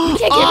 You can't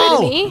get rid of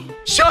me.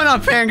 Shut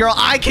up, fangirl.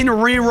 I can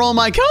re-roll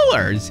my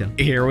colors.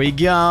 Here we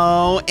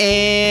go.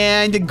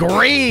 And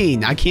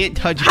green. I can't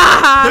touch it.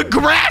 The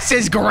grass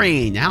is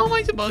green. How am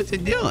I supposed to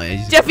do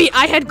it? Jeffy,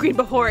 I had green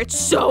before. It's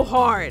so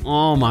hard.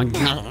 Oh, my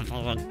God.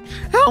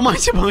 How am I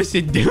supposed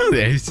to do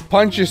this?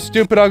 Punch your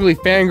stupid, ugly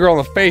fangirl in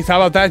the face.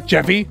 How about that,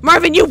 Jeffy?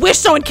 Marvin, you wish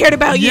someone cared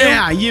about you.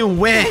 Yeah, you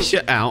wish.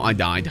 Ow, I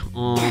died.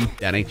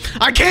 Daddy.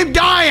 I keep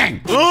dying.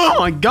 Oh,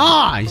 my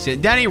gosh.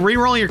 Daddy,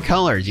 re-roll your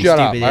colors, you Shut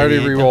up. stupid I already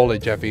idiot. re-rolled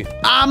it, Jeffy.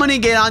 I'm gonna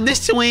get on the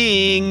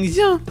swings.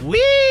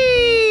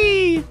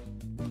 Whee!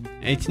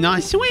 It's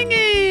not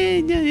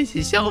swinging. This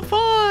is so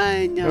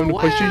fun. You want me to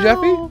push you,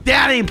 Jeffy?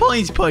 Daddy,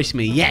 please push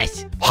me.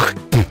 Yes.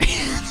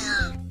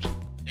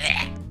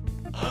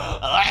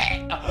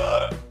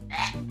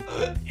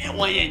 It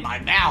went in my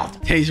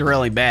mouth. Tastes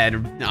really bad.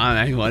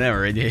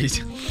 Whatever it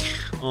is.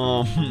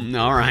 All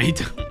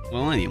right.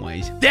 Well,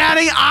 anyways.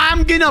 Daddy,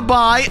 I'm gonna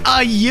buy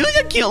a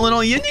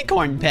little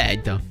unicorn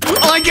pet.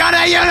 I got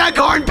a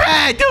unicorn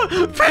pet!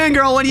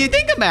 Fangirl, what do you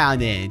think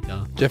about it?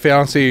 Jeffy, I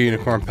don't see a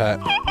unicorn pet.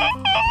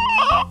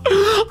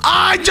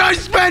 I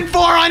just spent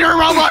 400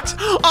 Robux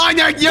on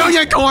a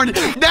unicorn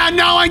that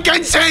no one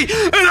can see,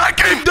 and I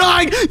keep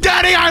dying.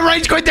 Daddy, I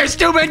rage quit this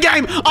stupid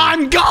game.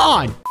 I'm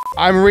gone.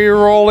 I'm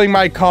re-rolling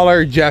my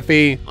color,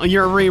 Jeffy. Oh,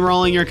 you're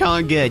re-rolling your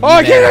color. Good. Oh,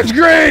 okay, that's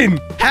green!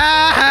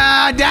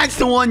 Ha! That's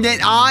the one that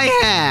I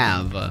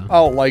have. I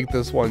don't like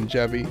this one,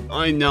 Jeffy.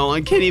 I know.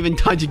 I can't even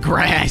touch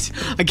grass.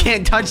 I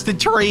can't touch the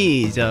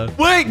trees.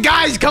 Wait,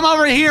 guys, come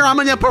over here. I'm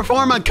going to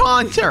perform a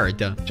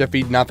concert.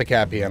 Jeffy, not the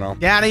cat piano.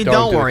 Daddy,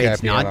 don't worry.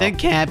 It's not the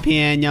cat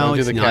piano. Don't do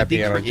It's the not cat the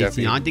piano, it's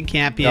Jeffy. not the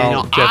cat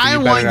piano. No, Jeffy, I you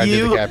better want not do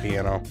you. the cat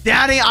piano.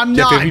 Daddy, I'm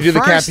Jeffy, not. if you do the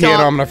cat First piano,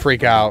 off- I'm gonna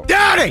freak out.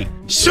 Daddy,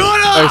 shut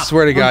up! I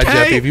swear to God, okay?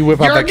 Jeffy, if you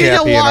whip out that cat You're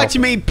gonna piano. watch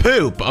me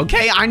poop,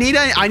 okay? I need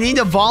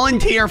a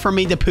volunteer for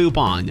me to poop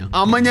on.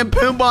 I'm gonna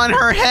poop on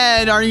her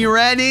head. Are you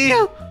ready?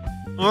 All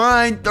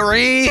right,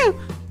 3, 2,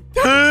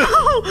 1.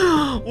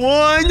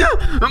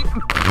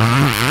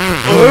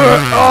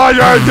 Oh,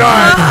 you're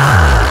done!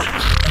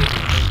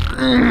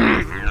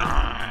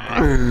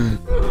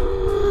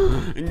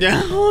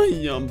 That was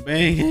the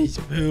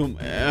biggest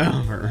poop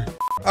ever.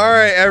 All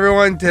right,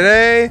 everyone.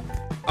 Today,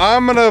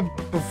 I'm gonna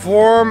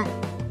perform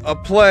a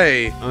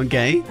play.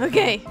 Okay.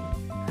 Okay.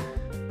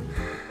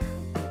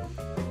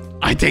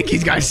 I think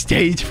he's got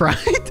stage fright.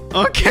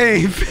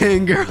 Okay,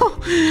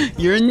 fangirl.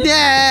 You're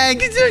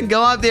next.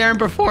 Go up there and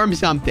perform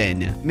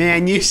something.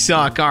 Man, you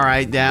suck. All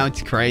right, now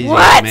it's crazy.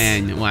 What?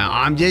 Man, well,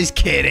 I'm just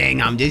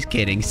kidding. I'm just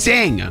kidding.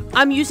 Sing.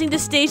 I'm using the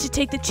stage to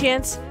take the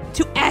chance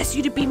to ask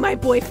you to be my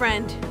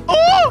boyfriend.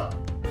 Oh!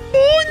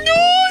 Oh, no!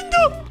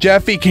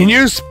 Jeffy, can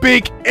you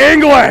speak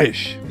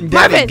English?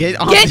 Marvin, Get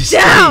get the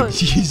down!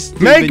 stage, you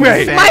stupid Make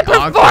me! fat My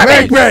cock. performance!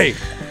 Make me!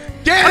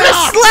 Get I'm up!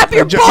 gonna slap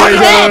your Jeffy, forehead!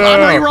 no, no,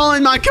 no. I'm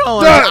re-rolling my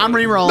colors. No, I'm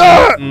re-rolling.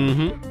 no.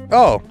 Mm-hmm.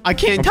 Oh, I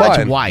can't I'm touch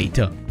fine. white.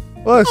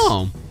 let's.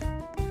 Oh.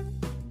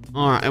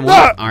 All right.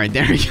 Well, all right.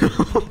 There you go.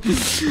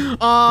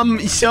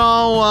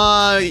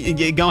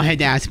 Go ahead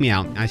and ask me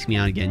out. Ask me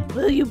out again.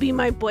 Will you be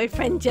my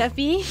boyfriend,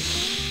 Jeffy?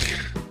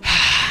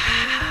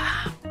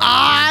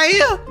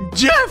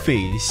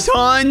 Jeffy,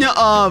 son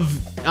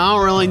of I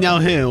don't really know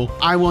who.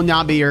 I will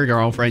not be your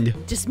girlfriend.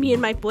 Just me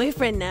and my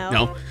boyfriend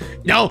now.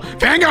 No,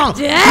 fangirl.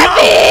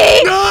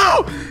 Jeffy!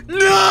 No.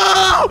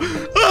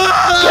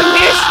 Come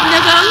here,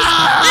 Snuggums.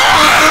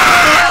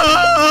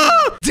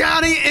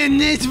 Daddy, in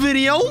this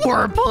video,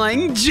 we're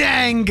playing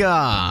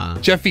Jenga.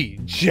 Jeffy,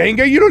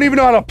 Jenga? You don't even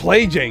know how to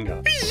play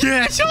Jenga.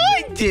 Yes,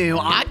 I do.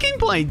 I can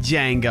play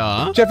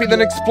Jenga. Jeffy, then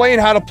explain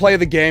how to play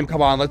the game.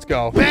 Come on, let's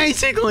go.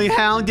 Basically,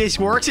 how this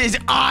works is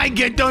I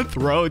get to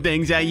throw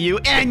things at you,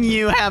 and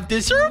you have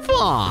to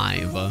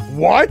survive.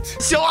 What?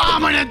 So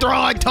I'm gonna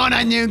throw a ton of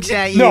nukes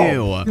at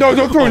No, you. no,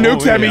 don't throw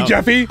nukes at me, yeah.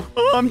 Jeffy.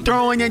 I'm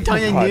throwing a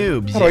ton of God.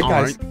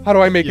 noobs. How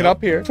do I make it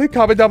up here? Please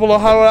comment down below.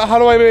 How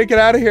do I make it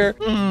out of here?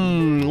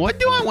 What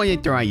do I want to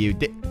throw at you?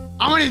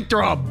 I'm gonna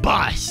throw a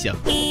bus. Bus!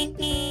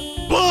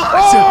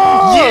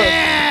 Oh!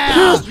 Yeah!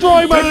 You're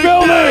destroying my Big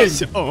building!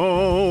 bus.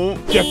 Oh.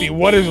 Jeffy,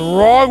 what is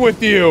wrong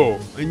with you?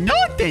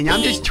 Nothing.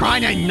 I'm just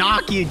trying to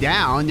knock you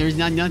down. There's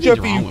nothing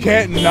Jeffy, wrong you with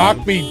can't me.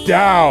 knock me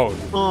down.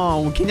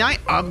 Oh, can I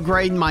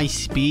upgrade my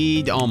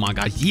speed? Oh my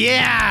gosh.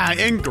 Yeah!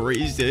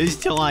 Increase this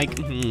to like,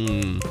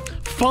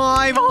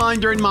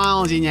 500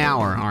 miles an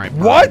hour. All right.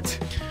 What?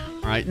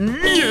 All right.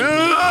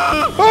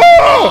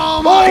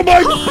 Oh my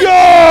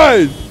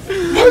God!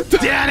 What the?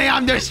 Daddy,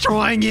 I'm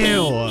destroying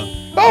you.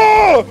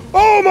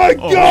 Oh my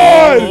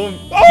God!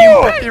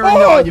 You better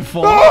not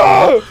fall.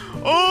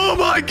 Oh, Oh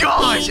my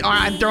gosh! All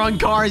right, I'm throwing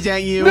cars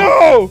at you.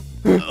 no!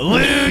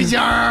 Loser!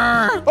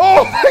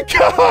 Oh my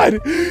God!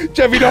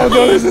 Jeffy, no,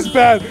 this is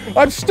bad.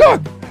 I'm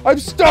stuck. I'm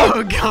stuck.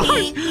 Oh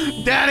gosh!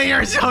 Daddy,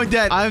 you're so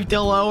dead. I have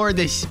to lower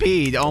the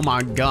speed. Oh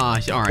my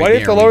gosh! All right. Why do you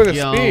have to lower the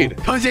speed?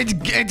 Because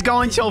it's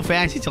going so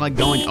fast. It's like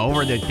going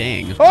over the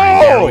thing. Oh! All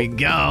right, there we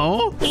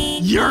go.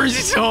 You're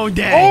so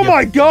dead. Oh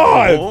my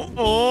God!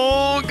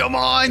 Oh, come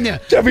on!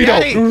 Jeffy,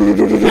 Daddy,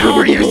 no! how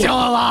are you still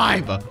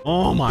alive?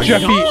 Oh my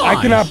Jeffy, gosh!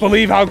 I cannot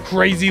believe how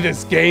crazy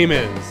this game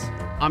is.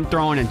 I'm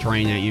throwing a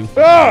train at you.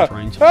 I'm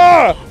getting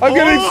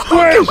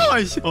squished.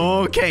 Gosh.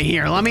 Okay,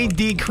 here, let me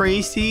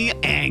decrease the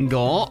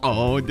angle.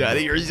 Oh,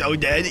 Daddy, you're so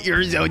dead.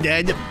 You're so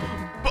dead.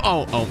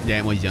 Oh,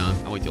 that was a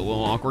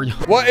little awkward.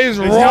 What is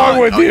wrong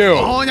with you?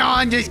 Hold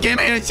on, just give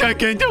me a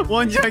second.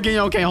 1 second.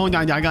 Okay, hold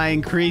on. I gotta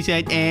increase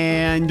it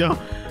and boom.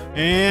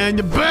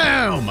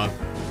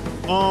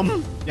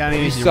 Daddy,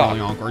 this is really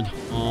awkward.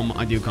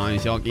 I do kind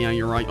of suck. Yeah,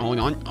 you're right. Hold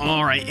on.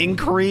 All right,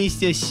 increase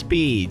the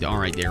speed. All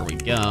right, there we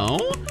go.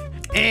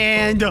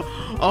 And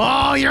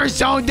oh, you're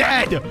so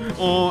dead.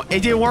 Oh,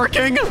 is it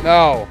working?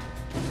 No.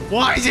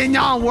 Why is it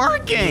not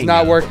working? It's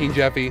not working,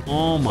 Jeffy.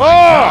 Oh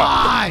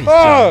my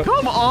gosh.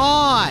 Come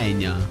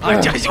on. I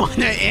just want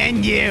to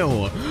end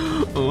you.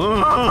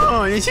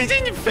 Oh, this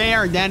isn't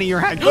fair, Daddy.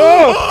 Your head.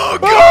 Oh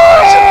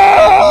gosh.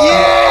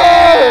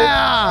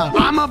 Yeah.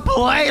 I'm a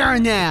player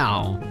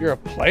now. You're a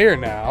player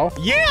now?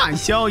 Yeah,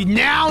 so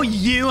now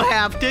you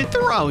have to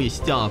throw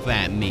stuff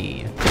at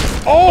me.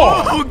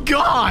 Oh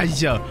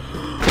gosh.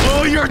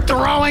 Oh, you're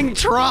throwing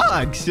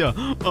trucks. This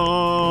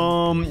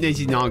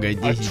is not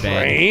good. This is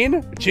bad. Train?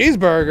 A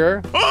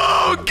cheeseburger?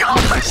 Oh,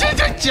 gosh,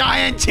 it's a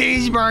giant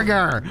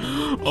cheeseburger.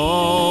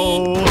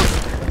 Oh,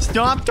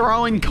 stop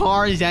throwing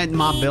cars at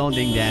my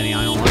building, Daddy.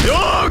 I don't like it.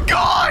 Oh,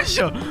 gosh,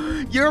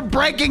 you're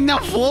breaking the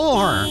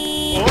floor.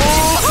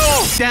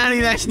 Oh,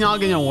 Daddy, that's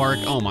not going to work.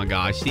 Oh, my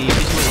gosh. See,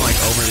 this went like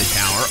over the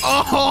tower.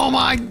 Oh,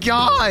 my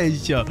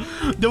gosh.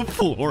 The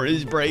floor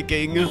is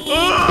breaking.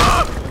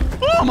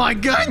 Oh my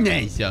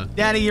goodness!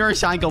 Daddy, you're a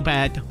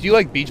psychopath. Do you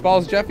like beach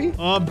balls, Jeffy?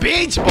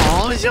 Beach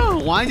balls?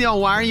 Why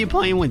are you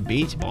playing with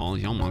beach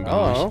balls? Oh my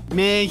gosh.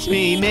 Miss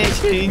me.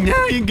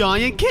 Now you're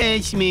gonna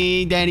kiss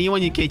me. Daddy, you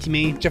wanna kiss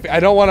me? Jeffy, I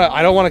don't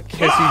wanna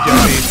kiss you,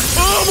 Jeffy.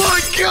 Oh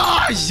my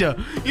gosh!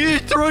 You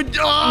threw,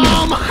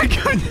 oh my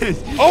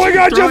goodness! Oh my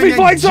God, Jeffy,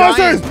 flying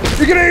saucers!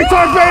 You're getting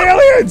attacked by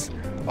aliens!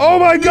 Oh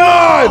my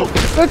God!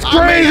 That's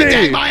crazy! I'm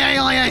being attacked by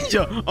aliens!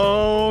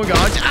 Oh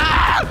gosh! Ah!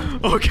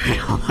 Okay,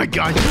 oh my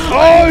gosh.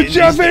 Oh,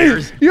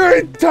 Jeffy! Your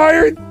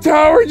entire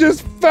tower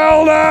just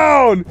fell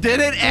down! Did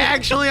it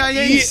actually? I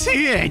didn't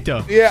see it.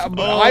 Yeah,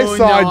 I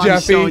saw it,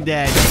 Jeffy. I'm so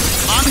dead.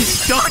 I'm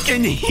stuck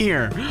in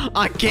here.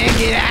 I can't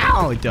get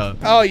out.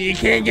 Oh, you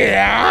can't get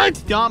out?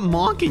 Stop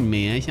mocking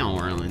me. That's not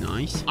really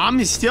nice.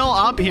 I'm still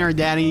up here,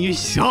 Daddy. You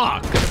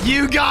suck.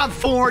 You got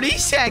 40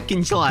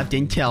 seconds left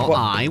until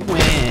I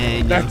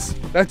win. That's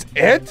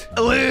it?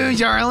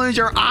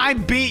 Loser. I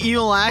beat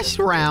you last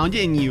round,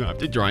 and you have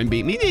to try and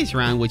beat me this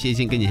round, which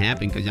isn't going to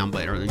happen because I'm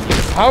better than you.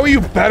 How are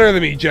you better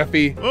than me,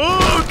 Jeffy?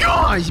 Oh,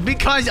 gosh.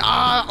 Because,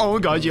 oh,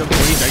 gosh, you have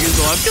 40 seconds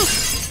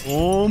left.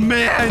 Oh,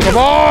 man. Come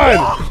on.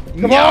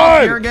 Come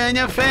on. You're going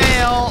to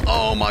fail.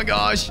 Oh, my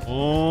gosh.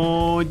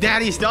 Oh,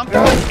 Daddy, stop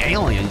throwing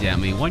aliens at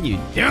me. What are you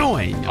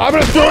doing? I'm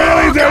going to throw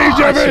aliens at you,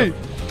 Jeffy.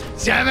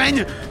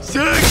 7,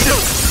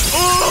 6,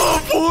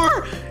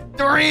 4,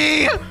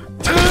 3,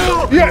 2,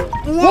 yeah.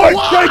 What?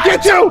 Did I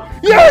get you?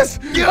 Yes!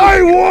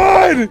 I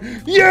won!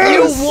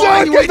 You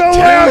suck at the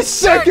last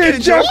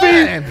second,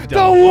 Jeffy!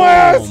 The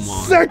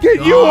last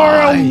second! You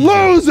are a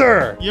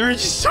loser! You're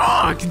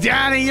sucked,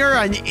 Daddy! You're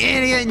an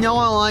idiot! No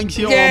one likes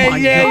you! Oh my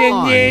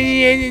god!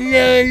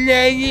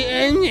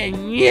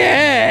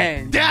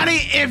 Daddy,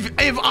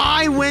 if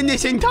I win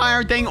this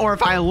entire thing or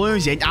if I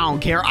lose it, I don't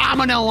care. I'm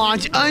gonna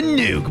launch a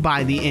nuke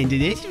by the end of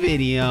this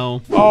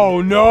video.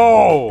 Oh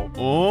no!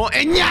 Oh,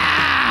 and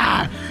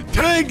yeah!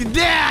 Take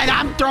that!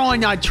 I'm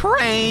throwing a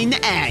train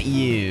at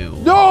you.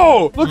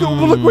 No!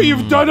 Look what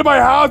you've done to my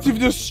house. You've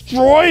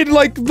destroyed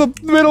like the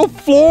middle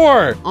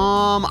floor.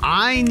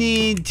 I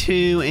need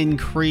to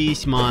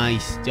increase my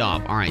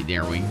stuff. All right,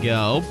 there we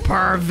go.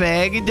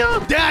 Perfect.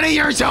 Daddy,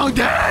 you're so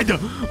dead.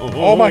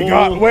 Oh my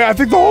god. Wait, I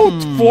think the whole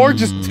floor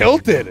just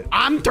tilted.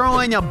 I'm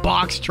throwing a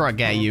box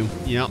truck at you.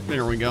 Yep,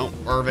 there we go.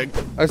 Perfect.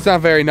 That's not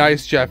very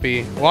nice,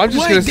 Jeffy. Well, I'm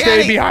just gonna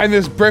stay behind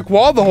this brick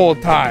wall the whole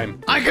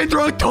time. I I can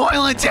throw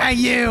toilets at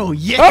you.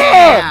 Yeah.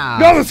 Ah!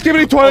 No, the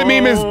skibbity toilet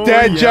meme is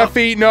dead, yeah.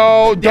 Jeffy.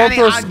 No, Daddy,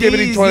 don't throw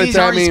skibbity toilets these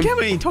at aren't me.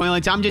 skibbity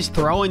toilets. I'm just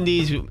throwing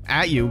these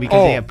at you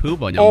because they have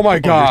poop on them. Oh my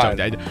God. You're so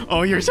dead.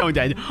 Oh, you're so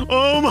dead.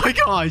 Oh my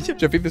gosh.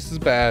 Jeffy, this is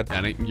bad.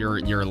 Daddy, you're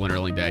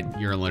literally dead.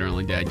 You're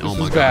literally dead. Oh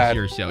my is gosh, bad.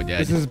 you're so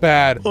dead. This is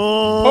bad.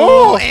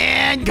 Oh,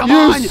 and come you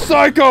on.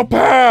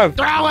 psychopath!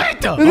 Throw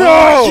it! No!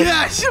 Oh,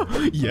 yes!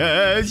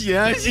 Yes,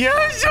 yes,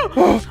 yes!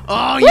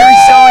 Oh, you're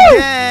so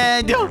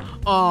dead!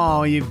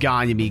 Oh, you've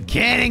got to be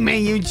kidding me,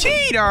 you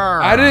cheater!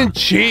 I didn't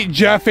cheat,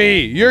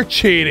 Jeffy. You're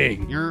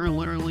cheating. You're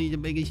literally the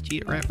biggest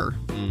cheater ever.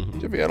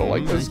 Jeffy, I don't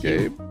like this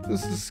game.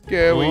 This is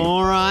scary.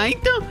 All right.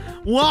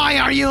 Why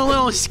are you a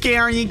little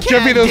scared? You can't,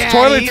 Jeffy, those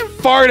Daddy. toilets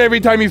fart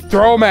every time you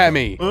throw them at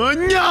me.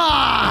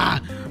 No!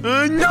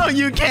 No,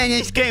 you can't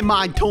escape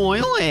my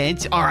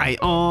toilets. All right,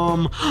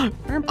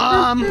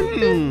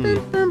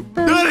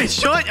 Daddy,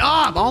 shut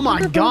up! Oh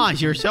my gosh,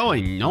 you're so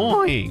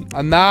annoying.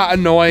 I'm not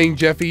annoying,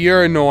 Jeffy.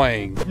 You're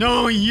annoying.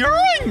 No, you're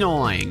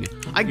annoying.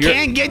 I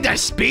can't get the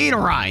speed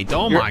right.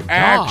 Oh my god.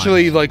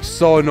 Actually, like,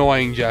 so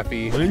annoying,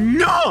 Jeffy.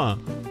 No.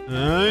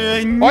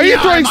 Why are you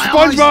throwing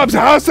SpongeBob's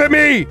house at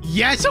me?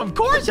 Yes, of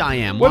course I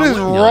am. What is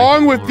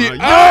wrong with you?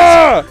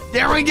 Yes.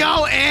 There we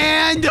go,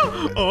 and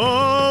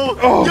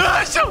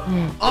yes!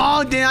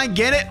 Oh, did I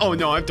get it? Oh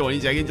no, I have 20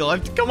 seconds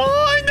left. Come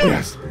on!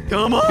 Yes.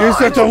 Come on! You're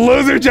such a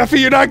loser, Jeffy.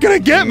 You're not gonna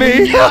get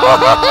me. No.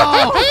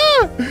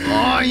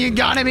 Oh, you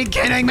gotta be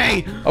kidding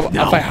me!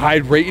 If I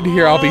hide right in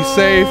here, I'll be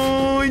safe.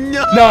 Oh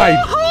no! 9,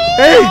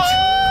 8,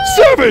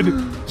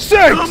 7,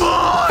 6,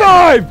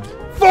 5,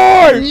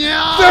 4,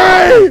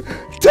 No. 3,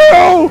 2,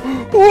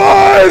 1,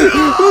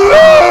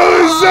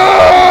 loser!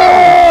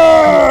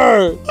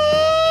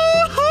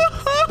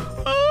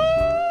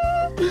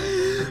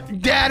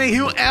 Daddy,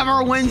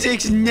 whoever wins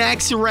this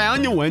next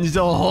round wins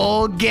the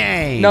whole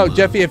game. No,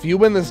 Jeffy, if you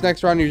win this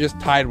next round, you're just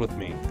tied with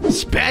me.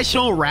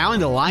 Special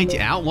round of lights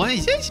out? What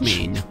does this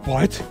mean?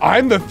 What?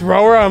 I'm the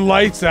thrower on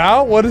lights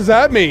out? What does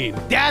that mean?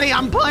 Daddy,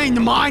 I'm playing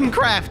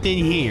Minecraft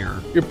in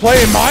here. You're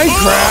playing Minecraft?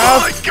 Oh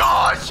my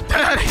gosh,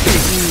 Daddy!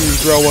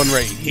 Throw one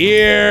right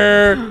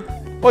here.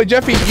 Boy,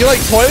 Jeffy, you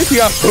like toilets? You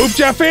got poop,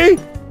 Jeffy?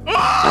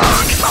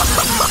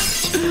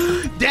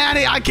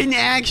 Daddy, I can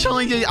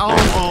actually just...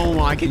 Oh,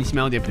 I can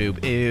smell the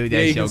poop. Ew, that's Yeah,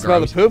 you so can smell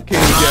the gross. poop can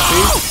you,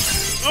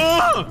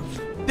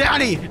 Jeffy?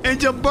 Daddy,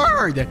 it's a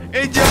bird.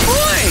 It's a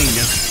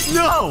plane.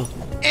 No,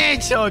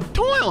 it's a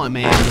toilet,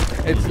 man.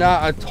 It's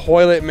not a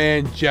toilet,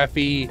 man,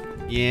 Jeffy.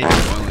 Yeah, it's a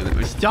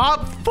toilet.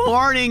 Stop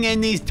farting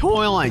in these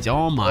toilets.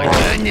 Oh, my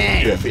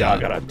goodness. Jeffy, I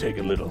gotta take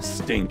a little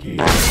stinky. You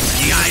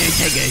gotta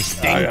take a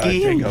stinky?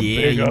 Yeah,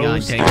 you gotta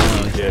take a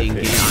little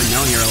stinky. I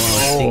know you're a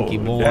little stinky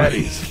boy.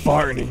 Daddy's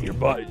farting in your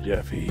butt,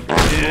 Jeffy.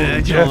 Yeah,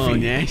 it's a little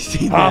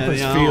nasty. Papa's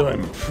Daddy.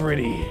 feeling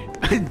pretty.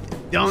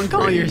 Don't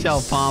call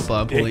yourself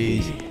Papa,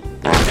 please.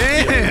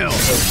 Ew!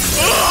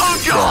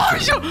 Oh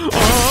gosh!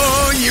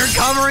 Oh, you're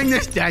covering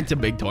this. That's a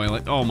big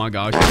toilet. Oh my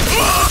gosh!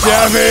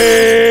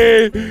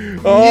 Jeffy!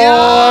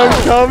 Oh,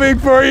 I'm coming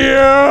for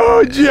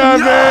you,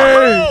 Jeffy!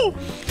 No,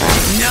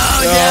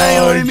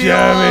 Daddy, leave me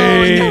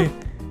alone.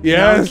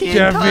 Yes, no, can't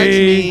Jeffy. Touch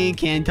me.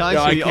 Can't touch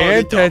No, I me.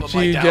 can't the top touch of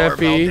my you, tower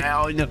Jeffy.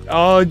 fell down.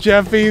 Oh,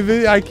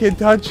 Jeffy, I can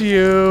touch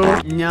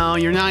you. No,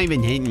 you're not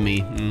even hitting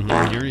me.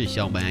 You're just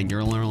so bad.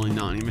 You're literally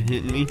not even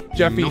hitting me.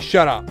 Jeffy,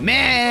 shut up.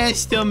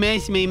 Miss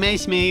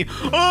me.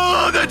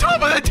 Oh, the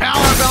top of the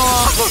tower fell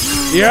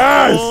off.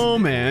 Yes. Oh,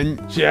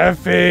 man.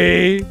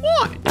 Jeffy.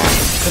 What?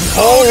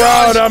 Whole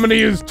round, I'm gonna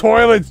use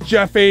toilets,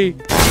 Jeffy.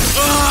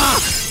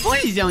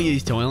 Please don't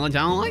use toilets.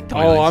 I don't like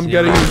toilets. Oh, I'm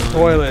gonna use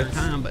toilets.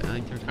 But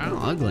they're kind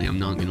of ugly. I'm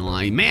not gonna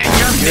lie. Man,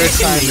 you're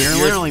missing me. You're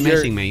literally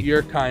missing me.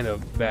 You're kind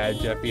of bad,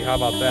 Jeffy. How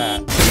about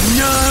that?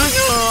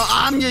 No,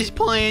 I'm just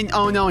playing.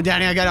 Oh no,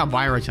 Daddy, I got a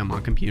virus on my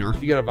computer.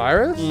 You got a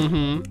virus?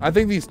 I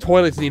think these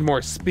toilets need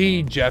more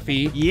speed,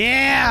 Jeffy.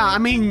 Yeah, I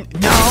mean,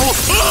 no.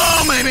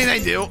 Oh, maybe they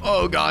do.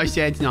 Oh gosh,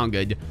 that's not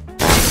good.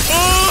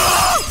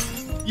 Oh,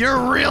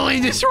 you're really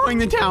destroying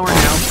the tower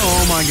now.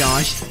 Oh my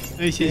gosh,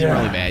 this is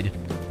really bad.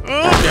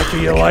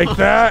 Jeffy, you like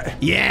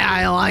that? Yeah,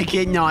 I like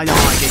it. No, I don't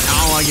like it. I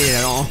don't like it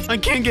at all. I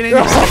can't get in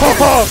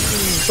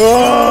this.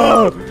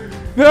 Oh,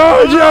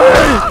 no,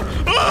 Jeffy!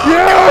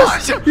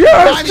 Yes!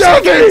 Yes,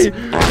 Jeffy!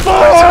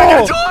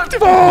 Fall!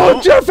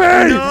 Fall,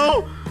 Jeffy!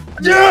 No!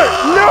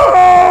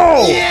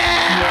 No! Yeah!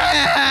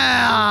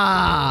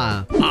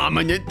 I'm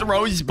gonna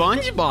throw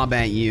SpongeBob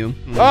at you.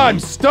 I'm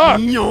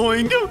stuck!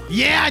 Yoink!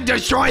 Yeah,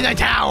 destroy the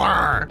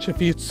tower!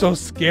 Jeffy, it's so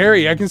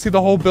scary. I can see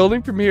the whole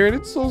building from here, and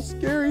it's so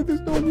scary. There's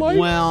no light.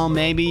 Well,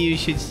 maybe you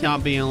should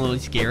stop being a little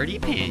scaredy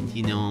pants,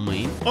 you know what I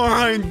mean?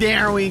 Alright,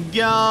 there we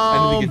go!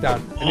 I need to get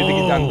down. I need to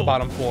get down to the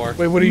bottom floor.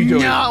 Wait, what are you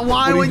doing? No,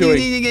 why would you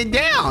need to get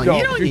down? No,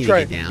 you don't need to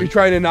get down. You're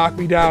trying to knock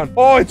me down.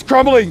 Oh, it's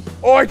crumbling.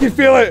 Oh, I can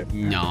feel it.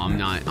 No, I'm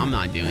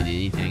not doing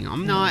anything.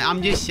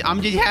 I'm just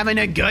having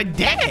a good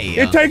day.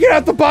 You're taking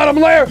out the bottom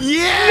layer.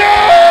 Yeah!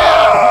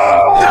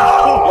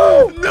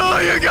 No,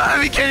 you gotta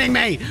be kidding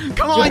me.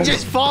 Come on,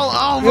 just fall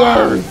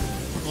over.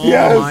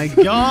 Yes. Oh my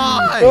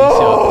god.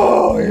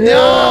 Oh,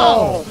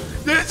 No!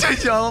 This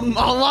is a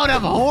load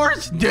of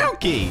horse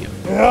dookie.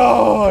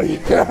 Oh,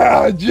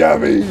 yeah,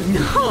 Jeffy.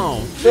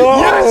 No.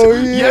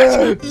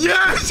 Oh,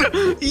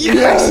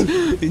 Yes.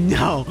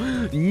 No.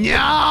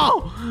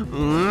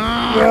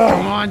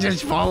 Come on,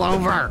 just fall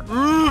over.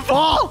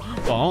 Fall.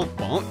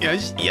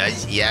 Yes.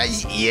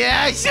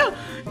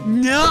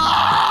 No.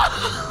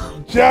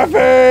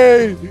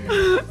 Jeffy!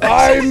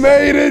 I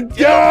made it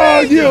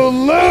down, you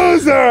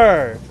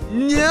loser!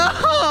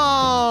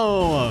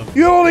 No.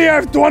 You only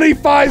have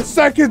 25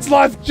 seconds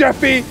left,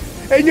 Jeffy,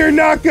 and you're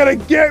not gonna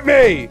get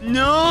me!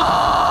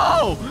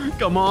 No.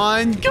 Come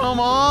on. Oh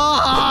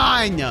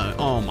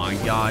my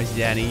gosh,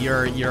 Daddy,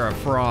 you're a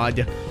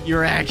fraud.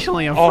 You're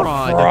actually a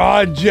fraud. A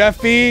fraud,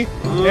 Jeffy?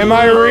 Am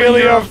I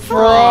really a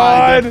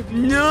fraud?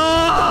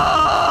 No!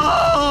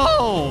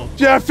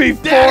 Jeffy,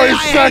 4 Daddy, I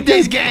hate seconds.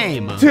 this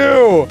game.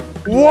 2,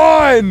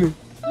 1.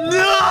 No!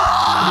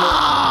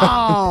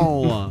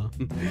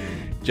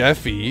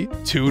 Jeffy,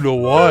 2 to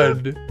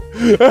 1.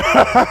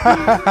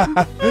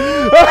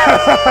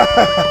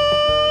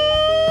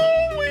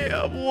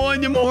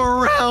 One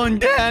more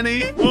round,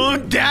 Daddy. Oh,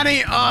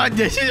 Daddy,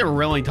 this is a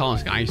really tall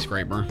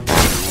skyscraper.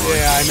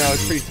 Yeah, I know.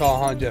 It's pretty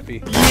tall, huh,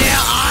 Jeffy?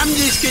 Yeah, I'm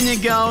just gonna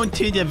go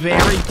to the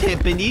very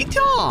tippity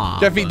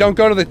top. Jeffy, don't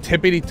go to the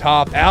tippity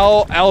top.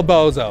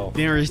 Elbozo.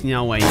 There is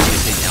no way you can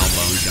hit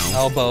Elbozo.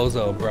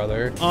 Elbozo,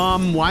 brother.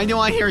 Why do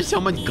I hear so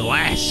much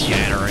glass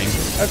shattering?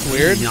 That's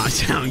weird. Does not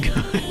sound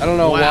good. I don't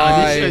know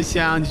why. This just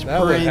sounds that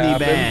would pretty happen.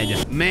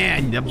 bad.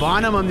 Man, the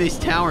bottom of this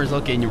tower is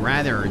looking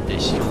rather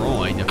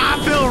destroyed. I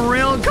feel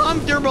real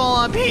comfortable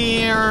up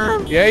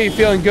here. Yeah, you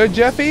feeling good,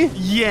 Jeffy?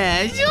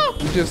 Yes. You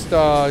just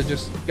got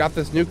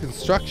this new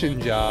construction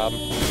job.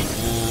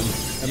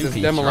 At New this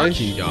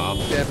construction job.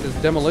 Yeah, at this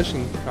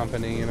demolition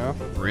company, you know?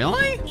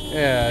 Really?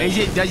 Yeah.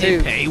 Does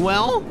it pay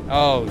well?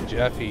 Oh,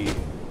 Jeffy.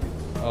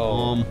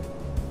 Oh.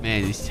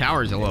 Man, this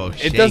tower's a little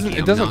shaky.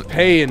 It doesn't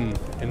pay in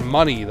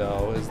money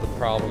though, is the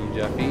problem,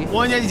 Jeffy.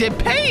 What does it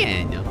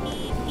pay in?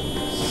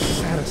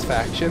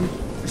 Satisfaction.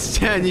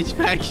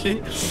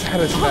 Satisfaction?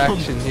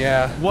 Satisfaction,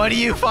 yeah. What do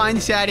you find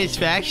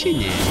satisfaction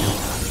in?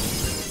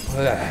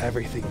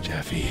 Everything,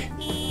 Jeffy.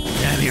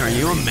 Daddy, are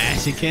you a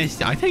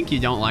masochist? I think you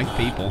don't like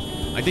people.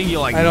 I think you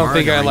like I don't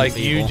think I murdering like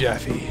people. you,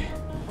 Jeffy.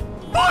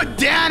 Oh,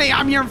 Daddy,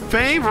 I'm your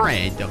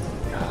favorite.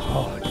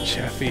 Oh,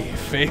 Jeffy,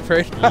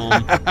 favorite?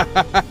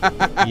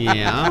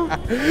 Yeah.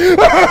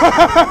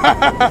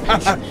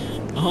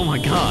 Oh my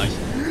gosh.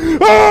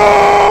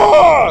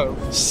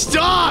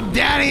 Stop,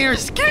 Daddy, you're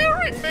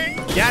scaring me.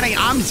 Daddy,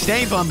 I'm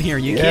safe up here.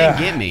 You can't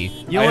get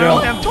me. You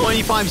only have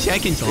 25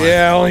 seconds left.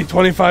 Yeah, only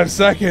 25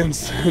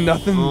 seconds.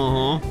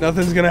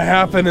 Nothing's gonna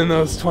happen in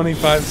those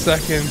 25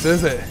 seconds,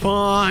 is it?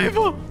 5,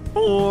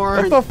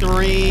 4,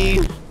 3.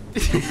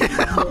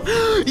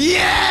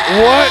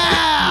 Yeah! What?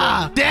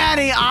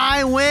 Daddy,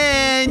 I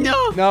win!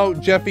 No,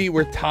 Jeffy,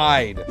 we're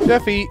tied.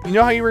 Jeffy, you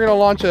know how you were gonna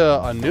launch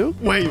a nuke?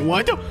 Wait,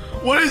 what?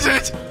 What is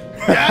it?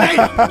 Daddy?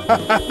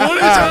 What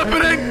is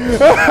happening?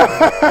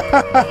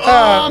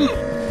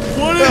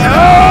 What is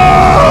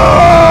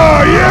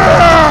Oh,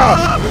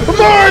 yeah!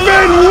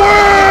 Marvin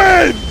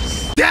wins!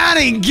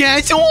 Daddy,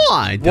 guess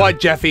what? What,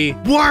 Jeffy?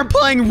 We're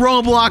playing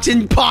Roblox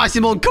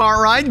Impossible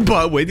Car Ride,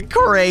 but with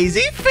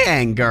crazy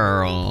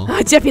fangirl.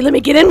 Jeffy, let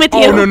me get in with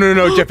you. Oh,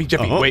 no, Jeffy,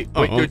 wait,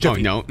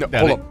 Jeffy. No,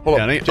 hold up.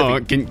 Daddy,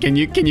 Jeffy. Can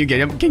you get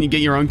him? Can you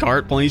get your own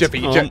cart, please?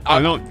 Jeffy, I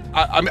don't.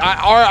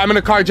 I'm in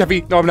a car,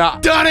 Jeffy. No, I'm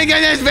not. Daddy, get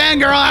this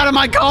fangirl out of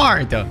my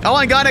cart. Oh,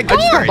 I got a cart.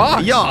 I just got a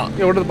box. Yeah. You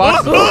know, what are the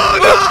boxes?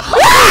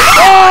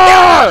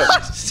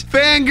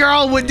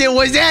 Fangirl,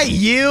 was that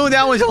you?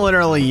 That was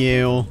literally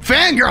you.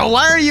 Fangirl,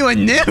 why are you a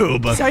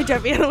noob? Sorry,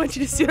 Jeffy, I don't want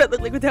you to see what I look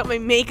like without my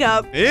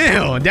makeup.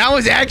 Ew, that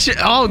was actually,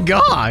 oh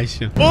gosh.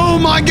 Oh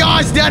my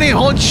gosh, Daddy,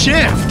 hold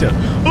shift.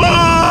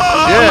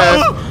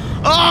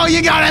 Oh,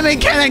 you gotta be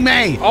kidding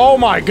me. Oh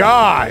my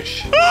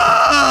gosh.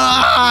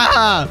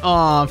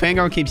 Oh,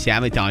 Fangirl keeps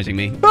sabotaging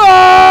me.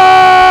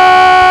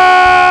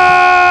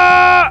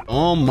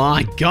 Oh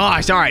my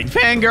gosh. All right,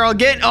 Fangirl,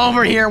 get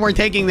over here. We're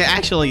taking the,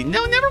 actually,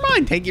 no, never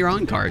mind. Take your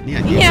own card.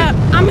 Yeah,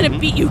 I'm gonna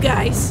beat you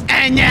guys.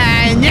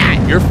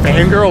 Your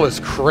fangirl is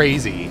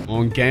crazy.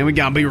 Okay, we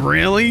gotta be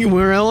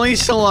really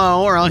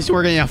slow or else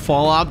we're gonna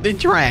fall off the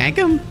track.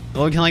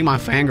 Looking like my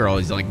fangirl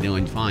is like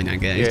doing fine, I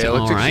guess. Yeah, it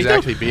looks All like she's right.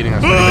 actually beating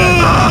us.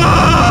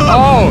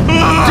 Oh,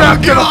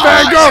 death to the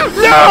fangirl!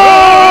 No!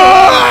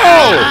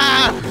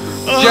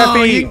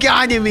 Jeffy, you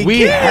gotta be kidding me.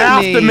 We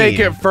have to make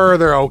it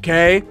further,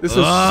 okay? This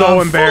is so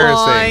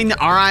embarrassing. Fine.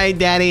 All right,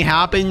 Daddy,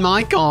 hop in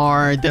my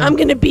card. I'm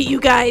gonna beat you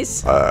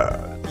guys.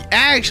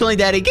 Actually,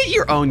 Daddy, get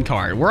your own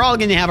card. We're all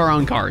gonna have our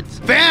own cards.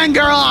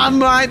 Fangirl,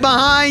 I'm right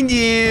behind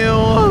you.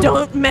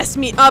 Don't mess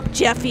me up,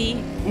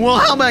 Jeffy. Well,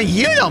 how about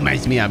you don't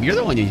mess me up? You're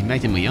the one who's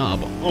messing me up.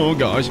 Oh,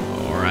 gosh.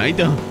 All right.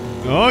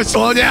 Oh,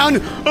 slow down.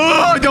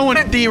 Oh, I don't want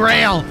to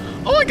derail.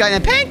 Oh, I got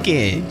a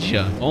package.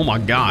 Oh, my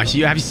gosh.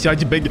 You have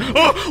such a big...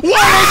 Oh,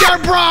 what is your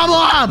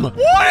problem?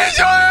 What is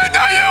your...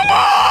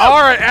 All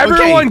right,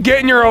 everyone get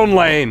in your own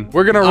lane.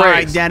 We're going to race. All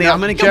right, Daddy, I'm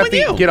going to come with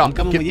Jeffy, you. get up. I'm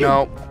coming with you.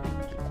 No.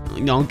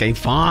 Okay,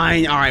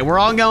 fine. All right, we're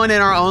all going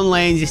in our own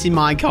lanes. This is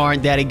my car,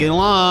 Daddy. Good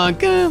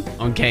luck.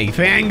 Okay,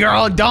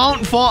 fangirl,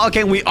 don't fall.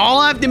 Okay, we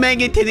all have to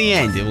make it to the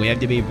end. We have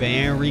to be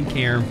very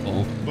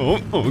careful.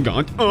 Oh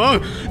God. Oh,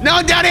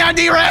 no, Daddy, I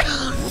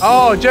derailed.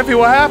 Oh, Jeffy,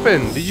 what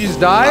happened? Did you just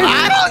die?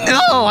 I don't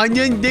know. I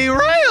just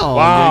derailed.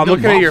 Wow, I'm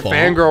looking at your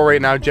fangirl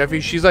right now, Jeffy.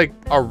 She's like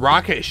a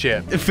rocket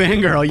ship.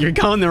 Fangirl, you're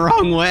going the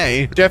wrong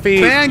way. Jeffy,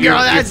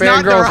 fangirl, that's your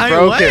not the fangirl's right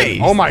broken. way.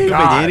 Oh my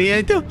God.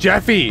 Idiot.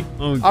 Jeffy,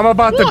 Oh, I'm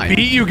about what? to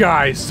beat you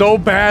guys so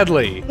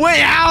badly. Wait,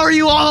 how are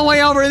you all the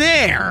way over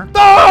there?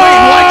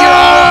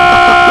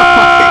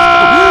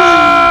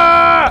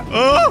 Ah!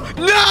 Oh,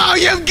 no,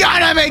 you've got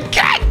to be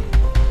kidding.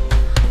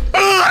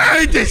 Oh, I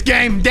hate this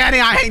game. Daddy,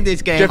 I hate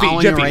this game.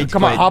 Jeffy,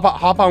 come on,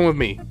 hop on with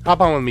me. Hop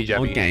on with me,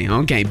 Jeffy.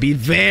 Okay. Be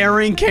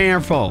very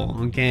careful.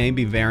 Okay,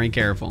 be very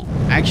careful.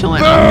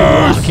 Actually,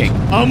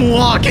 I'm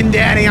walking,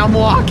 Daddy. I'm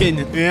walking.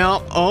 Yeah.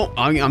 Oh,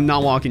 I'm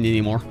not walking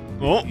anymore.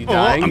 You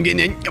dying? I'm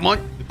getting in. Come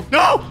on.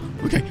 No.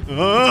 Okay.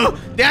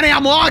 Daddy,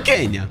 I'm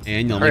walking.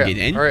 And let me get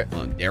in. All right.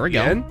 Oh, there we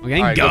go. In? Okay,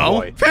 All right,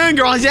 go. good boy.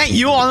 Fangirl, is that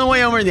you all the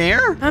way over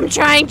there? I'm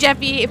trying,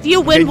 Jeffy. If you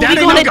win, we'll Daddy,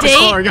 be going on a go date.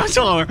 slower. Go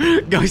slower.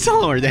 Go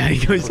slower,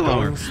 Daddy. Go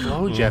slower. Going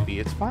slow, Jeffy.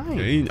 It's fine.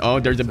 Okay. Oh,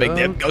 there's a big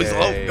dip. Go Okay.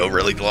 slow. Go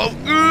really slow.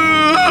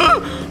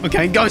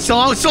 Okay, go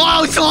slow. I'm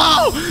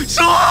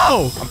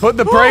putting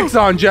the brakes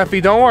on,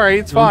 Jeffy. Don't worry.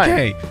 It's fine.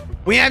 Okay.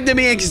 We have to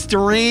be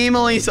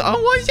extremely slow.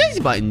 Oh, what does this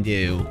button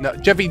do? No,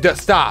 Jeffy,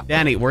 stop.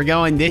 Danny, we're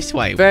going this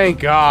way. Thank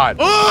God.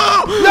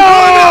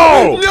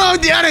 Oh! No,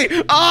 Daddy!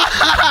 Oh,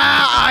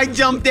 I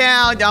jumped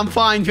out. I'm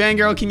fine,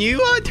 fangirl. Can you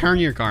turn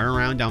your car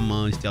around?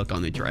 I'm stuck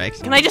on the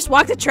tracks. Can I just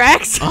walk the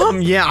tracks?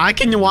 Yeah, I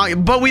can walk,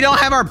 but we don't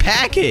have our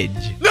package.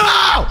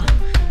 No!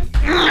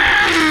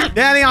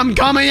 Daddy, I'm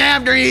coming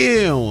after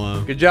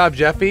you. Good job,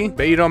 Jeffy.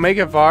 Bet you don't make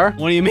it far.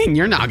 What do you mean?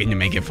 You're not going to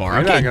make it far.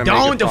 You're not Okay, gonna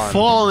make don't it far.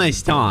 fall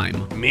this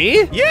time.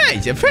 Me?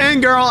 Yes,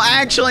 fangirl.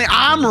 Actually,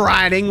 I'm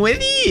riding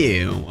with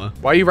you.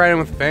 Why are you riding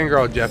with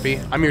Fangirl, Jeffy?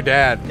 I'm your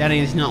dad. Daddy,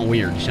 it's not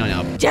weird. Shut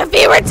up.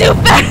 Jeffy, we're too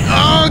fast.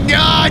 Oh,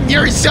 God,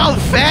 you're so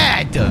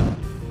fat.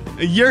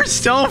 You're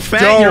so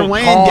fat. You're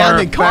weighing call down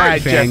her the car,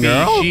 fat, Jeffy.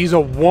 fangirl. She's a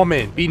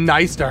woman. Be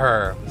nice to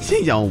her.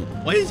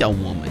 What is a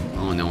woman?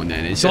 I don't know what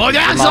that is. Slow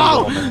down,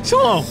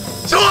 slow.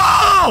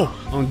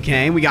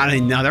 Okay, we got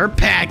another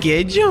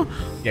package.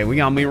 Okay, we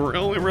gotta be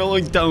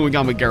really done. We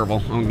gotta be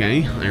careful.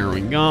 Okay, there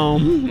we go.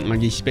 I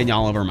just spit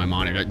all over my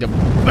monitor. The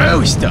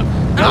boost.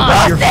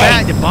 Gosh, your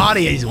fat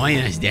body is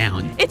weighing us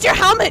down. It's your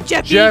helmet,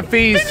 Jeffy.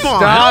 Jeffy, Come on,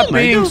 stop help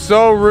me. being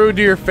so rude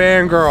to your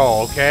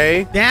Fangirl,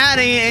 okay?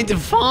 Daddy, it's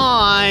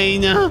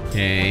fine.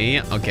 Okay,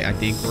 I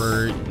think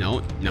we're...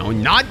 No,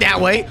 not that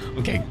way.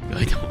 Okay,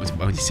 good. I was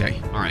about to say.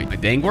 All right, I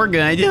think we're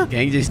good.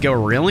 Okay, just go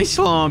really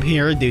slow up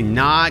here. Do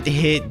not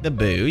hit the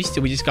boost.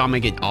 We just gotta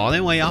make it all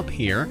the way up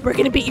here. We're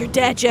gonna beat your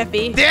dad,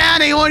 Jeffy.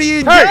 Daddy, what are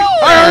you Hey!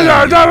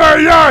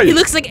 doing? He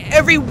looks like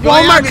every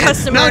Walmart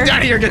customer. No,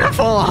 Daddy, you're gonna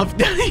fall off.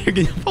 Daddy, you're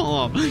gonna fall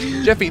off.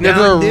 Jeffy, No,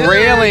 there's a dude.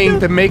 railing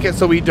to make it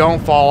so we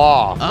don't fall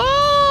off.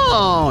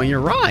 Oh, you're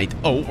right.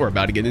 Oh, we're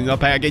about to get in the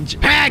package.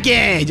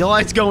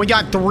 Let's go. We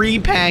got 3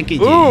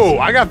 packages. Ooh,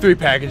 I got 3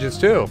 packages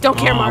too. Don't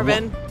care, Oh,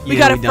 Marvin. We yeah,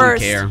 got it don't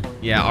first. Care.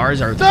 Yeah,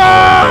 ours are.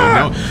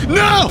 Ah!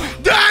 No,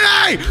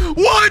 Daddy!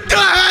 What the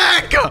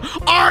heck?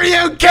 Are you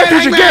That's what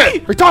kidding you me?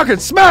 get. We're talking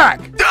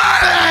smack.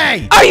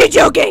 Daddy! Are you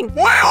joking?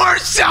 We were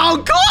so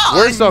close.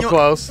 We're so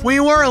close. We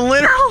were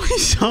literally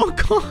so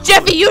close.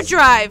 Jeffy, you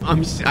drive.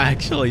 I'm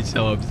actually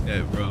so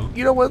upset, bro.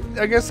 You know what?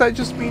 I guess that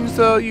just means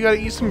you gotta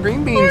eat some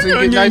green beans and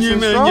get nice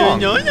and strong.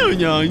 No. Me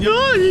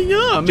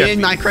Jeffy.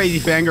 and my crazy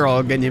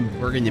fangirl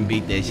we're gonna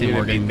beat this, and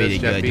we're gonna beat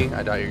it Jeffy? good.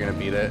 I doubt you're gonna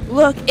beat it.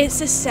 Look, it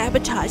says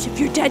sabotage. If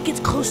your dad gets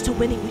close to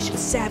winning, we should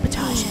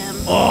sabotage him.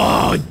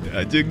 Oh,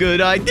 that's a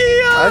good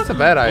idea. That's a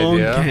bad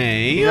idea.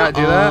 Okay. Can you not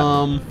do that?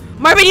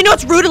 Marvin, you know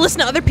it's rude to listen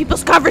to other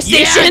people's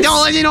conversations. Yeah,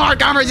 don't listen to our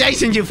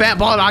conversations, you fat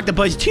bald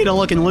octopus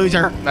cheetah-looking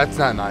loser. That's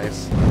not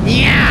nice.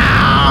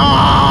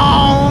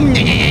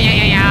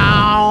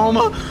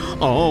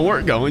 Oh,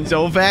 we're going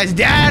so fast,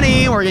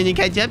 Daddy. We're gonna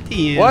catch up to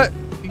you. What?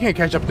 You can't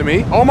catch up to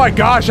me. Oh my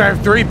gosh, I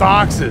have 3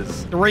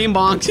 boxes. 3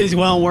 boxes.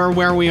 Well, we're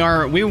where we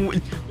are. We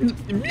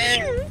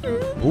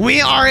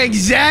are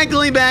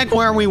exactly back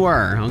where we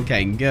were.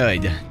 Okay,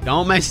 good.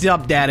 Don't mess it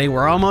up, Daddy.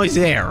 We're almost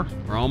there.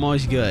 We're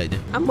almost good.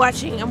 I'm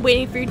watching. I'm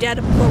waiting for your dad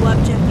to blow up,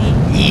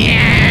 Jeffy.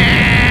 Yeah!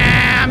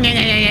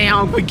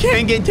 We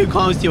can't get too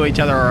close to each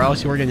other or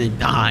else we're gonna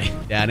die.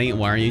 Daddy,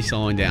 why are you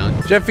slowing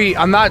down? Jeffy,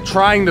 I'm not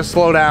trying to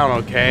slow down,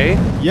 okay?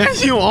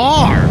 Yes, you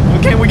are.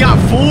 Okay, we got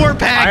 4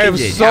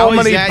 packages. I have so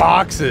many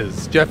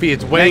boxes. Jeffy,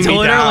 it's weighing That's me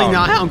literally down.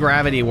 not how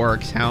gravity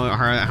works. How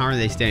are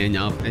they staying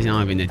up? It's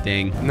not even a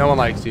thing. No one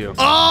likes you.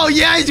 Oh,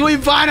 yes, we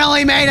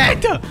finally made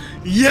it.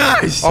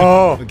 Yes.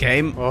 Oh.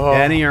 Okay, Oh.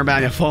 Daddy, you're about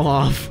to fall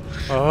off.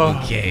 Oh.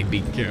 Okay, be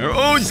careful.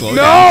 Oh, slow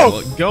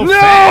No! down. Go No!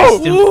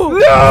 fast. No!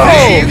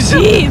 Thieves!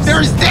 Thieves!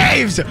 There's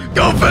thieves!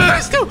 Go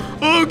fast!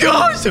 Oh,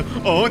 gosh!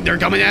 Oh, they're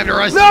coming after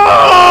us. No!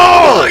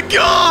 Oh, my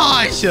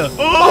gosh!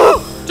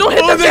 Oh, Don't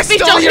hit them, they Jeffy,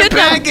 stole don't your hit them.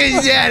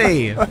 package,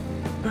 Daddy!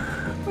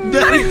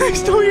 Daddy, they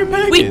stole your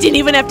package. We didn't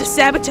even have to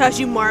sabotage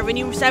you, Marvin.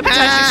 You sabotaged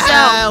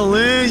yourself.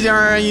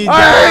 Loser, you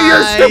I hate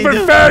your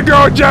stupid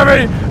fangirl,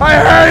 Jeffy. I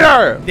hate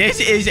her. This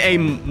is a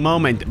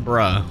moment,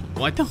 bruh.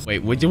 What the?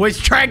 Wait,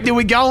 which track did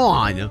we go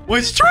on?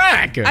 Which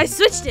track? I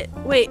switched it.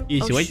 Wait.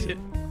 You switched it?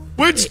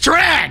 Which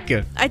track?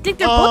 I think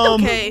they're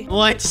both okay.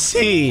 Let's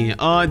see.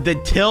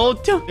 The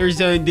tilt. There's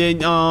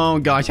oh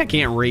gosh, I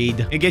can't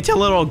read. It gets a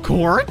little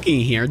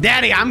quirky here.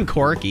 Daddy, I'm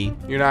quirky.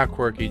 You're not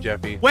quirky,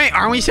 Jeffy. Wait,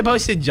 are we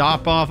supposed to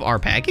drop off our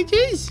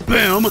packages?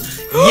 Boom.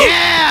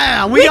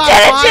 Yeah, we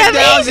got did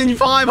it,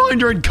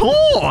 5,500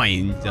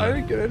 coins. I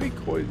didn't get any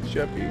coins,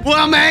 Jeffy.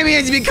 Well, maybe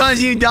it's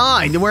because you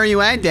died. Where are you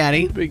at,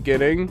 Daddy?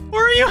 Beginning.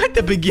 Where are you at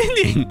the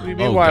beginning? What do you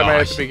mean, why am I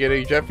at the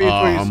beginning, Jeffy? It's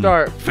where you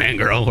start.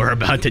 Fangirl, we're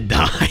about to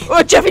die.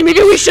 Oh, Jeffy,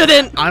 maybe we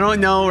shouldn't. I don't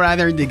know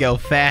whether to go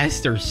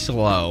fast or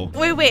slow.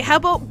 Wait. How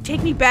about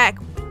take me back?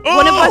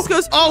 One of us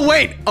goes. Oh,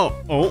 wait. Oh,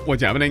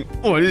 what's happening?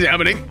 What is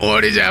happening?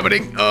 What is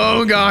happening?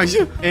 Oh, gosh.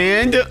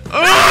 And, oh,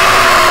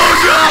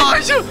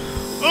 gosh.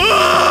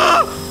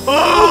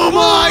 Oh,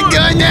 my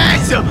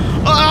goodness.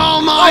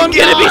 Oh, my I'm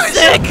gonna be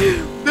sick.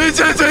 This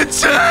is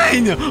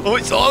insane. Oh,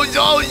 so.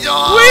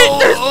 Wait,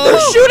 they're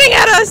shooting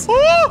at us.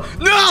 Oh,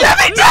 no.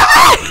 Jeffy!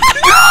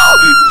 No.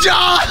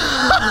 Jump.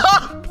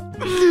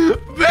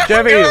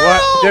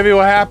 Jeffy,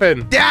 what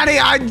happened? Daddy,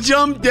 I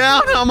jumped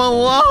down. I'm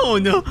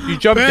alone. You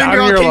jumped down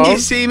Girl, here alone? can you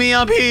see me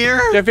up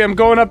here? Jeffy, I'm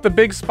going up the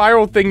big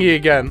spiral thingy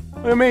again.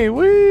 Look at me.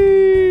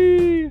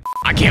 Whee!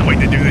 I can't wait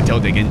to do the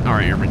tilt again. All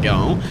right, here we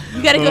go.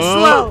 You gotta go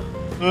slow.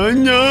 Oh,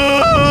 no.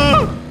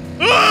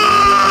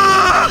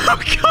 Oh,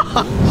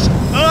 gosh.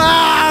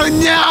 Oh,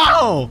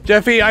 no.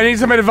 Jeffy, I need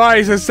some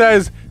advice. It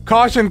says,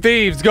 caution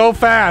thieves, go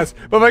fast.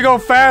 But if I go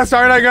fast,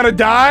 aren't I gonna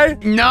die?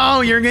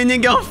 No, you're gonna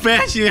go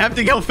fast. You have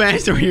to go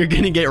fast or you're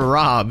gonna get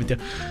robbed.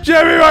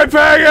 Jeffy, my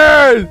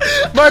package!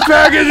 My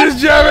package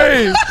is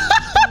Jeffy!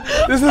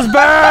 This is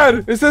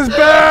bad! This is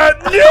bad!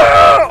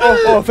 Yeah!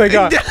 Oh, thank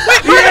God.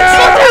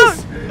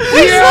 Yes!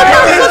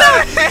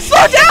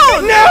 Slow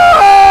down! No!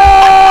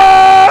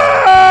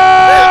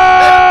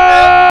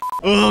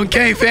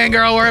 Okay,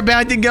 fangirl, we're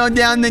about to go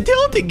down the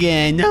tilt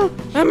again.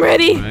 I'm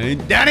ready.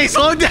 Daddy,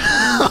 slow down.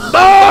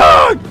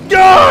 Oh,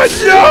 God,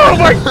 no!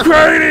 My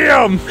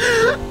cranium!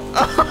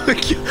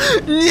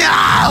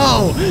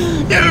 No!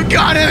 You've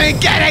got to be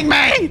kidding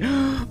me!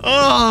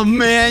 Oh,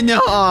 man.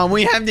 Oh,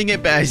 we have to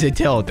get past the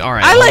tilt. All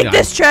right. I like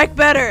this track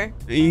better.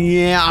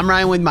 Yeah, I'm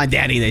riding with my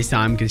daddy this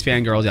time because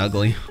fangirl's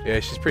ugly. Yeah,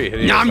 she's pretty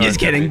hideous. No, I'm just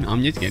kidding.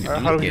 I'm just kidding.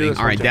 I'm just kidding.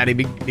 All right, daddy,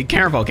 be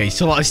careful. Okay,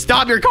 so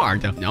stop your car.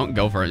 No,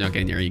 go for it.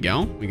 Okay, there you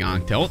go. We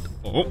got tilt.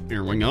 Oh,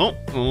 here we go.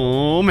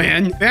 Oh,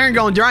 man.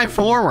 Fangirl, drive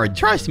forward.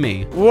 Trust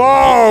me.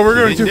 Whoa, we're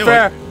going too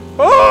fast.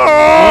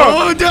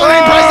 Oh,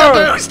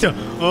 don't press the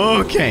boost.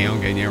 Okay,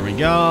 there we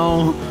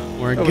go.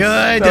 We're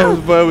good. That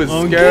was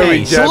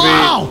scary,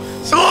 Jeffy.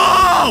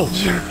 Slow!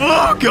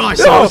 Oh, gosh.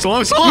 No.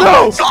 Slow.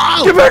 No!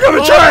 Slow! Get back on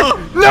the track!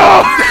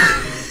 No!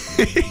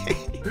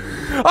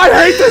 I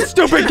hate this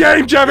stupid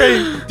game,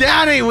 Jeffy!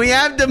 Daddy, we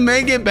have to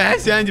make it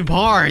past that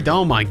part.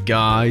 Oh, my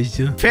gosh.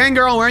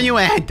 Fangirl, where are you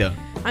at?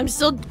 I'm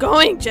still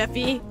going,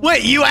 Jeffy.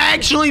 Wait, you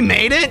actually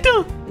made it?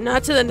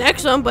 Not to the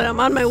next one, but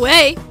I'm on my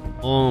way.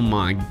 Oh,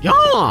 my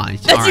gosh.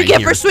 That's what you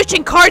get for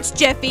switching carts,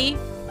 Jeffy.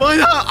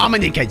 Well, I'm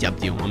gonna catch up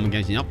to you. I'm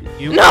gonna catch up to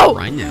you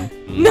right now.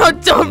 No,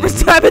 don't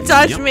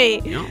sabotage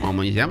me. No, I'm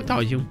gonna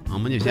sabotage you.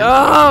 No.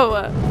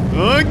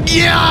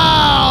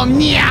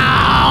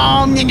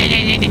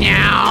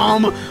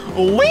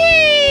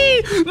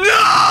 Wee!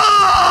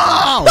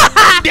 No!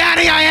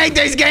 Daddy, I hate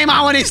this game.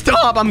 I want to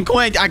stop. I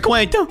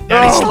quit.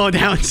 Daddy, slow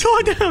down.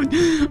 Slow down.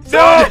 No!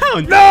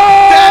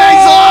 Daddy,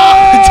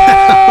 slow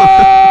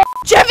down.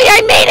 Jeffy,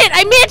 I made it!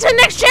 I made it to the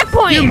next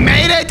checkpoint! You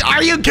made it?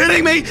 Are you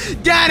kidding me?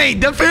 Daddy,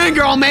 the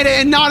fangirl made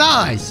it and not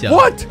us.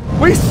 What?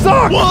 We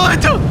suck!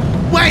 What?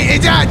 Wait,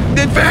 is that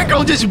the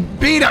fangirl just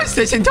beat us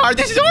this is our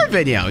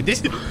video.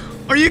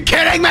 Are you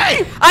kidding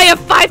me? I have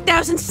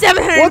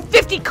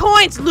 5,750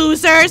 coins,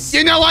 losers!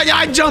 You know what?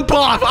 I jump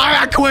off.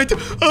 I quit.